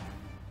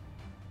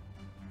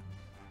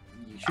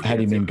 You should How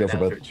do you be able mean to go for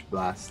both? Eldritch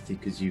Blast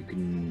because you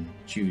can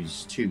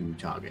choose 2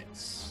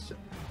 targets. So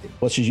I think-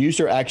 Well, she's used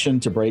her action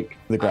to break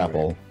the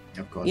grapple,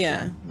 Of course.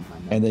 Yeah.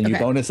 and then you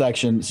Okay. bonus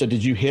action. So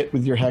did you hit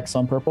with your hex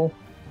on purple?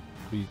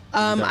 You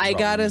I don't roll,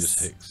 got you a just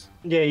s- hex.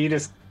 Yeah, you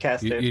just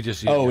cast You, it. you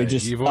just. Oh, yeah, it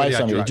just you've already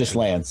had it your just action.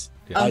 lands.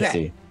 Yeah. I Okay.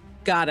 see.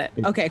 Got it.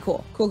 Okay,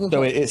 cool. Cool.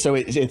 So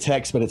it's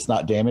hex, but it's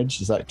not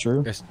damaged. Is that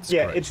true? Yes, it's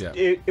Yeah, correct,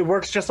 it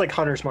works just like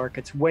Hunter's Mark.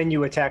 It's when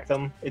you attack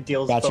them, it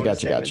deals bonus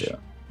damage. Gotcha.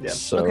 Yeah.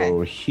 So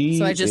Okay. he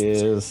So I just-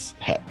 is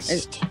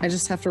hexed. I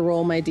just have to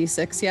roll my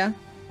d6, yeah?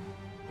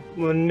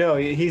 Well, no,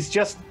 he's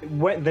just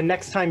the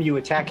next time you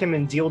attack him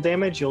and deal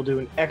damage, you'll do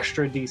an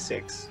extra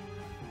d6.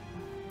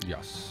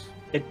 Yes.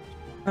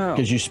 Oh.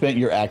 Because you spent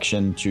your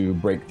action to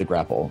break free Got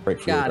the it.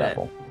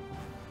 grapple.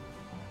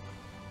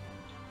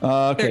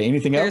 Okay. There-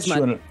 Anything else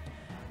there's my-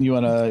 you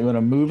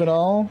wanna move at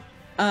all?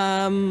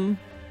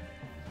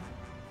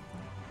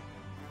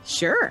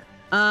 Sure.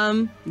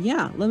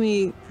 Yeah, let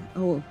me.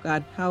 Oh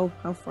God, how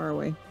far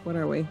away? What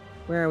are we?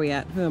 Where are we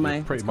at? Who am I?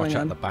 You're pretty What's much going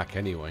at on? the back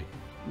anyway.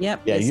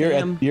 Yep. Yeah,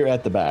 yes, you're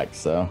at the back.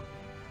 So,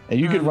 and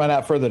you could run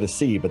out further to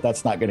see, but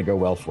that's not going to go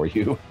well for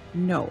you.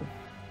 No.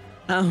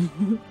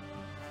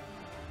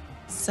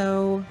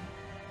 So,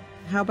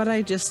 how about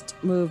I just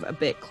move a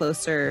bit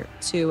closer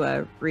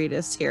to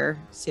Redis here?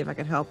 See if I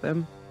can help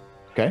him.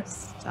 Okay.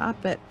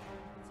 Stop it,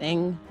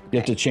 thing. You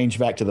have to change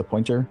back to the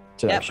pointer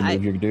to Yep, actually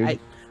move your dude.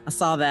 I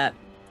saw that.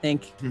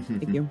 Thank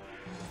you.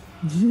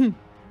 All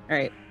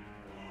right.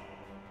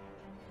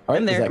 All right,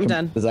 I'm there, I'm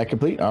done. Is that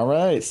complete? All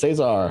right,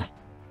 Cesar.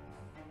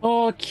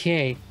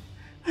 Okay.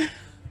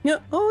 Yeah.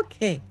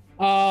 Okay.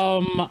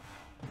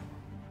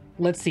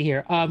 Let's see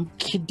here.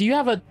 Do you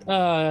have a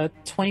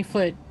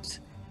 20-foot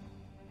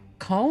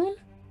cone?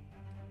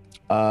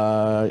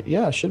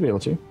 Yeah, I should be able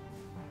to.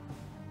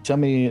 Tell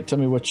me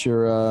what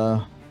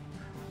your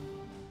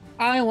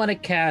I want to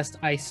cast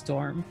Ice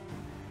Storm.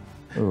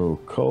 Oh,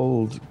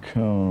 cold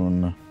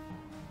cone.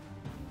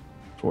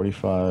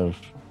 45,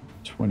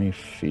 20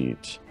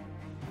 feet.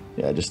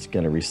 Yeah, just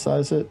gonna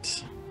resize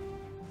it.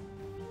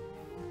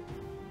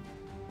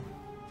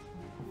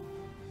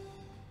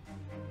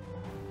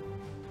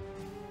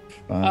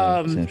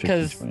 Because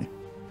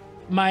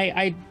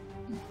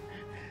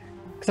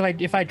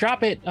if I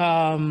drop it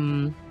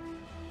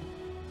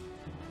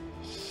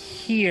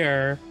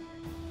here.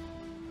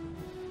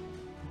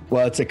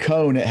 Well, it's a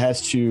cone. It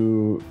has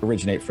to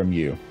originate from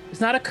you.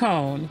 It's not a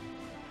cone.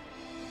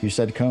 You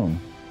said cone.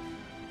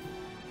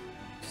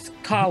 It's a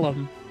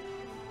column.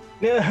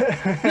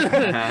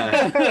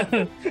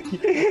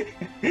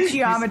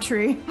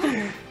 Geometry.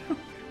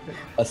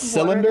 A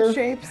cylinder?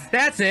 Shapes.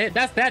 That's it.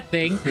 That's that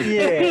thing.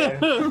 Yeah.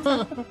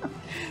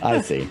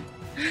 I see.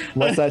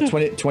 What's that,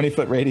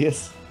 20-foot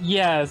radius?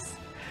 Yes.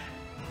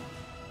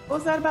 What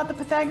was that about the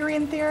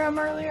Pythagorean theorem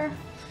earlier?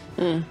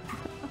 I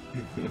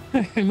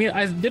mean,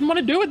 I didn't want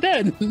to do it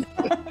then.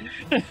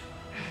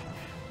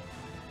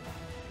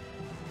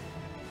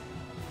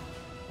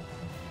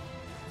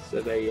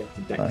 So they have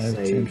to dex 5, 10,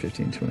 save.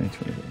 15, 20,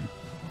 25.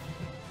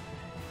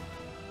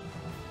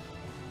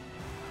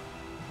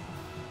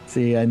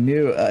 See, I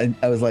knew,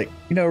 I was like,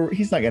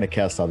 he's not going to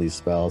cast all these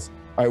spells.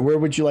 All right, where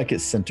would you like it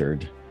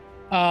centered?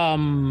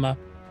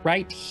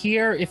 Right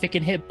here, if it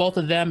can hit both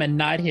of them and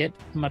not hit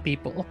my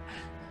people.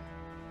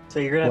 So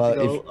you're gonna have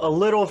to go a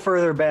little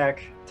further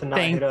back to not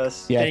hit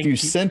us. Yeah, if you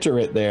center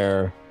it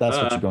there, that's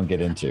what you're going to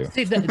get into.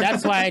 See,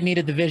 that's why I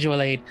needed the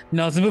visual aid.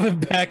 No, it's moving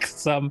back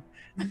some.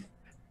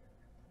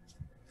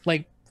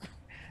 Like,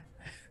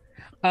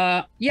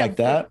 yeah. Like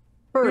that?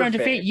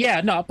 300 feet.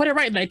 Yeah, no, I'll put it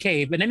right in that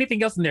cave, and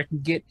anything else in there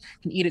can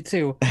eat it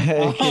too.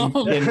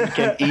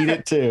 can eat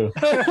it too.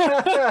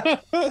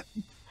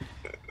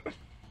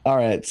 All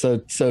right, so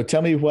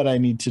tell me what I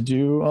need to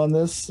do on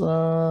this.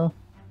 You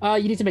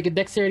need to make a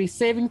dexterity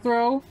saving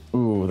throw.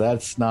 Ooh,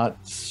 that's not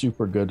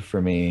super good for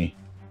me.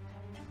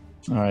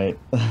 All right,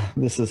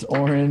 this is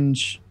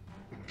orange.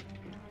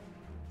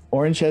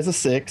 Orange has a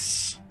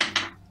 6.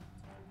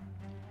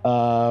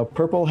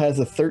 Purple has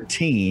a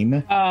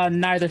 13.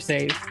 Neither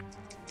save.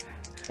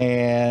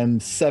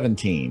 And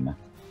 17.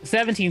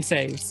 17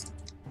 saves.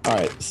 All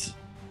right.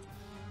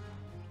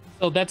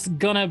 So that's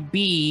gonna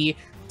be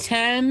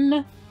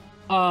 10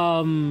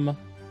 bludgeoning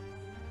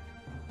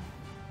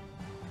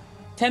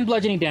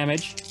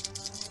damage.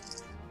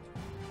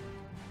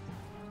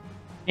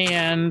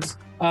 And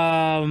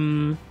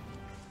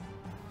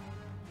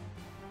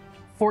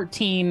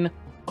 14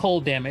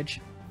 cold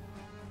damage.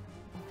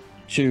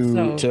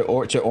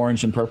 To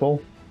orange and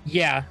purple?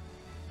 Yeah.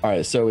 All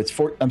right, so it's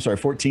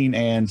 14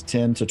 and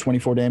 10, so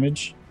 24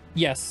 damage.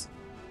 Yes.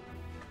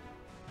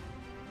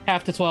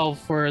 Half to 12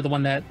 for the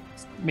one that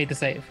made the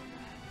save.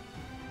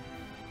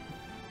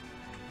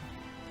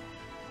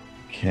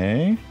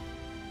 Okay.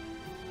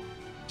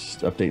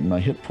 Just updating my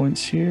hit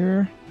points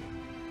here.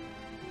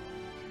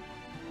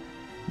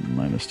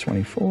 Minus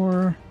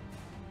 24.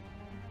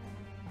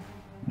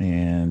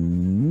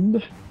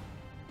 And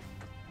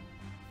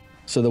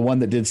so the one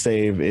that did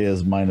save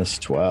is minus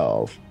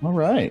 12. All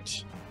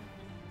right.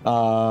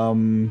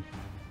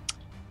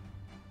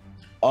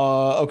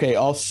 Okay,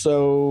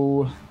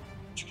 also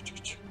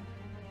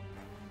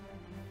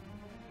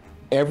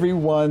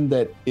everyone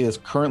that is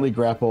currently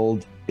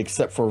grappled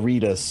except for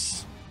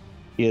Ritas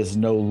is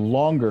no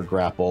longer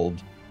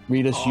grappled.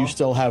 Ritas, you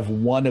still have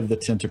one of the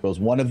tentacles.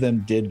 One of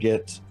them did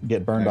get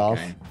burned off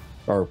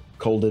or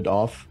colded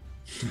off.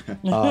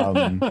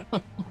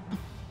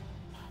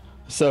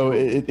 So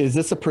is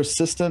this a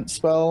persistent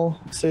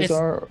spell,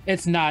 Cesar?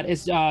 It's not.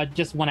 It's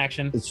just one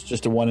action. It's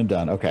just a one and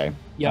done. Okay.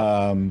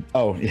 Yeah.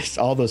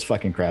 All those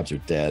fucking crabs are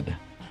dead.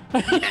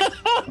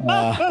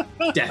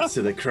 Death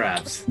to the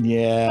crabs.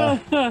 Yeah.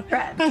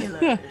 Crab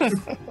killers.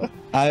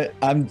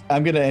 I'm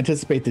going to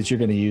anticipate that you're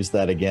going to use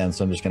that again,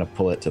 so I'm just going to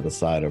pull it to the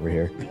side over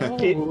here.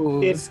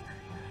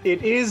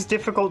 It is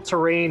difficult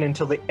terrain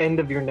until the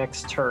end of your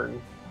next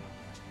turn.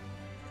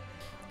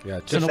 Yeah,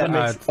 just to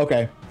add,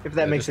 okay. If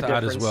that makes just a to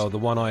add difference. as well, the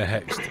one I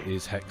hexed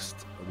is hexed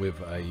with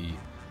a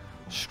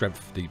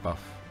strength debuff.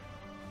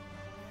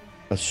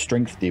 A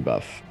strength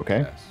debuff.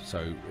 Okay. Yes,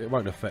 so it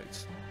won't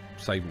affect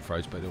saving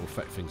throws, but it will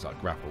affect things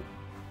like grapple.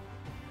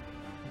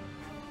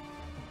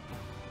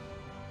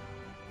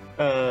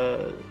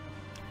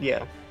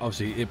 Yeah.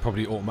 Obviously, it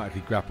probably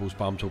automatically grapples,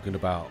 but I'm talking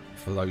about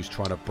for those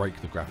trying to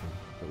break the grapple.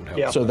 That would help.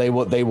 Yeah. So they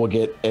will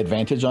get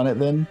advantage on it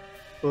then?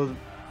 Well,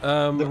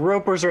 the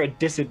ropers are at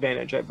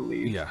disadvantage, I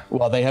believe. Yeah.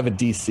 Well, they have a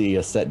DC,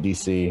 a set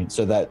DC,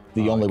 so that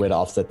the only way to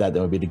offset that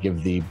then would be to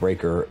give the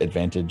breaker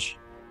advantage.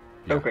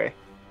 Yeah. Okay.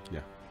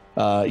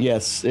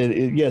 Yes,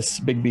 yes,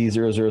 Big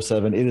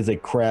B007. It is a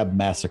crab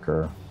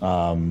massacre.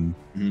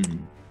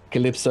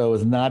 Calypso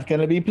is not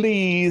going to be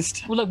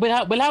pleased. Well, look,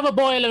 we'll have a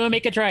boil and we'll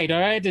make it right. All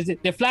right.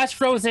 The flash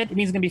frozen. It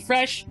means it's gonna be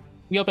fresh.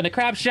 We open the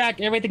crab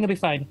shack. Everything will be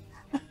fine.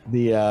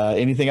 The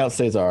anything else,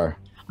 Cesar?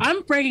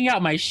 I'm breaking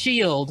out my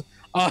shield.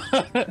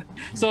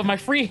 So my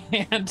free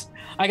hand,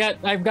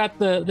 I've got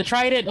the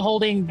trident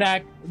holding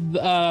back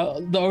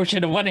the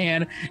ocean in one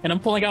hand, and I'm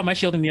pulling out my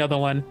shield in the other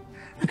one.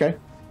 Okay.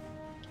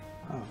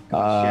 Oh,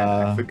 gosh,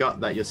 yeah. I forgot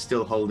that you're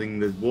still holding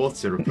the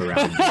water up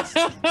around us.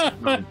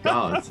 Oh,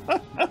 God.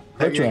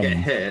 Hope you get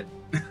hit.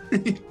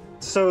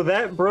 So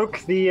that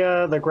broke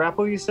the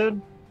grapple, you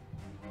said?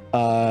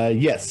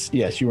 Yes,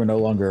 you are no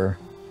longer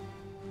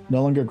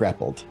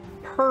grappled.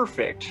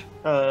 Perfect.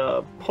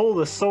 Pull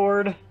the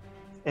sword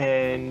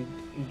and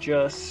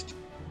just...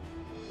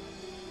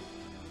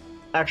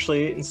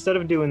 Actually, instead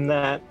of doing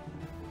that,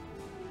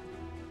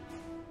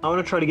 I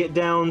want to try to get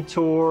down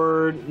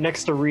toward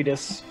next to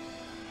Redis,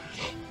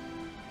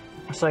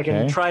 so I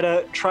can try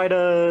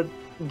to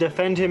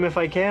defend him if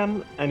I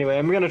can. Anyway,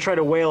 I'm gonna try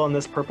to wail on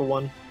this purple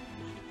one.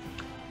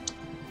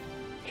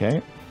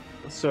 Okay.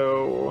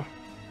 So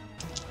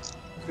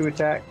 2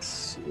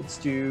 attacks. Let's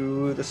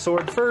do the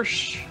sword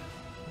first.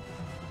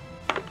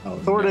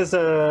 Sword is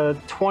a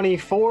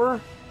 24.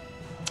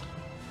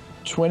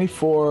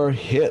 24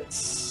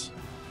 hits.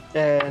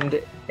 And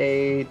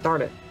a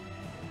darn it.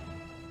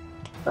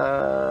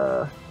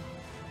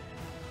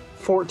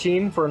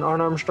 14 for an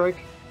unarmed strike.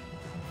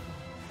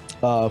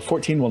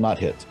 14 will not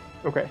hit.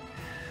 Okay.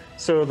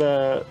 So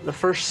the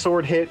first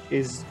sword hit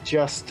is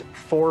just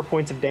 4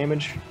 points of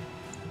damage.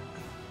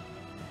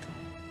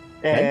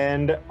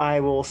 And I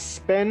will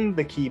spend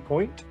the key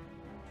point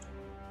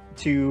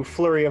to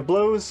Flurry of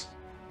Blows.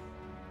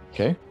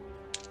 Okay.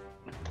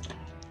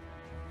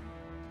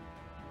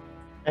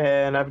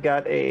 And I've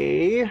got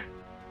a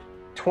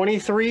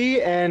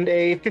 23 and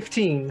a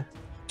 15.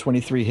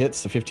 23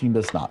 hits, the 15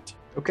 does not.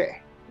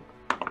 Okay.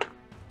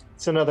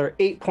 It's another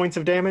 8 points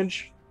of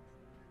damage.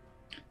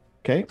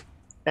 Okay.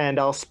 And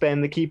I'll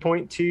spend the key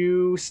point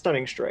to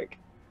Stunning Strike.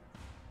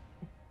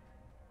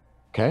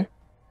 Okay.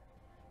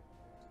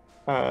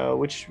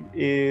 Which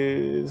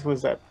is,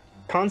 was that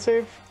con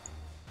save?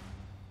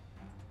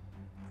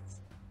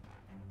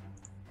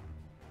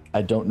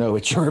 I don't know.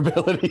 It's your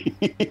ability.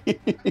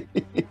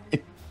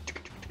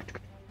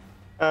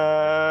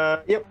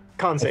 Yep,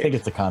 con save. I think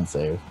it's a con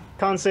save.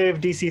 Con save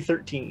DC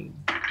 13.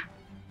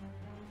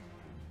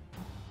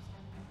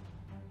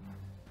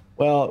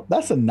 Well,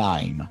 that's a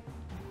 9.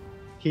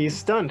 He's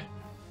stunned.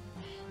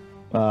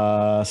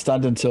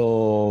 Stunned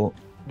until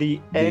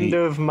the end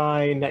of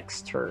my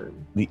next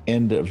turn. The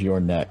end of your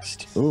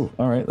next. Ooh,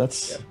 all right.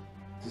 That's. Yeah.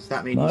 Does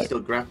that mean you're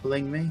still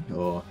grappling me,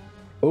 or?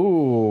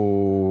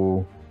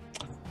 Ooh.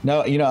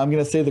 No, I'm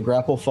gonna say the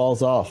grapple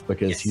falls off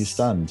because he's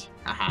stunned.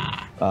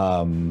 Aha.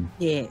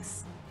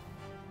 Yes.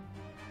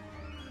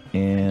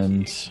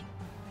 And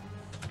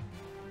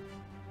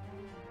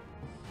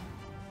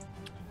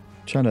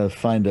trying to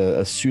find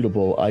a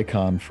suitable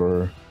icon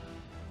for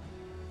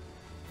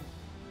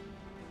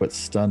what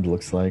stunned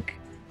looks like.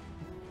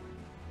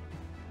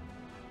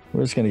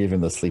 We're just gonna give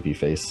him the sleepy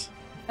face.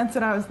 That's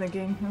what I was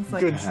thinking. I was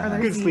like,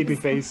 good sleepy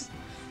face.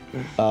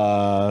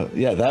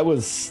 Yeah, that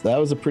was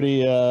a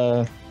pretty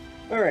all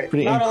right,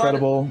 pretty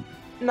incredible.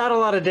 Not a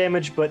lot of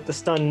damage, but the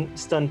stun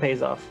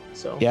pays off.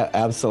 So yeah,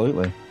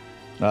 absolutely.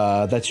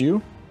 That's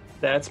you?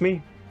 That's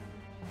me.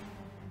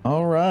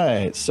 All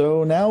right,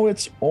 so now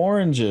it's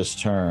Orange's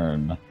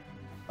turn.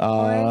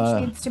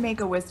 Orange needs to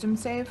make a wisdom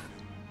save.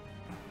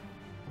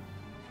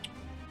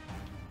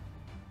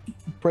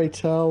 Pray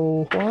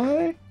tell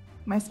why?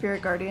 My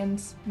spirit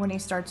guardians, when he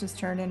starts his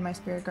turn in my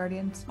spirit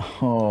guardians.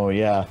 Oh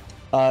yeah,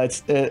 I'm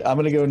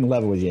gonna go and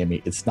level with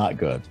Yami. It's not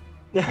good.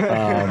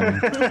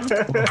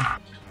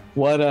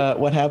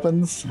 What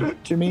happens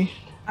to me?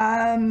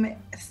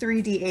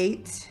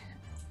 3d8.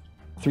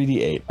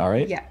 3d8. All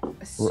right. Yeah.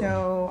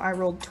 So I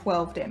rolled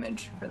 12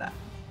 damage for that.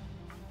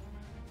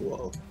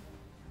 Whoa.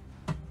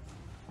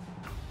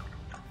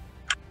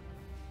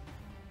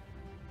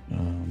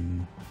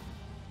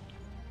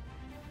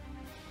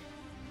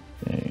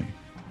 Okay.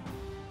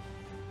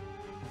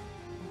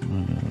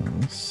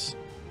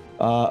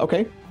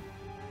 Okay.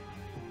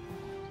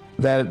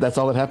 That's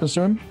all that happens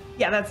to him?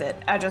 Yeah, that's it.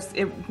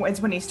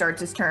 It's when he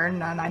starts his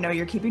turn, and I know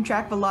you're keeping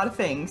track of a lot of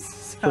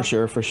things.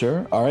 So. For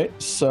sure. All right.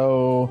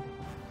 So,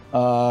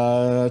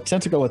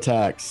 tentacle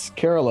attacks.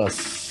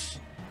 Careless.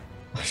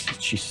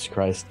 Jesus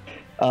Christ.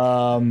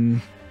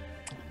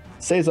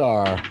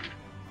 Cesar.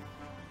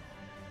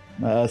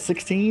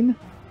 16?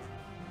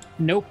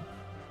 Nope.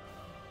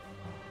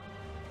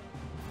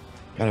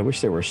 God, I wish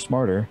they were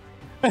smarter.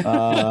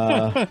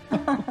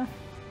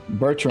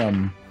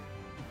 Bertram.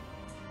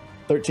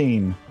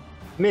 13.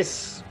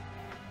 Miss.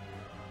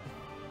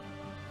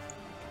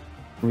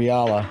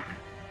 Riala.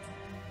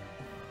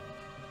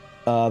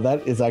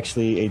 That is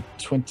actually a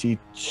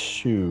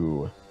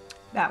 22.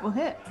 That will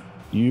hit.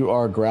 You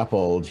are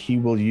grappled. He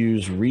will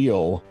use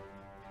reel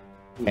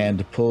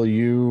and pull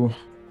you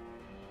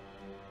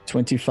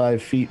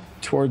 25 feet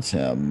towards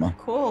him.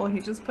 Cool.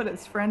 He just put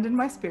his friend in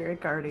my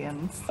spirit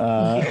guardians.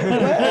 I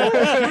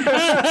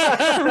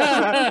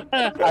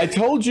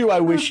told you I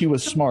wish he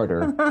was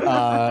smarter.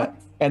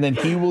 And then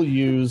he will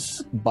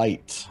use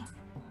bite.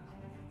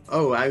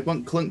 Oh, I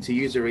want Clunk to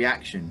use a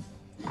reaction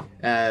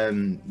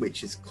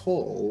which is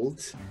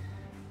called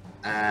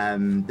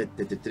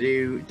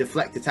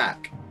deflect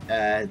attack.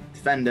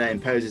 Defender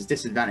imposes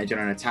disadvantage on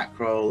an attack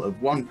roll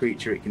of one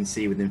creature it can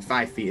see within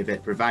 5 feet of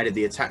it, provided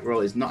the attack roll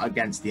is not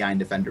against the Iron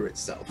Defender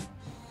itself.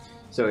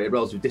 So it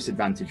rolls with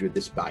disadvantage with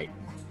this bite.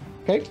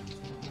 Okay.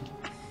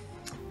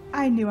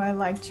 I knew I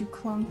liked you,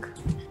 Clunk.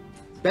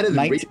 Better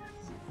than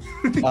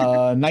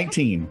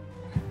 19.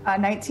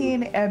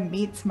 19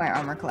 meets my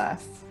armor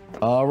class.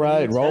 All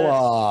right, roll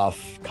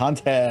off.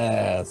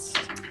 Contest.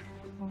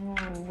 Oh,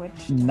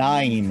 which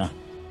 9.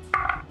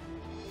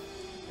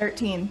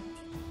 13.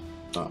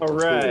 All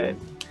right.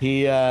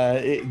 He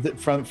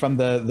from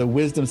the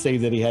wisdom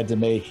save that he had to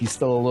make, he's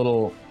still a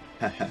little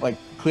like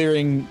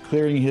clearing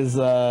his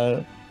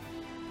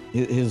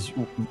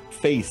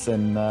face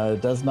and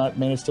does not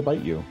manage to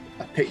bite you.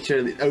 I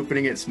picture it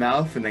opening its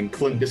mouth and then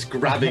Clunk just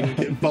grabbing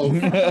both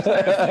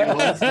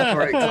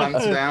before it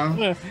clamps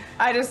down.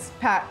 I just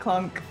pat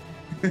Clunk.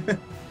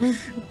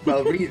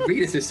 Well,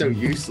 Redis is so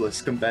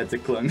useless compared to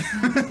Clunk.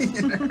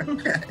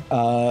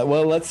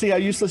 Well, let's see how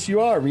useless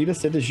you are.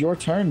 Redis, it is your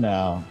turn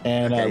now.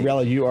 And Okay.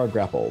 Rella, you are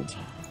grappled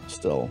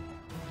still.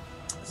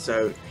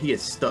 So he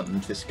is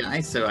stunned, this guy,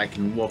 so I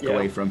can walk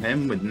away from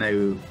him with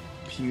no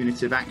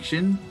punitive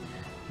action.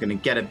 I'm going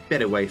to get a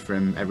bit away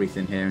from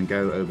everything here and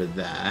go over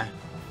there.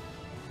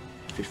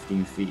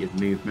 15 feet of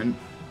movement.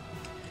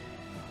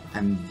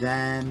 And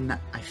then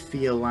I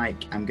feel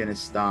like I'm going to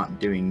start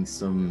doing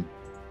some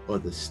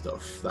other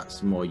stuff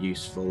that's more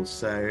useful.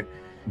 So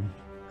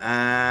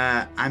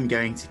I'm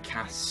going to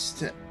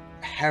cast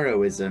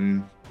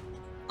Heroism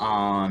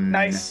on...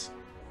 Nice.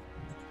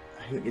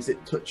 Is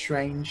it touch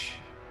range?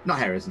 Not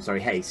Heroism,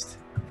 sorry, Haste,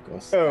 of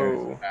course.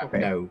 Oh, okay.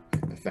 No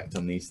effect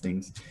on these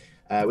things.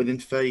 Within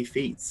 30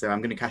 feet, so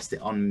I'm going to cast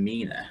it on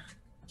Mina,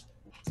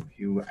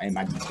 who I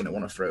imagine is going to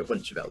want to throw a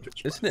bunch of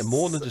Eldritch Isn't it Blasts.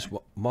 more than just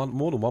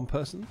more than one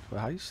person for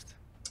haste?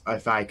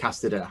 If I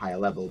cast it at a higher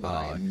level, but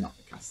I am okay. not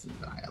casting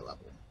it at a higher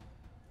level.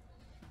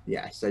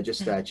 Yeah, so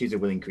just choose a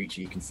willing creature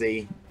you can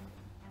see.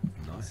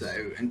 Nice.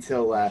 So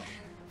until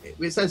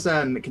it says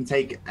it can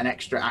take an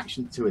extra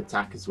action to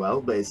attack as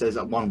well, but it says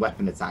one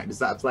weapon attack. Does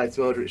that apply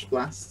to Eldritch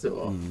Blast?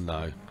 Or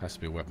No, has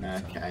to be a weapon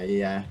attack. okay,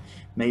 yeah,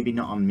 maybe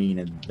not on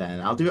Mina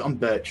then. I'll do it on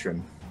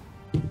Bertram.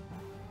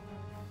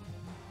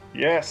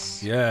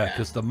 Yes. Yeah,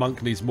 because the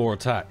monk needs more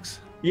attacks.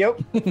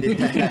 Yep.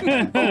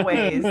 Yeah.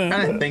 Always. I'm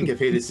trying to think of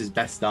who this is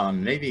best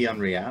on. Maybe on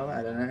Riel.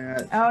 I don't know.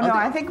 Oh, I'll no, do-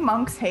 I think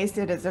Monk's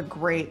Hasted is a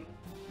great...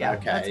 Yeah,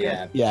 that's Okay, good.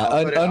 yeah. Yeah,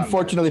 I'll put it on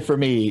unfortunately for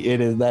me,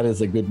 that is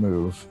a good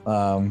move.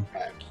 All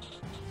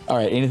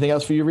right, anything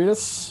else for you,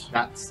 Redis?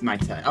 That's my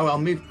turn. Oh, I'll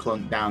move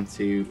Clunk down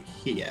to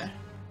here.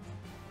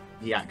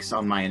 He acts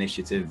on my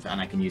initiative,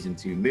 and I can use him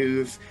to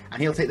move, and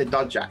he'll take the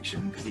dodge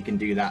action because he can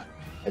do that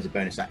as a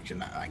bonus action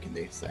that I can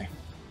do. So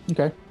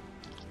Okay.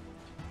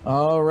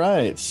 All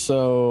right,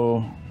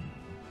 so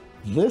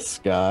this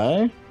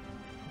guy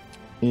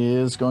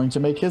is going to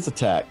make his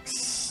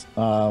attacks.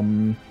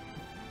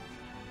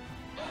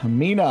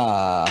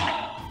 Mina.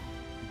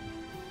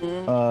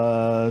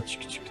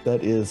 That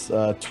is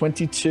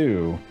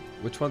 22.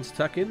 Which one's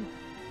attacking?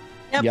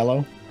 Yep.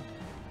 Yellow.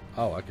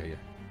 Oh, okay, yeah.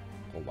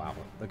 Oh, wow.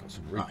 They got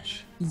some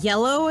reach.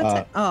 Yellow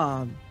attack.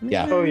 Oh.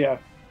 yeah. Oh yeah.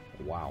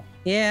 Wow.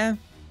 Yeah.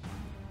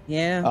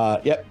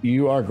 Yeah. Yep,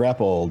 you are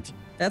grappled.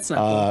 That's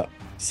not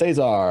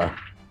Cesar,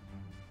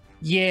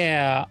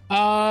 Yeah.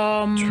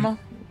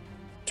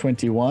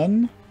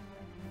 21.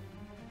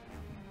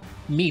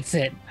 Meets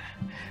it.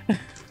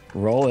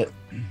 Roll it.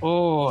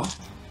 Oh,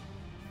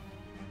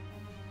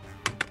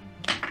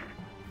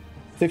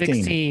 15.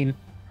 16.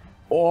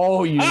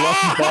 Oh, you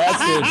lucky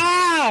bastard.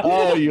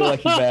 Oh, you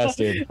lucky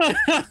bastard.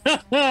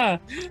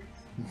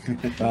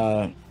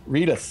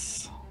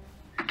 Redis.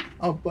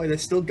 oh boy, they're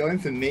still going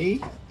for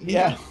me.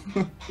 Yeah.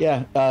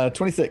 Yeah,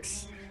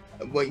 26.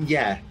 Well,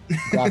 yeah.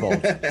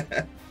 Grappled.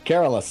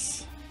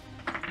 Carolus.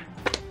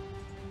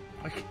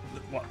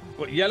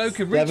 What, Yellow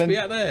can reach 7. me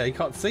out there? He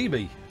can't see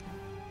me.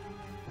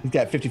 He's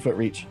got 50-foot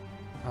reach.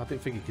 I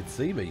didn't think he could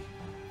see me.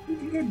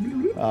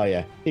 Oh,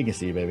 yeah. He can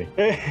see you, baby.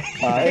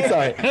 It's all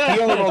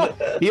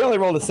right. He only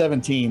rolled a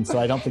 17, so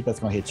I don't think that's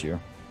going to hit you.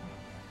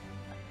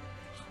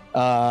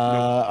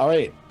 All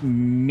right.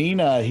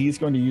 Mina, he's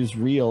going to use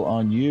Reel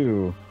on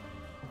you.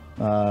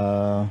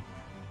 5,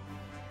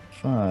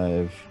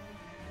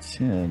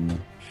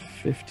 10,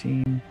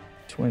 15,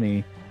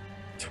 20,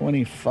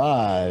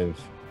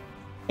 25.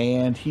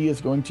 And he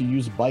is going to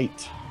use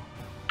Bite.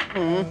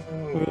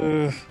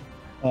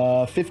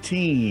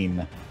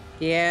 15.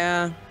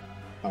 Yeah.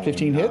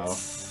 15 no.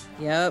 hits.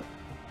 Yep.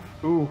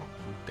 Ooh.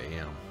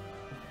 Damn.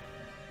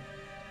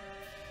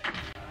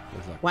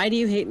 Why do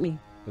you hate me?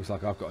 Looks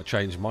like I've got to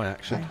change my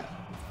action.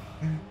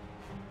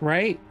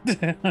 Right?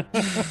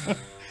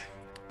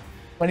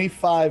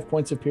 25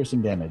 points of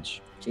piercing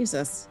damage.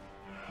 Jesus.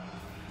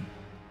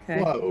 Okay.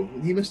 Whoa,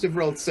 he must have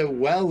rolled so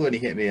well when he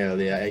hit me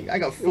earlier. I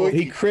got Well, 40.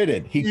 he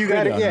critted. He You critted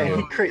got it. on Yeah, you.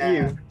 he crit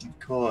you. Of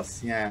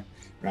course, yeah.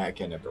 Right,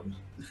 okay, no problem.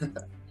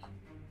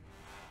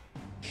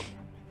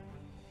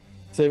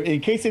 So in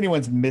case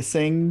anyone's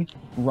missing,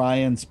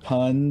 Ryan's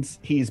puns,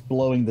 he's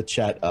blowing the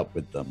chat up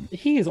with them.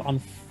 He is on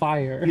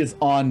fire. He is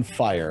on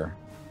fire.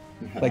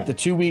 Like the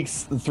 3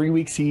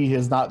 weeks he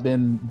has not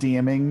been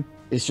DMing,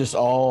 it's just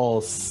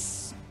all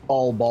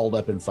balled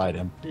up inside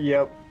him.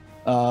 Yep.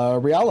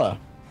 Riala,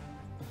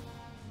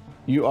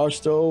 you are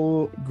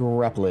still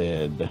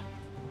grappled.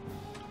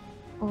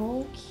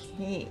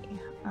 Okay.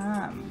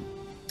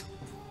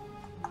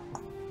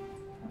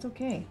 That's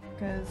okay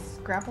because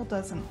grapple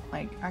doesn't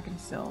like I can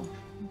still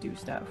do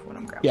stuff when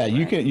I'm grappled. Yeah,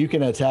 you right?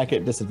 can attack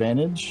at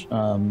disadvantage.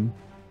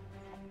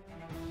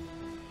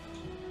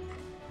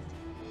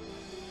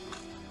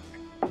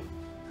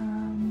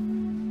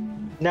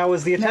 Now,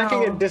 is the attacking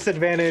No. at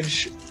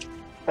disadvantage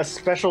a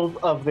special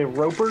of the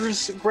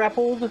ropers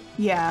grappled?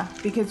 Yeah,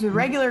 because the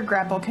regular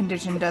grapple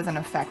condition doesn't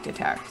affect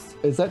attacks.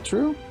 Is that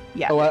true?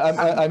 Yeah. Oh,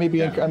 I may be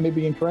Yeah. I may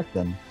be incorrect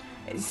then.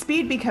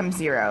 Speed becomes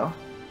 0,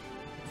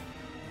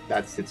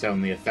 That's its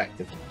only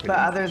effect. but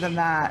other than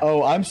that,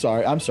 Oh, I'm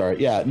sorry.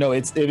 Yeah, no,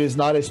 it is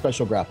not a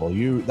special grapple.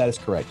 That is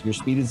correct. Your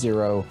speed is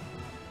 0.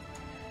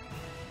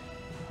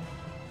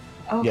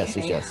 okay.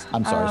 Yes.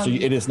 I'm sorry. So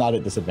it is not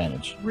at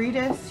disadvantage.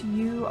 Redis,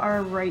 you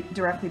are right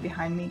directly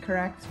behind me,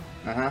 correct?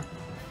 Uh-huh.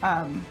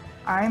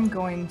 I'm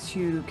going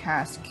to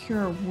cast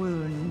Cure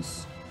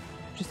Wounds.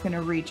 Just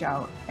gonna reach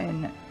out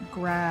and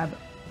grab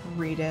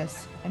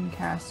Redis and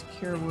cast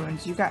Cure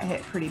Wounds. You got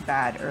hit pretty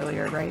bad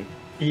earlier, right?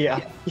 Yeah.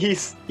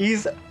 He's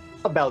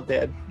about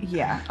dead.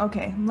 Yeah.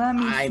 Okay. Let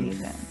me I'm see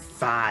then.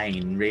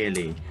 fine,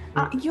 really.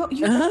 You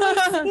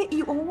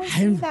always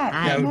say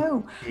that.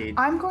 No. It-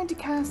 I'm going to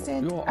cast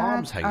it Your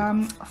arm's at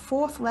hanging.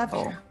 4th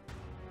level.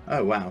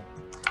 Oh, wow.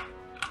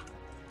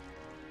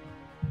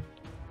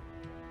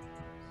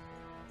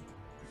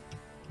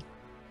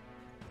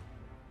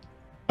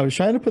 I was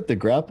trying to put the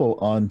grapple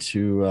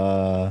onto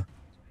Mina,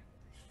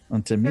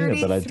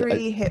 but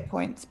 33 hit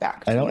points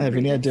back. I don't have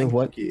any idea Thank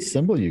what you.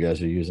 symbol you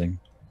guys are using.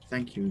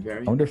 Thank you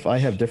very I wonder if I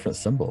have different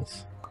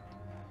symbols.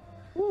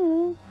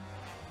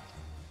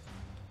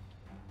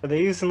 Are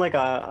they using like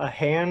a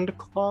hand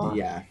claw?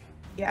 Yeah.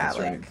 Yeah, That's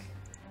like right.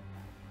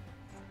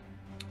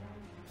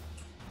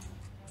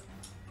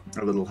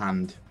 A little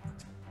hand.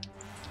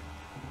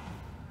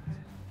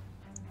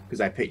 Because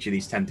I picture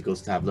these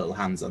tentacles to have little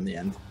hands on the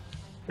end.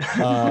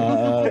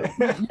 No,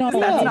 that's not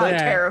that.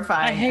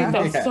 terrifying. I hate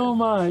that Yeah. so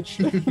much.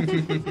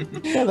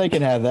 Yeah, they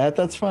can have that.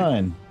 That's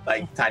fine.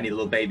 Like tiny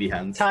little baby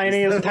hands.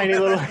 Tiny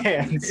little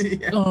hands.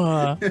 Yeah.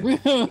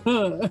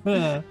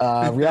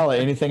 Riala,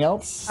 anything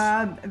else?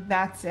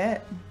 That's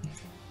it.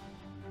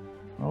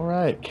 All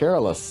right,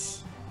 Carolus.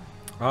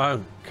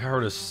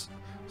 Carolus,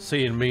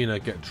 seeing Mina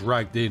get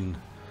dragged in,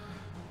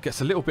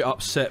 gets a little bit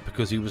upset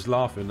because he was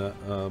laughing at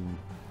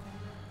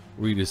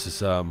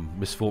Redis'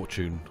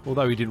 misfortune.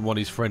 Although he didn't want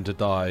his friend to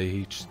die,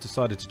 he just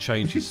decided to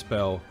change his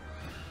spell.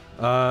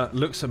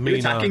 Looks at You Mina.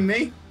 attacking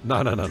me? No.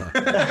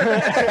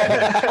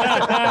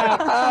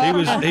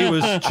 he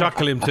was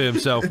chuckling to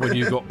himself when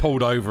you got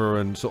pulled over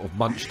and sort of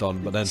munched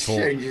on, but then thought,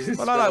 Changes his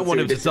well, I spell don't want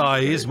to him to different die.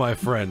 He spell. is my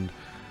friend.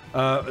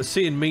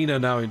 Seeing Mina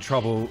now in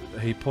trouble,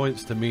 he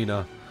points to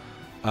Mina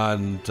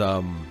and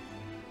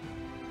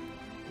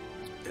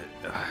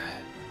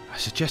I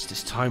suggest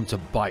it's time to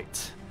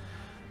bite.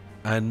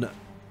 And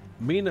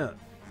Mina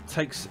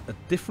takes a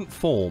different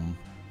form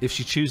if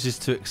she chooses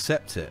to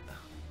accept it.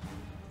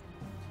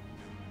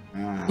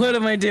 Ah, What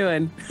am I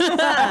doing?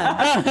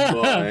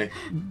 boy.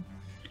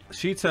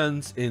 She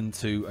turns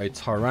into a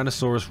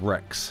Tyrannosaurus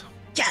Rex.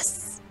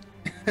 Yes.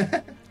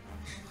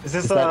 Is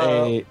this Is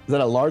that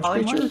a large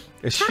Polymorph? creature?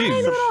 It's Tiny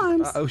huge. little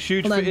arms. A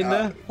huge Hold fit on. in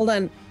there. Hold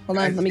on.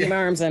 Let me get my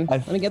arms in.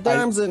 Let me get the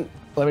arms in.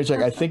 Let me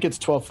check. I think it's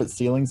 12-foot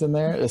ceilings in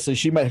there, so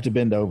she might have to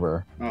bend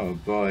over. Oh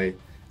boy.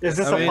 Is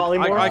this I a mean,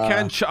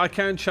 polymorph? I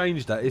can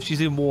change that if she's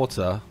in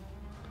water.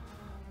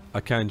 I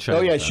can change.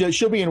 Oh yeah, that.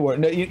 she'll be in water.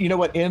 No, you know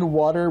what? In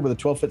water with a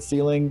 12-foot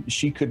ceiling,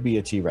 she could be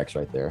a T-Rex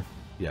right there.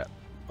 Yeah,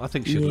 I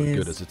think she'd look Yes.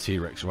 good as a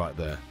T-Rex right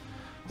there.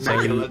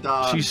 Regular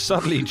dog. She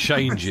suddenly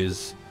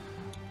changes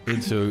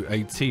into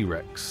a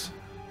T-Rex.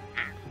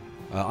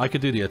 I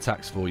can do the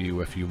attacks for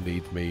you if you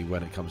need me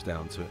when it comes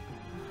down to it.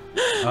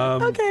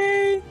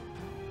 Okay.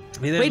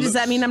 He then Wait, does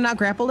that looks- mean I'm not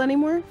grappled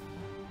anymore?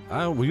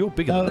 Oh, well, you're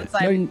bigger No, than it. So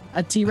I'm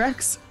a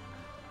T-Rex?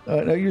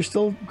 No, you're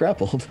still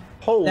grappled.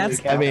 Holy That's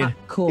cow. I mean,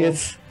 cool.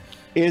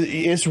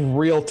 it's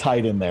real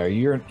tight in there.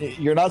 You're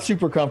not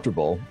super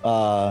comfortable.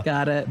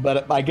 Got it.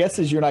 But my guess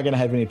is you're not going to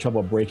have any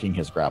trouble breaking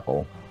his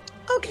grapple.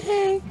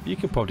 Okay. You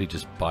can probably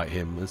just bite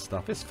him and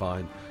stuff. It's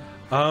fine.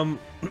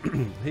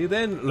 He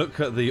then look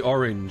at the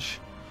orange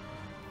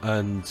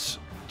and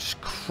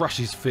just crush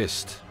his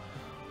fist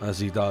as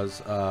he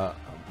does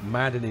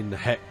maddening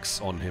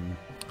hex on him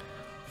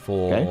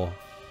for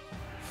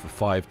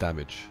 5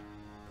 damage.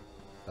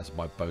 That's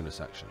my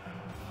bonus action.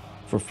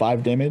 For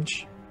 5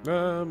 damage.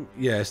 Yeah,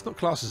 it's not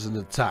classed as an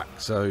attack,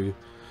 so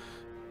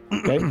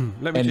Okay.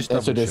 let me just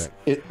double so check.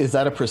 is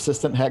that a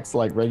persistent hex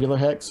like regular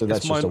hex? Or that's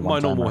It's my, just a my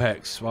normal one-timer?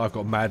 hex. Well, I've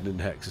got maddening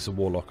hex. It's a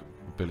warlock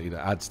ability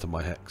that adds to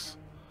my hex.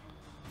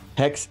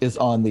 Hex is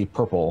on the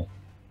purple.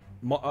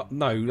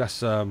 No, that's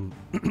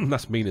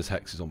that's Mina's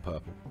hex is on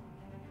purple.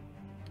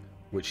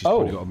 which he's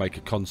probably got to make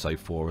a con save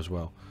for as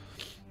well.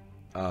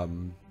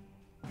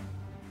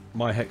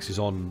 My hex is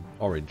on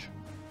orange.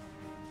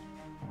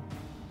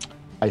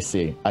 I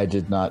see. I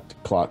did not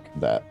clock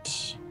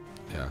that.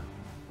 Yeah.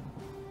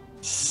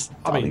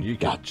 I mean, you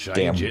can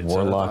change it.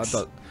 Warlocks.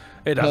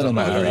 It doesn't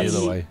matter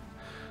either way.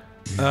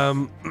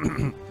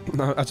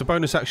 Now, as a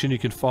bonus action, you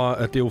can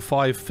deal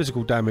 5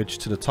 physical damage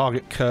to the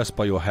target cursed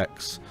by your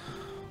hex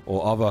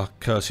or other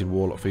cursing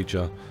warlock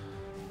feature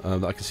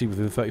that I can see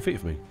within 30 feet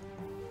of me.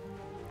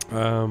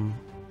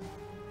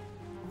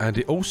 And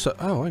it also,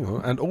 hang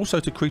on, and also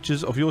to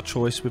creatures of your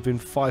choice within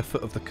 5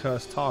 foot of the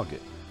cursed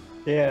target.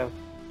 Yeah.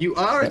 You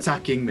are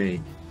attacking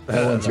me.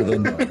 That one's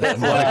within.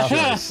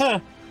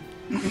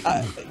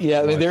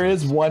 Yeah, I mean, there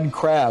is one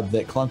crab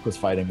that Clunk was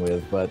fighting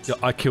with, but Yeah,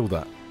 I killed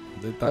that.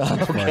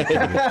 That's my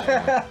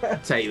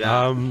damage. Take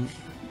that.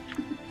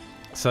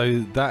 So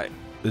that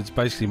is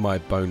basically my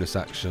bonus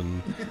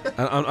action,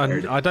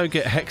 and I don't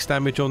get hex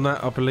damage on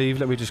that, I believe.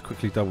 Let me just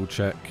quickly double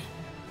check.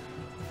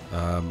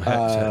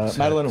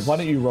 Madeline, why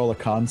don't you roll a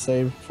con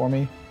save for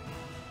me?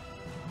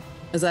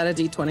 Is that a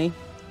D20?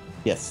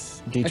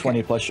 Yes, D20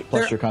 Okay.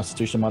 plus your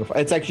Constitution modifier.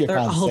 It's actually a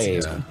con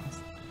save. Yeah.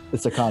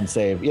 It's a con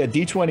save. Yeah,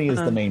 D20 is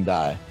the main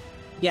die.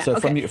 Yeah. So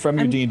okay. from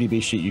your D&D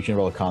sheet, you can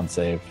roll a con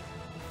save.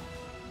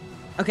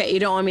 Okay, you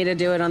don't want me to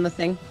do it on the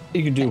thing?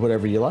 You can do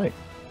whatever you like.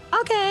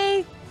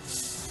 Okay.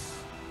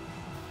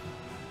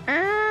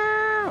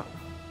 I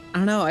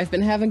don't know. I've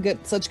been having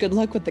such good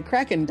luck with the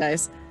Kraken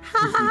dice.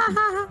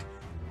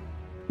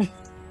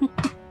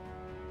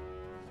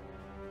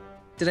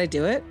 Did I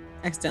do it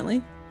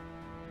accidentally?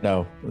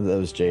 No, that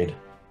was Jade.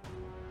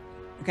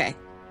 Okay.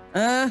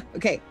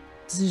 Okay.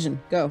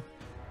 Decision. Go.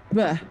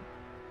 Bah.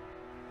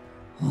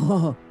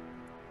 Oh.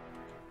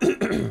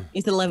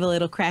 Need to level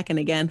little Kraken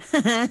again.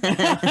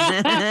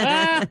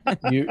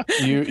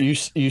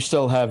 You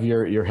still have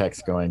your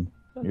hex going.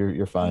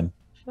 You're fine.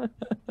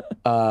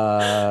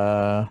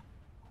 What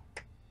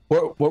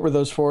were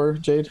those for,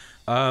 Jade?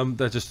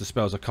 They're just the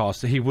spells I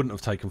cast. He wouldn't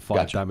have taken 5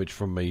 Gotcha. damage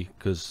from me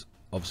because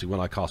obviously when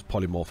I cast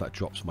polymorph, that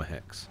drops my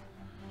hex.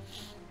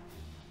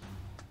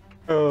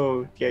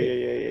 Oh,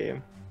 yeah.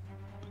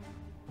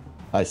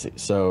 I see.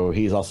 So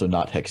he's also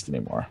not hexed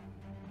anymore.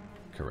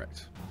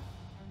 Correct.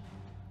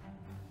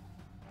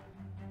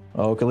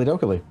 Oakley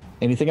dokley.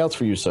 Anything else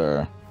for you,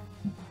 sir?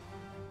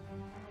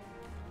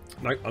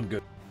 No, I'm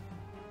good.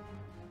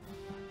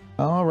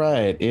 All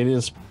right. It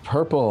is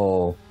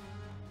purple.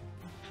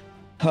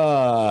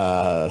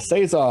 Caesar.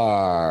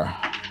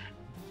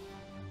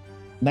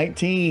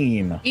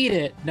 19. Eat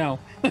it. No.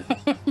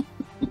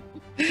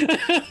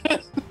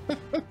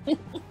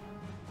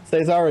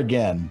 Caesar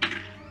again.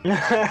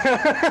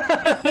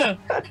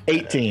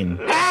 18.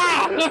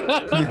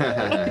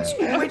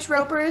 Which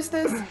roper is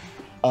this?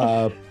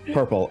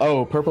 Purple.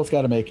 Oh, purple's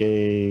got to make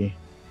a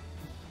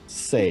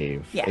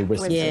save. Yeah, A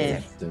wisdom Yeah.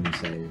 save. Wisdom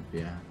save,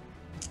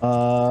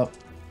 yeah.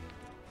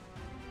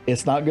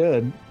 It's not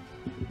good.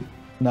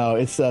 No,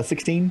 it's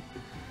 16.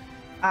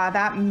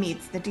 That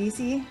meets the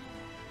DC.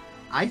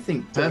 I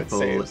think So it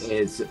purple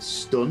saves. is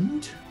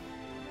stunned.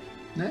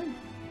 No?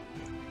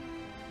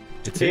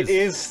 It It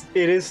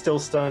is still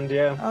stunned,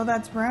 yeah. Oh,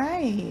 that's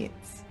right.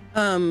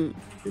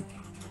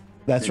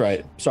 That's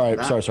right. Sorry.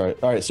 All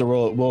right, so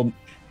we'll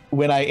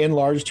when I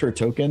enlarged her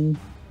token,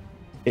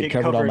 it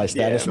covered all my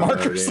status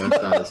markers. No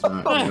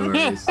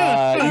worries.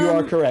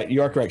 You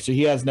are correct. So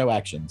he has no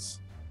actions.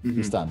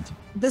 He's stunned.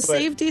 The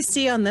save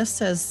DC on this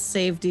says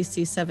save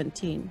DC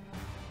 17.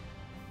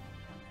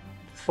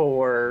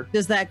 For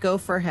Does that go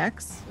for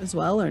Hex as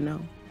well or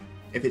no?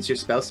 If it's your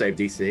spell save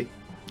DC,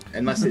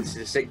 unless it's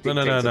a sick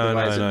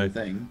No.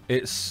 thing.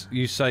 It's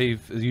you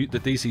save the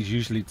DC's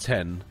usually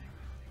 10,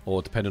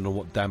 or depending on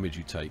what damage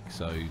you take.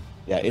 So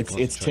Yeah,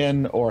 it's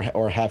 10 or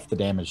half the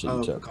damage that you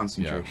Oh, took.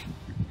 concentration.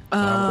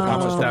 how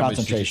much for damage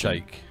did you concentration.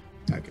 take?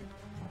 Okay.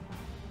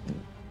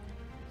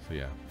 So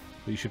yeah,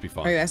 but you should be Are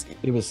you fine. asking?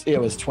 It was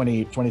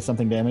 20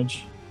 something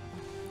damage.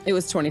 It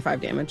was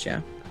 25 damage, yeah.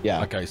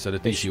 Yeah. Okay, so the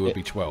DC would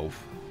be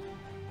 12.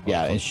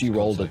 Yeah, and she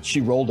rolled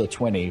a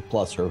 20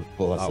 plus her Oh,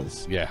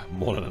 pluses. yeah,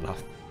 more than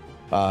enough.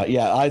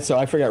 So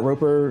I forgot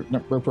Roper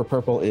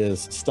purple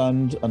is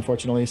stunned,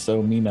 unfortunately.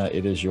 So Mina,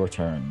 it is your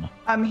turn.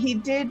 He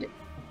did,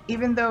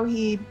 even though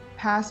he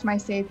passed my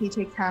save, he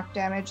takes half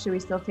damage, so he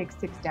still takes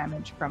 6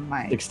 damage from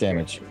my 6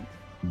 damage. spirit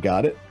wound.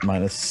 Got it.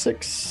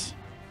 -6.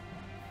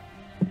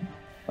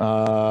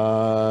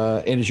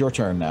 It is your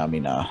turn now,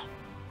 Mina.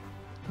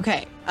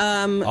 Okay.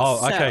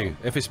 Okay.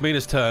 If it's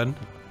Mina's turn,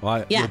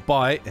 right, Yeah. your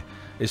bite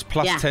is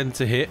plus Yeah. 10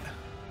 to hit.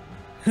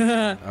 All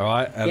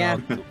right, and Yeah.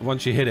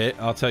 once you hit it,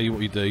 I'll tell you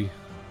what you do.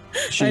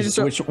 She's,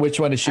 just- which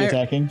one is she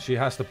attacking? She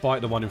has to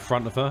bite the one in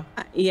front of her.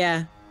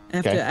 Yeah. I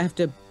have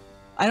to.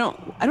 I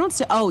don't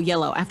say. Oh,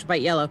 yellow. I have to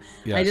bite yellow.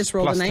 Yeah, I just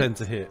rolled plus a 10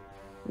 to hit.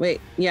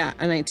 Wait. Yeah,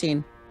 a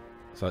 19.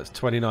 So it's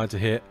 29 to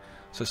hit.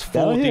 So it's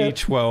That'll hit.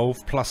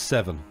 4d12 plus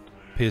 7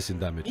 piercing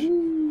damage.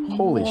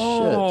 Holy shit.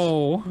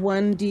 Oh.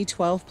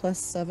 1d12 plus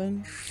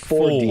 7.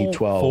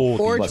 4d12.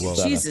 4. plus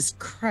 7. Jesus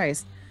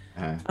Christ.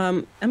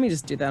 Uh, Let me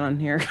just do that on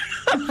here.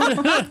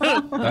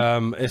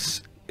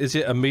 is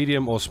it a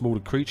medium or smaller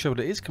creature? But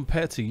it is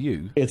compared to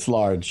you. It's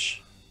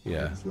large.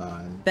 Yeah.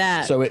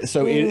 That. So it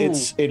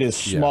is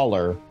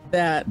smaller.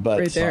 That but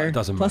right there. It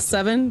doesn't Plus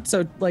matter. 7,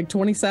 so like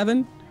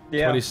 27.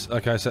 Yeah. 20,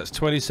 okay, so that's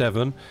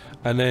 27,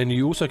 and then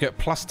you also get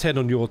plus 10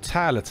 on your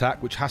tail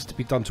attack, which has to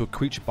be done to a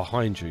creature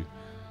behind you.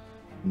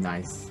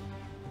 Nice.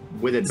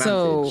 With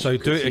advantage. So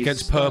do it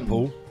against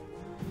purple.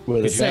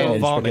 With Because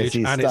you've got advantage, advantage,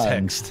 because and he's it's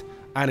stunned. hexed.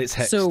 And it's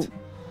hexed. So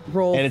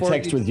roll. And it's for-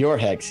 hexed with your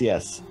hex,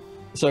 yes.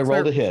 So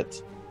roll to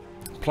hit.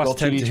 Plus roll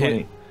 10 to 2d20.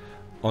 hit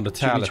on the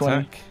tail 2d20.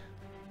 attack.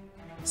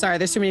 Sorry,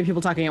 there's too many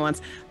people talking at once.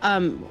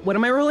 What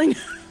am I rolling?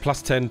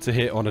 Plus 10 to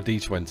hit on a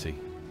d20.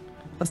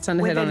 Plus 10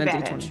 to With hit on a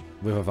advantage. d20.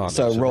 With advantage.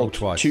 So roll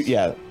twice.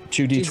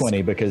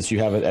 2d20 because you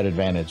have it at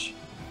advantage.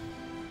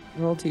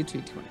 Roll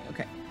 2d20.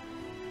 Okay.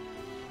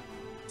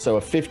 So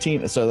a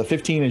 15. So the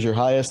 15 is your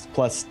highest.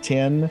 Plus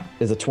 10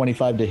 is a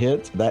 25 to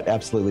hit. That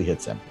absolutely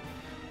hits him.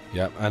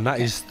 Yeah, and that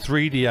is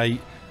 3d8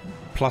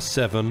 plus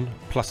 7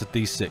 plus a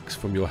d6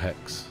 from your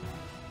hex.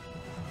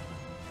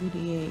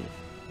 3d8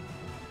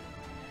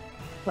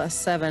 plus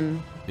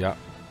 7. Yeah.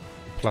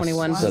 Plus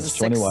 21. So that's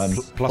 21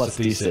 plus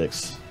a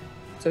d6.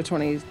 So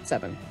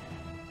 27.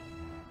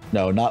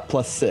 No, not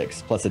plus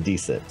 6. Plus a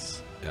d6.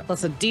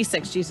 Plus a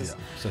d6. Jesus.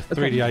 Yeah. So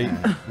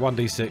 3d8,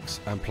 1d6,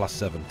 and plus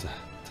 7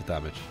 to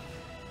damage.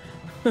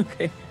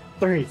 Okay.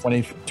 3.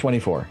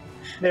 24.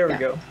 There we Yeah.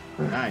 go.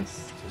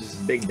 Nice. This is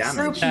big damage.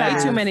 Group Way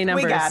math. too many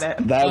numbers. We got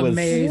it. That was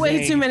Amazing.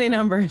 Way too many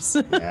numbers.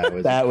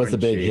 that was a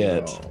big crunchy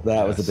hit. roll.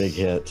 That was a big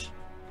hit.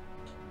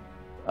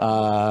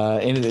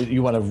 And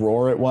you want to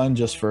roar at one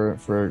just for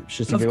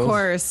shits and Of giggles?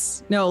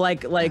 course. No,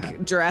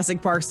 like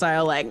Jurassic Park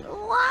style, like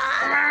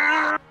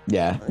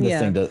Yeah.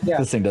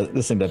 This thing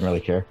doesn't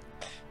really care.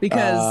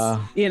 because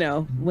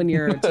when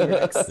you're a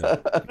T-Rex.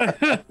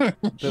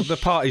 The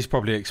party's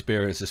probably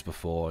experienced this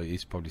before.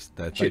 He's probably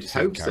they've Should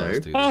seen hope Karis so.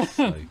 do this,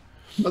 so.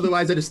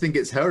 Otherwise, I just think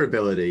it's her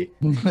ability.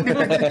 Mina.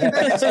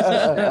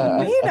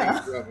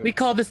 We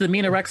call this the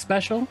Mina Rex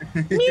special.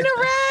 Mina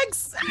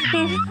Rex!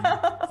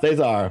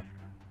 Cesar.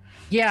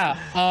 Yeah.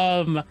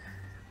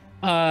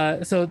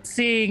 So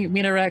seeing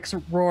Mina Rex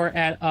roar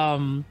at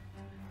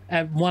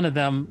one of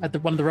them,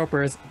 one of the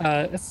ropers,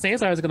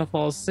 Cesar is gonna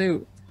follow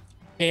suit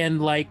and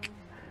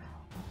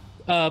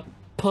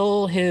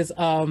pull his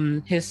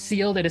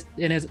shield and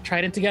his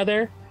trident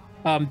together.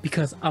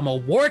 Because I'm a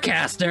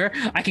warcaster,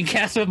 I can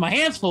cast it with my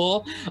hands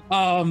full.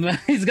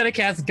 He's gonna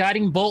cast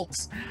guiding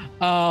bolts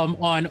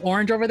on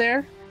Orange over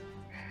there,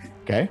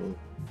 Okay.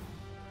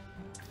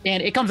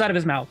 and it comes out of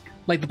his mouth.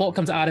 Like the bolt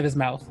comes out of his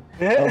mouth.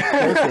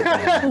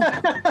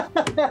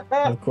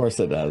 Of course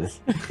it does.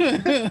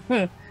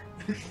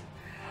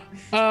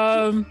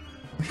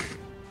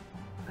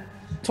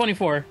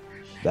 24.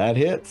 That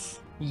hits.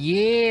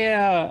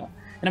 Yeah,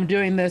 and I'm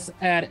doing this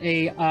at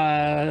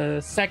a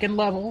second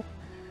level,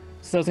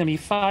 so it's gonna be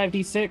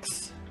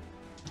 5d6.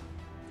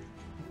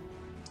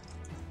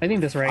 I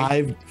think that's right.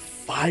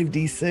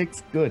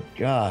 5d6. Good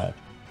God.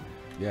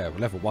 Yeah,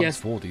 level 1 Yes.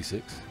 is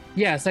 4d6.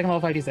 Yeah, second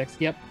level 5d6.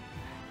 Yep.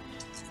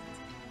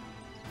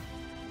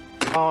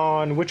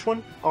 On which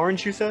one?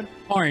 Orange, you said?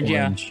 Orange.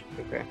 Orange.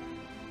 Okay.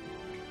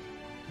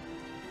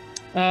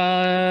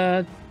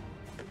 Yeah.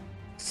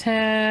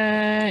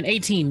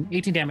 18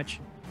 damage.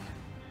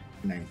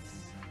 Nice.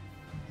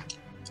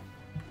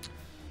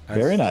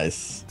 Very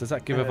nice. Does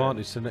that give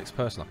advantage to the next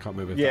person? I can't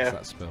remember if Yeah. that's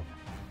that spell.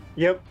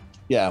 Yep.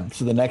 Yeah.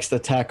 So the next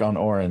attack on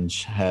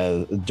Orange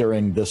has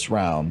during this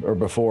round or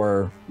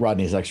before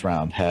Rodney's next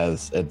round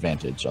has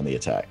advantage on the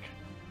attack.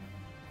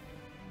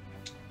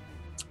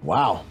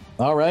 Wow.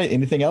 All right.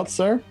 Anything else,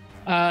 sir?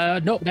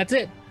 Nope, that's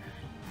it.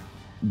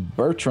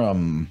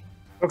 Bertram.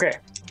 Okay.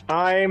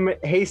 I'm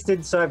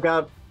hasted, so I've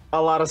got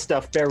a lot of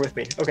stuff. Bear with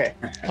me. Okay.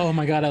 Oh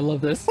my god, I love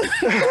this.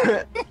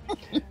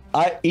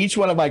 Each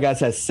one of my guys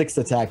has 6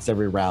 attacks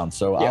every round,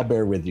 so Yeah. I'll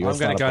bear with you. I'm It's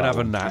going not to go and have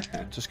a problem.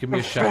 nap. Just give me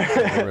a shout.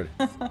 when you're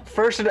ready.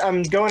 First,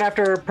 I'm going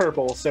after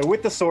purple. So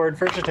with the sword,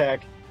 first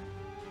attack.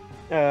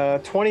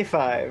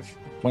 25.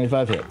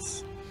 25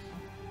 hits.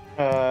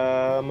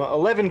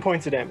 11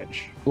 points of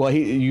damage. Well,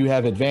 you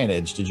have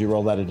advantage. Did you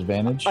roll that at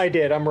advantage? I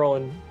did. I'm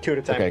rolling 2 at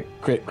a time. Okay,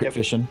 crit Yep.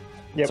 vision.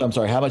 Yep. So I'm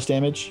sorry, how much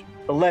damage?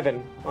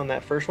 11 on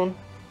that first one.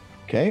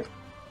 Okay.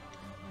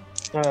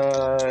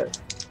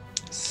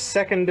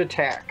 Second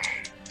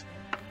attack.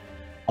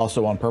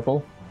 Also on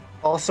purple.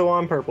 Also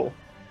on purple.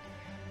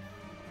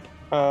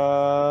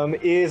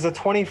 Is a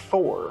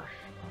 24.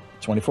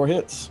 24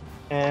 hits.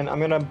 And I'm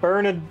going to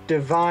burn a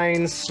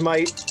divine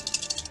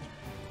smite.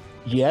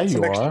 Yeah, you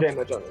Some extra are.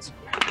 damage on this.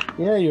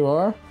 Yeah, you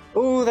are.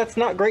 Oh, that's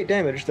not great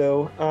damage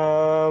though.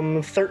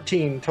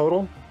 13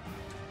 total.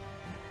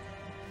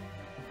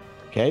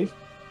 Okay.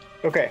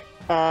 Okay.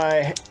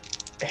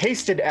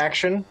 Hasted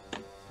action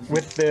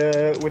with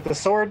the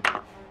sword.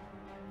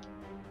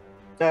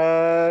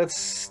 It's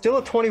still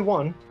a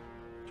 21.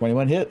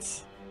 21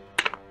 hits.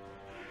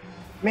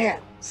 Man,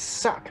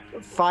 suck.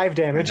 5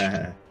 damage.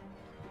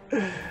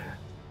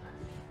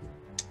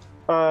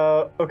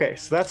 Okay,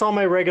 so that's all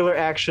my regular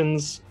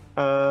actions.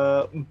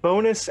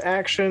 Bonus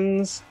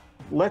actions.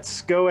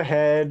 Let's go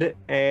ahead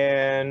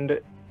and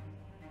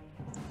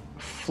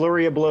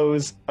flurry of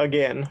blows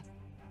again.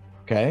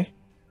 Okay.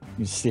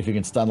 You see if you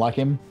can stun lock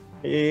him.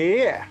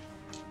 Yeah.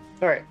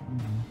 All right.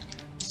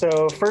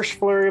 So first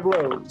flurry of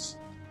blows.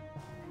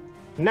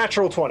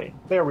 Natural 20.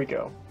 There we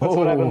go. That's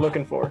what I've been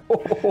looking for.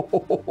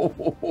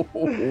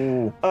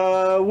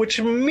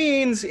 Which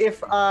means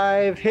if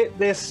I've hit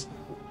this,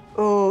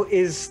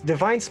 is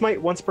Divine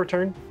Smite once per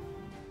turn?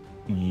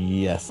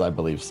 Yes, I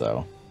believe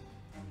so.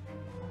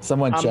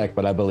 Someone check,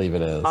 but I believe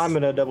it is. I'm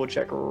gonna double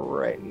check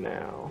right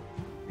now.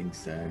 I think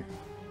so,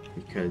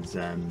 because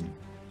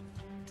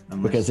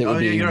it would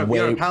be you're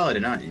a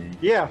paladin, aren't you?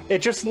 Yeah,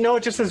 it just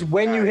says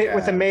when you hit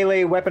with a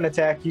melee weapon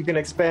attack, you can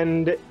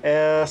expend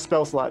a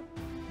spell slot.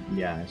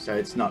 Yeah, so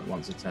it's not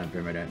once a turn for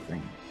him, I don't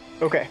think.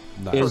 Okay.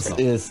 No,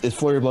 Is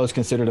Flurry of Blows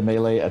considered a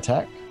melee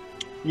attack?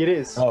 It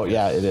is. Oh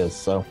yeah, it is.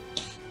 So,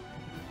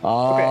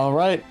 all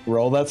right,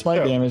 roll that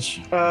smite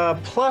damage.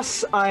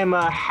 Plus, I'm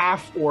a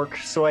half orc,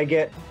 so I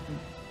get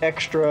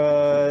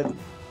extra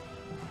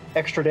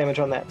damage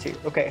on that too.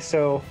 Okay,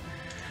 so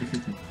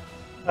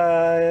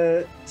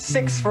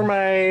 6 for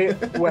my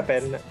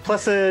weapon,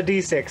 plus a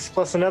d6,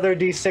 plus another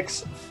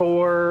d6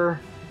 for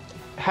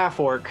half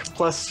orc,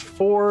 plus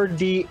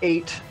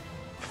 4d8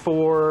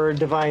 for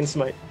divine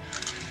smite.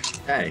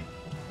 Hey,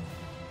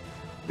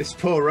 this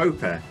poor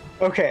roper.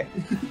 Okay.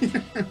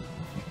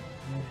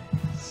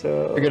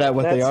 So figured out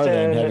what they are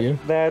 10, then, have you?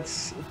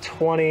 That's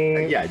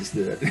 20. Yeah, I just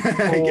did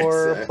it.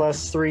 4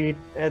 plus 3.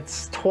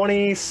 It's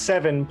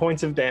 27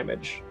 points of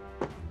damage.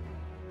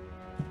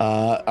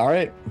 All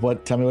right.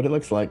 Tell me what it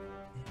looks like.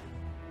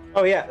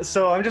 Oh yeah.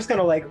 So I'm just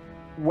gonna like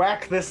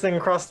whack this thing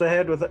across the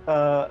head with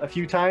a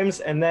few times,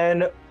 and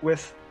then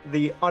with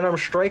the unarmed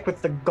strike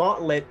with the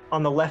gauntlet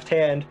on the left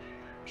hand,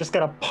 just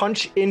gonna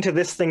punch into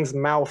this thing's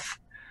mouth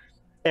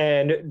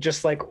and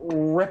just like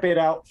rip it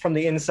out from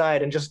the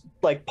inside and just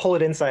like pull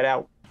it inside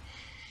out.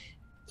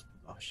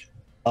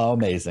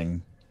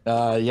 Amazing.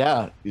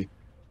 Yeah.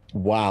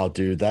 Wow,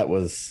 dude, that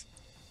was.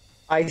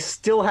 I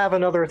still have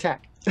another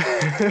attack.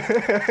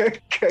 I've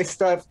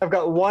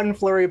got one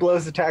flurry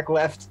blows attack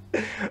left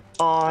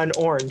on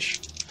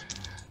orange,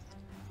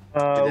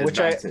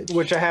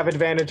 which I have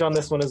advantage on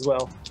this one as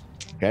well.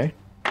 Okay.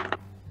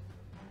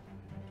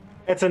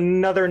 It's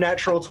another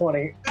natural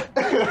 20.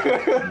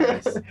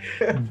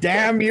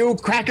 Damn you,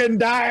 Kraken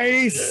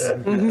dice!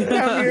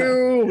 Damn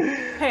you!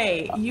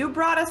 Hey, you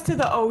brought us to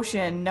the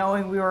ocean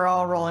knowing we were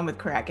all rolling with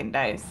Kraken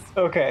dice.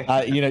 Okay.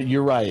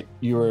 You're right.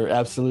 You were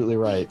absolutely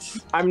right.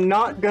 I'm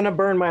not gonna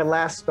burn my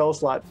last spell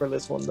slot for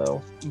this one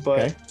though.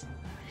 But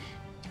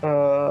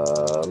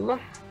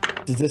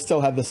does this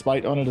still have the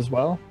spite on it as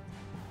well?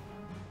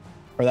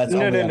 Or that's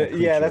no. creature?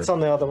 Yeah, that's on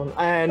the other one.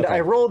 And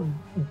I rolled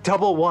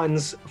double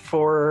ones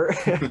for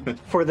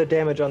for the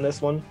damage on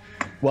this one.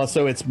 Well,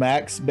 so it's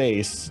max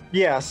base.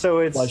 Yeah, so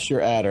it's plus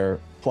your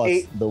adder plus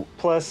 8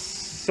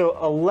 so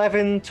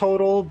 11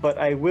 total, but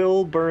I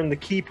will burn the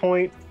key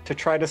point to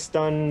try to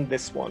stun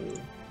this one.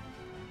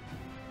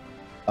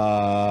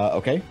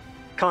 Okay.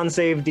 Con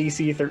save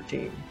DC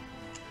 13.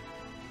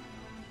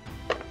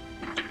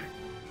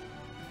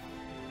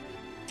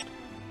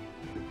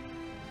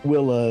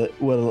 Will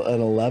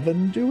an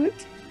 11 do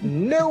it?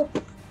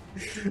 Nope.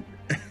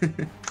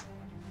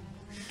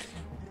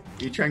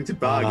 You're trying to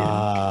bargain.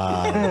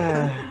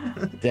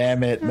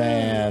 Damn it,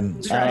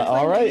 man.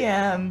 All right.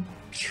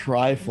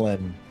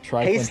 Triflin.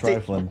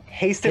 Hasted Triflin.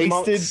 Hasted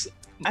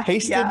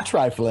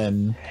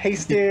Triflin.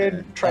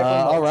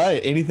 All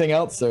right. Anything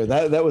else, sir?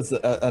 That was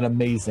an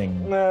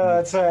amazing.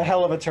 That's a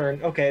hell of a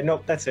turn. Okay,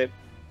 nope, that's it.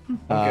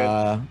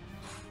 I'm good.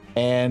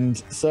 And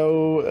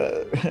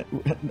so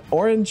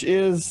Orange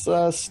is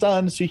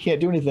stunned, so he can't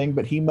do anything,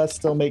 but he must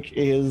still make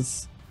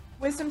his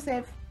wisdom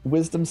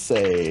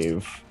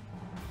save.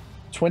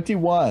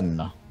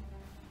 21.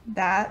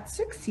 That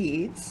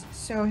succeeds,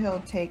 so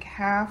he'll take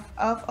half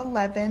of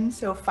 11,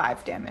 so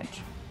 5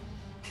 damage.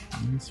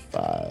 He's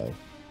 5.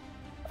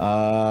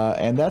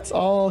 And that's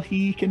all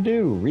he can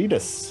do. Read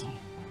us.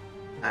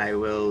 I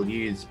will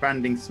use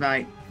Branding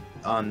Smite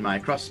on my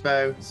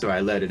crossbow, so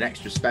I load an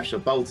extra special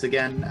bolt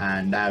again,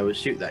 and I will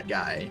shoot that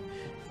guy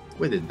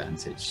with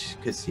advantage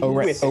because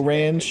he's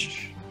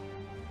orange.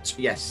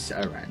 Yes,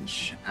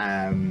 orange.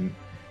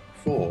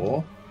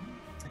 For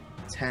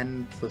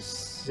 10 plus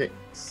 6,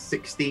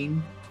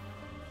 16.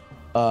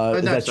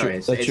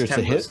 It's your 10 to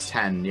plus hit.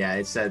 10. Yeah,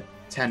 it's a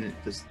 10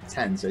 plus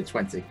 10, so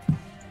 20.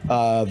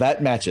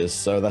 That matches,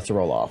 so that's a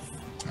roll off.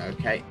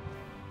 Okay,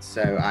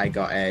 so I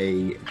got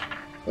a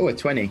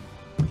 20.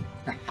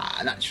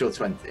 Natural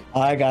 20.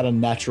 I got a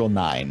natural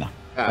 9.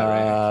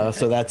 Right.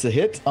 So that's a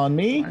hit on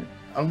me.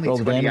 Only roll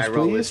 20 damage, I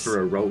roll please. is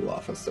for a roll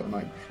off. That's so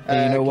annoying.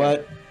 And you know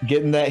what?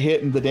 Getting that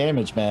hit and the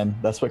damage, man.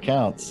 That's what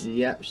counts.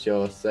 Yep,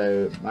 sure.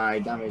 So my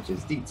damage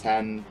is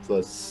D10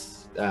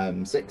 plus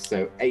 6.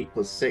 So 8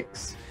 plus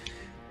 6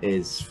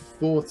 is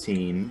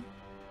 14.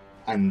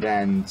 And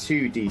then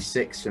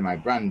 2d6 for my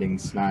branding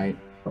smite,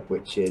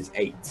 which is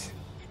 8.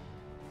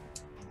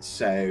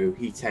 So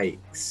he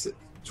takes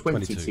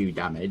 22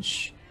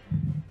 damage.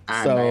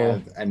 And I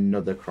have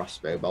another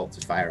crossbow bolt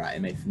to fire at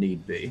him if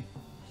need be.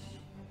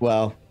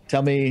 Well,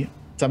 tell me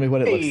Tell me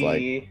what it looks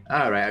like.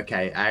 All right,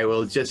 okay. I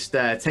will just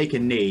take a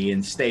knee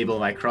and stable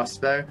my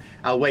crossbow.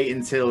 I'll wait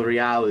until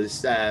Rial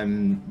is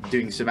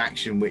doing some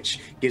action which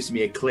gives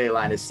me a clear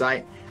line of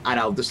sight, and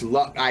I'll just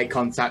lock eye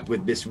contact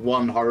with this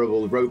one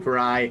horrible roper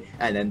eye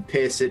and then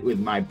pierce it with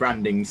my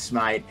branding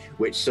smite,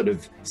 which sort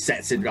of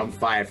sets it on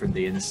fire from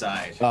the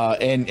inside.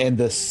 And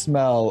the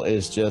smell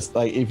is just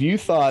like, if you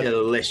thought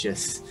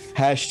delicious.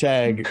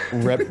 Hashtag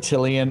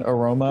reptilian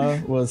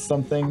aroma was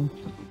something,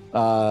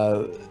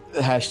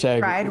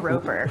 hashtag Fried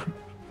roper.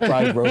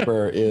 Fried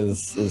roper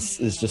is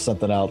just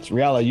something else.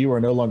 Riala, you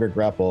are no longer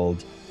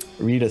grappled.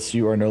 Ritas,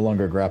 you are no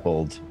longer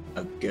grappled.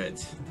 Oh, good.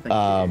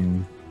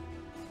 Thank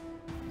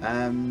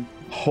you.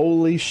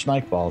 Holy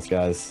schneikballs,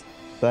 guys.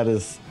 That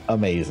is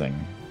amazing.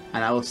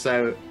 And I'll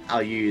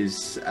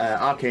use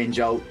Arcane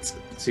Jolt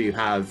to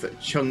have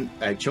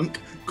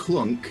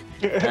Clunk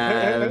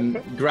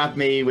grab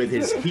me with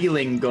his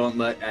healing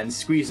gauntlet and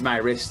squeeze my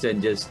wrist and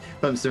just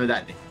pump some of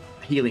that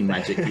healing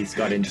magic he's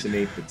got into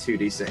me for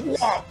 2d6.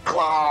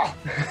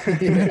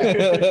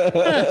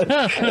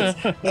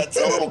 That's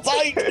a little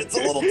tight. It's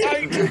a little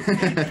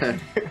tight.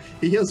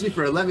 He heals me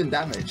for 11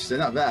 damage, so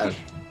not bad.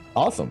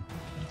 Awesome.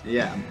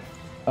 Yeah.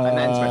 And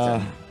then it's my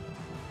turn.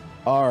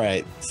 All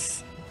right.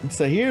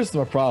 So here's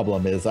my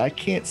problem: is I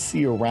can't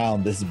see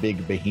around this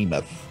big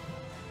behemoth,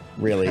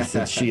 really,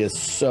 since she is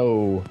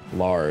so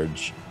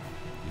large.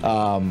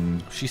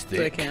 She's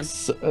thick.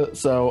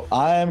 So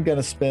I'm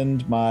gonna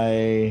spend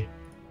my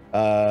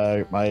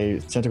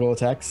my tentacle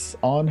attacks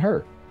on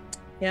her.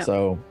 Yeah.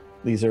 So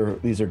these are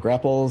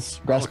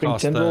grapples, grasping Armor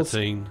class tendrils.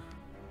 13.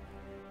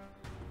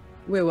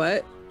 Wait,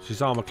 what?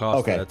 She's armor class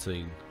Okay.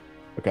 13.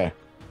 Okay.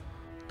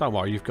 Don't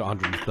worry, you've got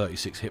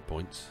 136 hit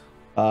points.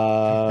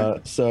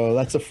 So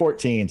that's a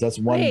 14. So that's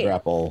one Wait.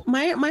 grapple.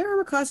 My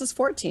armor class is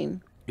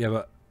 14. Yeah,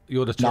 but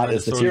you're the Not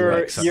as the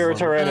Tyrannosaurus You're a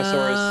Rex.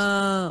 Tyrannosaurus.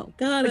 Oh,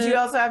 got But it. you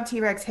also have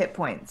T-Rex hit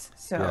points,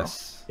 so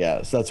Yes.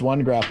 Yeah. So that's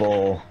one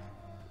grapple.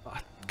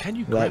 Can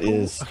you That grapple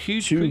is a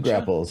huge two creature?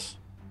 grapples.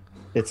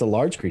 It's a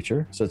large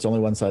creature, so it's only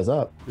one size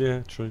up.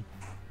 Yeah, true.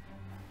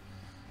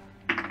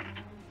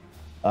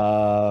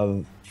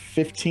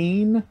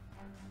 15.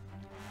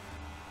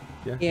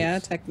 Yeah,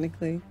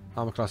 technically.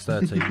 Armor class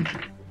 13.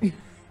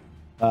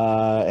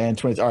 And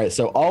 20. All right,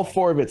 so all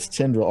four of its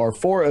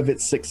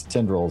 6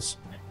 tendrils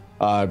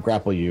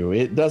grapple you.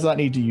 It does not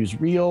need to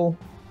use reel,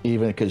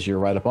 even because you're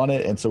right up on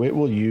it, and so it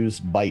will use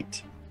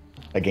bite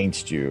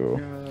against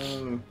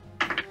you.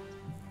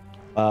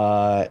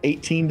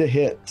 18 to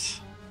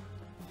hit,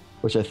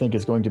 which I think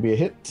is going to be a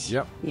hit.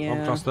 Yep. Yeah.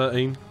 Armor class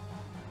 13.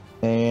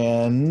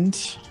 And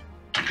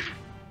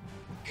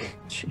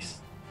jeez.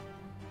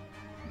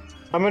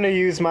 I'm gonna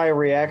use my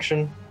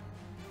reaction.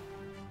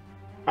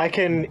 I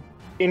can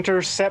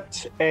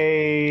intercept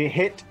a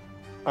hit.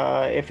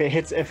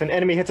 If an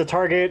enemy hits a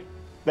target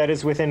that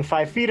is within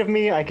 5 feet of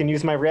me, I can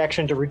use my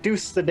reaction to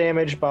reduce the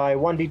damage by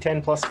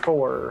 1d10 plus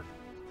 4.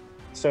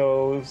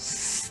 So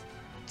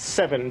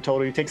 7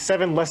 total. You take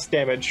 7 less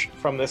damage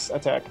from this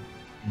attack.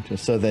 Okay,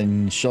 so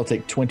then she'll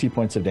take 20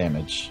 points of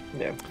damage.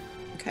 Yeah.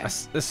 Okay.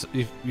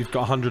 You've got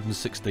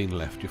 116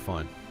 left. You're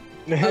fine.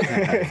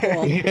 Okay.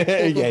 Cool.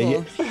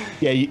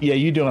 Yeah,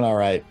 you're doing all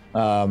right.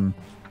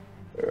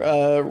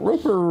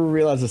 Roper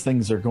realizes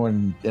things are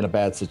going in a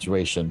bad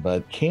situation,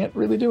 but can't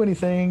really do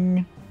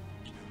anything.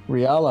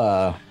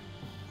 Riala.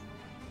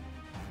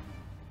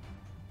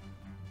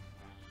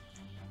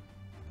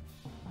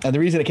 And the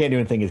reason it can't do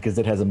anything is because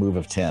it has a move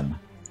of 10.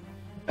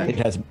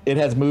 It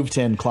has move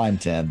 10, climb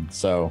 10.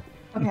 So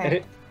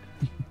okay.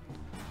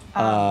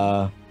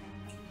 I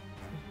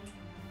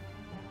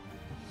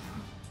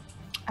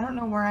don't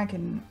know where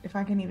if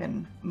I can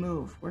even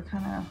move. We're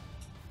kind of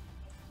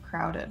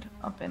crowded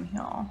up in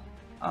here.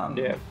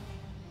 Yeah.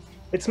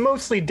 It's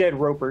mostly dead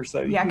ropers,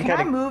 though. Yeah, You can I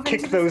kinda move kick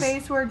into the those...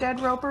 space where dead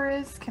roper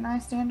is? Can I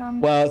stand on?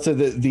 well, so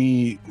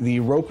the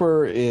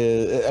roper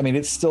is. I mean,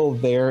 it's still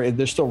there.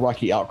 There's still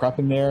rocky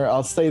outcropping there.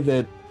 I'll say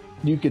that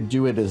you could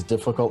do it as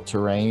difficult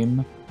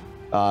terrain.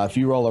 If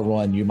you roll a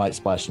 1, you might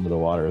splash into the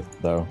water,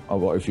 though.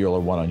 If you roll a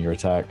 1 on your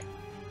attack.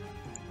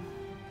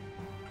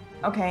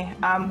 Okay.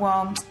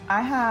 Well,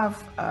 I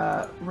have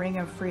a ring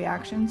of free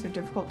action, so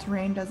difficult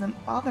terrain doesn't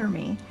bother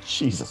me.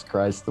 Jesus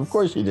Christ! Of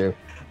course you do.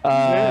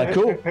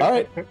 Cool. All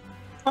right.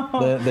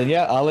 then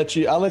yeah, I'll let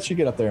you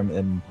get up there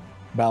and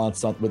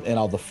balance on within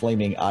all the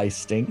flaming ice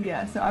stink.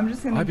 Yeah. So I'm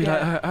just gonna. I'd be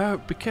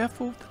like, be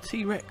careful of the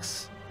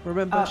T-Rex.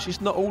 Remember,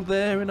 she's not all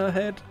there in her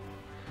head.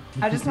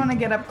 I just want to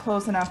get up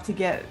close enough to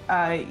get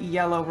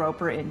yellow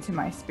roper into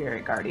my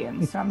spirit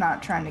guardian, so I'm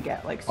not trying to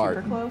get like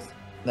super Smart. close.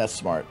 That's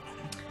smart.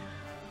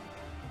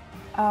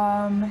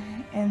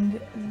 And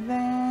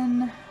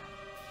then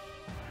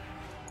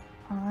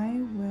I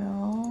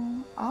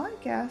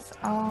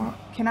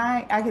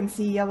can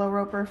see yellow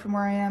roper from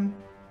where I am.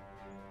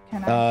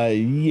 Can I?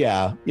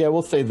 Yeah.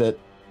 We'll say that.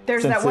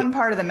 There's since that one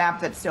part of the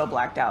map that's still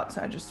blacked out,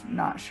 so I'm just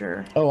not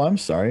sure. Oh, I'm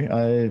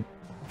sorry.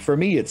 For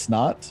me, it's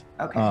not.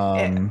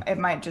 Okay. It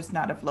might just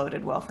not have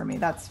loaded well for me.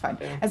 That's fine.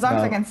 As long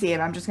as I can see him,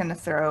 I'm just gonna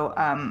throw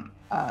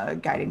a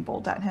guiding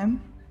bolt at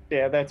him.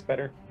 Yeah, that's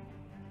better.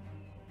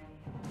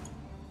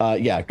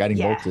 Yeah, guiding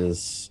bolt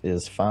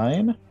is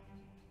fine.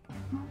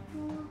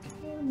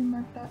 Okay, let me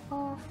mark that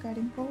off.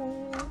 Guiding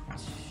bolt.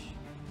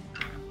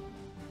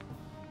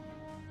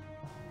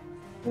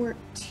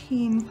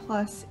 14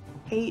 plus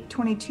 8,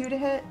 22 to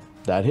hit.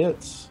 That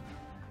hits.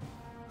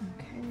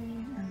 Okay,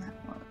 and that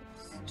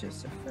was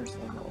just a first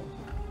level.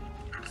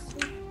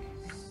 6.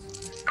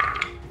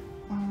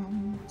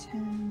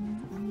 10,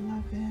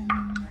 11,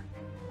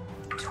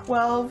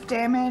 12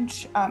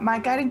 damage. My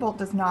guiding bolt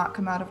does not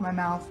come out of my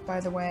mouth, by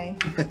the way.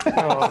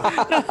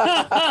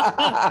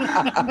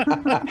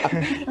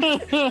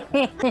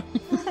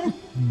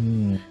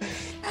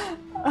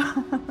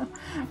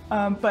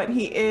 But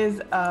he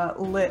is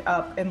lit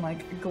up in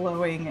like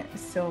glowing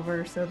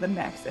silver, so the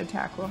next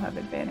attack will have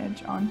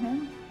advantage on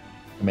him.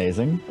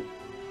 Amazing.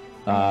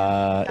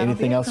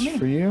 Anything else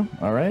for you?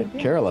 All right,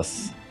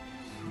 Careless.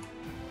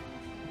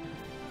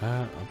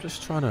 I'm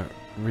just trying to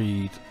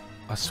read.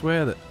 I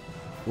swear that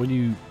when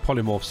you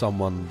polymorph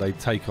someone, they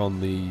take on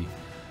the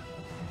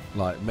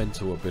like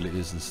mental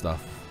abilities and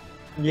stuff.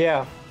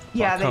 Yeah.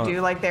 Yeah, they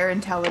do, like their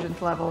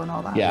intelligence level and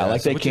all that. Yeah,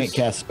 like they can't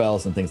cast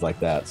spells and things like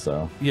that.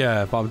 So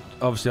yeah, but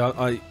obviously,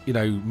 I you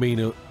know,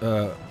 Mina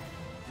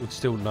would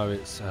still know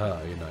it's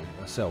her, you know,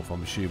 herself.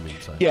 I'm assuming.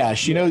 So yeah,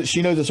 she knows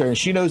it's her, and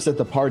she knows that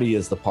the party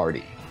is the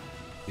party.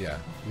 Yeah.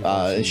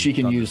 And she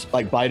can use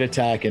like bite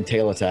attack and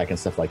tail attack and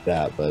stuff like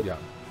that. But yeah.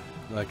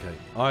 Okay,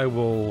 I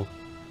will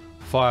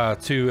fire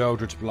 2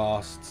 Eldritch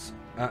Blasts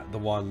at the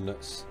one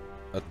that's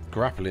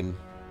grappling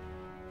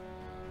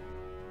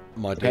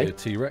my dear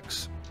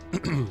T-Rex.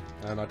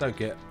 And I don't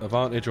get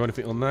advantage or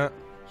anything on that.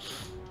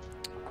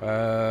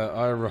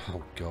 I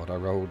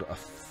rolled a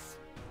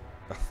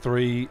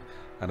 3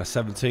 and a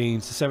 17.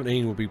 So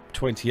 17 will be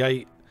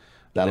 28.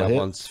 That'll hit.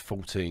 One's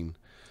 14.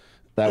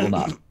 That will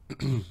not.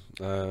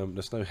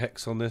 There's no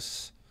hex on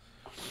this.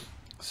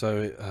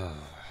 So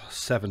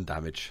 7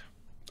 damage.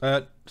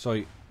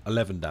 Sorry,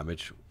 11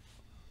 damage.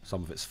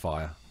 Some of it's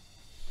fire.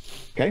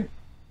 Okay.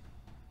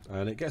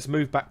 And it gets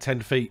moved back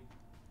 10 feet.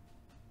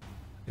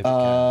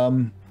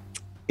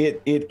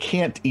 It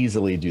can't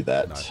easily do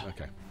that. No,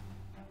 okay.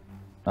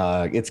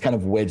 It's kind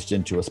of wedged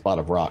into a spot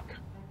of rock.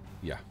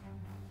 Yeah.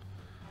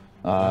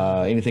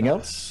 Anything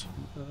else?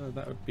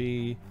 That would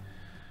be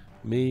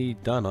me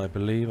done, I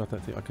believe. I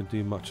don't think I can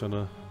do much on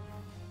a...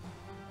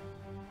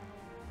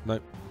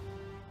 Nope.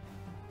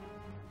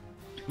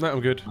 No,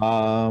 I'm good.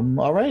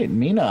 All right,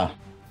 Mina.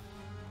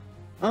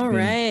 All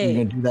right.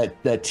 You're gonna do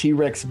that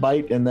T-Rex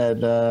bite and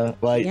that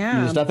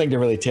there's nothing to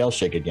really tail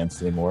shake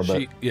against anymore.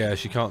 But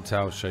she can't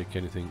tail shake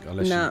anything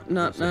unless not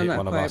hit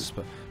one quite. of us.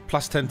 But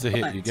plus 10 to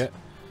hit, you get.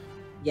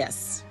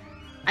 Yes.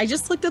 I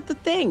just looked at the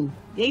thing.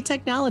 Yay,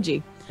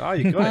 technology. Oh,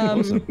 you got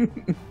it.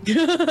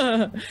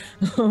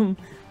 Awesome.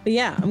 But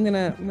yeah, I'm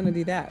gonna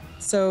do that.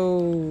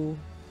 So,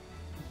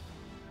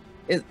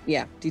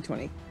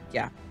 D20.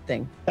 Yeah,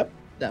 thing. Yep.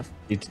 Stuff.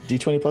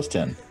 D20 plus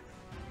 10.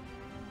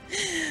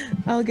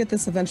 I'll get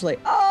this eventually.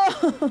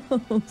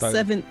 Oh,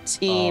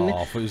 17 I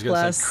thought he was going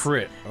to plus... say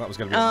crit. That was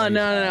going to be Oh, amazing.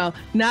 no.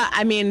 Not,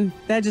 I mean,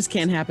 that just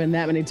can't happen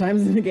that many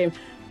times in the game.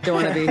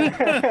 Don't want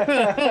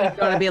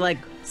to be like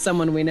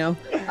someone we know.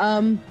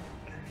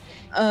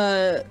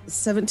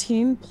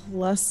 17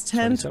 plus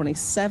 10,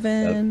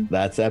 27.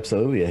 That's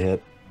absolutely a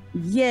hit.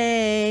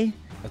 Yay.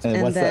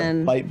 And what's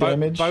that bite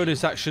damage?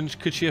 Bonus action.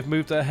 Could she have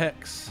moved her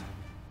hex?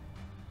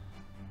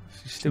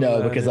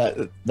 No, because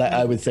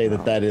I would say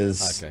that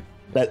is okay.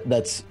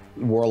 That's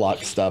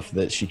warlock stuff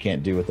that she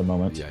can't do at the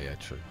moment. Yeah,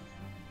 true.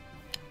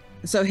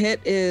 So hit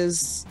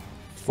is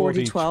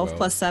 4d12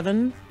 plus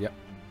 7. Yep.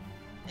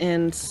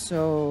 And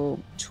so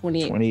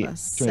 28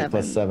 plus 7. 28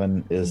 plus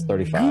 7 is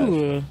 35.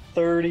 Ooh.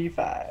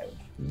 35.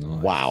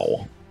 Nice.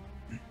 Wow.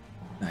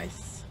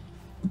 Nice.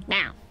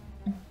 Now.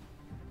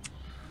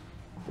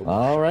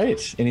 All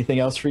right. Anything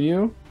else for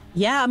you?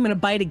 Yeah, I'm going to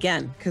bite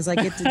again because I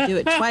get to do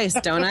it twice,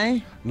 don't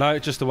I? No,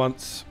 just the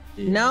once.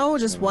 No,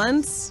 just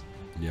once?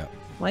 Yeah.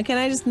 Why can't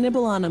I just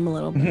nibble on him a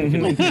little bit?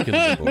 You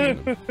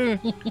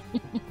can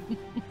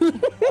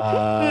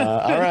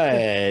All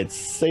right.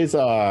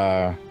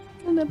 Cesar.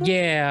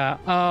 Yeah.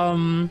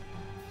 I'm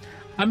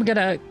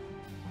gonna.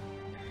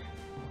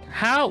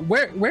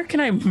 Where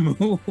can I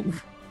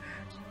move?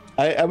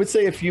 I would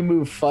say if you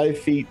move 5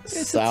 feet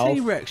It's south, a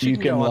T-Rex. you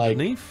can can go like.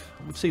 underneath.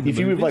 I've seen the If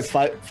you move like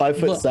movies. 5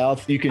 foot Look,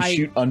 south, you can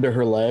shoot under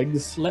her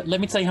legs. Let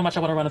me tell you how much I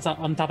want to run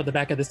on top of the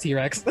back of this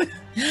T-Rex.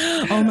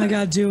 Oh my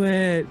god, do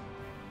it.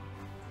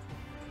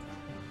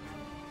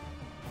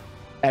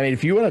 I mean,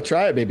 if you want to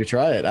try it, baby,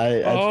 try it.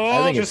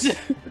 I think Just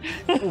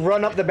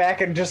run up the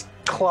back and just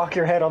clock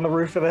your head on the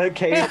roof of the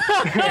cave.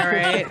 All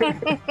right.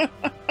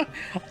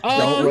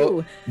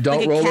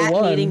 don't roll a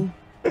 1.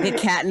 The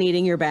cat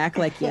eating your back,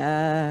 like,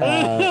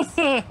 yeah.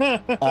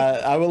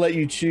 I will let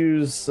you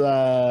choose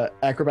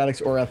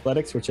acrobatics or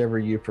athletics, whichever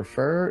you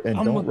prefer, and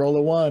don't roll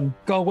a 1.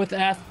 Go with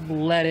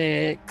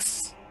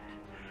athletics.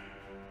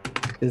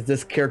 Is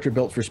this character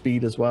built for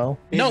speed as well?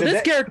 No,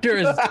 this character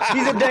is.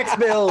 He's a dex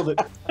build.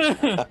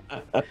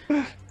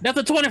 That's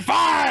a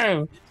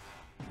 25.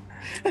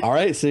 All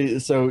right.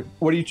 So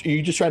what are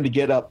you just trying to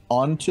get up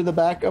onto the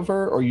back of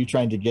her, or are you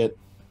trying to get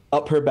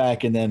up her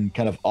back and then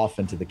kind of off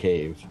into the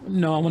cave?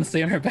 No, I want to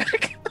stay on her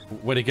back.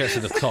 When it gets to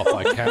the top,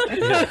 I can't.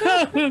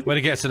 Yeah. When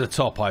it gets to the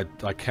top, I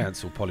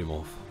cancel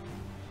polymorph.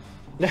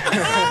 Not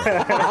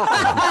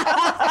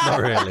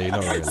really.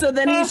 So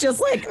then he's just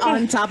like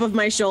on top of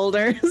my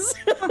shoulders.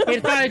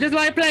 It's fine, just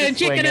like playing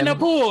chicken in a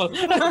pool.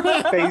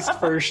 Face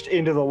first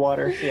into the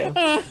water.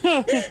 Yeah.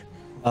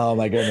 Oh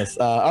my goodness.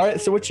 All right.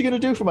 So what you gonna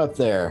do from up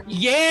there?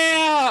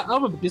 Yeah,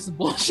 I'm gonna do some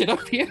bullshit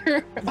up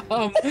here.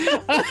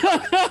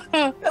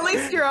 At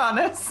least you're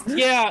honest.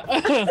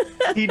 Yeah.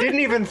 He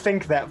didn't even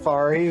think that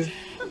far.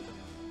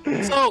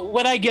 So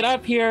when I get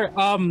up here,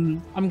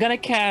 I'm gonna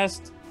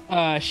cast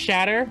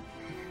Shatter.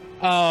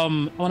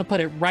 I want to put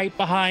it right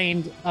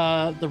behind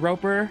the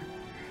Roper.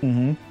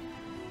 Mm-hmm.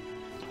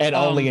 And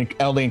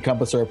only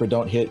encompass Roper,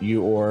 don't hit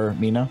you or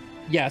Mina?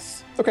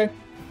 Yes. Okay.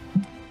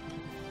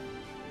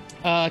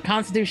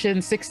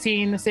 Constitution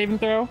 16 saving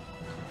throw.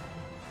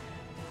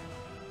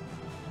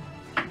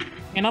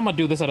 And I'm going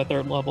to do this at a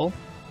 3rd level.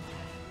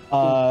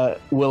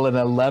 Will an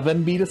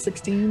 11 beat a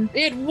 16?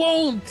 It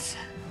won't!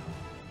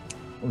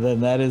 Then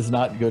that is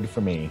not good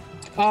for me.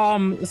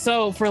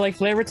 So for like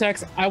flavor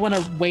text, I want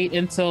to wait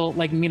until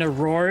like Mina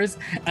roars,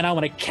 and I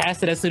want to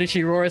cast it as soon as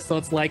she roars, so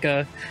it's like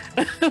a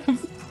but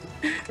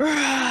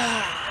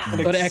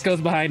it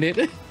echoes behind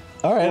it.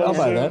 All right, I'll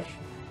buy that.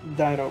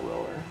 Dino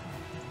roar.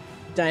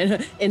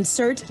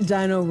 Insert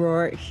dino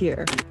roar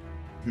here.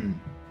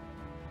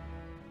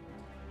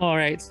 All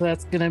right, so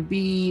that's gonna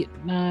be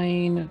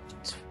 9,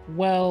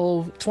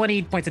 12,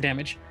 20 points of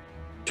damage.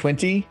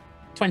 20?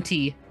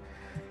 20.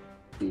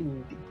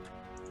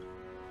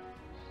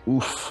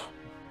 Oof.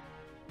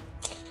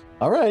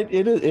 All right,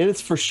 it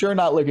is for sure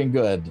not looking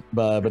good,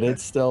 but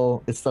it's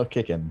still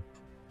kicking.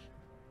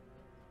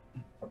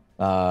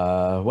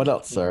 What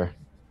else, sir?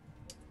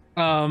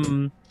 How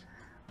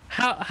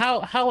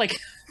like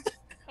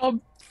how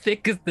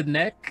thick is the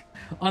neck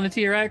on the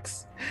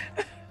T-Rex?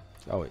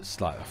 Oh,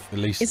 it's like at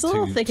least It's a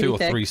little 2 or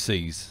thick. 3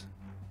 Cs.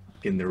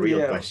 In the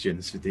real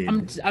questions for Dean.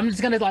 I'm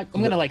just gonna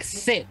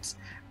sit.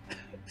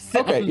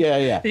 Okay,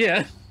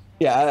 Yeah.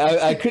 Yeah,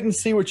 I couldn't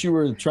see what you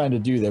were trying to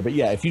do there, but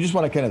yeah, if you just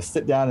want to kind of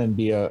sit down and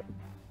be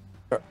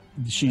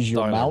she's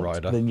your Dino mount,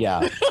 rider. then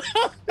yeah.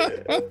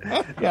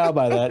 Yeah, I'll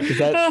buy that,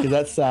 because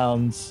that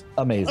sounds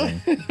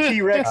amazing.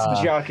 T-Rex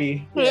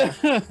jockey. Yeah.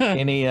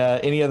 Any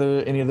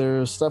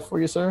other stuff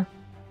for you, sir?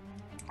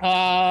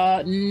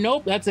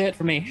 Nope, that's it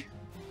for me.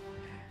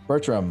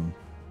 Bertram.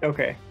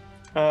 Okay.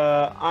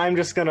 I'm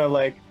just gonna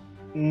like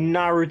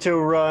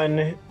Naruto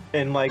run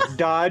and like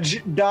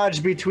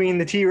dodge between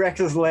the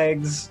T-Rex's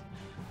legs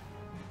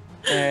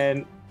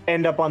and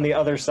end up on the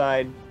other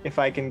side if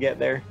I can get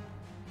there.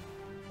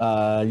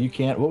 You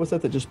can't. What was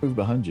that just moved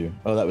behind you?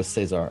 Oh, that was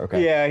Cesar.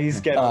 Okay. Yeah,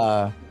 he's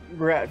getting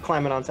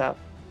climbing on top.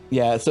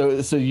 Yeah, so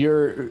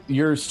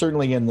you're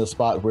certainly in the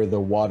spot where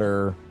the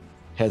water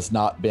has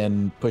not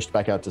been pushed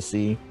back out to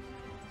sea.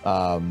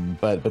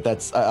 But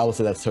that's, I will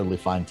say that's totally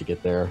fine to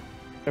get there.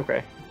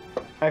 Okay.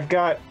 I've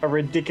got a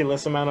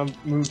ridiculous amount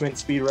of movement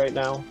speed right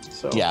now.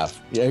 So Yeah.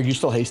 Are you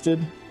still hasted?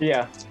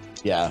 Yeah.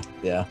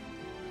 Yeah.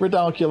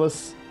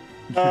 Ridiculous.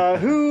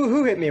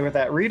 Who hit me with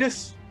that?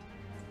 Redis?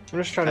 I'm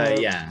just trying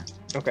to. Yeah.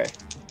 Okay.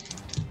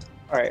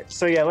 All right.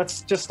 So yeah,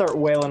 let's just start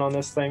wailing on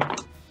this thing.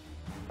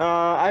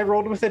 I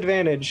rolled with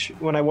advantage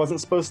when I wasn't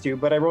supposed to,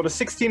 but I rolled a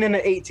 16 and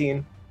an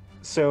 18.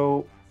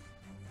 So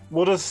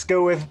we'll just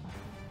go with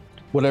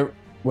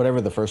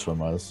Whatever the first one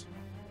was.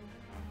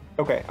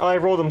 Okay, I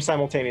rolled them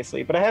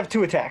simultaneously, but I have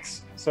 2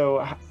 attacks.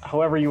 So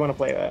however you want to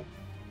play that,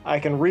 I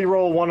can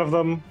re-roll one of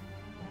them,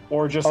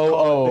 or just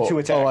call it the 2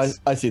 attacks.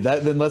 I see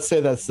that. Then let's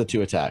say that's the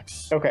 2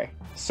 attacks. Okay,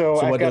 so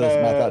So I've what got does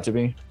math out to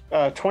be?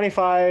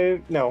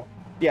 25. No,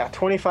 yeah,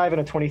 25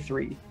 and a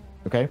 23.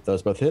 Okay,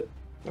 those both hit.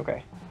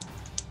 Okay.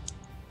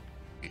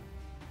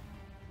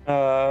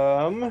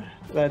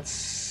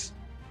 That's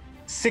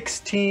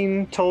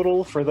 16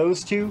 total for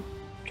those 2.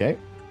 Okay.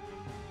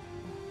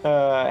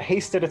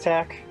 Hasted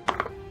attack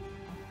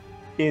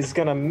is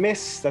gonna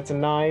miss. That's a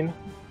 9.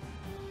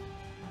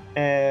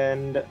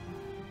 And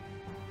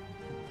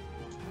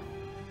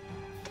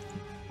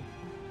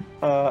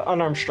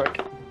unarmed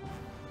strike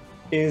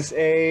is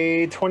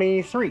a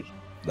 23.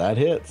 That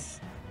hits.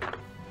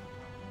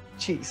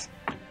 Jeez.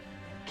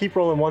 Keep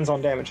rolling ones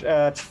on damage.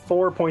 It's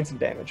 4 points of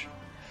damage.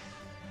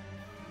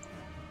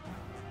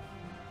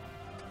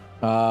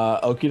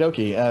 Okie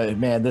dokie.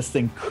 Man, this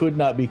thing could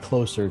not be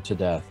closer to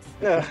death.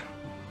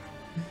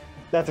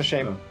 That's a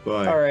shame. Oh,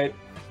 boy. All right.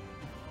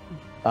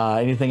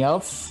 Anything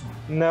else?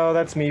 No,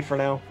 that's me for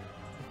now.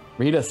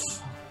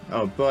 Redis.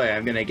 Oh boy,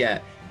 I'm gonna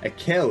get a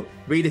kill.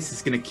 Redis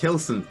is gonna kill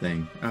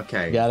something.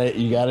 Okay.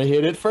 You gotta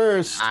hit it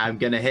first. I'm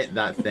gonna hit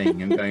that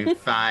thing. I'm going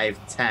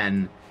 5,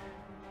 10.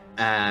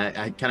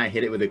 Can I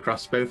hit it with a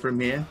crossbow from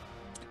here?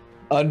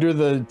 Under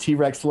the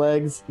T-Rex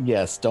legs?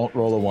 Yes, don't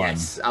roll a 1.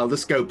 Yes, I'll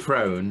just go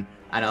prone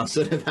and I'll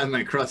sort of have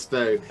my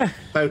crossbow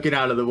poking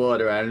out of the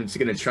water, and I'm just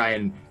gonna try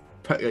and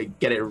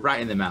get it right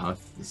in the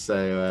mouth.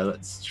 So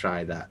let's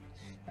try that.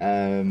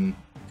 Don't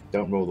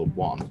roll a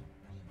 1.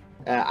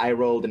 I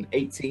rolled an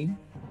 18.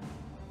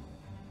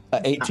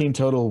 18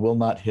 total will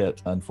not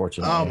hit,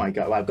 unfortunately. Oh my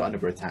god, well, I've got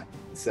another attack.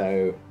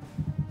 So,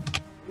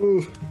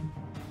 ooh,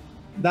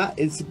 that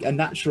is a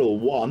natural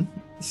 1.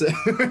 So,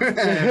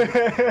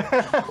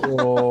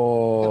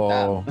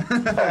 Oh.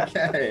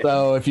 okay.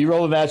 So if you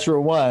roll a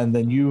natural 1,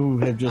 then you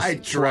have just I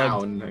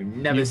drown. I've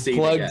never seen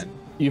it again.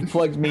 You've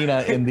plugged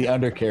Mina in the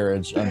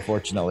undercarriage,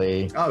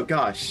 unfortunately. Oh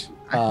gosh.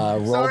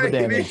 Roll Sorry, the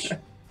damage.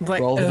 Like,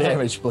 Roll the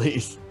damage,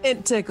 please.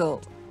 It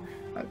tickled.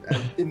 I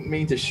didn't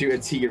mean to shoot a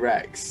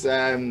T-Rex.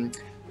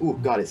 Oh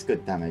god, it's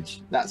good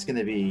damage. That's going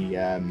to be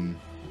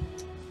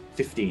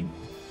 15.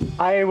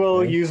 I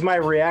will use my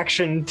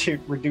reaction to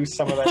reduce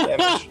some of that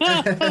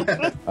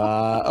damage.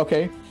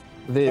 Okay.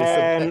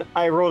 And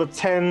I rolled a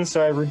 10,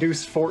 so I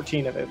reduced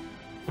 14 of it.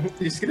 You're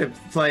just going to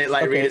play it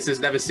like Okay. Renus has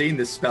never seen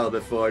this spell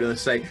before. And they'll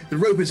say, the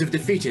Ropers have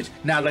defeated.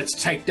 Now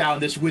let's take down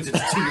this wizard's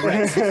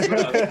T-Rex.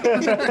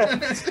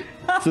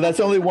 So that's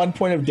only 1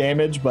 point of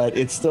damage, but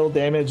it's still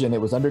damage, and it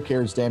was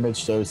undercarriage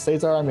damage. So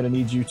Cesar, I'm going to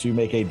need you to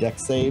make a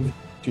dex save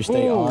to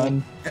stay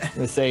on.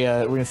 We're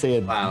gonna say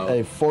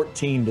a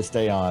 14 to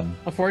stay on.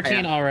 A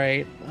 14, all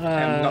right.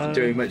 I'm not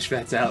doing much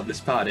better to help this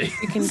party.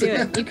 You can do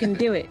it. You can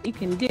do it. You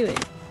can do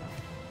it.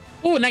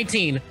 Oh,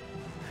 19.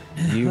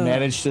 You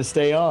managed to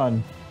stay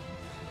on.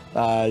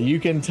 You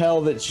can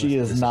tell that she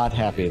is not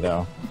happy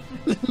though.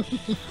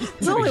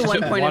 It's only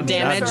 1 point of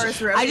damage.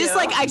 Source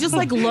I just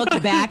like look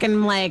back and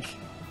I'm like,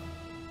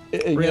 You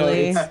know,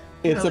 Really?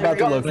 it's about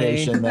the Really?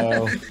 location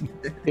though.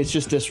 It's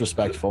just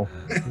disrespectful.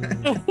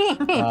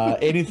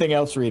 Anything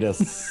else,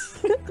 Ritas?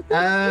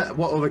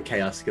 What other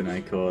chaos can I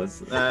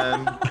cause?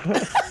 I'm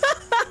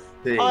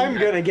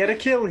gonna get a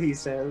kill, he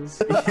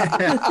says.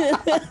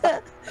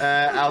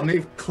 I'll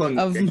move Clunk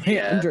Of my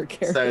here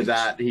undercarriage. so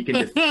that he can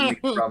defend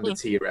me from the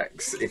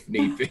T-Rex if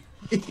need be.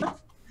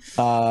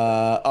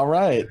 All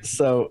right.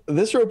 So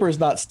this Roper is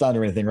not stunned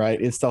or anything, right?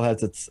 It still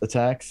has its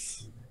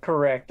attacks.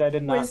 Correct. I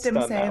did not Wisdom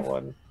stun save. that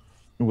one.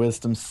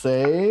 Wisdom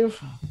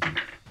save.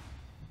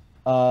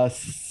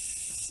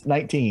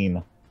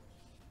 19.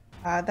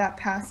 That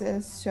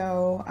passes.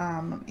 So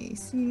let me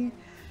see.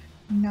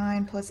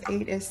 9 plus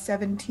 8 is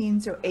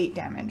 17, so 8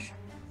 damage.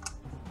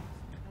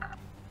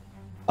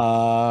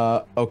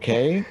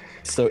 Okay.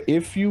 So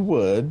if you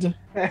would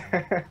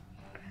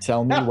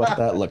tell me what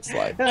that looks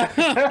like.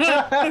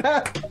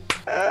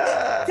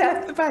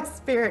 Death by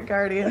Spirit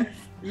Guardian.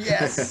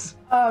 Yes.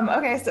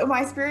 Okay, so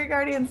my Spirit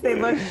Guardians, they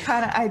look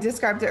kind of, I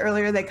described it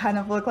earlier, they kind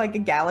of look like a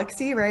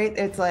galaxy, right?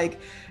 It's like,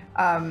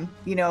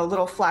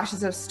 little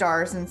flashes of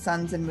stars and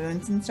suns and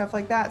moons and stuff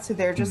like that. So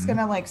they're just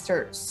gonna like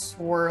start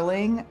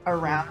swirling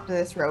around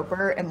this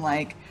Roper and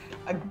like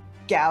a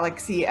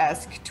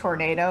galaxy-esque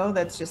tornado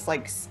that's just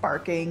like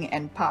sparking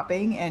and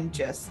popping and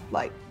just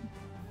like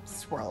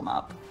swirl them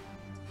up.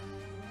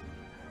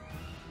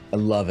 I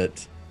love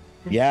it.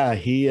 Yeah,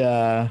 he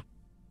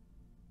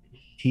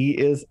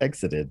is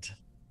exited.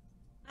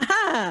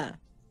 ah,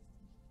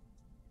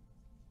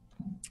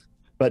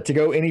 But to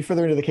go any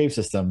further into the cave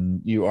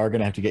system, you are going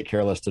to have to get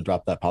careless to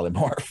drop that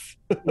polymorph.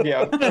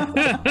 Yeah.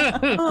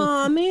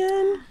 oh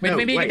man. Wait No, for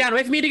me to wait. get down.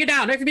 Wait for me to get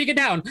down. Wait for me to get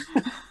down.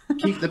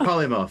 Keep the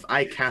polymorph.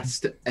 I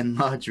cast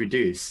Enlarge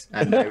Reduce.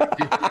 And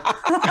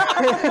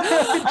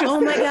Oh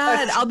my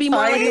god, I'll be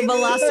more like a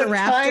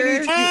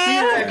velociraptor.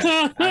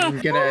 I'm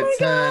going to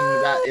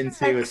turn that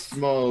into a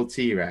small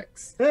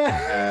T-Rex.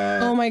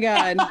 Oh my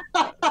god.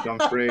 Gone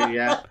through,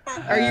 yeah.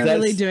 Are you That's-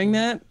 really doing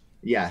that?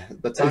 Yeah,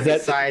 the target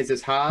that- size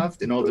is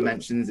halved in all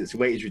dimensions. Its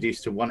weight is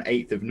reduced to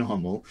 1/8 of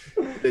normal.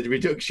 The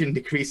reduction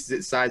decreases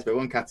its size by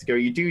one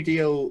category. You do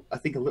deal, I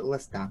think, a little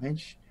less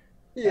damage.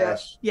 Yeah.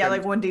 Yeah,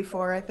 like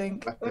 1d4, I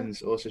think.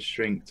 Weapons also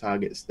shrink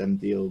targets, then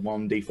deal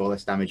 1d4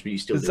 less damage, but you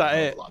still Is do that a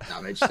it? lot of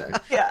damage. So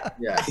Yeah.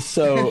 yeah.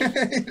 So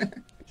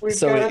We've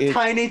So got a it-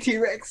 tiny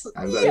T-Rex.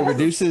 it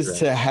reduces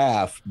to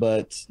half,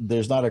 but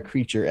there's not a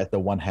creature at the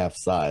 1/2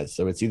 size.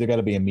 So it's either got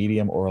to be a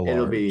medium or a large.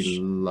 It'll be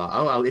oh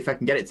well, if I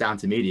can get it down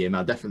to medium,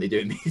 I'll definitely do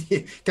it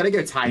medium. Can I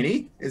go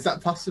tiny? Is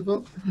that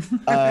possible?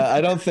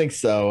 I don't think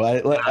so.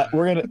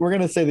 We're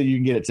gonna say that you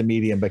can get it to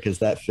medium because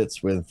that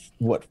fits with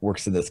what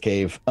works in this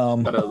cave.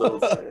 Got a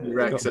little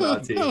Rex in our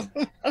team.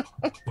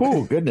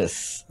 Oh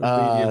goodness,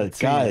 Medium T-Rex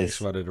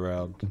guys, running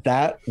around.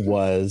 that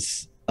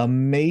was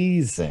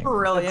amazing.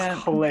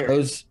 Brilliant.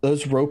 Hilarious.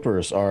 Those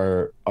ropers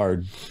are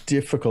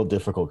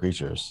difficult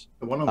creatures.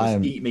 One almost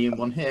I'm- eat me in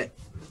one hit.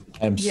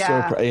 I'm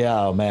Yeah. so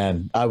yeah, oh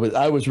man. I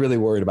was really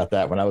worried about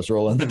that when I was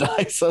rolling the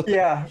dice. So.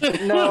 Yeah,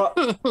 no,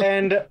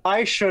 and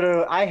I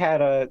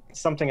had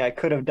something I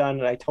could have done,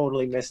 and I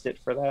totally missed it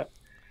for that.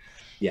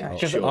 Yeah,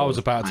 Just- sure. I was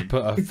about to Fine.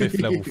 put a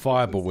 5th level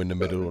fireball in the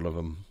middle of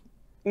them.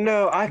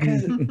 No, I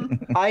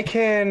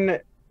can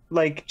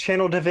like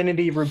channel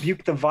divinity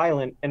rebuke the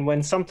violent, and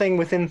when something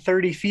within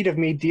 30 feet of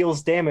me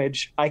deals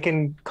damage, I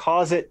can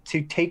cause it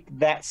to take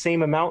that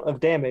same amount of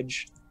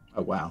damage.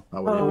 Oh wow.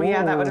 That would Oh,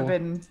 yeah, that would have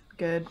been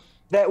good.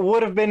 That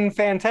would have been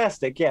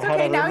fantastic. Yeah, It's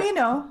okay, now you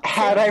know.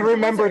 had I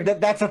remembered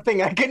that that's a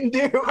thing I can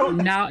do.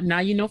 Now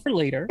you know for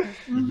later.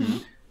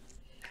 Mhm.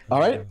 All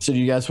right. So do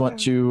you guys want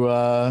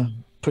to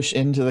push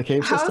into the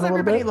cave How's system a little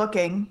everybody bit?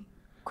 looking?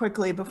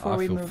 Quickly before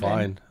we I feel move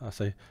fine. I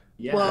say.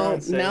 Yeah, Well,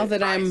 I'd say now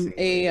that I'm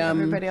surprisingly. a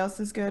Everybody else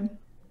is good.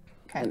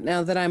 Okay.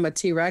 now that I'm a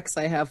T-Rex,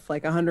 I have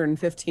like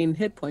 115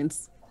 hit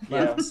points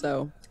left. Yeah.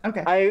 So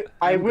Okay. I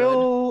I'm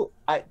will.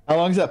 How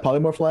long does that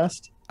polymorph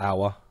last?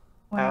 Hour.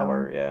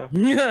 Hour,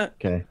 yeah.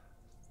 Okay.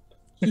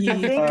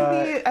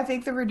 I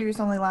think the reduce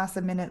only lasts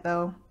a minute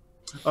though.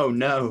 Oh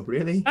no,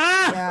 really?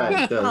 Ah!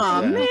 Yeah. It does,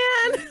 Oh yeah.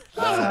 man.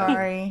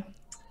 Sorry.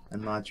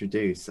 Enlarge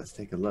reduce. Let's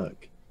take a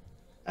look.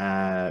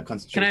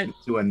 Concentration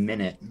to a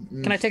minute.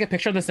 Can I take a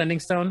picture of the sending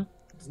stone?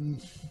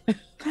 Yeah.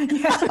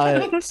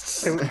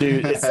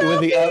 Dude, with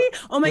the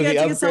Oh my with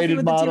god, the take a selfie upgraded with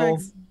the model,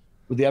 T-Rex.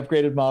 with the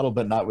upgraded model,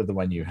 but not with the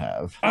one you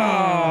have.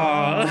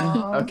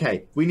 Oh.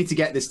 Okay, we need to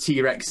get this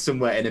T-Rex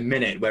somewhere in a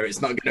minute where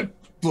it's not going to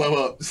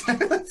blow up.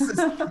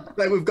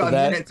 Like we've got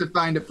That- a minute to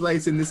find a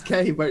place in this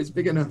cave where it's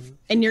big enough.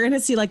 And you're gonna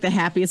see like the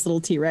happiest little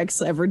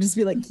T-Rex ever, just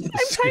be like, I'm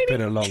tiny.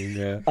 Skipping along,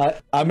 yeah.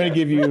 I'm going to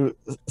give you,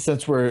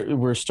 since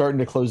we're starting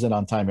to close in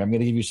on time, I'm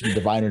going to give you some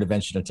divine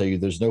intervention and tell you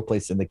there's no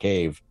place in the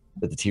cave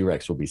that the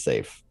T-Rex will be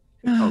safe.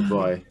 Oh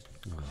boy.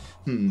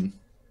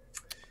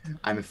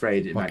 I'm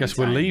afraid it Well, I might guess be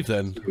we'll time leave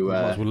then. to, Might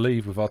as well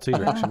leave with our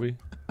T-Rex, shall we?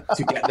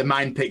 to get the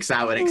mind picks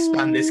out and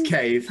expand this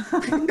cave.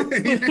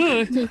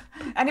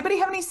 Anybody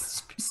have any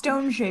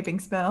stone shaping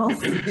spells?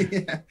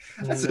 Yeah,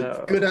 that's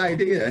No. a good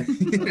idea. Do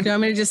you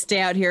want me to just stay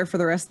out here for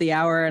the rest of the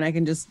hour and I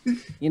can just,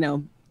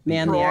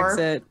 man Roar.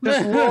 the exit?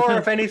 Just roar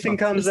if anything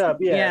comes up.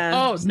 Yeah.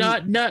 Oh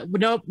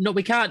no!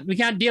 We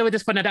can't deal with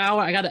this for another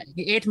hour. I got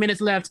 8 minutes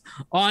left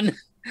on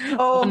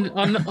Oh,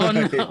 on the on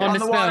the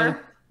spell.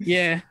 water.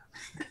 Yeah.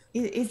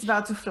 It's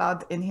about to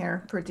flood in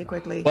here pretty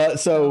quickly. But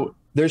so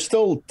there's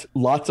still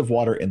lots of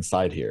water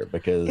inside here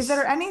because Is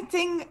there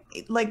anything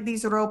like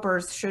these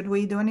ropers? Should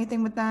we do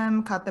anything with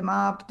them? Cut them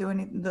up? Do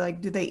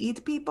they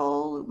eat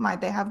people?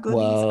 Might they have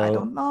goodies? I Well,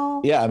 don't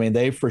know. yeah, I mean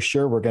they for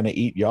sure were going to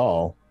eat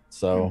y'all.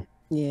 So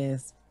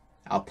Yes.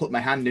 I'll put my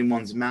hand in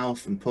one's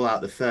mouth and pull out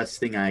the first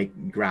thing I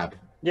grab.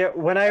 Yeah,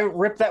 when I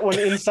ripped that one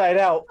inside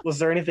out, was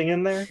there anything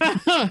in there?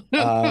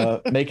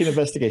 make an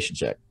investigation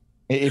check.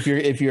 If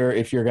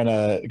you're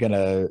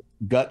gonna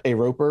gut a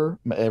roper,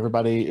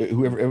 everybody,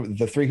 whoever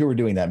the three who were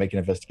doing that, make an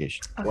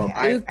investigation. Okay, Well,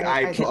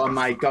 I put on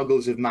my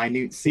goggles of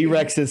minute seeing.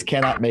 T-Rexes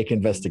cannot make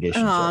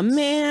investigation Oh checks.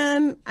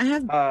 man, I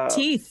have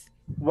teeth.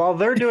 While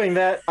they're doing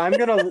that, I'm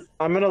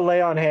gonna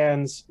lay on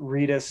hands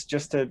Redus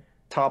just to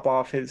top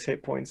off his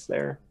hit points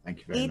there. Thank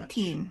you very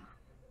 18.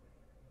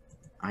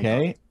 much.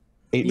 Okay,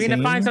 You're gonna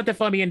 18. find something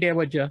for me in there,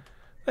 would you?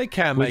 They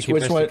can Which- make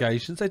which one-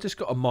 investigations. They just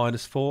got a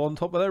 -4 on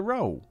top of their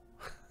roll.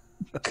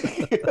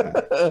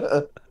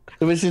 It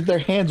was just their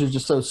hands are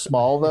just so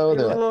small though.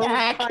 They're like,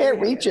 I can't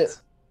reach it.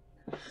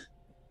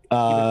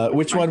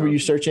 Which one were you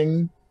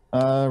searching,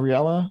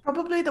 Riella?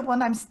 Probably the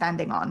one I'm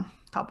standing on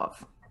top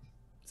of.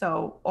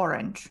 So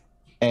orange.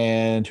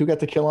 And who got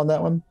the kill on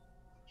that one?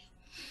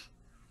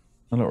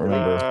 I don't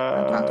remember.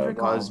 don't It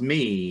recall. was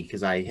me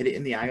because I hit it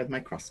in the eye with my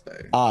crossbow.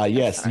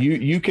 Yes,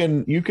 you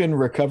can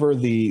recover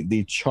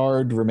the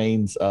charred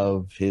remains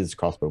of his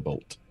crossbow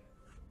bolt.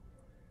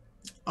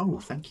 Oh,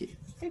 thank you.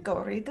 Here you go,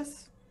 read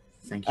this.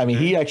 Thank you. I mean,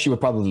 very he much. actually would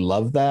probably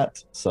love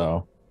that.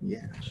 So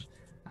Yeah.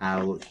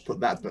 I'll put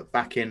that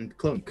back in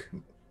Clunk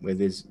with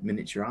his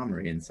miniature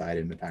armory inside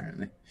him,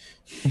 apparently.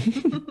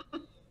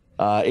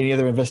 any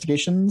other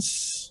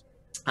investigations?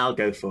 I'll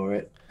go for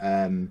it.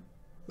 I've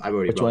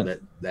already Which rolled one?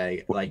 it.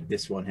 They like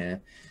this one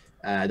here.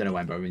 I don't know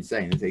why I'm bothering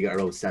saying this. They got a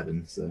roll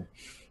 7, so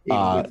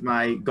even with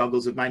my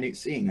goggles of minute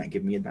seeing, that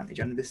give me advantage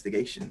on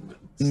investigation. But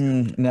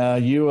still. No,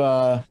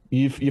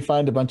 you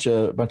find a bunch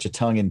of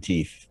tongue and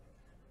teeth.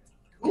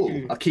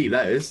 Cool. I'll keep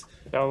those.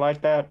 Don't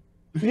like that.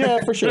 Yeah,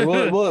 for sure.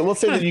 We'll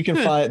say that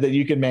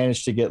you can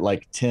manage to get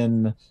like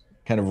 10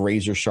 kind of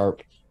razor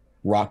sharp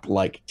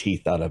rock-like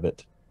teeth out of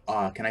it.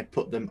 Can I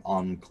put them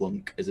on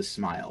Clunk as a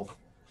smile?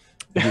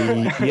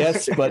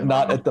 Yes, but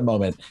not at the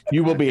moment.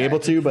 You will be able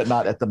to, but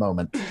not at the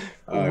moment.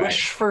 All right.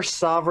 Wish for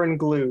sovereign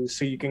glue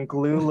so you can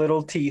glue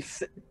little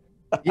teeth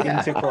Yeah.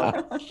 into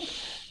Clunk.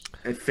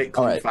 I fit All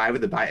Clunk right. 5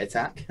 with a bite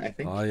attack, I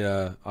think.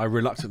 I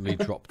reluctantly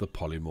dropped the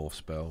polymorph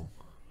spell.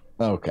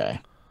 Okay,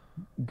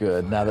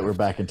 good. Now that we're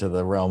back into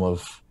the realm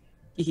of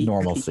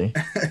normalcy.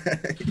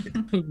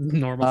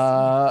 Normal.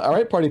 All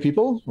right, party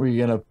people, we're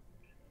gonna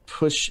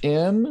push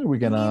in. We're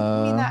Mina,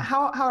 gonna.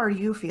 how are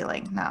you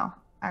feeling now?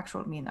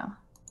 Actual Mina.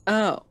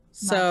 Oh,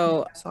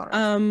 so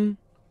Minosaurus.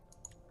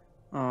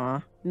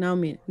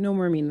 no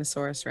more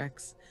Minosaurus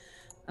Rex.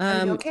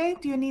 Are you okay?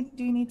 Do you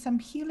need some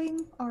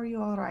healing, or are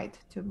you all right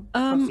to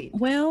proceed?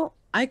 Well,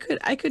 I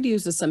could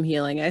use some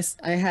healing.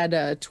 I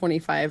had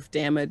 25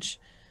 damage.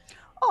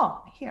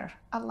 Oh, here,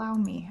 allow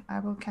me. I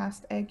will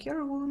cast a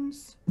Cure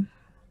Wounds.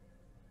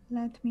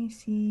 Let me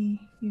see.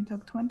 You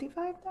took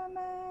 25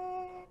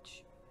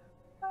 damage.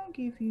 I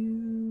give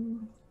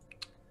you.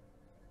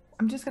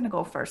 I'm just gonna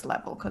go first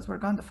level because we're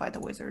going to fight a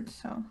wizard.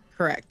 So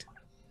Correct.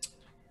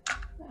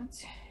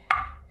 that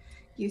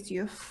gives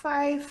you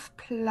 5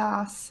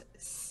 plus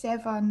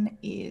 7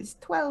 is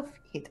 12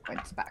 hit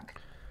points back.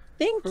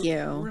 Thank you.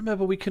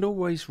 Remember, we can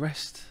always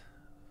rest.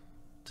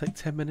 Take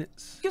 10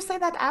 minutes. You say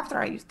that after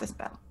I use the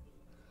spell.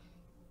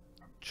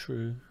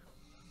 True.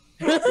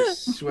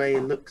 This way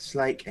looks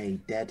like a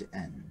dead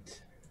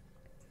end.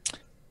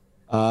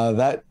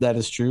 That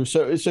is true.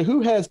 So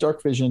who has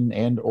dark vision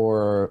and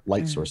or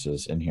light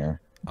sources in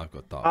here? I've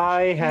got dark.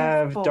 I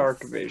have both.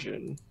 dark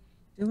vision.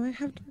 Do I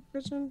have dark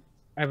vision?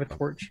 I have a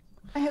torch.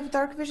 I have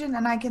dark vision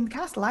and I can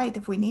cast light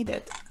if we need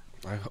it.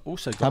 I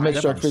also got How much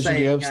dark devil's vision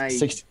do you have?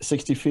 saying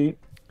 60 feet?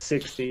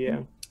 60, yeah.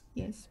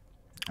 Yes.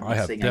 I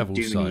have saying devil's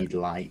I do sight. need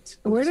light.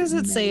 Where does it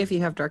Also say may- if you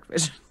have dark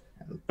vision?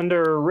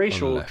 Under On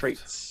racial the left.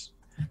 traits.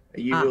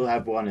 You will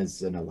have one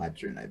as an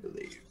Eladrin, I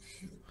believe.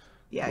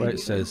 Yeah. Where you it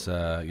do. says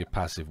your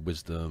passive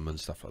wisdom and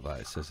stuff like that,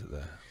 it says it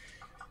there.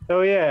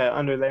 Oh yeah,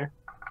 under there.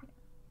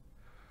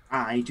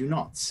 I do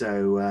not,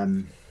 so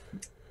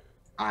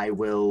I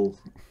will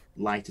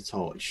light a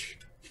torch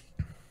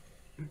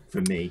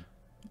for me.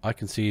 I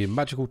can see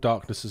magical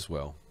darkness as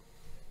well.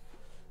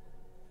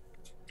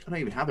 I don't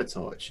even have a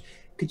torch.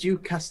 Could you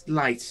cast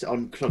light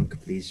on Clunk,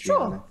 please, Sure.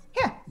 Rihanna?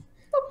 Yeah.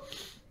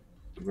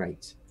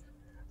 Great.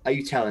 Are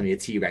you telling me a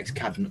T-Rex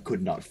cabin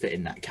could not fit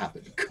in that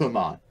cabin? Come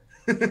on.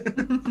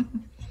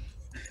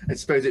 I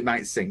suppose it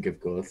might sink, of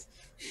course.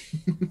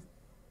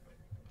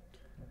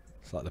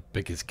 It's like the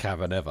biggest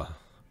cavern ever.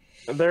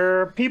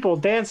 There are people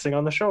dancing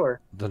on the shore.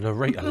 The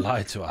narrator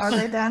lied to Are us.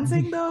 they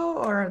dancing though,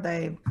 or are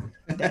they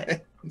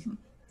dead?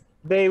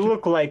 They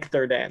look like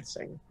they're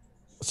dancing.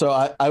 So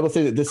I will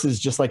say that this is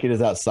just like it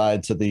is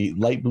outside. So the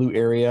light blue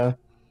area,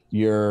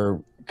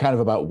 you're kind of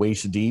about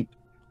waist deep,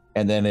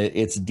 and then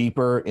it's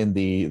deeper in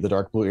the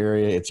dark blue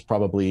area. It's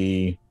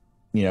probably,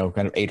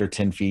 kind of 8 or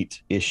 10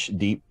 feet ish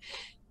deep.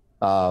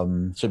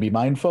 So be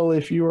mindful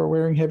if you are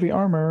wearing heavy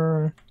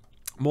armor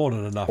More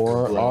than enough.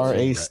 or for are a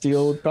T-Rex.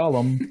 steel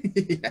golem.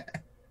 Yeah.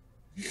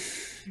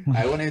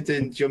 I wanted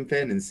to jump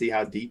in and see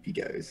how deep he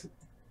goes,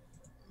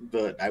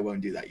 but I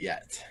won't do that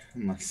yet,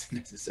 unless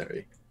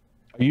necessary.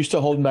 Are you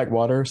still holding back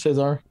water,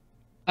 Cesar?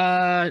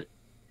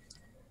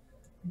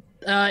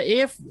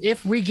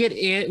 If we get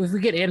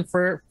in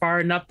for far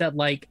enough that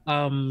like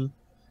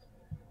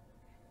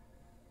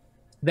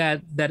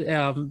that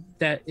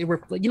we're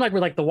like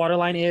where like the water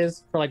line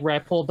is, for like where I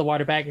pulled the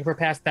water back. If we're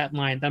past that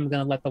line, then I'm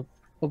gonna let the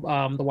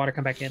water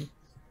come back in.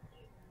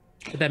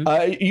 But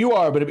then You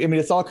are, but I mean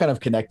it's all kind of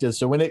connected.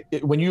 So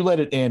when you let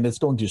it in, it's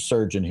going to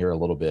surge in here a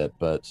little bit.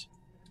 But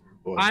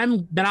Boy.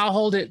 I'll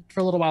hold it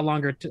for a little while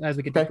longer as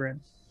we get Okay. deeper in.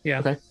 Yeah.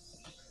 Okay.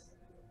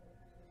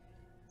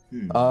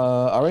 Hmm.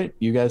 All right,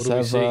 you guys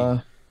What do we have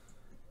see?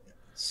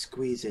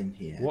 Squeeze in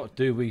here. What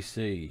do we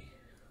see?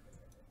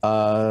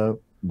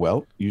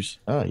 well,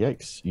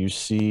 yikes, you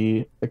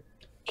see a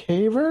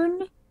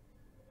cavern.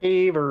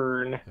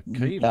 Cavern. A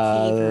cave.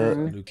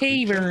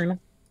 Cavern.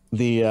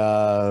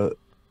 The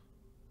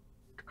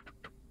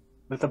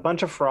With a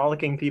bunch of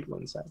frolicking people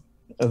inside.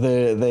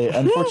 they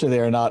unfortunately they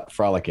are not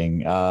frolicking.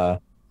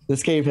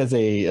 This cave has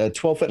a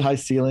 12-foot high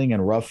ceiling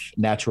and rough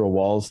natural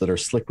walls that are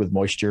slick with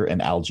moisture and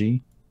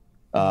algae.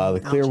 The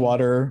clear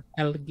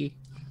Algae.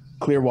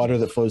 water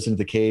that flows into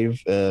the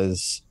cave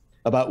is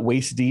about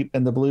waist deep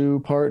in the blue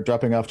part,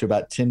 dropping off to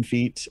about 10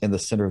 feet in the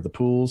center of the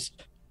pools.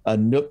 A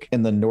nook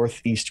in the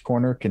northeast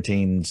corner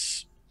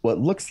contains what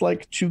looks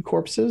like 2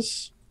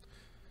 corpses.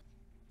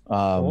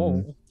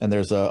 And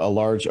there's a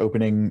large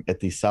opening at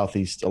the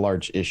southeast, a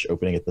large-ish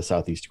opening at the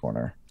southeast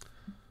corner.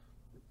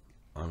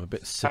 I'm a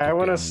bit sick. I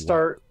want to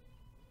start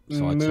So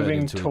I turn moving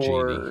into a genie.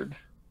 toward.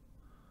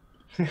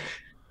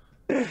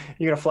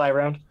 You gonna fly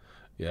around?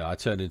 Yeah, I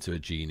turned into a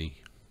genie.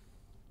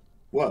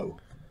 Whoa.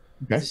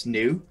 Okay. Is this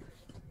new?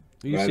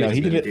 You Right, see No, it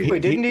he did now. it.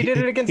 Wait, didn't he did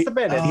it against the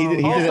bandit? He did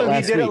it Also,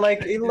 last he did it week.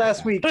 like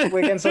last week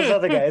against those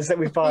other guys that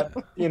we fought.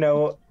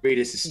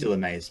 Regis is still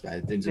amazed by it.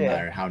 It doesn't Yeah.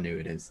 matter how new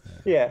it is.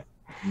 Yeah.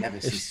 Never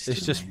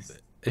ceases to amaze.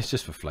 It's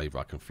just for flavour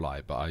I can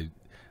fly, but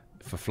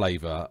for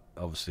flavour,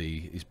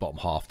 obviously his bottom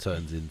half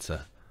turns into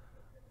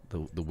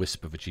the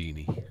wisp of a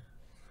genie.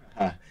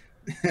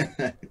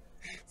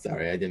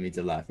 Sorry, I didn't mean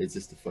to laugh. It's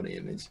just a funny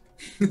image.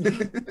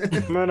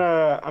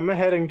 I'm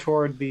heading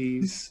toward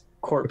these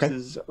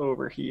corpses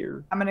over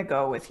here. I'm gonna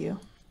go with you.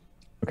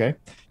 Okay.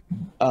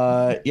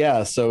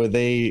 Yeah, so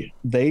they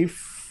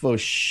for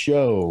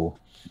show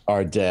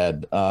are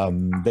dead.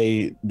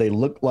 They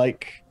look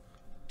like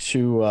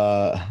to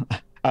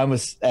I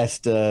almost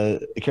asked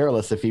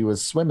Carolus if he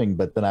was swimming,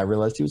 but then I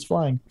realized he was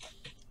flying.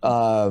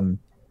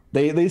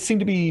 They seem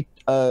to be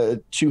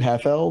 2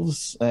 half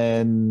elves,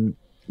 and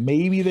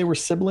maybe they were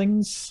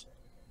siblings.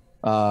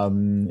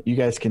 You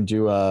guys can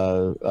do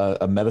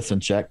a medicine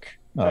check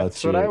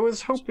That's what I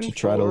was hoping to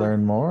try to for.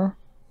 learn more.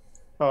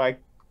 Oh, I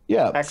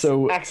Yeah,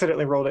 so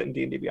accidentally rolled it in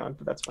D&D Beyond,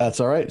 but that's fine. that's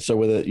all right.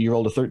 So you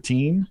rolled a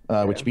 13,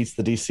 which beats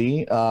the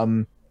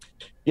DC.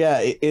 Yeah,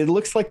 it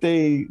looks like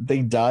they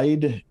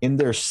died in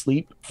their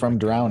sleep from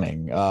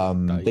drowning.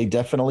 They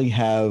definitely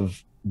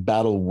have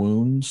battle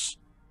wounds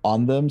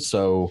on them,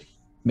 so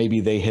maybe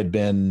they had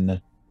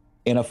been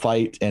in a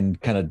fight and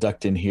kind of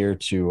ducked in here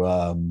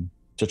to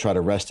try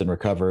to rest and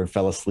recover and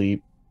fell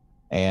asleep.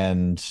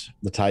 and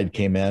the tide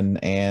came in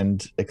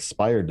and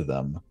expired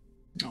them.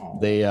 Oh.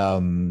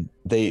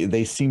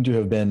 They seem to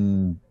have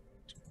been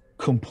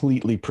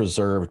completely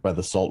preserved by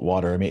the salt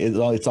water. I mean,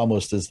 it's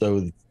almost as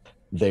though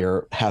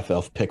they're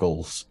half-elf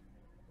pickles,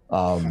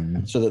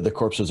 so that the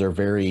corpses are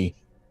very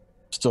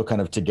still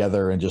kind of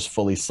together and just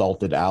fully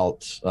salted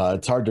out.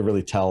 It's hard to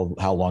really tell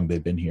how long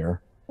they've been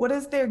here. What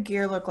does their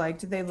gear look like?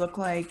 Do they look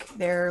like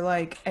they're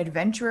like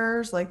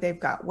adventurers, like they've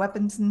got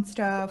weapons and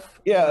stuff?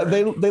 Yeah,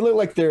 they look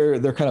like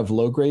they're kind of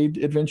low-grade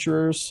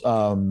adventurers.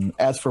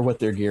 As for what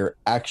their gear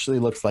actually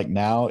looks like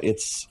now, it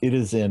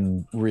is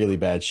in really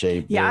bad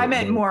shape. Yeah, I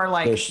meant more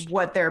like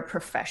what their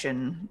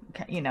profession,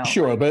 you know.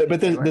 Sure, like but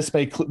this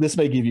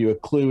may give you a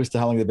clue as to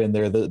how long they've been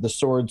there. The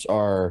swords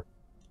are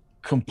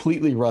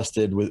completely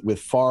rusted with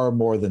far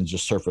more than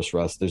just surface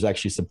rust. There's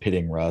actually some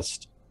pitting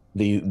rust.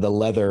 The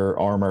leather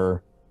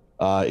armor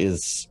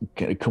is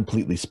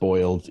completely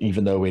spoiled,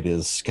 even though it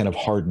is kind of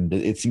hardened.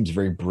 It seems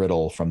very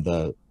brittle from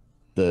the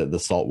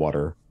salt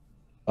water.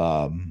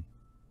 So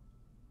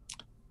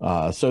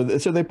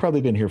they've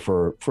probably been here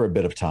for a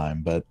bit of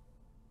time. But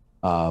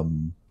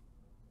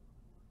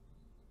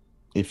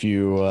if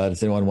you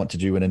does anyone want to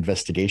do an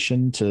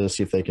investigation to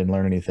see if they can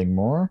learn anything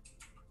more?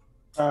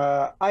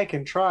 I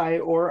can try,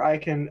 or I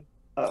can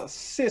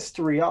assist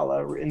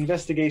Riala.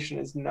 Investigation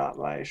is not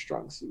my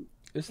strong suit.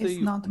 It's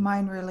not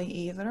mine really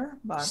either,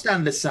 but...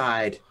 Stand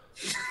aside.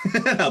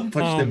 I'll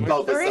push them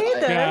both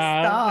aside.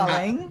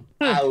 Darling.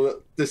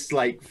 I'll just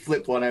like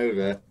flip one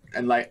over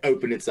and like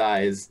open its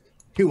eyes.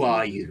 Who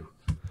are you?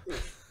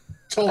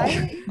 Talk.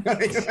 Wow,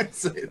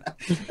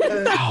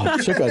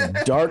 took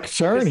a dark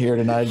turn here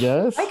tonight,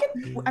 guys.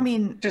 I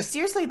mean,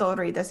 seriously though,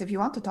 Ritas, if you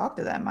want to talk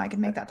to them, I can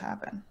make that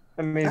happen.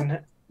 I mean...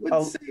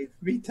 would save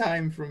me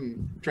time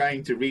from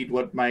trying to read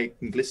what might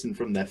glisten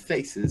from their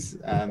faces.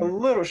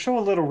 Show a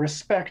little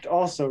respect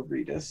also,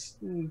 Ritas.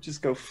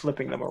 Just go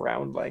flipping them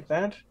around like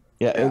that.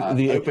 Yeah,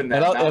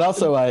 and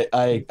also I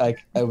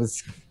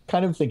was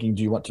kind of thinking,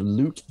 do you want to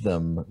loot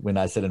them when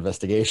I said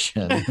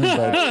investigation?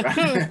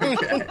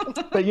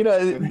 but you know,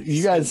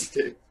 you guys,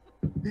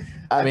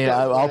 I mean,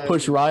 I'll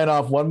push Ryan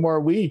off one more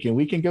week and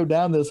we can go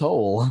down this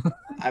hole.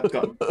 I've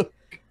got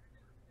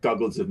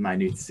goggles of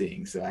minute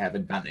seeing, so I have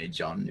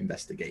advantage on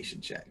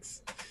investigation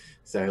checks.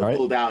 So he'll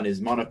pull down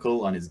his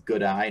monocle on his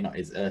good eye, not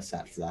his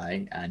ersatz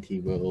eye, and he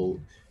will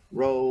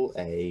roll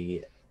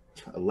a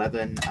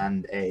 11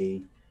 and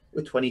a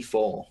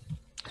 24.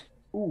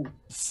 Ooh.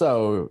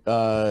 So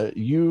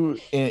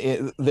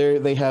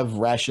they have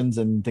rations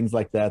and things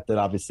like that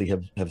obviously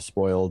have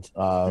spoiled,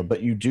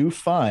 but you do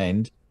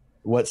find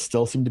what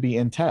still seem to be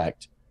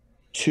intact: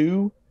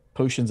 2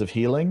 potions of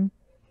healing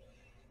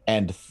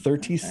and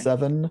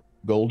 37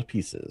 gold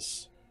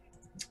pieces.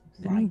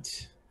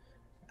 Right.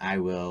 I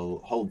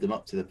will hold them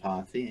up to the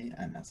party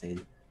and I'll say,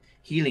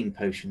 healing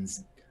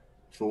potions,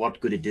 for what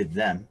good it did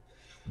them.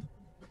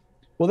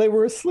 Well, they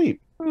were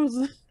asleep.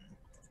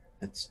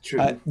 That's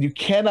true. You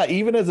cannot,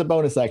 even as a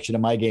bonus action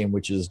in my game,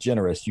 which is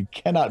generous, you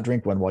cannot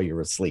drink one while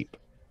you're asleep.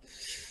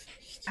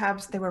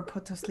 Perhaps they were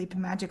put to sleep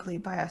magically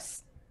by a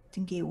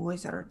stinky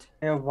wizard.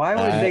 Yeah, why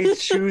would they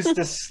choose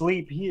to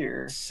sleep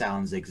here?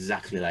 Sounds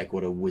exactly like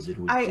what a wizard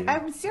would do.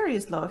 I'm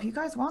serious, though. If you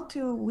guys want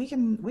to, we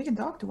can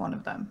talk to one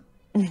of them.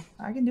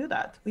 I can do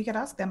that. We could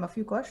ask them a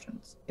few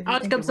questions.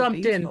 Ask them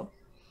something.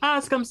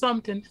 Ask them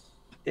something.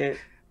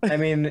 I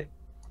mean,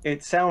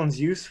 it sounds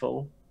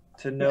useful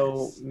to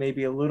know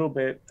maybe a little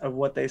bit of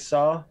what they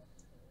saw.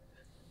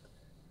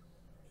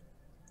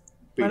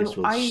 Beatus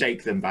will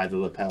shake them by the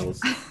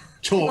lapels.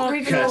 Talk,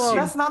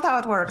 that's not how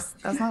it works.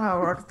 That's not how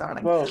it works,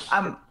 darling. Well,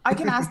 I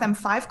can ask them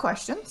 5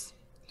 questions.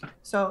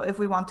 So if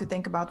we want to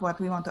think about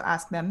what we want to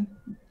ask them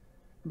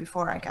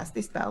before I cast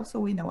this spell, so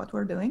we know what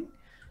we're doing.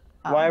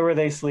 Why were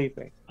they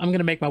sleeping? I'm going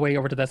to make my way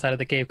over to that side of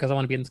the cave because I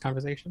want to be in this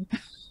conversation.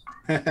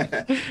 Do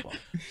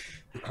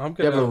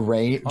you have a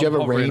range?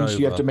 You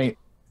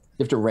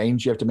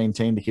have to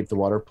maintain to keep the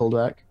water pulled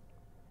back?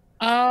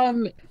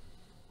 I'm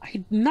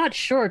not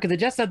sure because it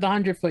just said the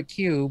 100-foot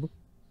cube.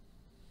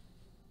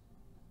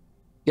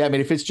 Yeah, I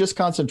mean, if it's just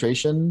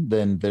concentration,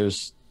 then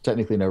there's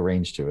technically no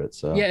range to it.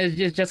 So yeah,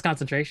 it's just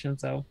concentration.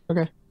 So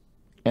okay.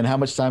 And how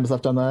much time is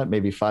left on that?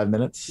 Maybe 5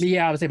 minutes?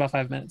 Yeah, I would say about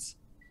 5 minutes.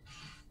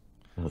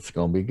 That's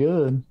gonna be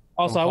good.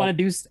 Also, I want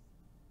to do.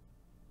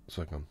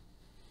 Second.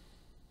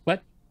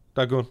 What?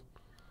 Go on.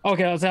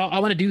 Okay, so I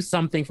want to do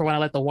something for when I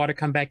let the water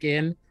come back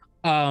in.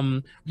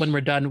 When we're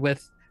done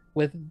with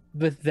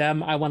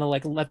them, I want to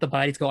like let the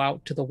bodies go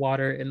out to the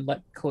water and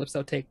let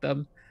Calypso take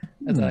them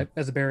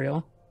as a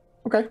burial.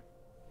 Okay.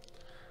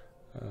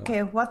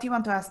 Okay, what do you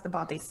want to ask the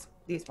bodies?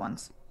 These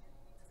ones.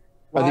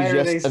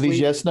 Are these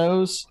yes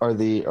nos?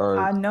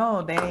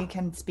 No, they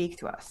can speak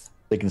to us.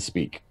 They can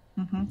speak.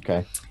 Mm-hmm.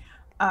 Okay.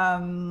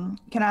 Can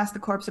ask the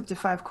corpse up to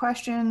 5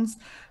 questions.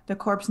 The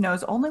corpse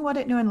knows only what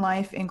it knew in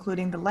life,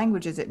 including the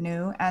languages it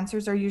knew.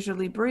 Answers are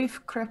usually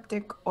brief,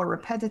 cryptic, or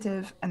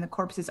repetitive, and the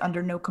corpse is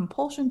under no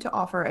compulsion to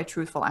offer a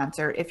truthful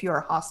answer if you are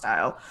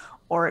hostile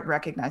or it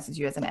recognizes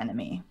you as an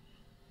enemy.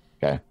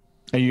 Okay.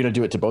 Are you going to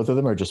do it to both of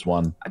them or just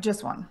one?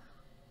 Just one.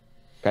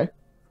 Okay.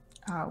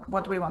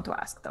 What do we want to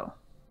ask, though?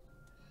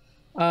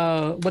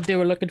 What they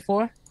were looking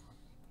for?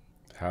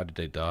 How did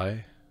they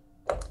die?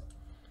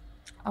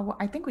 Oh, well,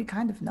 I think we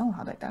kind of know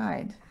how they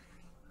died.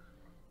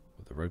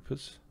 The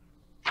Ropers?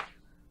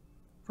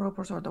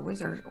 Ropers or the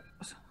wizards.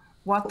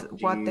 What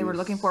they were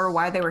looking for,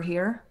 why they were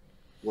here?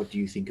 What do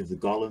you think of the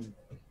golem?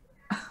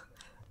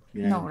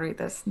 No, read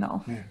this.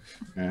 No.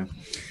 No.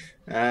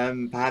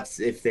 Perhaps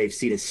if they've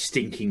seen a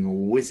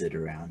stinking wizard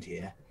around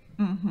here.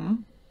 Mm-hmm.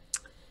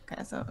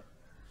 Okay, so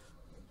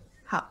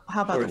how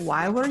about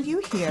why were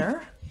you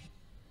here?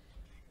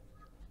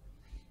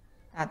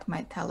 That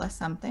might tell us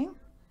something.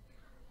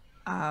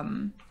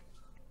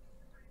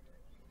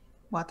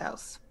 What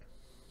else?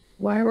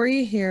 Why were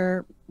you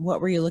here?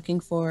 What were you looking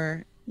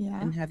for? Yeah.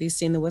 And have you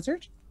seen the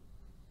wizard?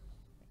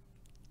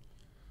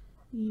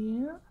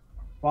 Yeah.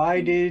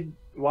 Why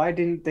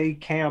didn't they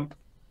camp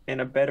in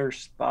a better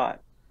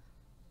spot?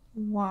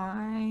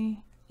 Why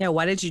Yeah,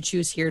 why did you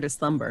choose here to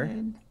slumber?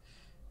 did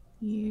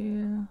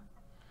you?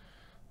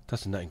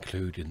 Doesn't that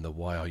include in the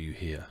why are you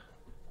here?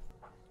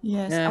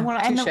 Yes. Yeah, Well,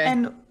 touche.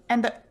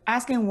 and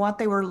asking what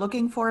they were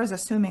looking for is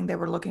assuming they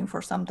were looking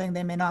for something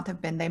they may not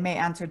have been. They may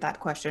answer that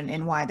question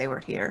in why they were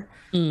here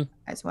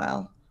as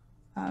well.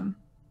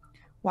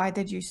 Why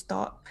did you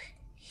stop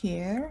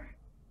here?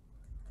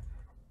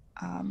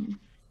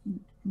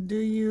 Do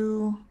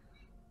you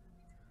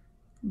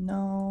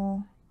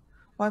know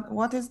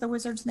what is the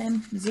wizard's name?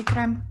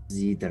 Zikram?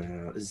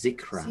 Zikram.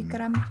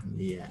 Zikram?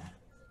 Yeah.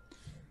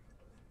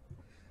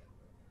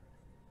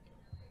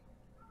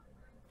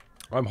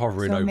 I'm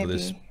hovering So over maybe-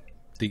 this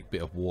deep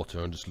bit of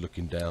water and just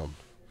looking down.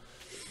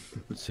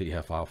 See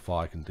how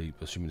far I can deep,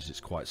 assuming it's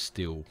quite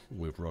still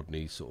with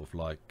Rodney sort of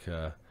like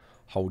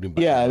holding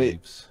back Yeah, the I mean,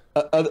 waves.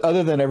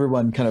 Other than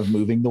everyone kind of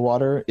moving the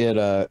water,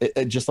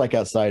 it just like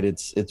outside,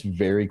 it's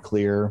very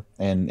clear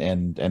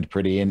and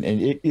pretty, and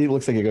it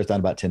looks like it goes down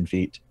about 10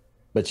 feet,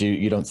 but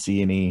you don't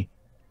see any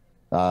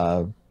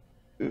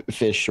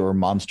fish or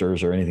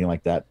monsters or anything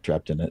like that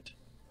trapped in it.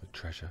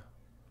 Treasure.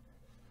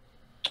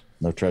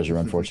 No treasure,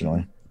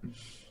 unfortunately.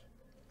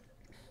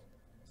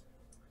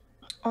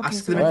 Okay,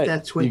 Ask so them Right. if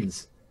they're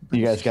twins.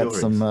 You guys got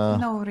Curious. some.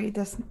 no, read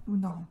this.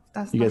 No,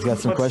 that's You guys not got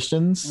some What's-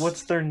 questions?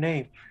 What's their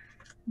name?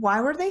 Why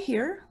were they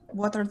here?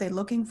 What are they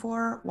looking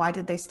for? Why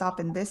did they stop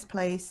in this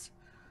place?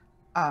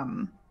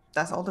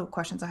 That's all the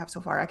questions I have so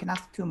far. I can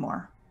ask 2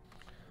 more.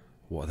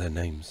 What are their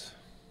names?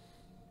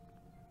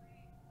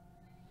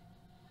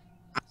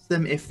 Ask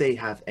them if they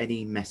have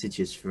any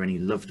messages for any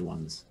loved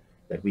ones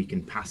that we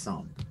can pass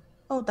on.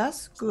 Oh,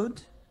 that's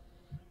good.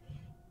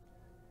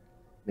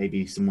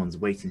 Maybe someone's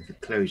waiting for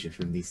closure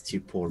from these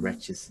 2 poor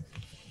wretches.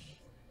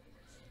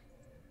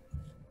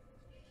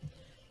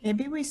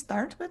 Maybe we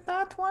start with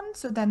that one,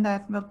 so then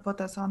that will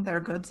put us on their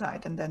good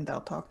side, and then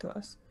they'll talk to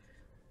us.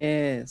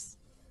 Yes.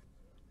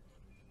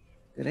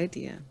 Good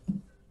idea.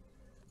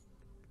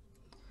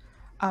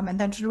 And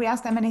then should we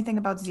ask them anything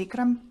about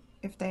Zikram?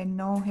 If they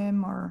know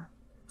him, or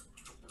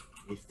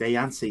If they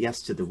answer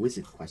yes to the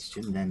wizard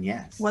question, then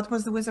yes. what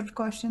was the wizard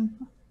question?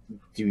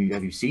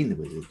 Have you seen the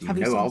wizard? Do you Have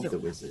you know seen of the- the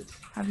wizard?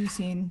 Have you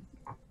seen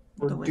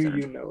Or the do wizard?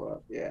 you know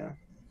of? Yeah.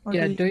 Or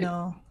Yeah, do you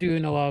know? Do you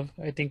know of?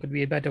 I think would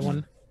be a better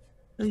one.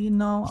 Do you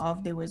know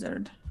of the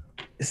wizard?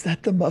 Is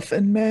that the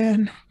Muffin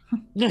Man?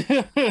 Yes,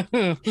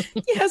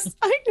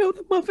 I know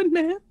the Muffin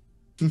Man.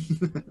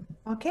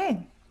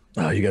 Okay.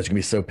 Oh, you guys are gonna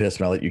be so pissed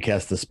when I let you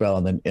cast the spell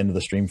and then end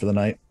the stream for the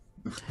night.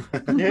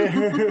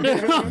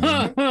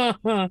 Yeah.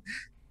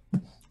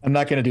 I'm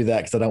not gonna do that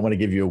because I don't want to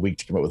give you a week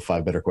to come up with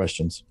 5 better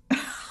questions.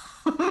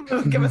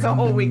 Give us a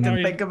whole week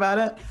to think about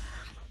it.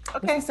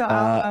 Okay, so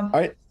I'll All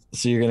right,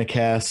 so you're gonna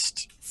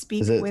cast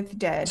speak is it with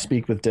dead.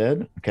 Speak with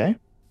Dead. Okay.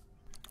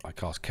 I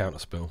cast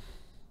counterspell.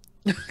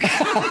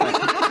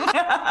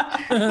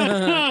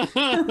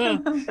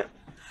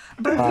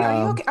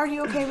 Bertie, are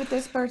you okay with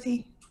this,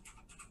 Bertie?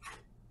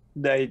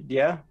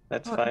 Yeah,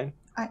 that's Oh, fine.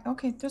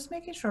 Okay, just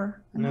making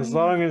sure. And as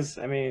long as,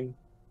 I mean,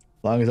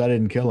 As long as I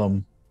didn't kill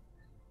him.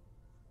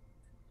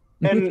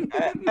 and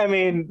I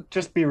mean,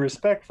 just be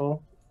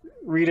respectful.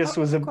 Retus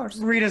Oh, was of course.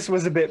 Retus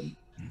was a bit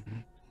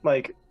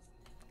like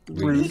He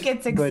rude,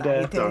 gets but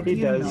excited. he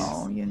you does.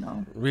 know, you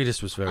know.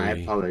 Redis was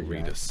very apologize.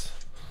 Redis.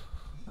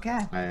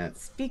 Okay,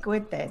 speak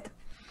with dead.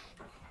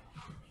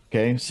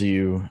 Okay, so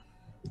you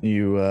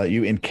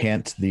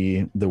incant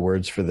the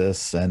words for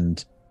this,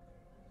 and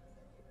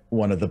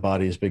one of the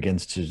bodies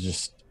begins to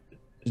just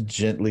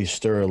gently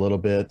stir a little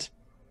bit,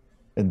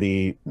 and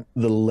the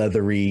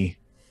leathery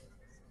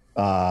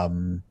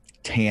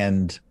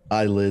tanned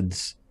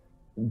eyelids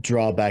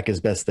draw back as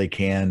best they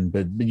can,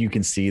 but you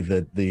can see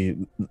that the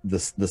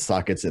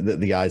sockets,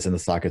 the eyes and the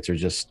sockets are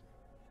just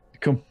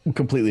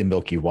completely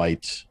milky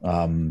white,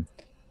 and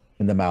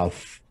the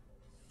mouth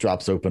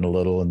drops open a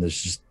little, and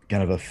there's just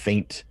kind of a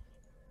faint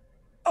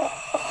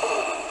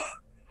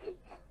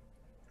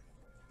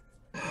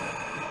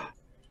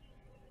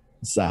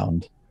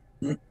sound.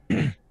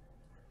 Do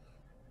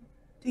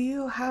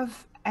you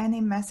have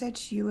any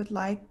message you would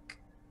like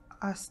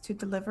us to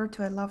deliver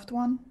to a loved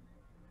one?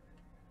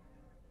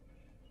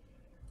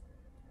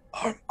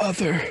 Our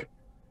mother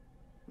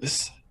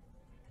was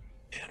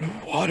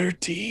in water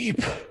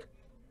deep.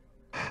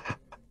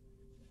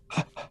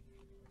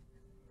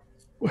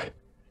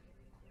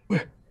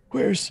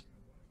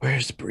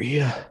 Where's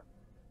Bria?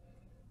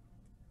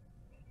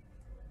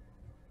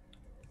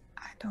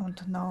 I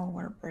don't know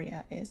where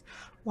Bria is.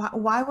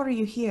 Why were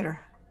you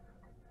here?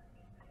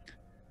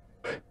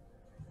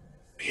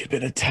 We had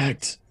been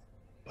attacked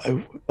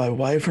by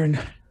wyvern.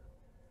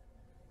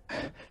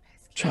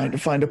 Trying to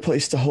find a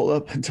place to hole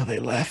up until they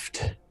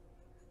left.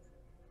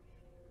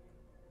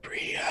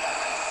 Bria.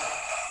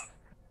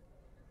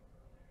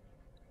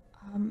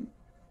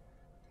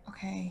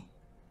 Okay.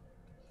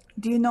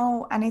 Do you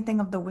know anything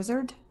of the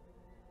wizard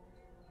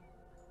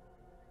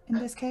in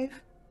this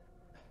cave?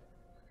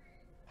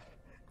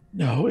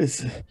 No,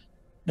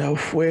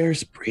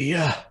 where's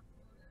Bria?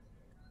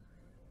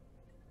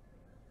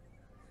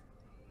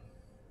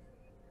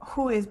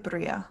 Who is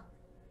Bria?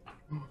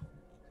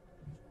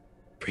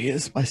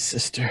 Bria's my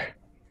sister.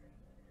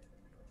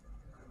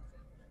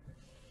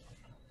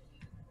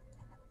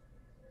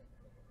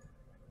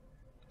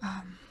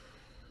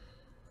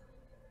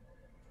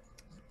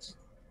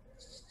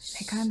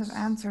 They kind of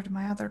answered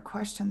my other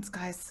questions,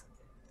 guys.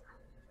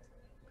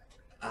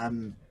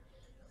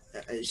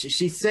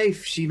 She's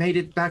safe. She made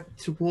it back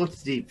to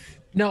Waterdeep.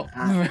 No,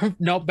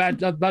 no,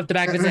 bad above the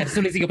back of his head as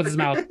soon as he opens his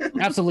mouth.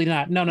 Absolutely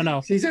not.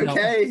 No. She's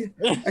okay.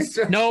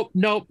 No.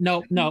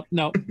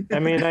 I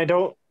mean, I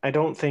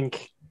don't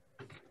think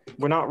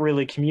we're not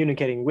really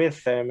communicating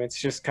with them. It's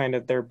just kind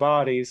of their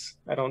bodies.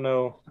 I don't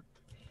know.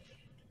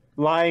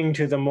 Lying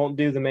to them won't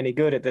do them any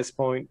good at this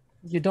point.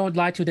 You don't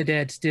lie to the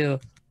dead still.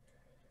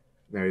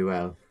 Very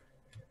well.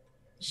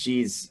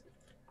 She's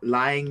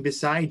lying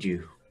beside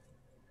you.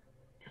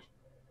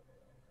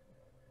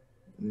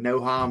 No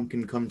harm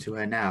can come to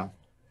her now.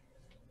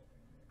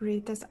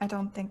 Britas, I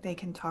don't think they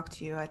can talk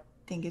to you. I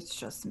think it's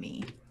just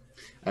me.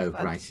 Oh,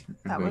 But right.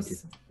 that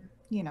was,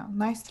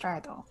 nice try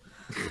though.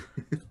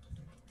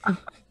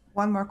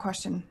 One more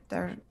question.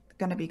 They're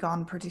gonna be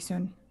gone pretty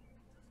soon.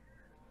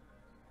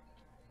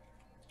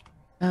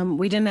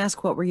 We didn't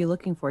ask what were you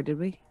looking for, did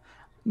we?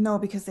 No,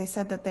 because they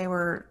said that they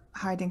were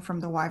hiding from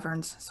the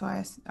wyverns. So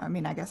I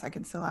mean, I guess I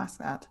can still ask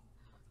that.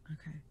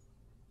 Okay.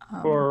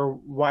 Or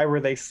why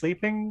were they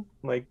sleeping?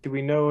 Like, do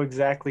we know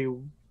exactly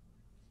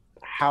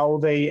how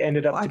they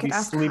ended up I to could be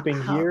ask sleeping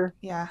how- here?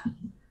 Yeah.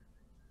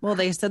 Well,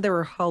 they said they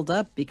were hauled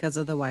up because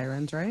of the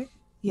Wyrens, right?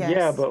 Yes.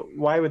 Yeah, but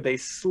why would they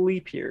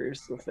sleep here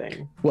is the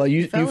thing. Well,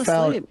 you Fell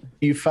asleep.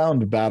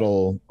 found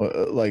battle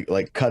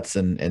like cuts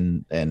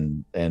and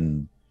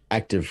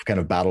active kind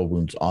of battle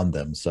wounds on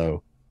them,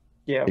 so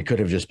Yeah, it could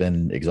have just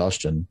been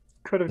exhaustion.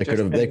 They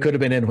could have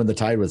been in when the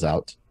tide was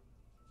out.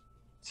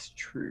 It's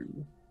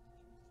true.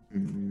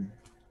 Mm.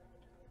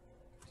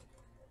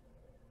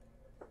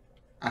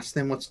 Ask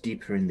them what's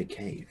deeper in the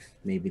cave.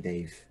 Maybe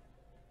they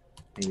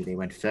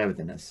went further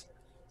than us.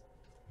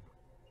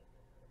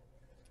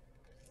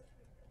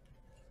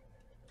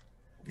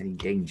 Any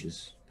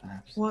dangers,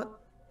 perhaps?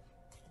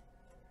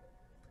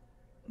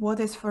 What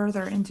is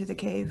further into the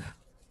cave?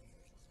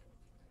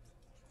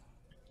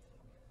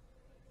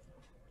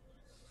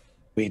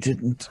 We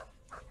didn't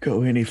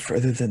go any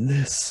further than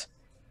this.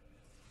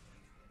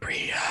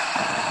 Bria.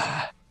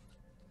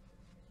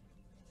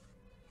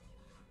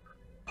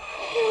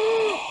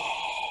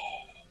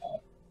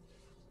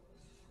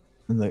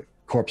 And the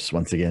corpse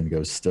once again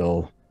goes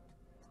still.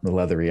 The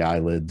leathery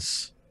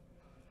eyelids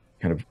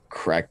kind of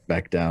crack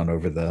back down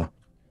over the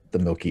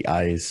milky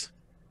eyes.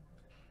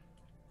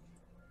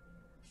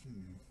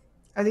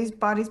 Are these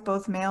bodies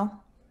both male?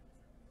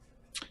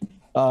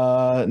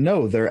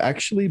 No, they're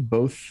actually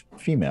both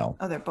female.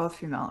 Oh, they're both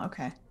female.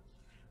 Okay.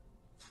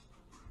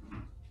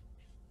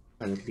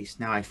 Well, at least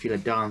now I feel a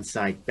darn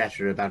sight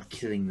better about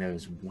killing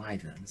those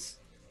wyverns.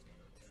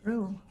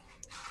 True.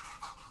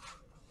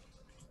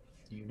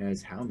 Who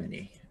knows how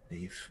many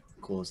they've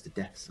caused the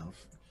deaths of.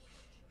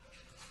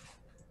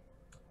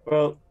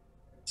 Well,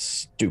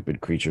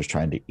 Stupid creatures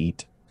trying to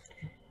eat.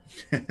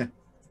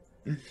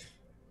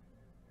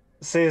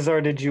 Caesar,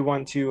 did you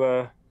want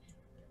to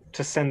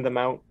send them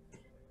out?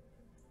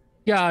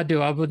 Yeah, I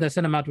do. I would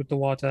send them out with the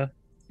water.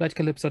 Let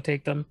Calypso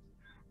take them.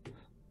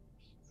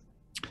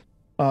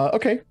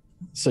 Okay.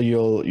 So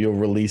you'll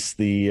release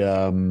the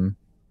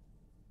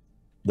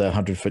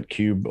 100-foot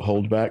cube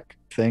holdback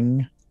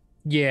thing.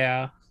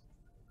 Yeah.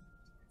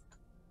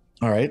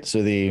 All right. So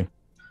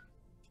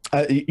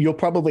you'll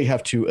probably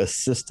have to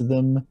assist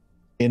them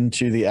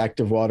into the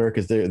active water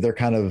because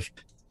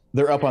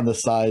they're up on the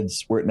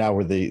sides where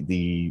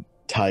the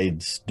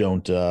tides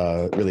don't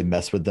really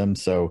mess with them.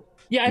 So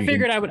yeah, I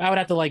figured I would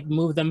have to like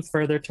move them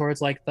further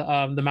towards like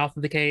the mouth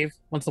of the cave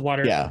once the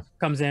water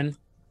comes in.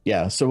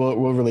 Yeah, so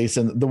we'll release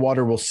and the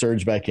water will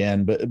surge back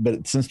in,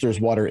 but since there's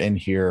water in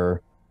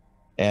here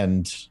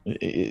and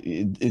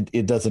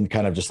it doesn't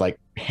kind of just like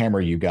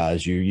hammer you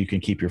guys, you can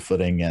keep your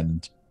footing,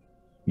 and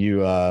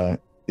you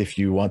if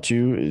you want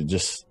to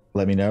just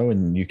let me know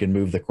and you can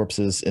move the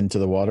corpses into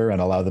the water and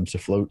allow them to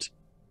float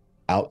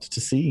out to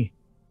sea.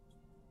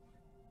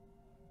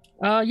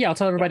 Yeah, I'll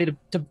tell everybody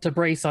to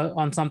brace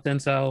on something,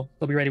 so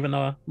they'll be ready when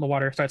the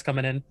water starts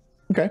coming in.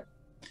 Okay.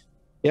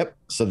 Yep.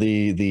 So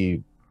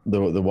the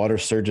water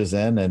surges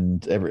in,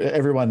 and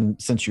everyone,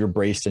 since you're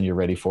braced and you're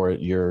ready for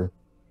it, you're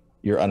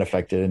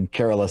unaffected, and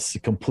Carolus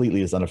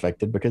completely is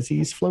unaffected because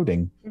he's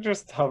floating.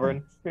 Just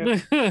hovering. Yeah.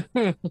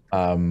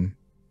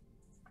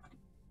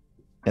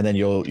 And then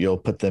you'll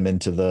put them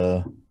into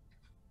the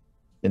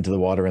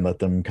water and let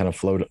them kind of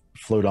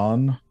float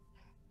on.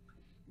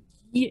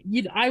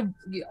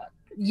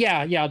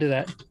 Yeah, I'll do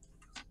that.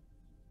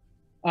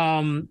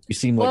 You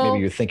seem like maybe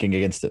you're thinking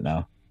against it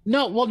now.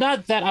 No, well,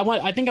 not that.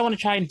 I think I want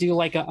to try and do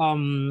like a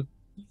I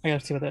gotta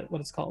see what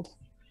it's called.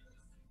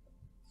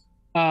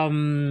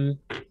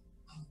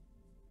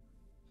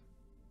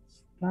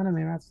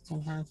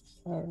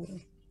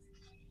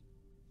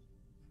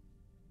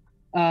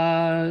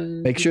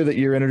 Make sure that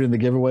you're entered in the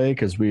giveaway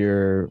because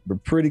we're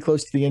pretty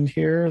close to the end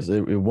here. So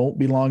it won't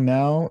be long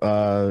now. !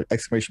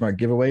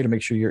 Giveaway to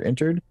make sure you're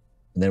entered.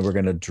 And then we're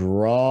going to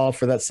draw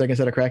for that second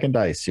set of Kraken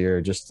dice here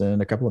just in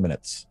a couple of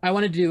minutes. I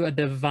want to do a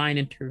divine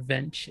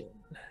intervention.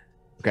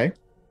 Okay.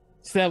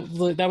 So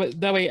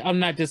that way I'm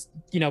not just,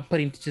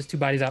 putting just two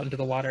bodies out into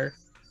the water.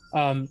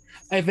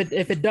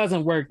 If it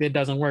doesn't work, it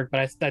doesn't work.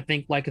 But I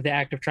think like the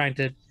act of trying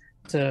to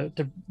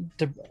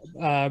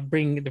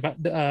bring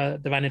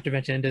divine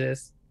intervention into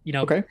this,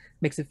 okay,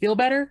 makes it feel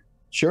better.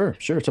 Sure.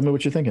 Tell me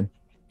what you're thinking.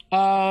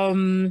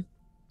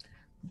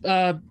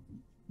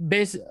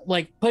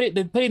 Like putting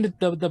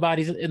the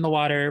bodies in the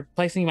water,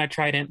 placing my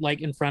trident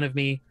like in front of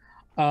me,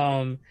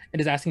 and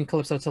just asking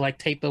Calypso to like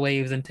take the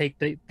waves and take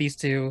these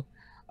two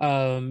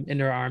in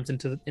her arms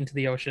into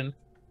the ocean.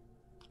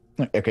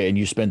 Okay, and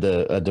you spend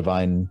a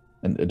divine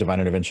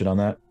intervention on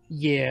that?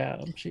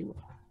 Yeah, she will.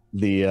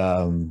 The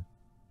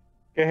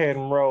Go ahead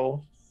and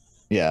roll.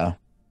 Yeah.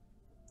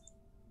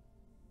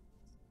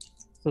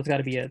 So it's got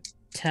to be a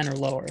 10 or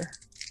lower.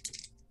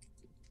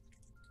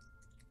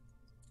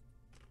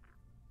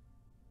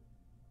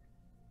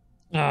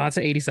 That's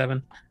an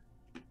 87.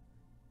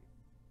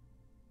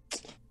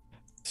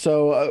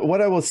 So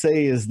what I will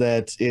say is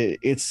that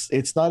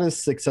it's not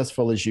as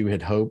successful as you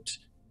had hoped,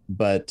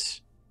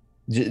 but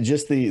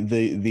just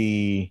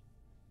the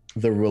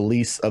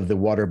release of the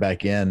water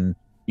back in,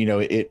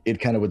 it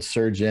kind of would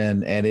surge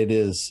in, and it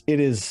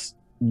is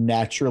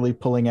naturally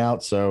pulling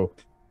out. So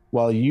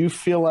while you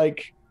feel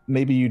like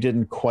maybe you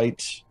didn't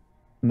quite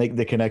make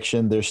the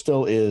connection, there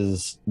still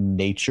is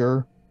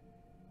nature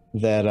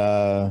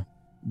that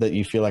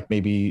you feel like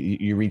maybe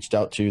you reached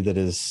out to that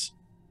is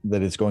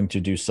going to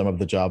do some of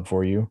the job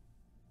for you.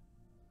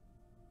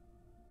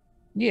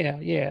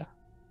 Yeah.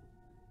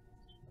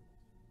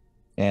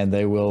 And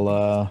they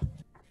will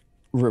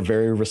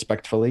very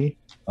respectfully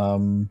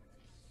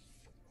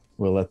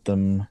we'll let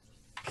them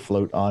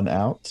float on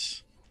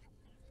out.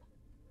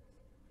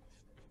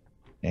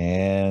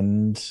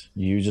 And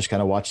you just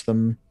kind of watch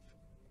them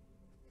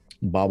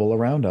bobble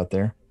around out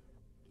there.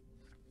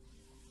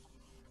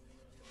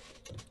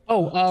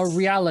 Oh,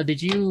 Riala,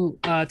 did you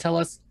tell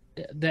us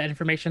the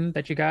information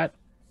that you got?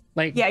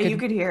 You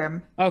could hear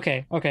him.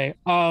 Okay.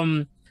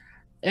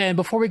 And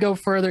before we go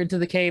further into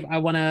the cave, I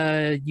want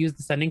to use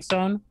the sending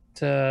stone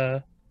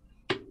to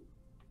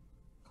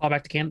call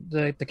back the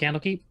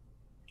Candlekeep.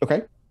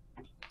 Okay.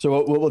 So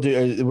what we'll do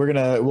is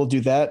we'll do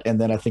that, and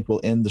then I think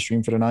we'll end the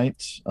stream for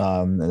tonight,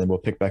 and then we'll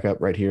pick back up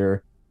right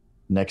here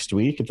next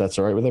week, if that's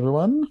all right with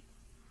everyone.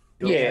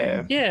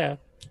 Yeah.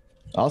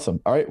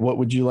 Awesome. All right. What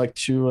would you like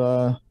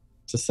to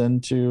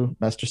send to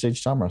Master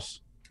Sage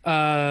Tamras?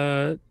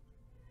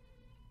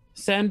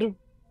 Send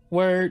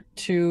word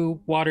to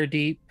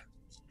Waterdeep.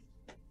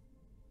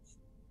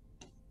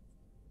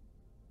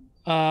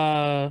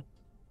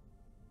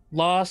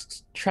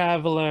 Lost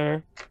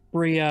traveler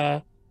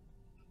Bria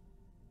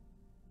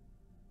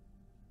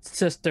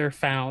sister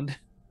found.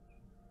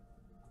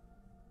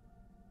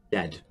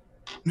 Dead.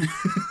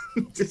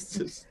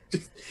 just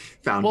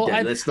found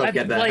dead. Let's not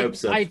get that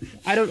hopes up.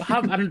 I don't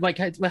how many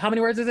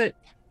words is it?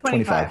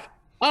 25.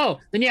 Oh,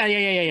 then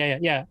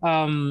yeah.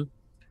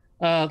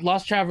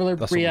 Lost traveler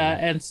Bria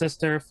and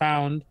sister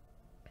found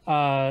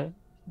dead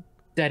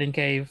in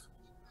cave.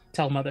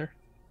 Tell mother.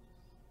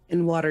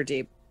 In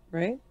Waterdeep,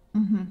 right?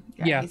 Mm-hmm.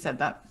 Yeah, he said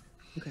that.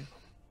 Okay.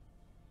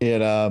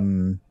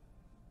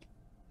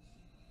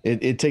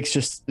 It takes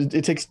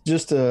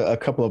just a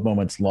couple of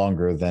moments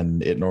longer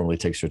than it normally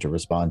takes her to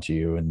respond to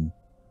you, and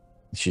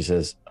she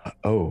says,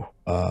 oh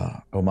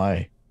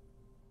my.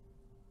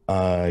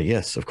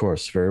 Yes, of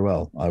course, very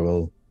well. I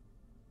will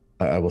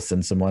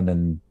send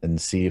someone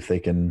and see if they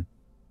can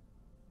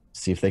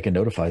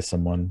notify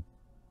someone.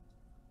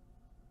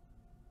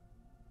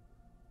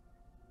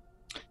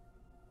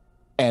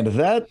 And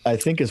that, I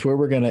think, is where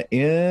we're going to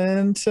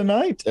end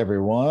tonight,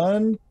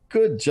 everyone.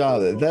 Good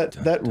job.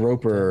 That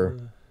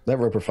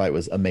Roper fight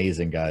was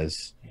amazing,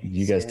 guys.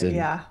 You guys did.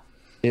 Yeah.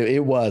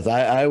 It was.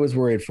 I was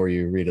worried for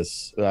you,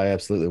 Ritas. I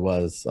absolutely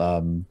was.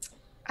 That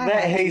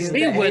haste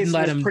wouldn't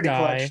let was him pretty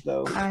die. clutch,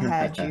 though. I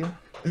had you.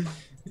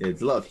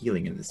 There's a lot of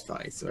healing in this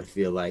fight, so I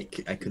feel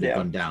like I could have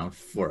gone down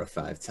 4 or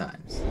 5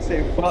 times.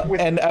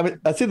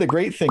 I'd say the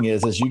great thing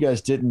is you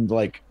guys didn't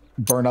like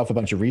burn off a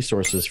bunch of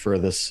resources for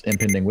this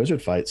impending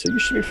wizard fight, so you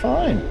should be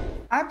fine.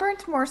 I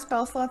burnt more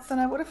spell slots than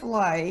I would have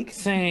liked.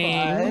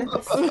 Same.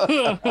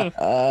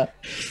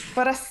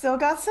 But I still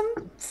got some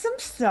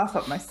stuff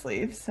up my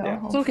sleeve,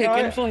 so It's okay,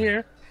 Genful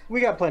here.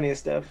 We got plenty of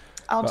stuff.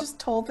 I'll just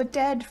toll the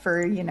dead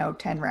for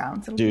 10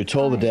 rounds. Dude,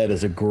 Toll the Dead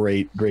is a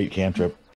great cantrip.